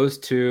those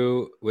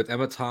two, with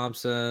Emma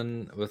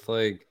Thompson, with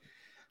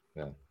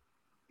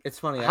it's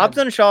funny. Hobbs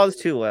and Shaw is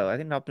too low. I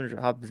think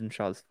Hobbs and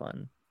Shaw is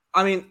fun.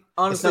 I mean,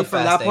 honestly,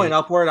 from that point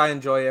upward, I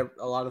enjoy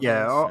a lot of things.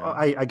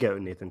 I get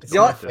what Nathan.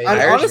 Honestly,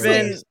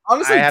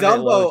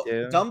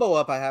 Dumbo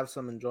up, I have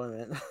some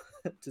enjoyment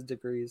to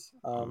degrees.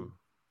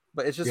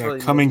 But it's just really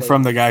coming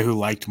from the guy who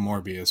liked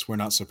Morbius. We're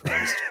not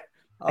surprised.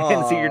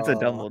 And Secrets of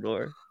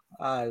Dumbledore.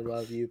 I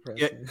love you,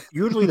 Preston. Yeah,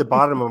 usually the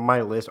bottom of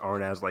my list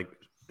aren't as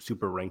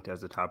super ranked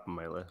as the top of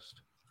my list.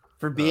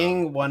 For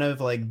being one of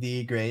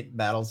the great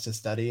battles to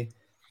study,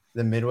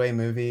 the Midway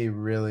movie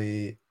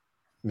really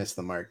missed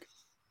the mark.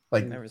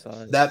 Never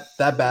saw it.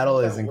 That battle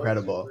is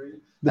incredible.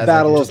 The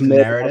battle of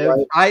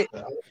narrative. I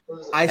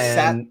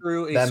sat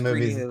through a that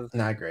movie's screening of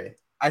not great.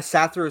 I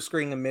sat through a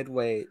screening of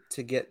Midway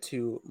to get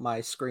to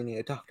my screening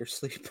of Dr.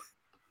 Sleep.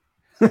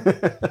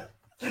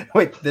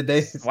 Wait, did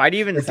they? Why do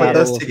you even put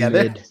those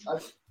together?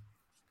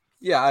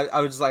 Yeah, I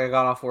was just I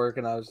got off work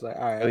and I was like,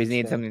 all right. We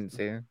need something to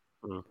see.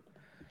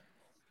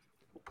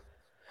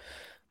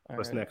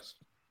 What's next?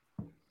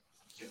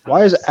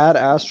 Why is Ad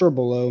Astra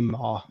below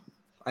Ma?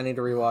 I need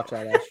to rewatch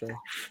Ad Astra.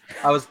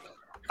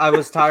 I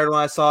was tired when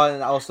I saw it,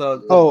 and also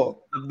the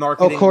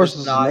marketing. Of course,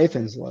 it's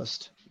Nathan's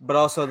list. But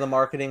also, the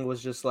marketing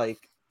was just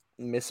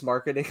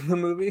mismarketing the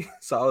movie.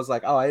 So I was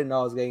like, oh, I didn't know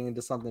I was getting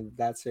into something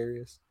that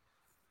serious.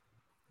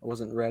 I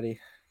wasn't ready,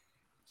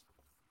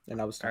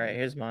 and I was tired. All right,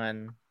 here's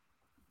mine.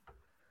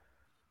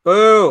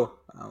 Boo!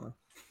 I don't know.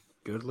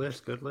 Good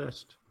list. Good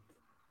list.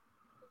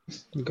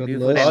 Oh,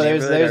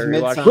 there's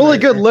Midsommar. Really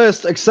good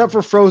list, except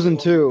for Frozen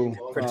 2.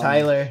 For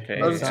Tyler. Okay.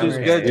 Frozen 2 is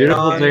good.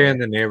 Beautiful Day in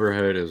the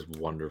Neighborhood is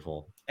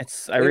wonderful. I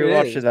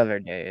rewatched it the other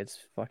day. It's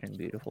fucking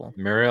beautiful.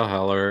 Marielle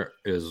Heller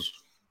is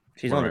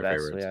she's one of the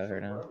best we have her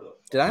now.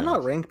 Did I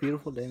not rank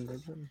Beautiful Day in the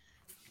Neighborhood?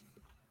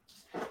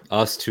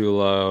 Us too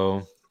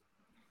low.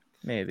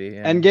 Maybe.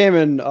 Yeah.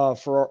 Endgame and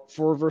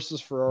Ford versus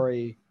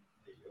Ferrari.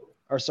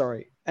 Or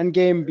sorry,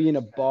 Endgame being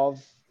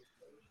above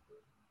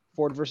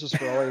Ford versus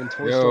Ferrari and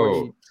Toy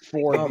Story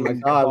 4. Oh my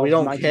god, we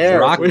don't care.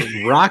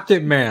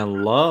 Rocket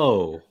Man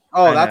low.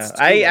 Oh, that's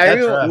I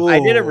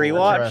did a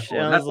rewatch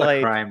and I was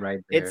like, crime right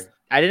there.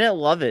 I didn't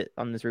love it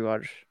on this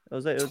rewatch. It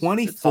was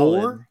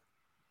 24.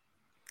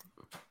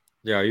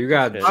 Yeah, you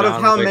got out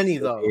of how many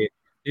though?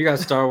 You got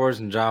Star Wars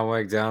and John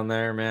Wick down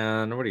there,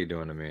 man. What are you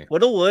doing to me?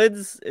 Little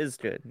Woods is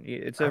good.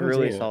 It's a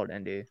really solid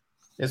indie.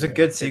 It's a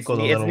good sequel.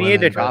 It's Nia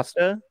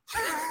DaCosta.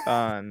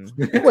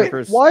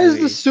 Wait, why is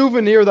the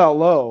Souvenir that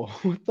low?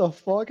 What the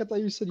fuck? I thought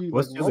you said you.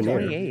 What's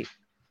Souvenir? 28.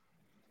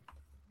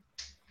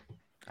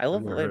 I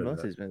love most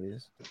of these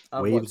movies.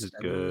 Waves is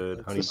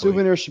good. The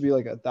Souvenir should be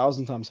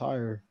 1,000 times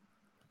higher.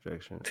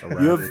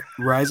 You have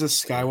Rise of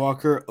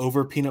Skywalker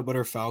over Peanut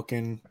Butter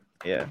Falcon.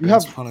 Yeah. You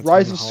have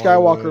Rise of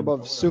Skywalker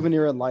above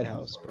Souvenir and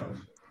Lighthouse, bro.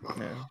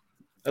 Yeah.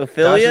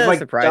 Ophelia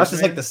Josh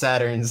is like the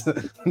Saturns.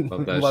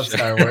 Love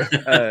Star Wars.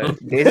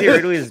 Daisy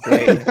Ridley is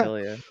great in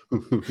Ophelia.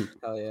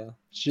 Oh yeah.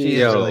 She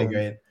is really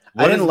great.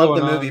 I didn't love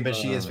the movie, but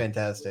she is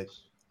fantastic.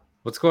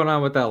 What's going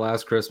on with that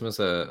Last Christmas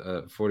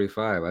at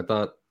 45? I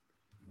thought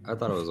it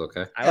was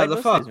okay. I like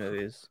most of these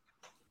movies.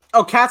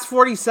 Oh, Cats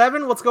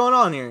 47? What's going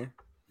on here?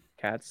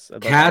 Cats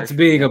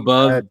being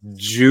above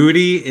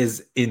Judy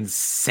is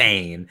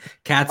insane.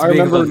 Cats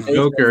being above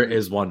Joker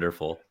is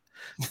wonderful.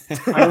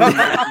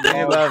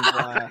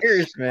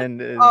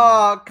 Irishman.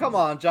 Oh, come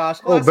on, Josh.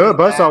 Oh, Bill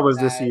Buzzsaw was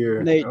this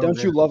year. Nate,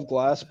 don't you love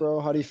Glass, bro?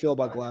 How do you feel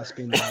about Glass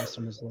being the last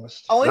on his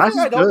list? Only Glass thing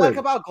I is don't like good.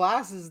 about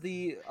Glass is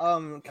the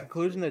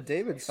conclusion of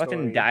David's story.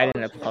 Fucking died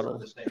in a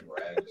puddle.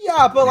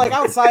 Yeah, but like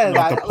outside of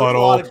Not that, the there's a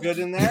lot puddle. of good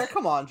in there.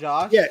 Come on,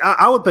 Josh. Yeah,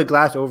 I would put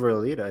Glass over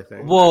Elite, I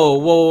think.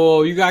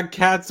 Whoa! You got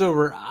Cats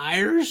over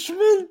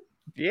Irishman?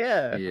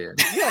 Yeah. Yeah,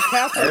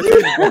 Cats are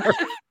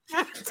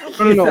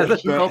You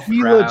know,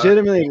 he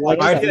legitimately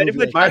likes that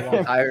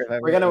movie.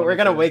 We're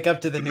gonna wake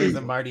up to the news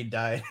that Marty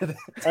died.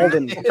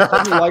 Alden he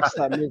likes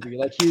that movie.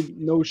 Like he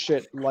no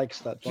shit likes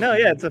that. No,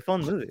 yeah, it's a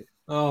fun movie.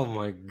 Oh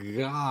my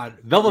god.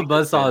 Velvet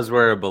Buzzsaw is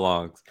where it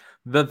belongs.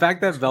 The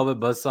fact that Velvet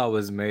Buzzsaw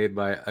was made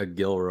by a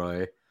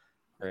Gilroy.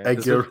 A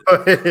Gilroy.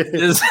 I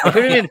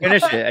couldn't even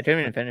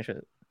finish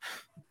it.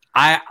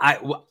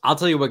 I'll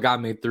tell you what got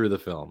me through the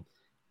film.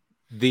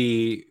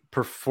 The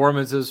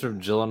performances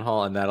from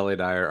Gyllenhaal and Natalie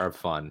Dyer are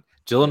fun.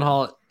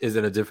 Gyllenhaal is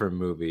in a different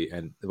movie,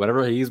 and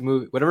whatever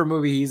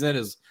movie he's in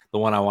is the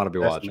one I want to be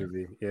Best watching.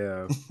 movie.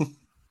 Yeah.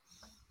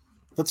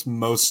 That's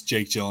most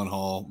Jake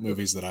Gyllenhaal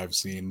movies that I've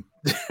seen.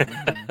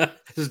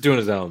 Just doing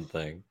his own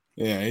thing.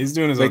 Yeah, he's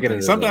doing his own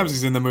thing. Sometimes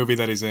he's in the movie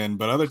that he's in,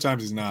 but other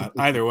times he's not.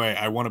 Either way,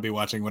 I want to be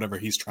watching whatever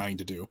he's trying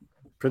to do.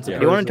 I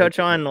do want to touch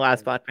on The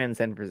Last Black Man in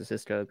San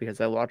Francisco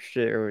because I watched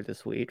it earlier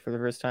this week for the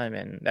first time,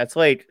 and that's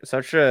like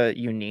such a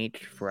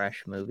unique,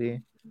 fresh movie.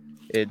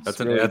 That's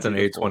an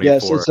A24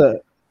 yes,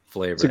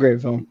 flavor. It's a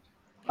great film.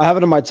 I have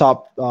it in my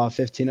top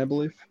 15, I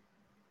believe.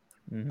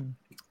 Mm-hmm.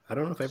 I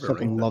don't know if I ever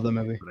fucking love that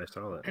movie. But I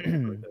saw that.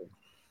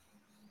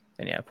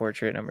 And yeah,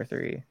 Portrait number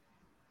 3,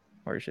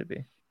 or it should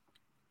be.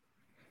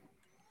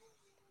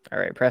 All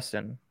right,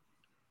 Preston.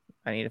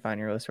 I need to find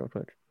your list real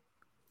quick.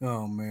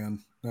 Oh man,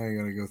 now you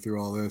gotta go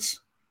through all this.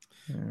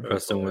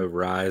 Preston with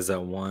Rise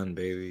at 1,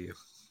 baby.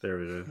 There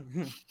it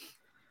is.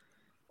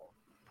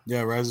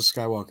 Yeah, Rise of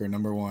Skywalker,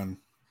 number 1.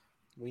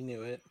 We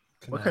knew it.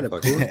 What kind of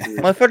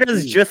Motherfucker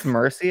is Just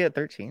Mercy at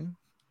 13?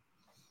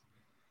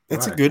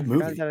 That's a good I movie.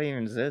 forgot that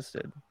even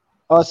existed.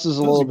 Us is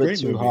a That was little a bit great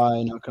too movie.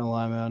 high, not gonna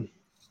lie, man.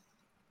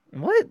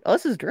 What?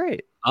 Us is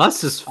great.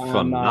 Us is I'm not-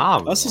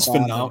 phenomenal. Us is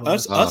phenomenal.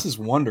 Us is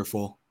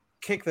wonderful.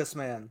 Kick this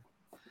man.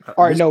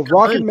 All right, no,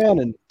 Rocket Man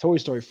and Toy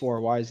Story 4.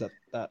 Why is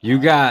that? You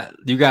got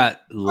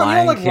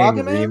Lion like King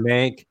Rocket Man?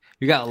 remake.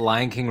 You got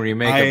Lion King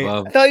remake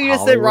above. I thought you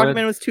just said Hollywood.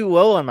 Rocketman was too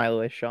low on my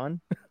list, Sean.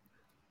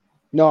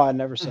 No, I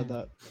never said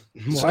that.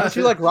 Why don't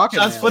you like Rocket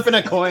John's Man? flipping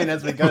a coin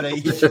as we go to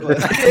each list.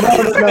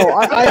 No,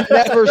 I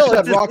never No, said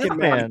it's a Rocket good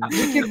Man. man.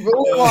 You can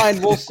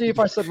rewind. We'll see if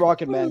I said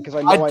Rocket Man because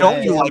I know I don't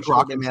did. you like I'm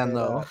Rocket sure I Man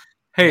didn't say though? that.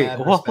 Hey, Mad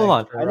hold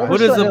on. I never What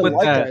said is I up didn't with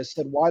like that? it. I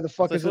said why the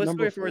fuck So is it Toy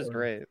number Story 4 is 4?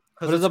 great.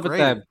 What is up with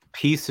that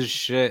piece of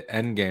shit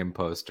Endgame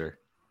poster?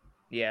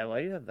 Yeah, why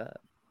do you have that?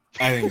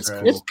 I think it's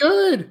cool. It's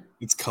good.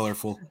 It's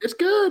colorful. It's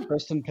good.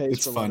 Preston pays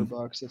It's for fun.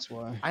 Letterboxd. That's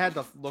why. I had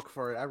to look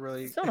for it. I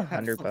really. It's not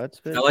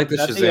 $100, but I like the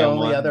That's the Shazam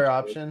only one. other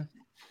option.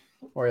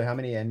 Or how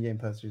many Endgame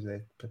posters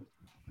they put?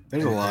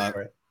 There's a lot.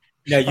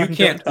 Yeah, you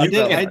can't. I You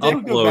did can't go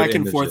upload back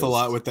and forth a images.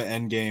 lot with the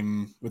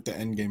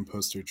Endgame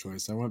poster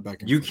choice. I went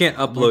back and You forth. can't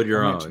I upload might-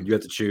 your I might own. change You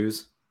have it. to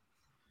choose.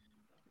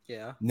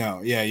 Yeah.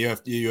 No, yeah, you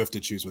have to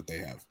choose what they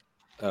have.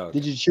 Oh,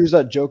 Did you choose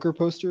that Joker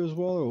poster as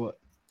well, or what?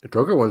 The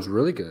Joker one's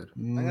really good. I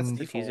think that's Mm,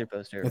 the teaser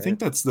poster. I think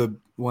that's the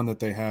one that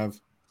they have.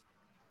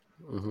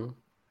 Mm-hmm.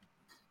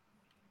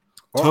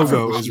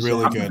 Togo is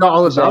really good. Not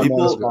all about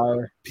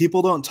People-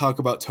 People don't talk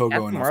about Togo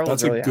Captain enough. Marvel's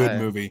That's a really good high.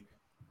 movie.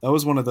 That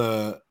was one of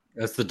the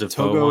that's the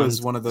Defoe Togo one.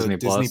 is one of the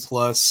Disney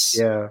Plus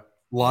Yeah.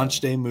 launch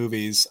day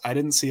movies. I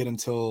didn't see it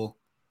until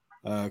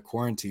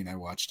quarantine. I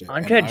watched it. and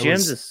Uncut I Gems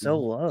was is so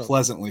low.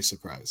 pleasantly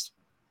surprised.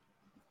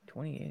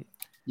 28.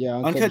 Yeah,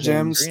 Uncut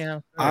Gems.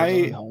 Greenhouse.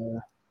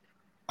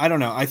 I don't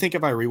know. I think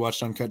if I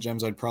rewatched Uncut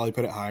Gems, I'd probably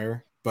put it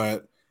higher.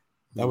 But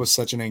that was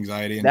such an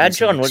anxiety and That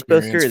John Wick poster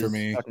experience is for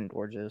me. fucking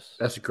gorgeous.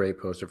 That's a great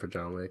poster for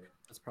John Wick.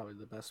 That's probably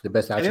the best. The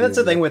best I action. think that's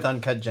the movie. thing with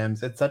Uncut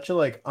Gems. It's such a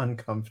like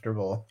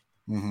uncomfortable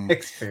Mhm.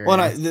 experience. Well,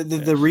 and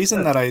the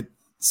reason that I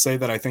say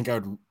that I think I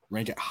would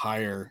rank it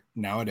higher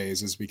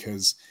nowadays is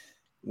because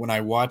when I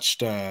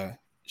watched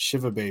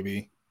Shiva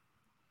Baby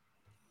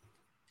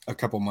a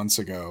couple months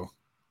ago,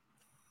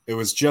 it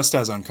was just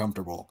as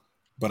uncomfortable,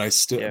 but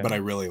I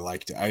really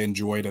liked it. I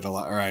enjoyed it a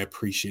lot, or I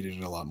appreciated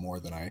it a lot more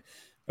than I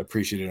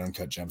appreciated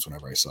Uncut Gems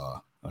whenever I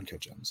saw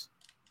Uncut Gems.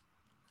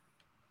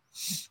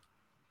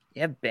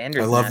 Yeah,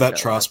 Bandersnatch. I love that at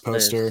Tross last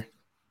place. poster.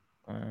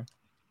 Oh,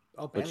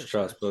 Which Bandersnatch.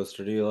 trust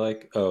poster do you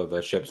like? Oh,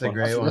 the ship's It's a one.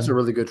 great one. That's a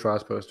really good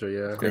Tross poster.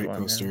 Yeah. Great one,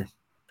 poster.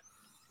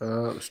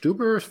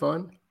 Stuber is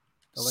fun.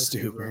 I like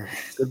Stuber.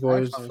 Good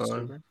Boys I is like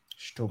fun.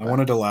 Stuber. I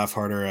wanted to laugh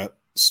harder at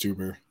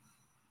Stuber.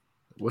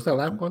 What's that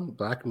last one?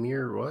 Black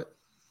Mirror. What?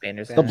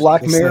 Bandersnatch. The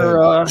Black It's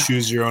Mirror. the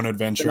Choose Your Own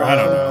adventure. I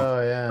don't know.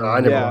 Oh yeah. I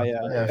never Yeah, watched yeah.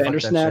 Yeah, fuck that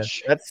Bandersnatch.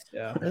 shit. That's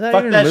Yeah. is that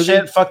Fuck even a that movie?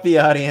 shit. Fuck the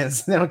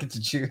audience. They don't get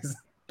to choose.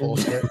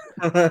 Bullshit.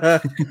 You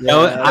know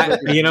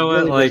what?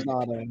 Really Like, was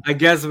not a- I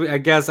guess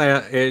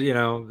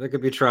it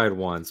could be tried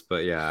once,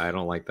 but yeah, I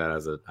don't like that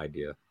as an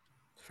idea.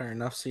 Fair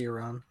enough. See you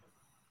around.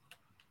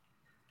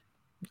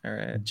 All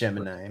right.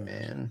 Gemini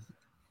man.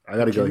 I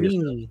gotta go.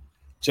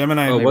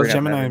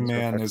 Gemini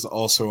Man is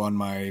also on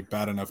my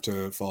bad enough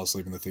to fall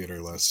asleep in the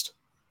theater list.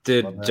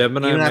 Did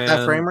Gemini Even Man at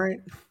that frame rate?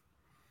 I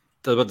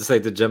was about to say,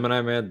 did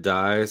Gemini Man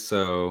die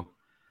so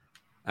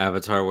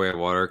Avatar: Way of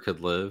Water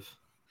could live?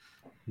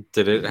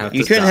 Did it have?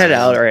 You to can die head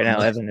out right now,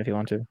 Evan, if you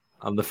want to.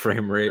 On the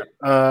frame rate.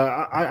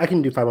 I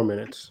can do 5 more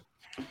minutes.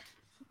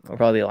 We'll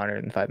probably be longer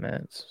than 5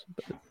 minutes.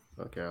 But...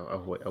 Okay,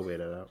 I'll wait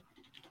it out.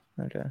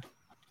 Okay.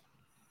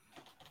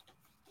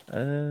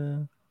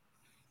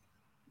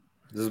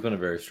 This has been a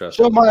very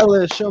stressful. Show my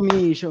list. Show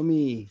me. Give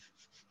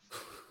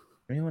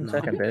me 1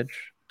 second, bitch.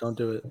 Don't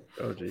do it.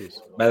 Oh, jeez.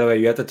 By the way,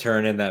 you have to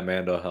turn in that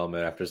Mando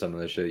helmet after some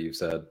of the shit you've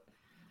said.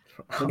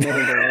 You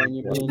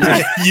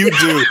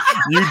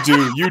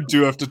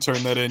do have to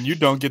turn that in. You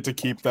don't get to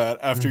keep that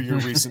after your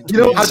recent.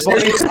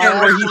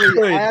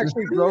 I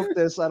actually broke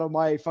this out of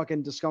my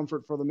fucking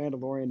discomfort for the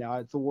Mandalorian. Now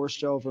it's the worst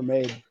show ever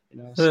made.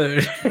 You know. So.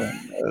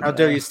 How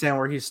dare you stand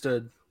where he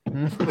stood?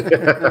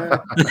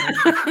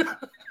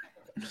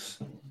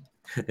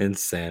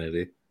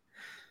 Insanity.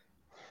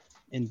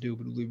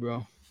 Indubitably,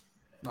 bro.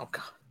 Oh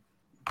god.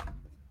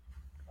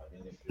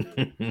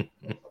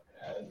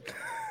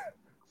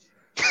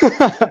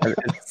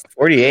 It's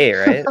 48,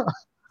 right?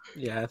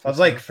 Yeah. I was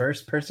like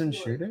first-person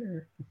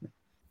shooter.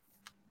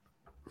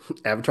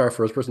 Avatar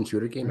first-person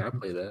shooter game. I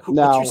played that.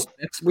 Now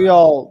we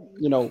all,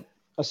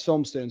 us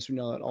film students, we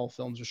know that all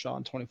films are shot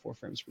in 24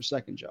 frames per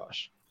second.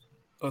 Josh.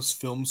 Us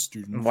film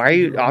students. Why are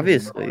you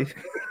obviously?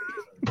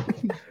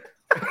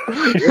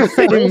 You're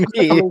saying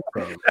me.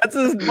 That's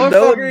his no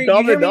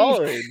dumb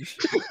knowledge.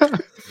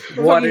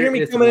 What you hear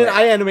me coming in?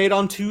 I animate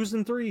on 2s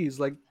and 3s.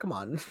 Like, come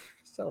on,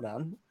 settle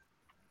down.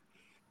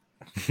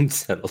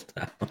 Settle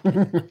down.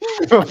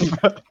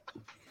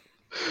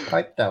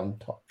 Pipe down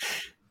talk.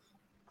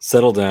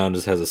 Settle down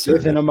just has a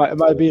certain. Am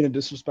I being a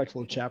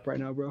disrespectful chap right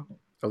now, bro?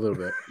 A little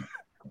bit.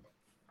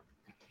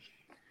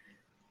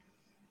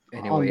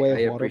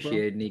 Anyway, I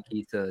appreciate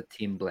Nikki's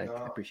Team Black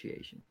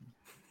appreciation.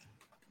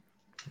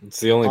 It's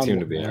the only team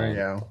to be on.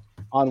 Yeah.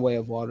 On Way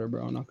of Water,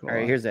 bro. Not gonna All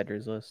right, lie. here's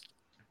Edgar's list.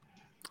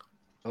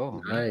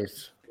 Oh,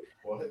 nice.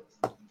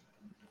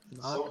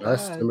 Not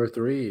Us bad. number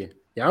 3.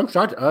 Yeah, I'm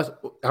shocked. Us.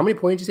 How many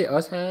points did you say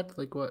Us had?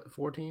 Like what?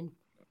 14?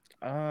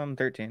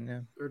 13. Yeah.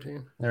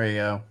 13. There you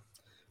go.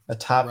 A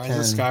top Rise 10.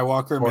 of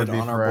Skywalker Ford made v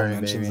honorable Ferrari,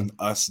 mentions, baby. and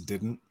Us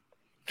didn't.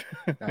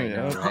 I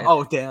know. Right?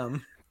 Oh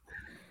damn.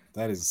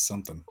 That is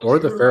something. Or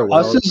the Farewell.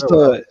 Us is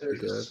They're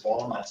good.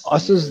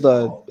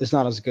 it's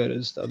not as good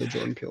as the other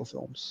Jordan Peele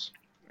films.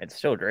 It's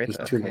still great. There's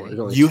Though. 2 more. There's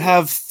only You 2.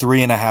 have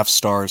 3.5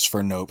 stars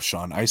for Nope,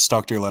 Sean. I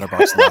stalked your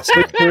letterbox last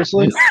night.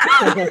 Seriously?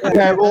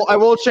 Okay, I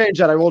will change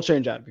that. I will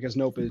change that because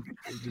Nope is.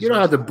 You don't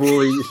have to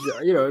bully.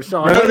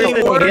 Sean. No,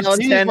 He's no, right, no,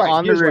 he's 10 right,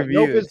 on the he's right.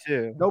 review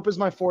too. Nope is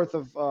my 4th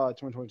of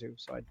 2022,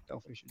 so I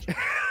definitely should change.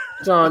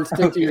 Sean,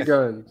 stick to your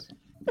guns.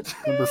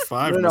 Number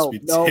 5 No, must be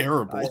no,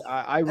 terrible.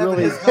 I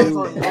really do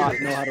not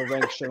know how to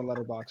rank shit on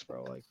Letterboxd,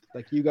 bro.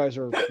 Like you guys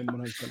are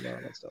 100% right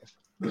on that stuff.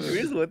 We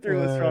just went through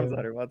with Sean's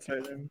letterbox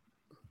right now.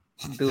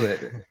 Do it.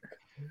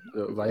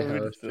 The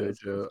Lighthouse,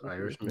 JoJo,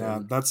 Irishman. Nah,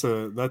 that's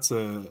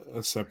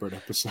a separate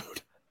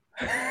episode.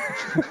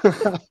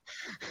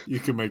 You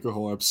can make a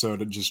whole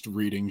episode of just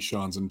reading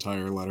Sean's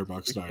entire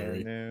letterbox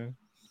diary.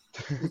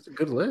 It's a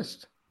good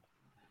list.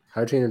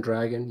 How to Train Your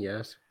Dragon,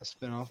 yes. A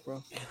spinoff,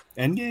 bro.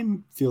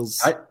 Endgame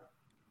feels.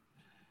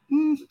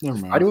 Never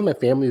mind. I did with my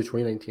family was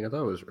 2019. I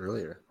thought it was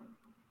earlier.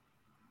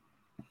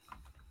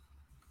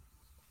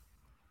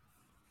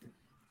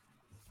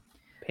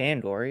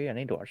 Pan-Glory, I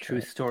need to watch True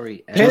that.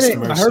 story. I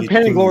heard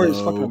Pan and Glory is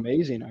fucking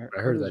amazing. I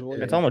heard that.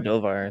 Really It's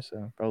Almodovar,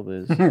 so probably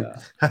is. Yeah.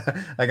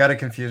 I got it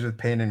confused with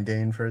Pain and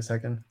Gain for a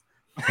second.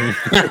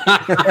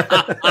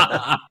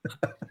 I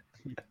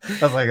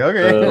was like,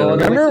 okay.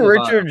 Remember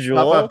Richard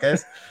Jewell? Pop up,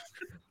 guys.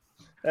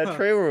 That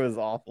trailer was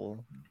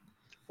awful.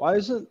 Why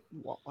do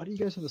you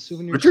guys have the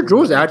souvenirs? Richard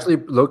Jewell is actually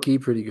low key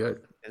pretty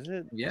good. Is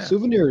it? Yeah.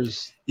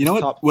 Souvenirs. You know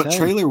top what 10.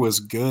 trailer was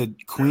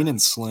good? Queen and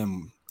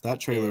Slim. That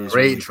trailer was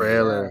Great really good.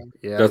 trailer.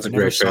 Yeah, That's I a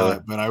never great saw trailer.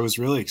 it, but I was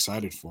really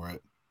excited for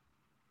it.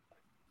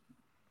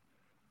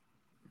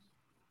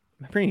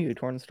 Remember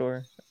Unicorn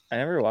Store? I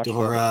never watched it.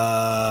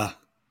 Dora.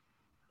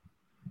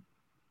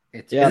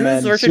 It's Yeah, Isn't man.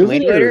 this Richard Souvenirs.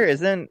 Linklater?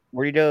 Isn't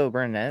Rito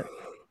Burnett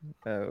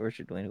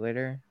Richard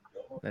Linklater?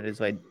 That is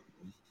why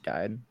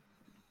died.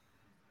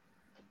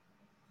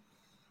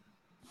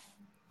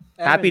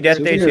 Happy Death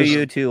Day to Souvenirs.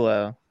 you too,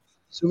 low.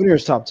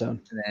 Souvenirs top 10.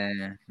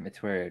 Nah,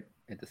 it's where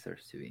it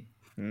deserves to be.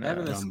 No.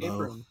 Evan escape Dumbo.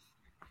 room.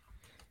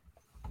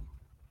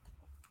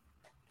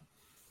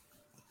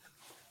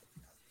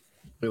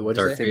 Wait,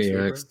 what'd you Dark say?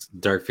 Phoenix.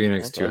 Dark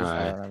Phoenix What too else? I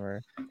high. don't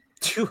remember.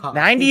 Too hot.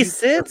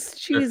 96?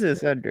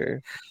 Jesus,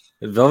 Edgar.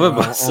 Velvet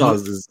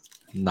Buzzsaws is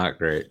not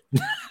great.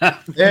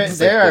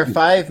 There are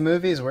 5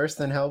 movies worse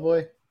than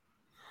Hellboy.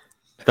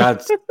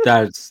 That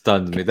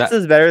stuns me. This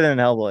is better than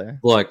Hellboy.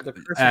 Look, The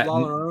Curse of La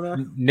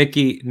Llorona.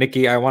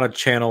 Nikki, I want to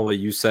channel what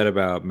you said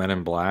about Men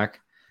in Black.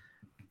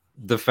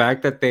 The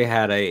fact that they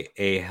had a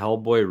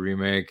Hellboy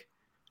remake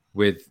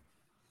with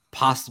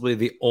possibly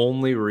the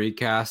only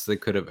recast they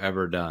could have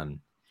ever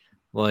done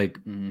Like,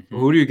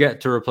 who do you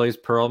get to replace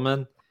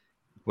Perlman?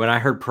 When I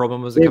heard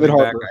Perlman was David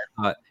coming Harbour. back,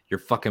 I thought, you're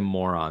fucking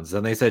morons.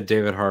 Then they said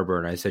David Harbour,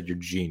 and I said, you're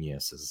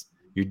geniuses.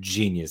 You're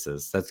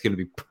geniuses. That's going to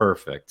be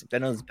perfect.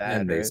 That was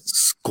bad, And they right?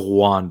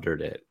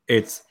 squandered it.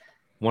 It's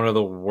one of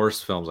the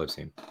worst films I've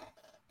seen.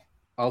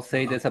 I'll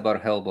say this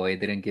about Hellboy. It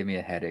didn't give me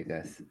a headache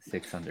as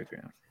 6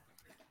 Underground.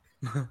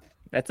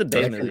 That's a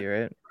big movie,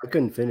 right? I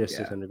couldn't finish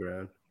 6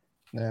 Underground.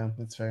 Yeah,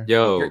 that's fair.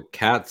 Yo,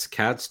 Cats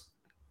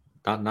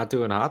not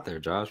doing hot there,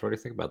 Josh. What do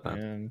you think about that?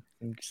 Yeah,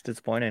 it's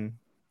disappointing.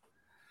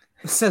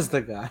 Says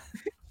the guy.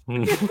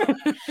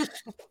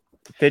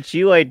 Pitch,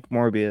 you like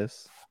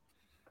Morbius,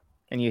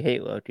 and you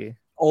hate Loki.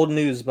 Old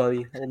news,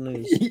 buddy. Old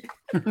news.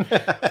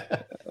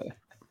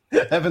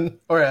 Evan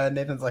or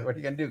Nathan's like, what are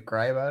you gonna do?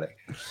 Cry about it?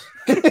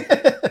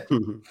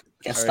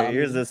 All right,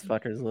 here's this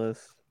fucker's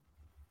list.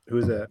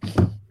 Who's that?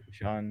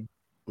 Sean.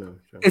 No,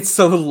 Sean. It's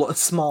so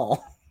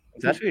small.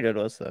 It's actually a good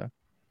list, though.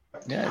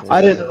 Yeah,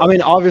 I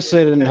mean, obviously,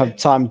 I didn't have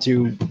time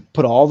to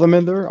put all of them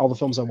in there, all the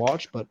films I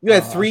watched, but You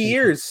had 3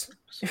 years.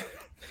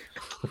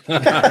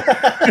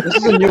 This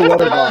is a new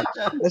letterbox.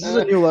 This is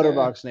a new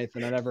letterbox,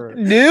 Nathan. I never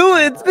New?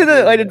 It's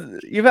been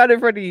you've had it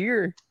for a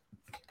year.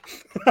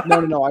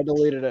 No. I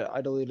deleted it. I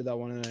deleted that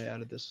one and I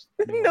added this.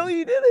 No,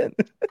 you didn't.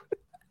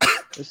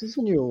 This is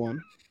a new one.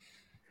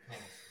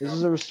 This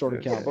is a restored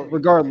account, but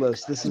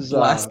regardless, this is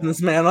Blasting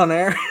this man on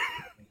air.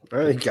 All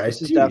right, guys.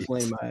 This is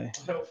definitely my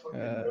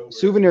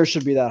Souvenir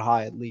should be that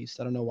high at least.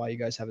 I don't know why you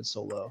guys have it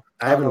so low.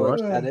 I haven't know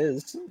watched what that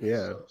is.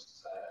 Yeah.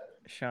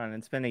 Sean,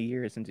 it's been a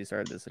year since you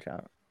started this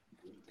account.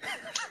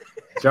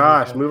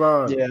 Josh, move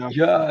on. Yeah.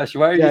 Josh,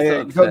 why are you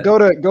so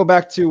upset? Go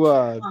back to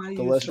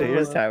the list.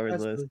 Here's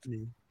Tyler's list.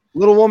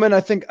 Little Woman, I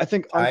think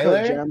Tyler?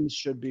 Uncut Gems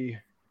should be.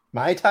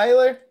 My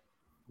Tyler?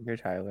 You're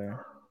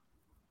Tyler.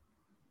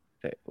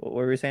 Okay, what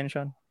were we saying,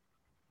 Sean?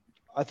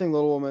 I think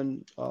Little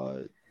Woman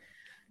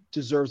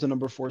deserves the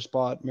number 4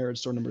 spot. Marriage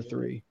Story number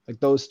 3. Like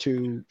those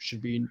two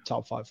should be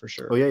top 5 for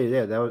sure. Oh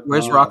yeah. That was.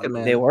 Where's Rocket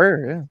Man? They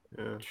were,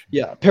 yeah.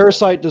 Yeah,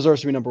 Parasite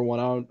deserves to be number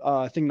 1.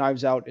 I think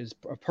Knives Out is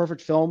a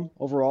perfect film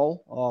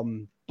overall.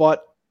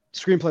 But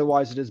screenplay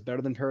wise, it is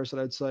better than Parasite,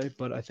 I'd say.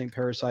 But I think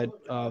Parasite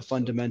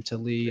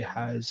fundamentally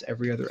has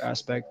every other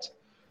aspect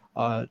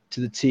to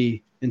the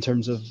T in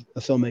terms of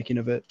the filmmaking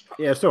of it.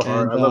 Yeah, it's so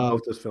hard. And, I love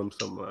both those films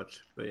so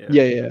much. But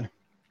Yeah.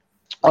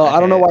 I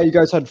don't know why you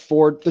guys had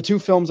 4. The 2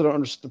 films I don't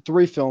understand. The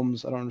 3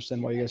 films I don't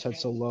understand why you guys had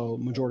so low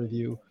majority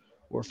view.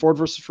 Were Ford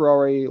versus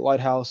Ferrari,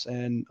 Lighthouse,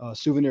 and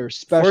Souvenir.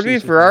 Especially Ford v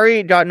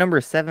Ferrari got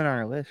number 7 on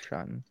our list,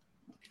 Sean.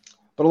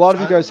 But a lot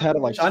of you guys had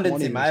it like. Sean didn't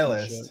see 20 my or some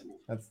list. shit.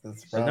 That's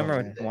It's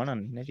number 1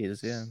 on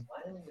Nikki's, yeah.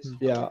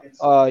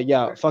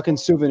 Yeah. Fucking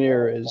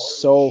Souvenir is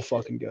so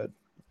fucking good.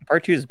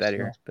 Part 2 is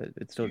better, but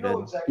it's still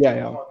good.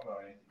 Yeah.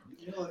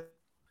 All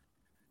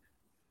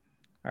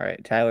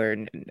right,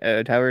 Tyler.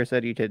 Tyler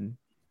said you could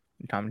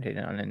commentate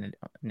on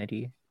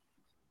Nitty.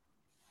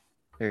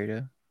 There you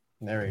go.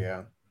 There we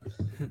go.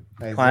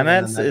 Nice.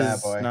 Climax Living on that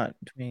is bad boy. not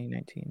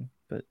 2019,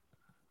 but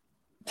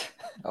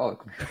Oh,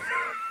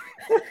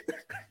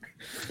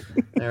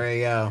 There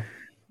we go.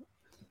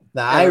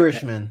 The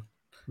Irishman.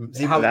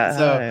 See, How that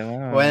so high,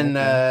 wow, when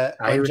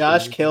Irishman.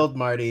 Josh killed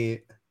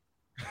Marty,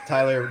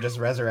 Tyler just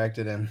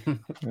resurrected him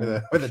with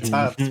a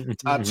top.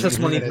 Just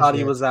when he finish thought he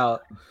here. was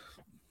out.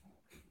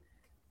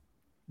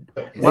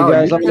 Hey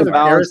guys, I'm gonna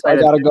bounce. I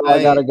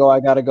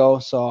gotta go.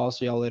 So I'll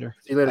see y'all later.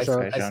 See you later,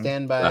 Sean. I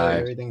stand by Bye.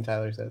 everything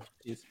Tyler said.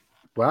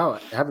 Wow,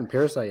 having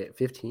Parasite at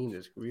 15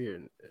 is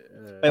weird. Wait,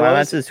 what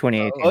Climax was- is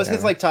 2018. What was his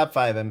Tyler. like top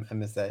 5? I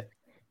missed that.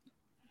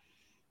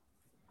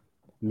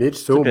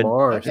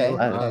 Midsommar. Okay. so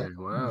high. Okay.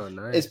 Wow,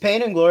 nice. Is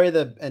Pain and Glory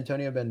the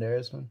Antonio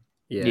Banderas one?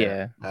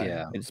 Yeah.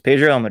 yeah. It's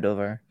Pedro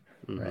Almodovar.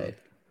 Mhm. Right.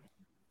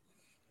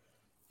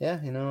 Yeah,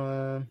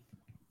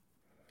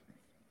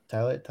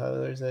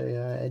 Tyler's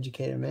a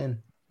educated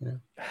man.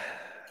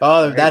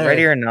 Oh, that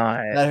Ready hurts. or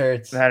not? That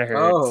hurts. That hurts,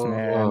 Oh.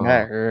 man.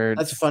 That hurts.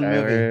 That's a fun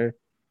movie. Tyler.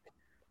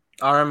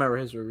 I remember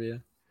his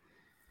review.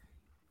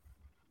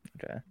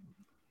 Okay.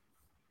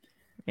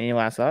 Any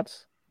last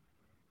thoughts?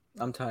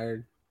 I'm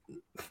tired.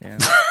 Yeah.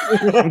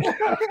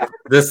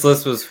 This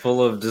list was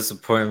full of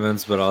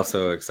disappointments, but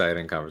also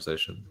exciting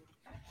conversation.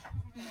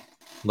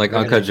 Like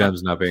Right. Uncut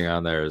Gems not being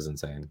on there is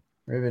insane.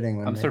 Riveting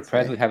one. I'm might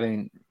surprised say. we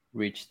haven't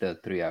reached the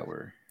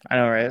 3-hour I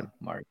know, right?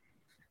 mark.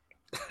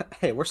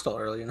 Hey, we're still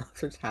early enough.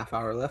 There's half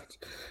hour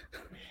left.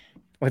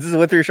 What's this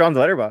with your Sean's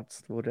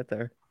letterbox? We'll get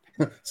there.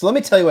 So let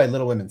me tell you why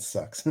Little Women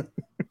sucks.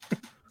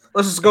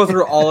 Let's just go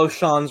through all of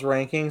Sean's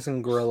rankings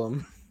and grill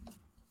him.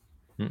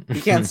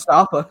 You can't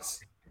stop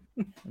us.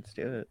 Let's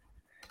do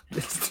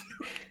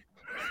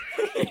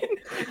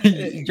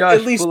Josh,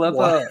 At least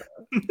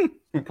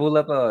pull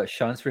up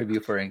Sean's review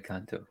for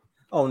Encanto.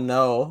 Oh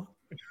no.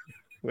 it.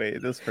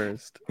 Wait, this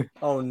first.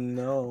 Oh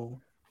no.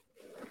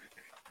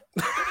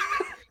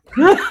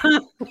 He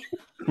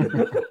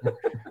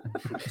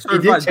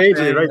did change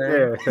it right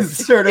there.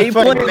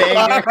 Certified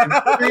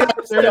 8.5. banger.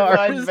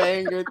 Certified Stars.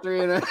 banger.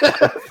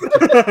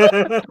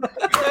 3.5.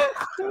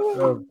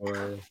 Oh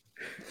boy.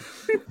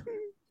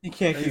 You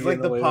can't keep He's like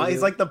getting away with he's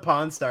it. like the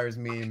Pawn Stars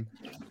meme.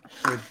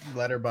 with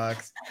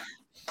Letterboxd.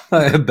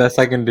 Best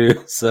I can do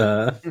is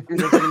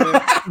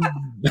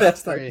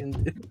Best I can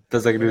do.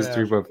 Best I can do is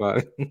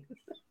 3.5.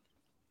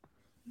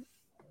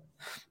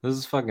 This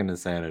is fucking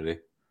insanity.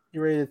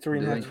 You rated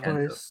 3.5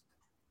 twice.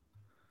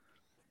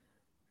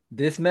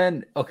 This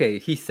man, okay,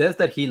 he says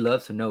that he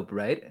loves Nope,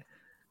 right?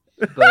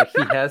 But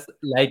he has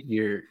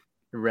Lightyear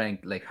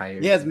ranked like higher.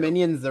 He has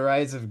Minions: The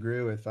Rise of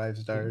Gru with 5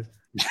 stars.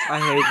 I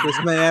hate this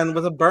man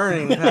with a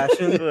burning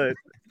passion. Look,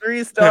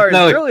 3 stars.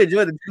 No. I really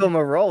enjoyed the film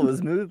overall. It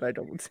was moved by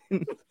double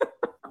team.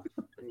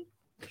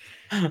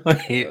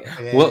 Wait,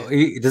 well,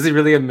 does he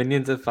really have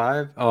Minions at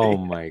 5? Oh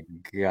my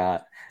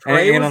god!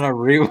 And on a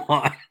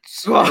rewatch.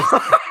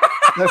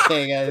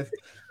 Okay, guys,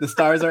 the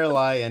stars are a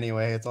lie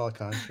anyway. It's all a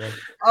construct.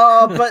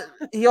 But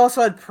he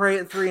also had Prey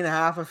at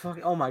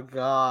 3.5. Oh my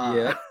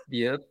god!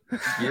 Yep.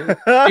 Dude,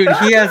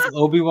 he has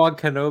Obi-Wan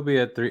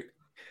Kenobi at 3.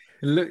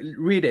 Look,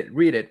 read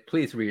it.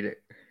 Please read it.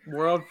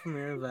 World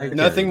premiere event.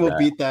 Nothing will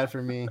beat that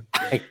for me.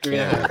 Roll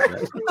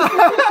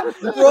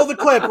the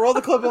clip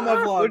on my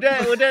vlog.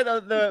 We did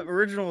the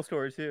original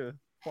score too.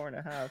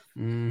 4.5.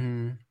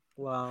 Mm-hmm.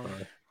 Wow.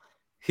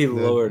 He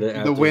lowered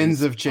it. The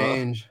winds of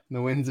change.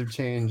 The winds of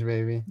change,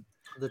 baby.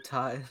 The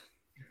tide.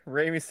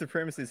 Raimi's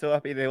supremacy. So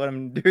happy they let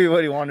him do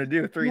what he wanted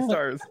to do. 3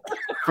 stars.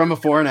 From a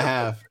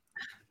 4.5.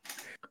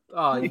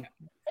 Oh,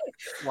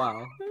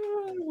 wow.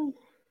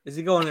 Is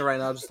he going there right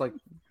now? Just like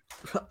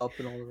up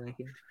in all the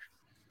rankings.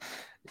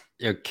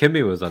 Yeah,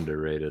 Kimmy was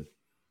underrated. It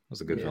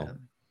was a good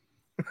film.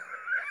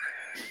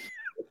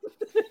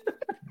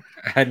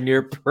 Had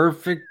near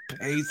perfect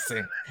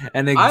pacing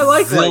and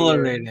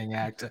exhilarating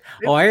acting.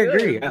 Oh, I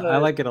agree. I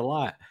like it a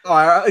lot.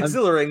 Oh,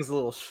 exhilarating's a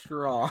little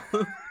strong.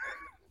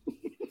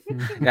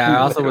 Yeah, I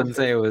also wouldn't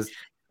say it was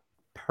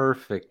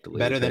perfectly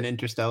better than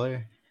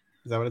Interstellar.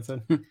 Is that what it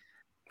said?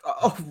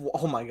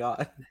 Oh my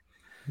god!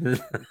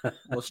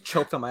 Almost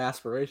choked on my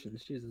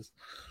aspirations. Jesus.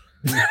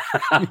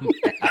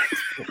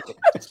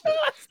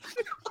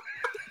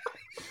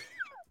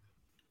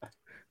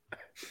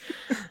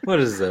 What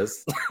is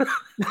this?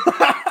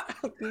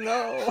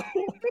 No.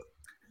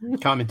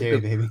 Commentary,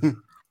 baby.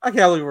 I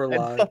can't believe we're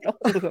live.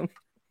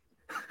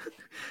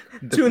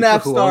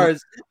 2.5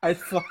 stars. I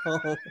fall.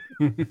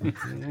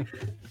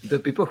 The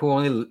people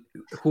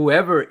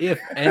whoever, if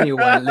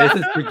anyone,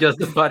 listens to just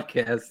the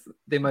podcast,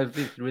 they might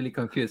be really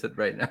confused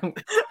right now.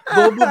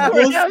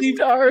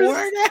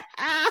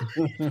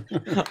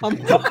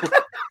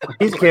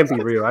 He can't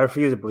be real. I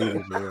refuse to believe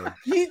he's real.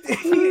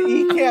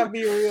 He can't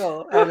be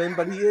real, Evan,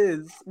 but he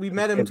is. We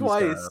met him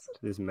twice.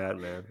 This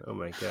madman. Oh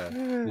my god.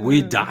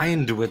 We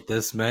dined with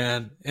this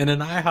man in an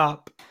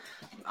IHOP.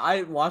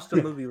 I watched a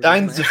movie.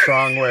 Dine's a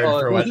strong word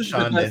for what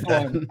Sean did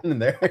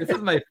there. This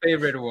is my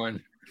favorite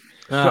one.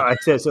 I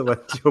said so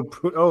like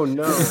oh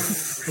no.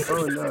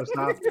 Oh no,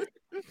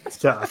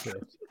 stop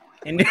it.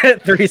 And you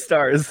get 3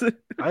 stars.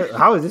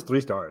 How is this 3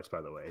 stars,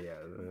 by the way?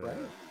 Yeah.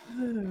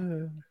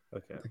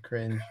 Okay. The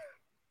cringe.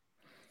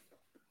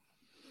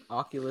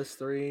 Oculus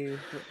 3.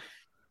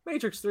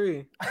 Matrix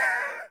 3.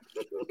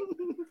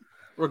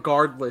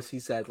 Regardless, he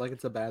said, like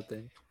it's a bad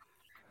thing.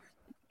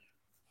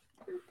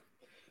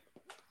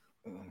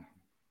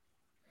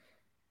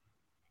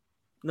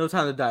 No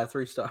Time to Die,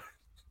 3 stars.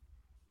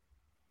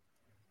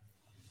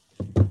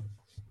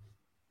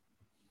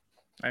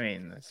 I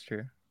mean, that's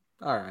true.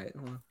 All right.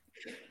 Well,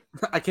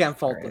 I can't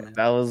fault them.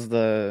 That was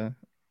the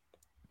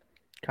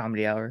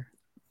comedy hour.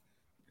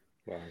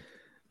 Wow.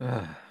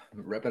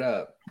 Wrap it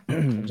up.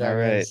 Good job, All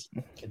right. guys.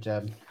 Good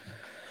job.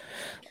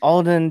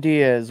 Alden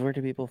Diaz, where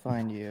do people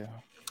find you?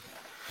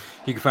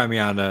 You can find me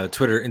on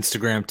Twitter,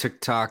 Instagram,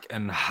 TikTok,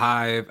 and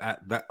Hive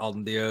at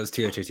Alden Diaz,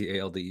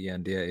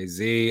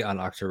 THATALDENDIAZ, on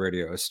Octo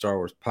Radio, a Star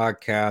Wars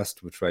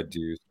podcast, which I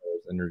do Star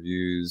Wars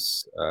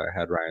interviews. I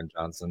had Ryan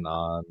Johnson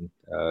on,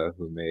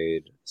 who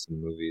made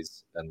some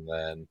movies, and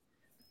then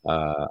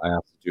I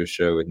also do a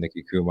show with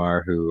Nikki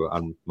Kumar, who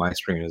on my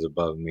screen is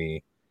above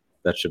me.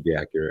 That should be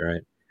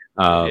accurate,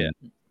 right?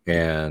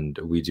 And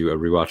we do a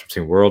rewatch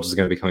between worlds. Is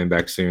going to be coming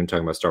back soon,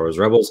 talking about Star Wars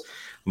Rebels.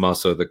 I'm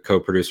also the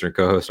co-producer and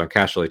co-host on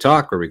Casually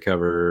Talk, where we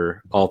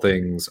cover all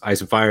things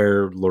Ice and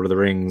Fire, Lord of the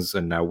Rings,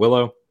 and now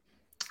Willow.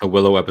 A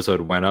Willow episode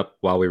went up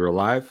while we were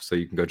live, so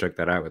you can go check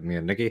that out with me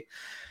and Nikki.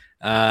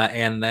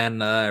 And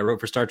then I wrote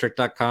for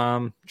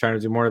StarTrek.com, trying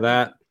to do more of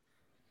that.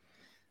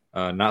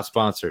 Not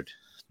sponsored,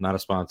 not a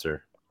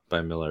sponsor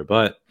by Miller,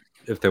 but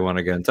if they want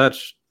to get in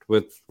touch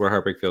with Where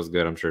Heartbreak Feels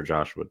Good, I'm sure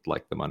Josh would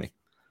like the money.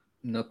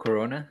 No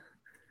Corona?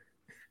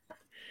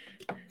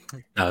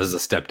 No, this is a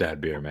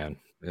stepdad beer, man.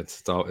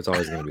 It's always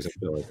going to be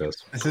something like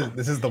this.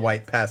 This is the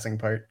white passing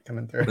part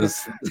coming through.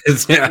 This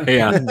is, yeah,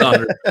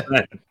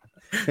 100%.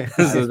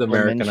 This is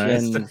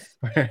Americanized.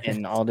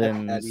 In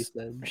Alden's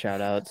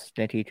shout outs,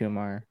 Nikki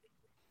Kumar.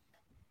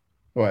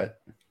 What?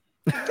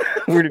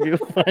 Where do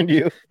people find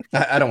you?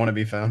 I don't want to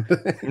be found.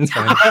 It's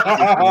fine.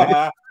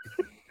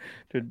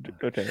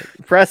 Okay.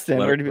 Preston,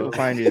 where do people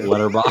find you?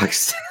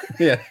 Letterboxd.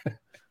 Yeah.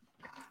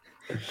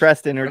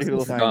 Preston, where do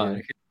people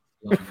find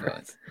you?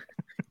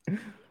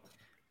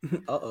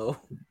 Uh-oh.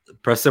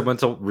 Preston went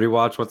to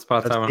rewatch What's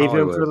Upon a Time in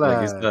Hollywood.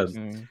 Like he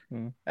said.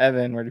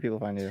 Evan, where do people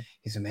find you?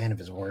 He's a man of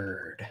his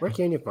word. Where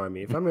can you find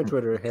me? If I'm on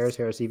Twitter,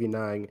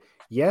 HarrisEV9.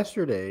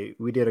 Yesterday,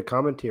 we did a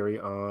commentary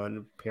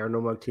on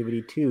Paranormal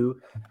Activity 2,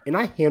 and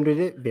I handled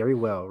it very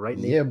well, right,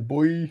 Nate? Yeah,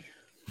 boy.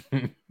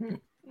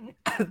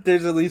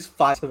 There's at least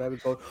 5 of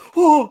Evan going,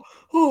 oh.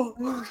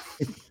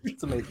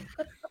 It's amazing.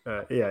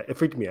 Yeah, it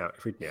freaked me out.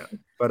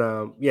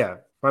 But yeah,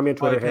 find me on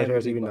Twitter,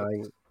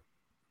 HarrisEV9.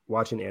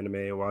 Watching anime,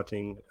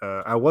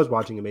 I was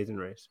watching Amazing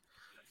Race.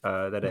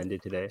 That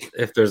ended today.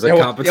 If there's a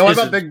competition, what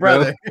about Big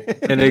Brother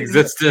in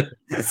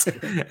existence,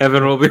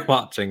 Evan will be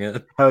watching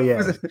it. Hell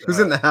yeah! Who's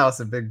in the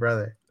house of Big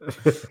Brother?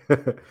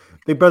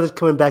 Big Brother's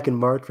coming back in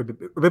March for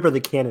Big Brother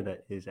Canada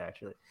is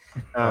actually.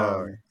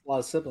 A lot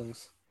of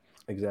siblings.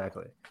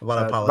 Exactly. A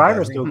lot of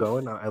Survivor's still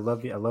going. I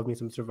love me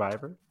some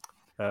Survivor.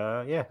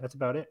 Yeah, that's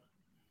about it.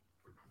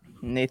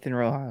 Nathan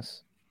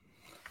Rojas.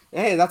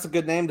 Hey, that's a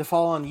good name to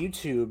follow on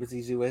YouTube. It's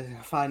easy way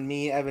to find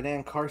me, Evan,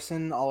 and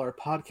Carson, all our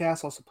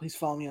podcasts. Also, please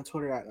follow me on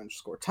Twitter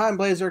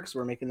 @_TimeBlazer because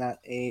we're making that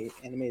a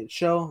animated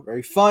show.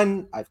 Very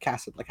fun. I've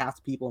casted like half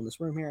the people in this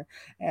room here,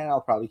 and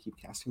I'll probably keep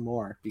casting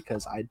more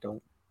because I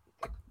don't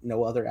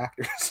know other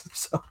actors.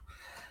 So,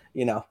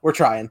 we're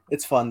trying.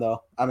 It's fun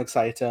though. I'm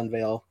excited to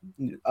unveil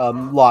a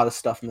lot of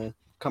stuff in the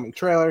coming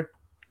trailer.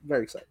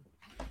 Very excited.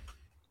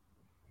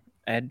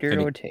 Edgar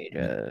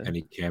Ortega.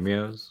 Any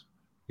cameos?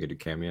 You do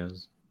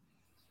cameos?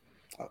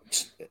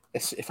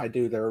 If I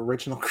do, they're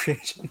original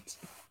creations.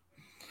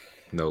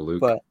 No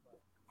Luke. But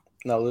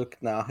no Luke.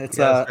 No, it's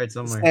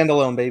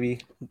standalone,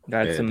 baby.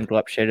 Got some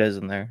glup shitters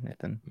in there,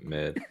 Nathan.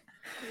 Mid.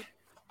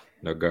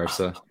 No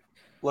Garza.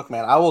 Look,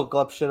 man, I will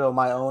glup shit on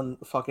my own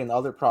fucking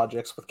other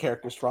projects with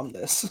characters from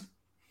this.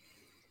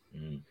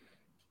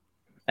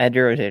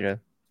 Edgar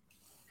Ortega.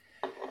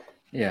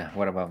 Yeah.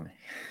 What about me?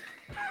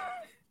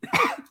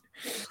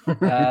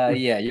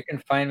 Yeah, you can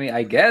find me.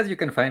 I guess you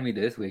can find me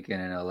this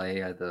weekend in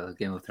LA at the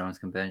Game of Thrones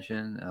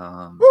convention.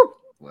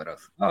 What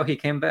else? Oh, he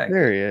came back.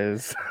 There he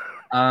is.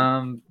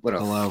 What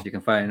else? Hello. You can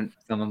find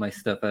some of my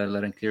stuff at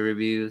Let and Clear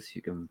Reviews.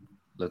 You can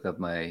look up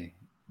my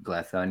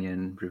Glass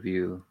Onion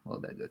review, all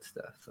that good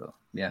stuff. So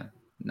yeah.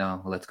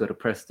 Now let's go to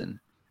Preston.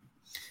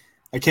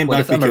 I came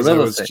back because I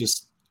was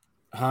just,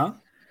 huh?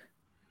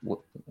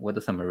 What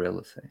does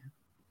Amarillo say,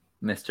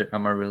 Mr.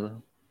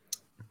 Amarillo?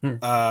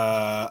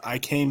 I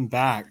came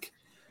back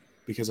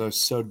because I was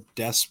so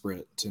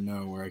desperate to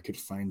know where I could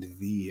find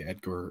the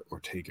Edgar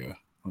Ortega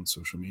on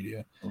social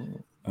media.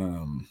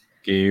 Can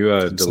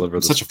you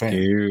deliver? Such a fan.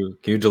 Can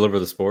you deliver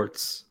the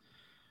sports?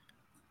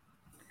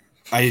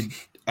 I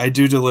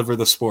do deliver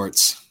the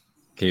sports.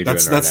 Can you?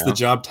 That's the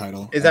job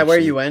title. Is that where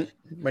you went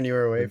when you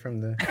were away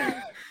from the?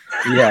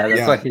 Yeah,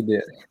 that's what he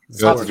did.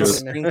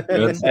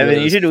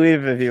 Evan, you should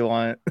leave if you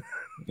want.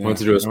 Yeah, went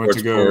to do a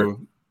sports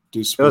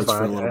do sports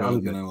for a little bit,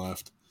 and then I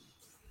left.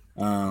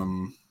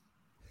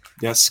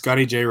 Yeah,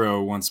 Scotty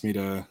J-Ro wants me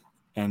to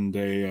end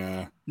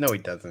a no, he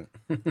doesn't.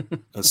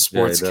 a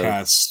sports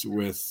cast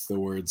with the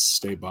words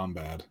 "Stay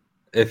Bombad."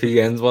 If he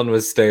ends one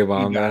with "Stay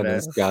Bombad,"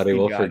 then Scotty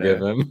will forgive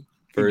him.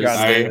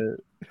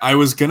 I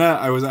was going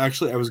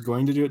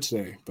to do it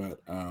today,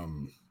 but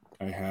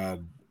I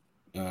had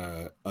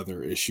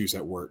other issues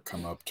at work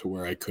come up to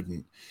where I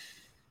couldn't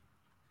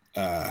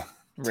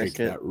take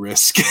that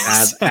risk.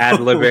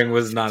 Ad-libbing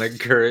was not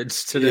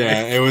encouraged today.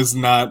 Yeah, it was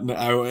not.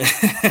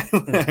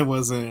 It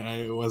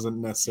wasn't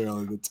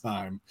necessarily the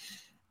time,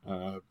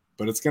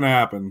 but it's gonna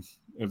happen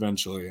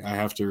eventually. I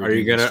have to. Are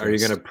you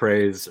gonna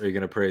praise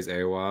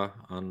AWA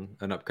on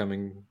an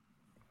upcoming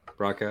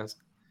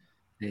broadcast?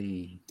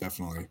 Hey.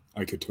 Definitely,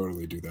 I could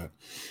totally do that.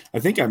 I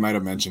think I might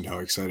have mentioned how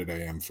excited I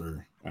am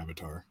for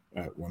Avatar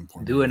at one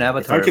point. Do an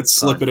Avatar. If I could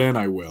slip it in,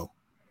 I will.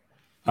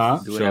 Huh?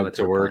 Show up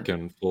to work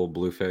in full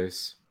blue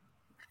face.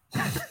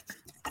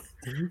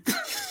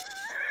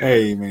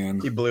 Hey, man.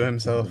 He blew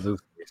himself.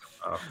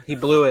 He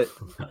blew it.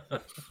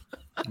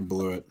 He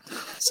blew it.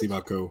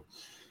 Sivako.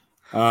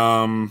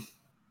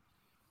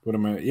 What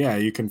am I? Yeah,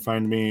 you can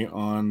find me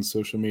on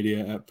social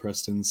media at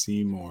Preston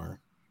Seymour.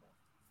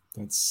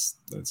 That's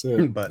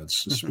it. But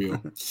that's the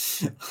spiel.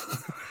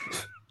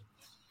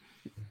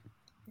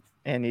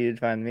 And you can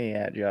find me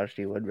at Josh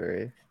D.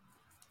 Woodbury.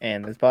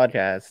 And this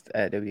podcast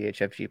at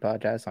WHFG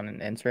Podcast on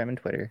Instagram and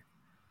Twitter.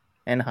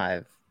 And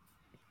Hive.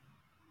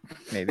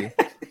 Maybe.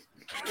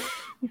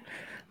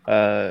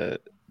 We're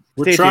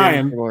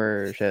trying for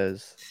more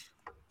shows.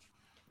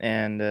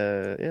 And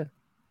yeah.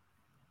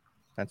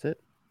 That's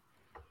it.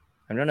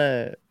 I'm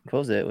gonna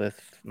close it with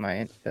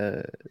my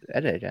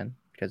edit again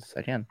because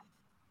I can.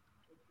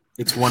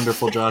 It's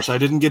wonderful, Josh. I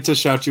didn't get to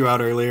shout you out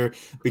earlier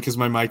because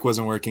my mic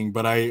wasn't working,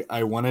 but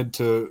I wanted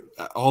to.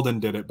 Alden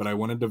did it, but I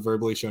wanted to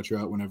verbally shout you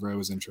out whenever I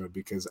was introed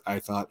because I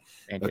thought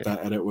that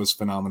edit was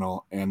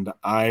phenomenal, and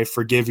I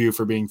forgive you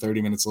for being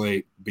 30 minutes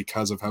late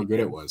because of how good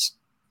it was.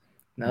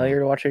 Now you're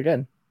to watch it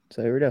again,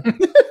 so here we go.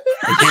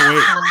 I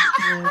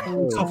can't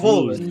wait. So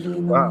full of it.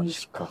 Wow.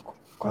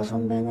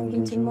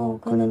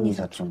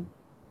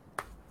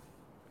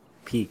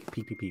 Peak.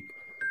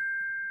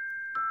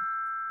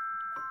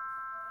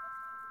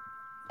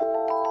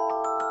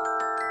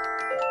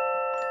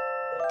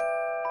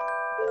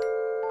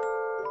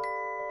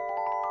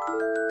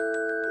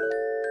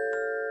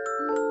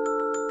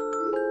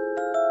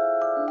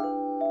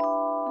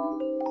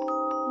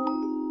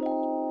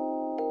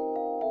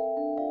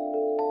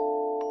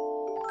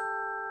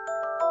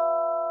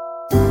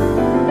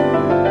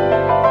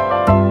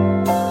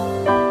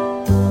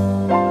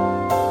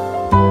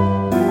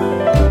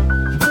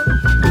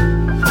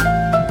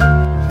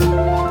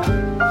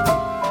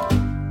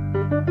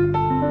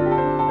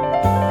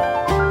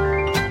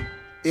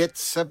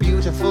 It's a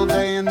beautiful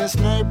day in this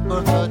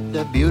neighborhood,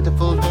 a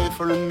beautiful day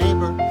for a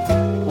neighbor.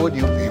 Would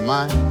you be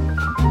mine?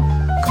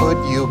 Could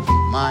you be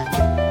mine?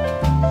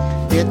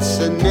 It's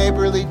a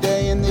neighborly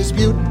day in this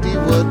beauty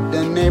wood,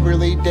 a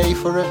neighborly day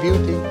for a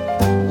beauty.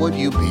 Would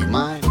you be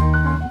mine?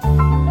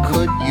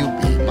 Could you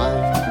be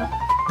mine?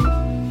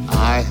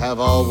 I have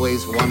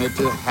always wanted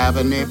to have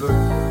a neighbor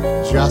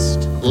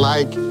just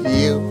like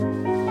you.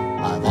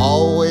 I've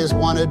always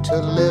wanted to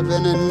live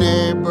in a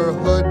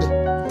neighborhood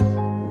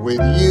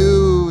with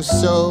you,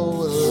 so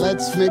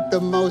let's make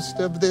the most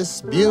of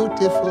this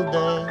beautiful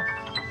day.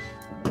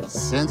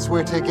 Since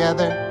we're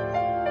together,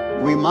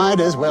 we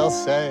might as well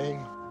say,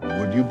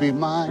 would you be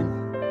mine?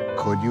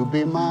 Could you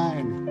be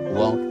mine?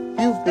 Won't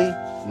you be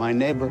my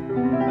neighbor?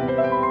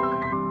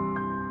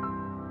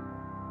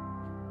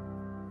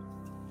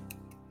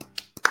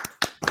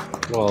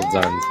 Well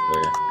done,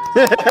 sir.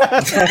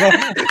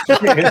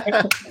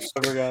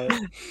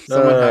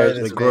 Someone hired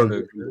this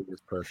man.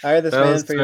 Hire this man for your